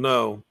sooner you'll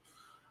know.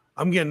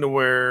 I'm getting to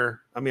where,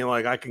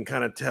 I can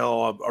kind of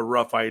tell a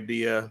rough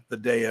idea the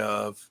day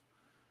of,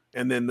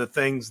 and then the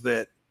things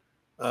that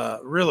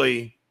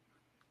really,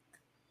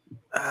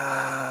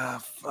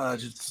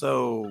 it's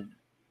so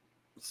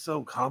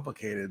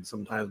complicated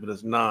sometimes, but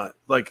it's not.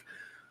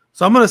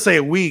 So I'm going to say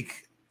a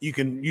week.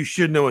 You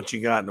should know what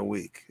you got in a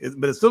week,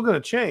 but it's still going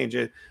to change.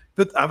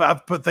 But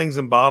I've put things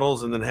in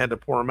bottles and then had to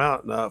pour them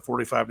out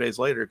 45 days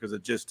later because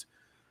it just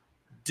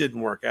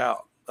didn't work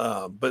out.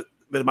 But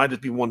it might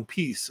just be one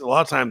piece. A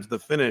lot of times the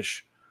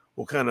finish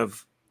will kind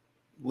of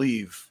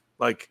leave,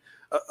 but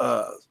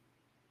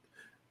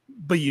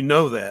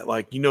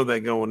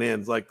that going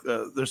in.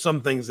 There's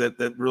some things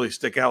that really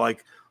stick out.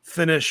 Like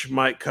finish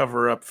might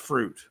cover up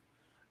fruit,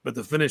 but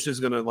the finish is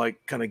going to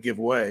kind of give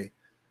way.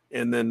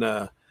 And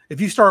then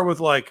if you start with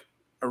I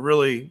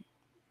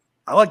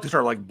like to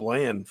start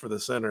bland for the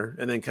center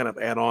and then kind of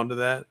add on to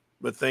that.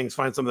 But find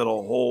something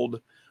that'll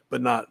hold,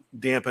 but not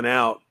dampen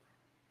out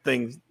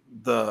things.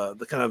 The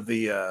kind of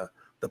the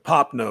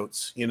pop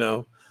notes,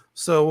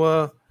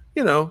 So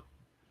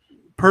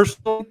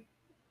personally,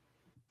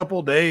 a couple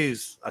of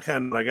days, I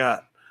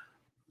got.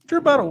 After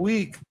about a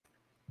week,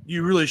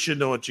 you really should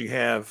know what you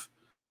have,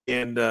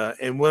 and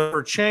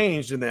whatever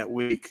changed in that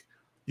week,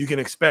 you can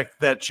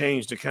expect that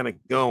change to kind of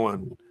go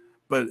on,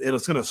 but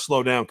it's going to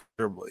slow down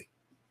considerably.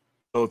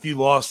 So if you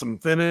lost some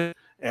finish,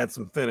 add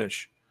some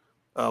finish.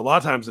 A lot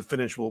of times the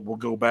finish will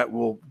go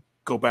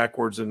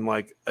backwards in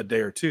a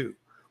day or 2.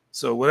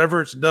 So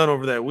whatever it's done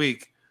over that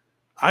week,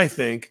 I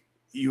think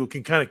you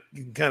can kind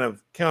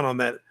of count on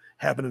that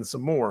happening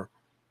some more.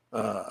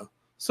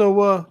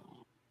 So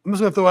I'm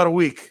just gonna throw out a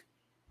week,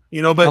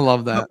 But I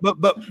love that.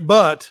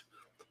 But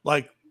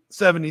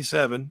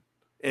 77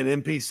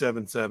 and MP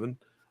 77,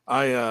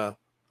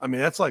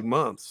 that's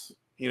months,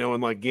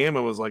 and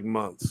Gamma was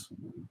months.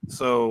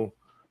 So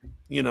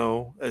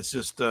it's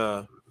just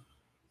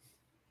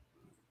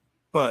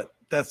but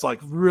that's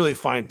really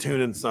fine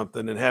tuning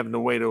something and having a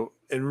way to.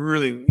 And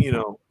really,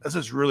 that's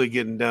just really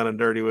getting down and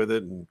dirty with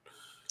it. And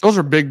those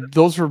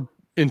are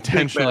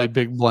intentionally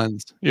big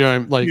blends. You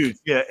know, like huge.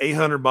 Yeah,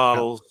 800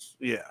 bottles.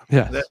 Yeah,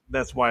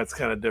 that's why it's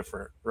kind of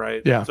different,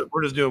 right? Yeah. So if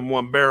we're just doing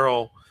one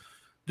barrel,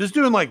 just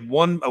doing like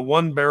a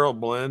one barrel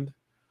blend.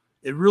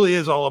 It really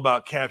is all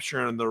about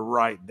capturing the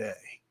right day,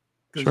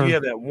 because you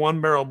have that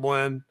one barrel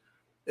blend.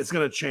 It's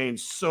going to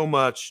change so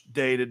much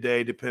day to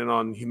day depending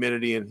on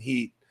humidity and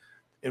heat.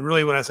 And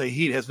really, when I say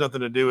heat, it has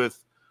nothing to do with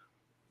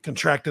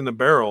contracting the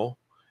barrel.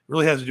 It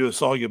really has to do with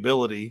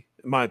solubility,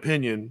 in my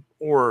opinion,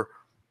 or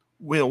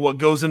what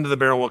goes into the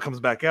barrel, what comes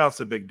back out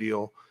is a big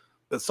deal.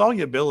 But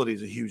solubility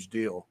is a huge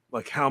deal.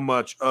 Like how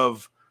much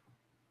of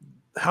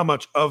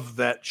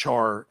that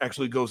char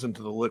actually goes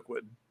into the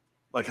liquid,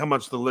 like how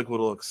much the liquid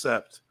will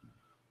accept.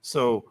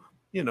 So,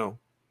 yeah.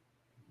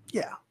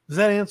 Does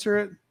that answer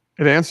it?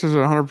 It answers it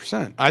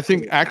 100%. I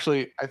think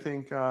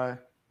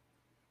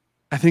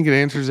it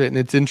answers it, and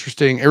it's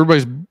interesting.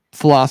 Everybody's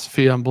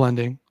philosophy on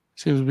blending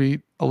seems to be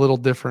a little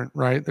different,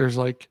 right? There's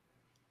like,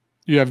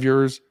 you have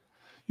yours.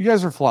 You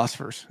guys are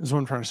philosophers, is what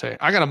I'm trying to say.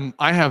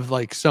 I have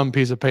like some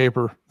piece of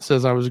paper that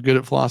says I was good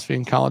at philosophy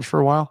in college for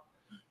a while.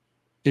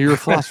 You're a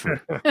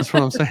philosopher. That's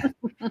what I'm saying.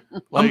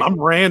 Like,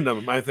 I'm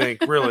random, I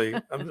think, really.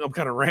 I'm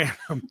kind of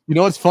random. You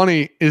know what's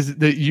funny is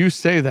that you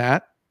say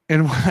that,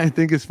 and what I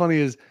think is funny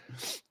is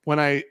when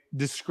I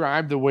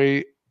described the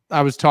way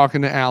I was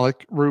talking to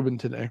Alec Rubin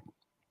today,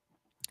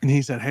 and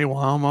he said, "Hey, well,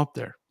 I'm up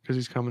there," because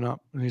he's coming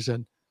up, and he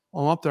said,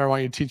 "Well, I'm up there. I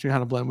want you to teach me how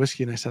to blend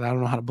whiskey." And I said, "I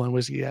don't know how to blend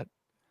whiskey yet."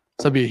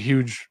 So that'd be a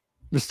huge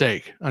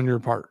mistake on your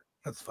part.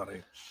 That's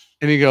funny.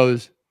 And he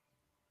goes,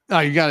 "Oh,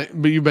 you got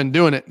it, but you've been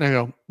doing it." And I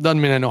go,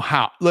 "Doesn't mean I know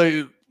how."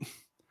 Like,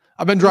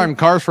 I've been driving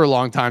cars for a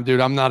long time, dude.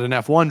 I'm not an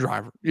F1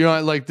 driver. You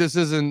know, like this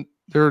isn't.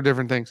 There are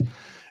different things,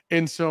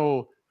 and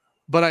so.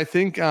 But I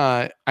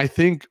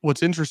think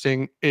what's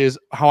interesting is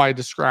how I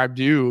described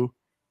you.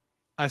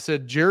 I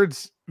said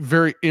Jared's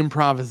very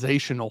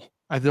improvisational.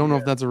 I don't know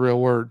if that's a real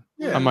word.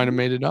 Yeah. I might have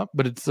made it up,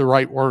 but it's the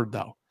right word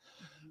though.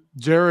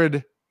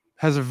 Jared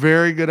has a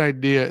very good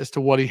idea as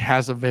to what he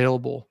has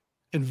available,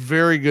 and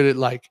very good at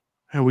like,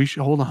 hey, we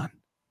should hold on,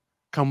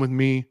 come with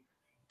me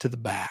to the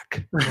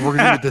back. We're gonna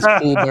get this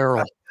cool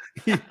barrel,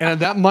 and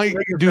that might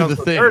do the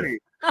thing.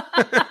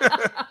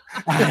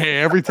 Hey,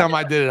 every time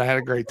I did it, I had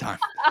a great time.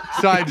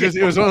 So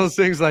it was one of those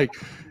things like,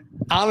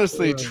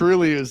 honestly,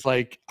 truly, is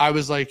like, I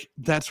was like,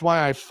 that's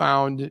why I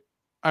found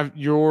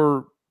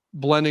your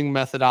blending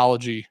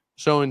methodology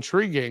so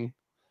intriguing.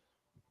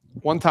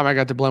 One time I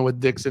got to blend with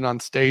Dixon on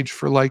stage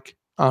for like,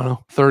 I don't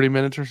know, 30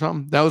 minutes or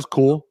something. That was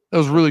cool. That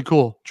was really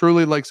cool.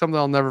 Truly like something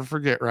I'll never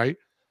forget. Right.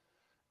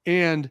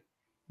 And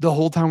the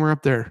whole time we're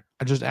up there,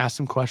 I just asked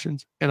him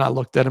questions, and I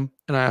looked at him,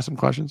 and I asked him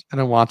questions, and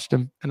I watched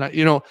him, and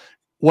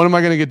when am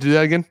I going to get to do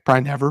that again?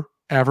 Probably never,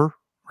 ever.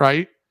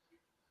 Right.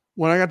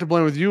 When I got to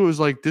blend with you, it was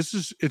like,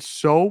 it's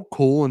so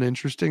cool and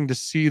interesting to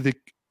see that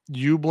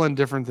you blend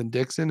different than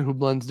Dixon, who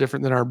blends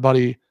different than our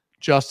buddy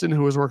Justin,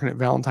 who was working at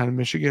Valentine in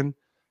Michigan,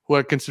 who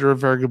I consider a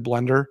very good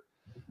blender.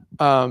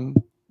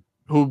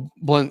 You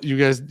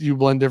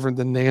blend different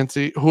than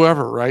Nancy,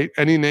 whoever, right?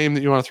 Any name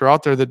that you want to throw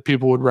out there that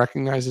people would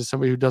recognize as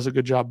somebody who does a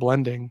good job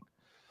blending.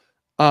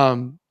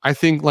 I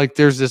think like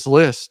there's this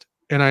list,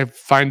 and I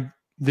find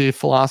the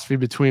philosophy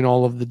between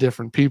all of the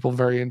different people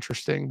very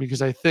interesting,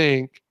 because I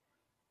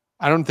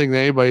don't think that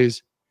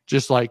anybody's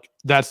just like,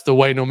 that's the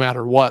way no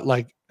matter what,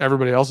 like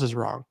everybody else is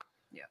wrong.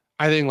 Yeah.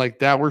 I think like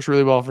that works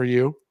really well for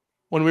you.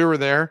 When we were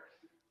there,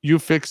 you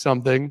fixed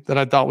something that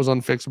I thought was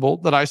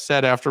unfixable that I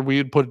said after we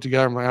had put it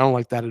together. I'm like, I don't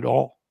like that at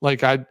all.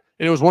 Like and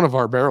it was one of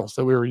our barrels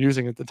that we were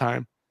using at the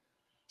time.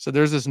 So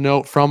there's this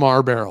note from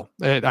our barrel.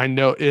 I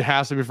know it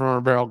has to be from our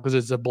barrel because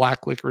it's a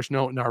black licorice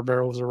note and our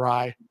barrel was a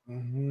rye.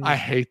 Mm-hmm. I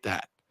hate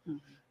that. Mm-hmm.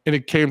 And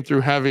it came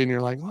through heavy, and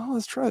you're like, well,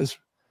 let's try this.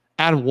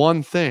 Add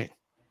one thing.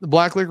 The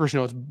black licorice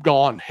note's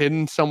gone,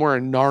 hidden somewhere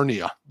in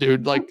Narnia,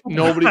 dude. Like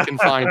nobody can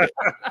find it.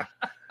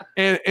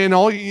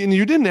 And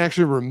you didn't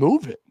actually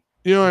remove it.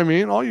 You know what I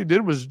mean? All you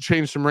did was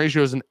change some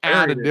ratios and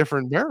add a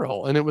different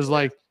barrel. And it was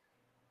like,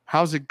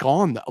 how's it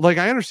gone though? Like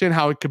I understand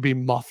how it could be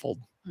muffled.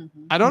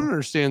 Mm-hmm. I don't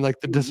understand like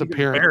the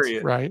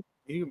disappearance, right?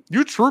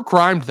 You true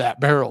crimed that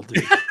barrel,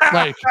 dude.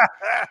 Like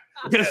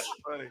it's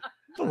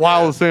the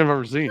wildest thing I've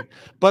ever seen.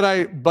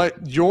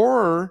 But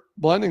your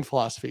blending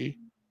philosophy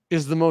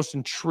is the most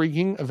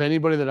intriguing of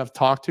anybody that I've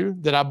talked to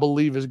that I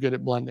believe is good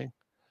at blending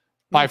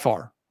by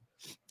far.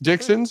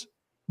 Dixon's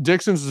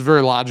is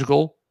very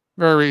logical,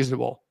 very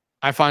reasonable.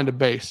 I find a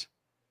base.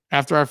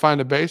 After I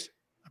find a base,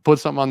 I put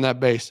something on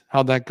that base.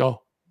 How'd that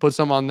go? Put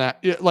some on that.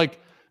 Yeah, like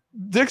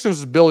Dixon's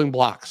is building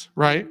blocks,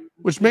 right?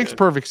 Which makes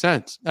perfect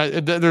sense.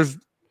 There's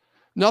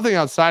nothing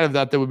outside of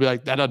that would be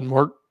like, that doesn't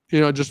work.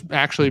 It just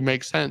actually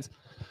makes sense.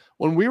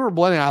 When we were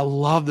blending, I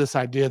love this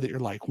idea that you're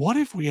like, what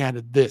if we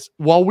added this?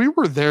 While we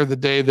were there the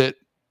day that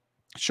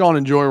Sean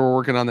and Joy were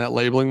working on that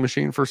labeling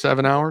machine for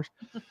 7 hours,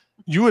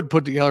 you would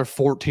put together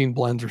 14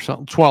 blends or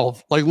something,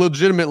 12, like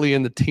legitimately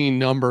in the teen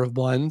number of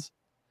blends.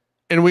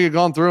 And we had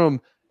gone through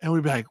them, and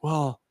we'd be like,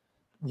 well,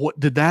 what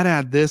did that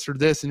add this or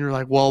this? And you're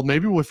like, well,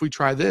 maybe if we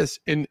try this.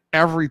 And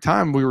every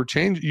time you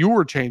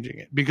were changing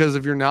it because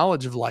of your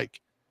knowledge of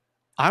like,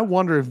 I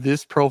wonder if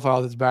this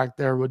profile that's back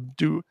there would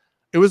do.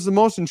 It was the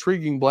most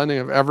intriguing blending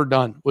I've ever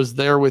done. Was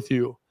there with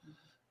you,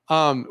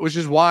 which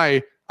is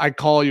why I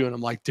call you and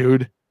I'm like,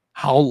 dude,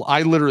 how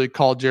I literally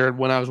called Jared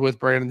when I was with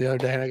Brandon the other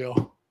day and I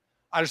go,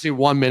 I just need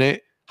 1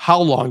 minute. How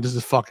long does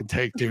this fucking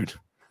take, dude?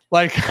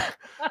 Like,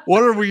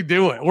 what are we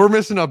doing? We're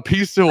missing a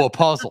piece to a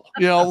puzzle.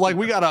 You know, like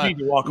we got You need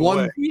to walk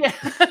away. Yeah.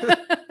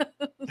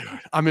 Dude,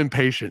 I'm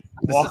impatient.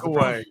 Walk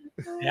away.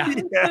 Yeah.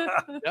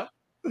 Yeah.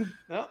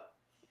 Yep.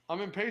 I'm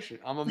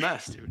impatient. I'm a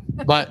mess, dude.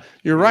 But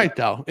you're right,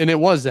 though. And it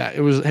was that.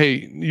 It was,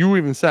 hey, you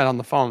even said on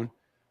the phone,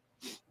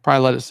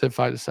 probably let it sit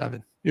 5 to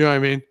 7. You know what I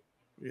mean?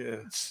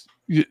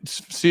 Yeah.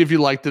 See if you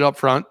liked it up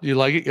front. Do you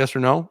like it? Yes or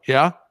no?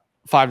 Yeah.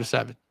 5 to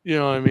 7. You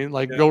know what I mean?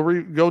 Like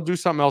go do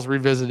something else,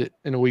 revisit it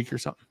in a week or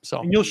something. So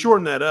and you'll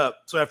shorten that up.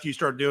 So after you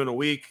start doing a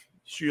week,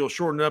 you'll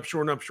shorten up,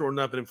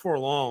 and before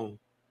long,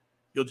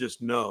 you'll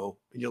just know.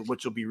 And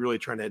what you'll be really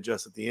trying to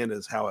adjust at the end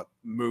is how it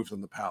moves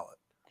on the palate.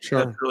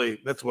 Sure.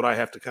 That's what I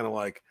have to kind of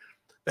like.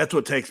 That's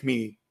what takes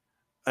me.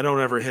 I don't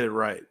ever hit it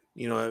right.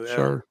 You know.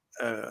 Sure.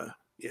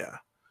 Yeah.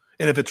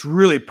 And if it's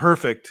really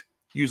perfect,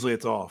 usually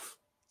it's off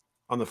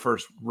on the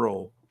first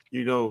roll.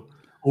 You know.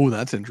 Oh,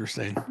 that's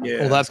interesting. Yeah.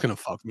 Well, that's gonna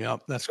fuck me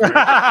up. That's great.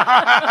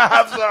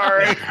 I'm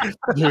sorry,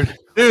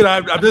 dude.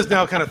 I'm just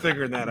now kind of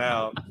figuring that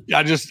out.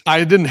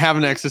 I didn't have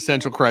an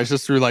existential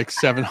crisis through like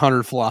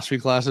 700 philosophy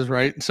classes,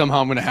 right?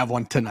 Somehow I'm gonna have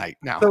one tonight.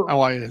 Now So, I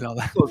want you to know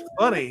that. So it's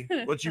funny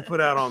what you put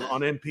out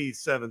on MP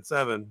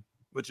 77,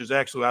 which is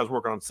actually I was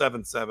working on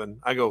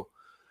 77. I go,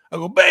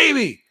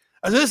 baby.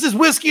 I said, this is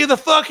whiskey of the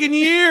fucking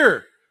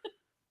year.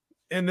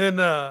 And then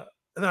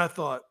I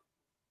thought,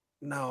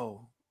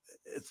 no.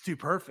 It's too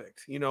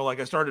perfect. You know, like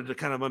I started to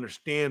kind of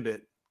understand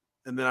it.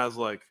 And then I was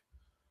like,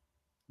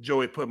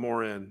 Joey put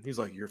more in. He's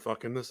like, you're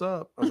fucking this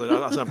up. I was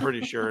like, I'm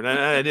pretty sure. And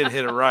I didn't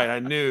hit it right. I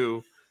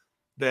knew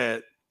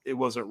that it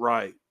wasn't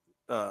right.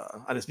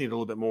 I just needed a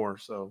little bit more.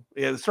 So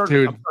yeah, I'm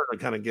starting to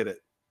kind of get it.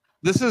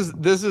 This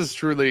is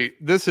truly,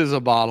 this is a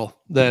bottle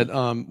that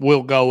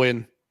will go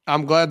in.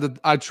 I'm glad that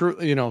I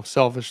truly, you know,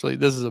 selfishly,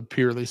 this is a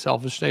purely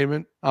selfish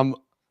statement. I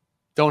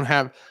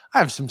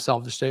have some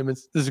selfish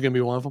statements. This is going to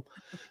be one of them.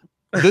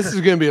 This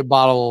is going to be a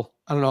bottle.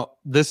 I don't know.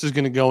 This is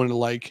going to go into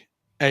like,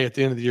 hey, at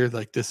the end of the year,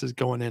 like this is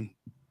going in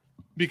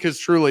because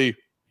truly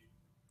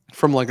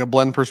from like a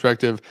blend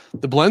perspective,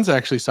 the blend's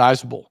actually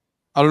sizable.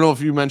 I don't know if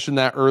you mentioned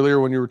that earlier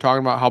when you were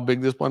talking about how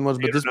big this blend was,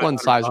 but this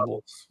blend's sizable.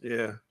 Bottles.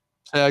 Yeah.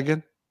 Say that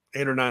again.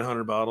 800 or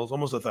 900 bottles,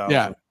 almost 1,000.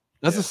 Yeah.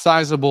 That's a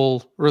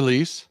sizable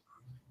release,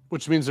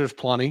 which means there's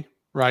plenty,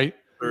 right?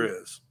 There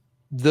is.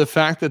 The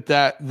fact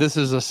that this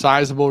is a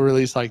sizable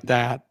release like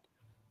that,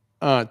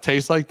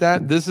 tastes like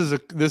that. This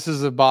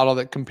is a bottle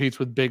that competes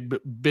with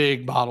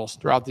big bottles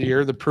throughout the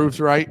year. The proof's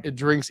right. It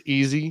drinks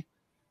easy.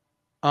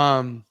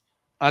 I'm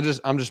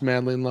just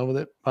madly in love with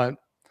it. But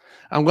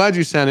I'm glad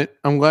you sent it.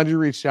 I'm glad you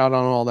reached out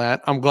on all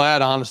that. I'm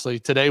glad, honestly,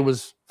 today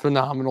was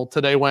phenomenal.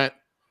 Today went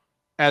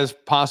as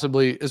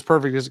perfect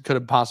as it could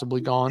have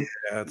possibly gone.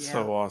 Yeah, it's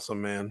so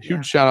awesome, man.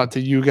 Huge shout out to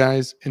you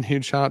guys and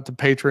huge shout out to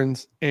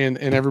patrons and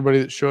everybody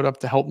that showed up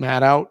to help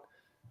Matt out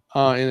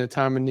in a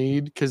time of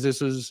need. Because this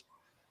was,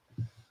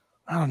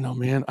 I don't know,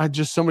 man.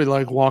 Somebody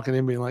like walking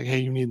in being like, hey,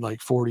 you need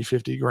like 40,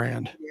 50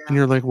 grand. Yeah. And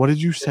you're like, what did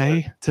you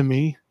say to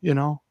me? You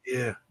know?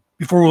 Yeah.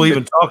 Before we'll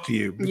even talk to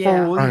you.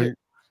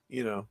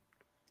 You know.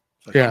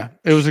 Like, yeah.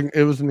 It was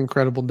an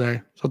incredible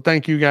day. So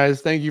thank you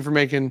guys. Thank you for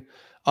making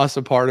us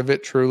a part of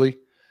it. Truly.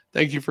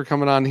 Thank you for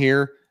coming on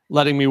here,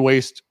 letting me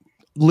waste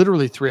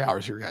literally 3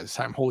 hours of your guys'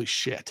 time. Holy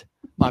shit.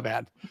 My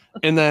bad.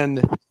 And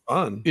then,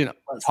 fun. You know,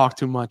 talk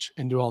too much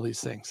and do all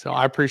these things. So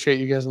I appreciate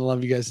you guys and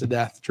love you guys to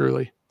death.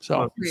 Truly. So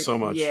thank you so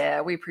much.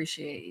 Yeah, we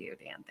appreciate you,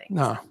 Dan. Thanks.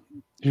 No,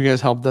 you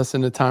guys helped us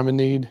in a time of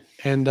need.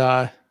 And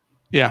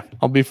yeah,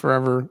 I'll be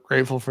forever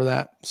grateful for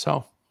that.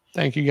 So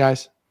thank you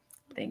guys.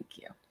 Thank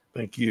you.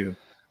 Thank you.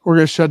 We're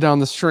going to shut down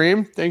the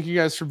stream. Thank you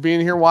guys for being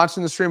here,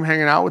 watching the stream,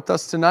 hanging out with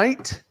us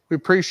tonight. We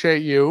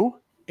appreciate you.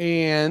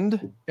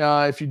 And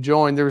if you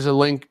join, there's a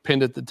link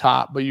pinned at the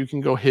top, but you can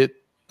go hit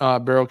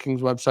Barrel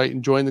King's website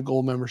and join the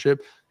gold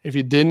membership. If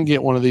you didn't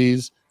get one of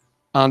these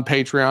on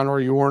Patreon or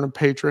you weren't a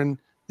patron,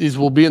 these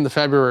will be in the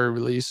February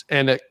release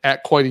and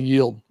at quite a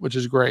yield, which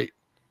is great.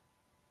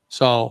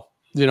 So,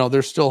 you know,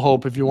 there's still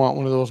hope if you want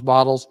one of those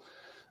bottles.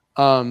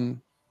 But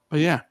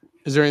yeah,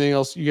 is there anything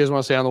else you guys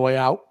want to say on the way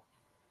out?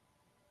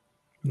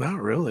 Not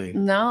really.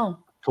 No.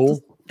 Cool.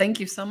 Thank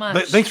you so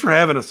much. Thanks for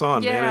having us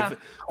on, Yeah. man. It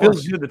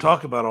feels good to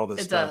talk about all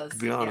this stuff, does, to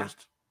be honest.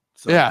 yeah.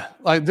 So, Yeah,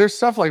 like there's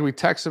stuff like we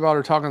text about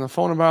or talk on the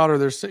phone about, or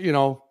there's, you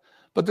know,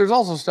 but there's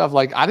also stuff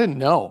like I didn't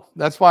know.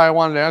 That's why I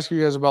wanted to ask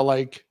you guys about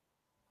like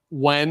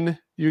when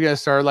you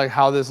guys started, like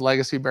how this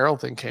legacy barrel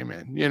thing came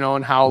in, you know,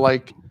 and how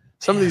like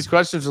some of these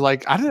questions are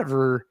like, I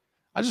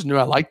just knew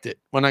I liked it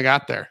when I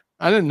got there.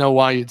 I didn't know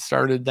why you'd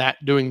started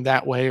doing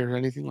that way or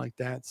anything like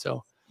that.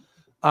 So,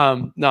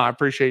 no, I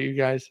appreciate you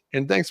guys.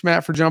 And thanks,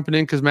 Matt, for jumping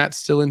in because Matt's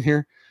still in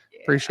here.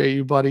 Yeah. Appreciate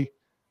you, buddy.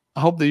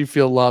 I hope that you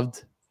feel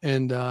loved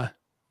and,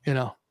 you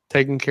know,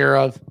 taken care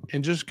of,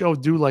 and just go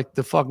do like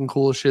the fucking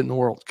coolest shit in the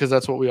world, because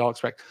that's what we all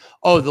expect.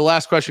 Oh, the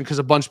last question, because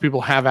a bunch of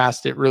people have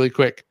asked it really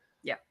quick.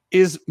 Yeah.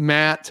 Is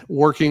Matt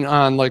working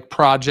on like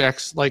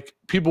projects? Like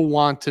people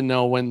want to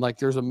know when like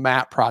there's a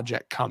Matt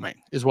project coming,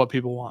 is what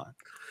people want.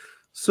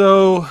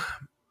 So,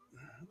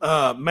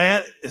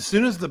 Matt, as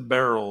soon as the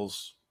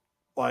barrels,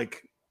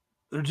 like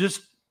they're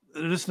just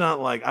not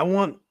like I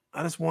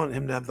just want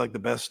him to have like the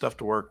best stuff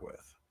to work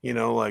with, you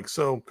know, like,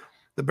 so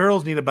the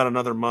barrels need about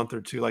another month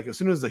or two, like as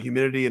soon as the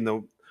humidity and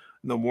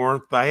the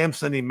warmth. But I am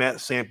sending Matt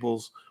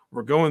samples.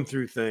 We're going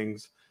through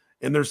things,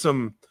 and there's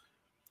some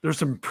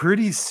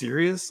pretty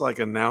serious like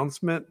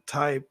announcement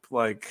type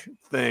like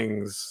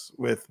things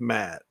with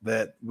Matt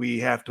that we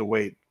have to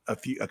wait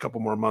a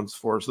couple more months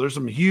for. So there's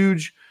some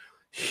huge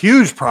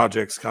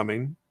projects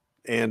coming,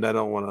 and I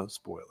don't want to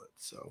spoil it.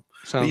 So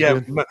yeah,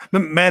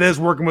 Matt is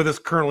working with us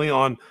currently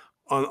on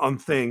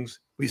things.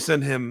 We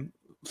send him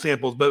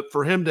samples, but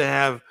for him to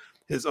have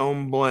his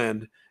own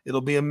blend,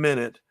 it'll be a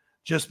minute,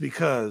 just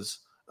because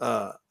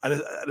I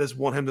just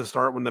want him to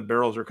start when the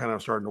barrels are kind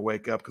of starting to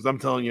wake up. Because I'm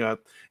telling you,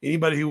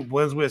 anybody who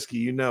blends whiskey,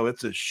 you know,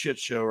 it's a shit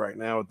show right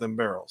now with them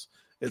barrels.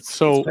 It's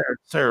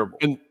terrible.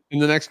 In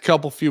the next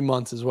few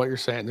months is what you're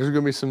saying. There's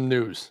going to be some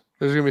news.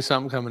 There's going to be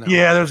something coming out.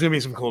 Yeah, there's going to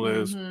be some cool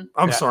news.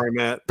 I'm sorry,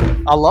 Matt.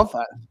 I love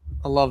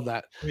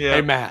that. Yeah.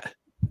 Hey, Matt,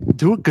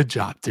 do a good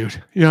job,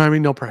 dude. You know what I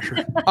mean? No pressure.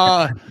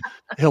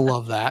 He'll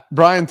love that.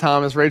 Brian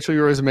Thomas, Rachel,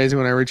 you're always amazing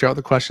when I reach out with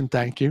a question.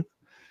 Thank you.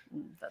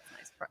 That's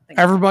nice.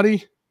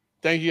 Everybody,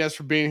 thank you guys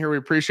for being here. We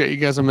appreciate you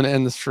guys. I'm going to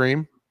end the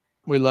stream.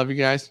 We love you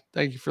guys.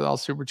 Thank you for all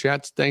the super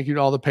chats. Thank you to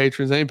all the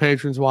patrons. Any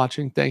patrons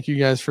watching, thank you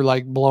guys for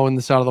like blowing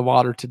this out of the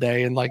water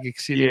today and like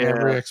exceeding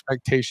every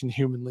expectation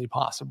humanly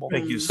possible.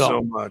 Thank you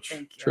so much.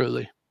 Thank you.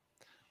 Truly.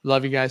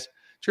 Love you guys.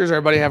 Cheers,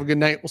 everybody. Have a good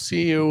night. We'll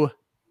see you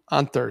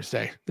on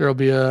Thursday. There'll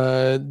be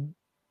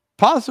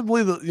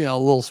possibly a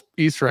little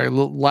Easter egg,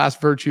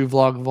 last virtue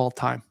vlog of all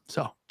time.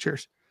 So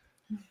cheers.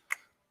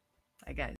 Bye, guys.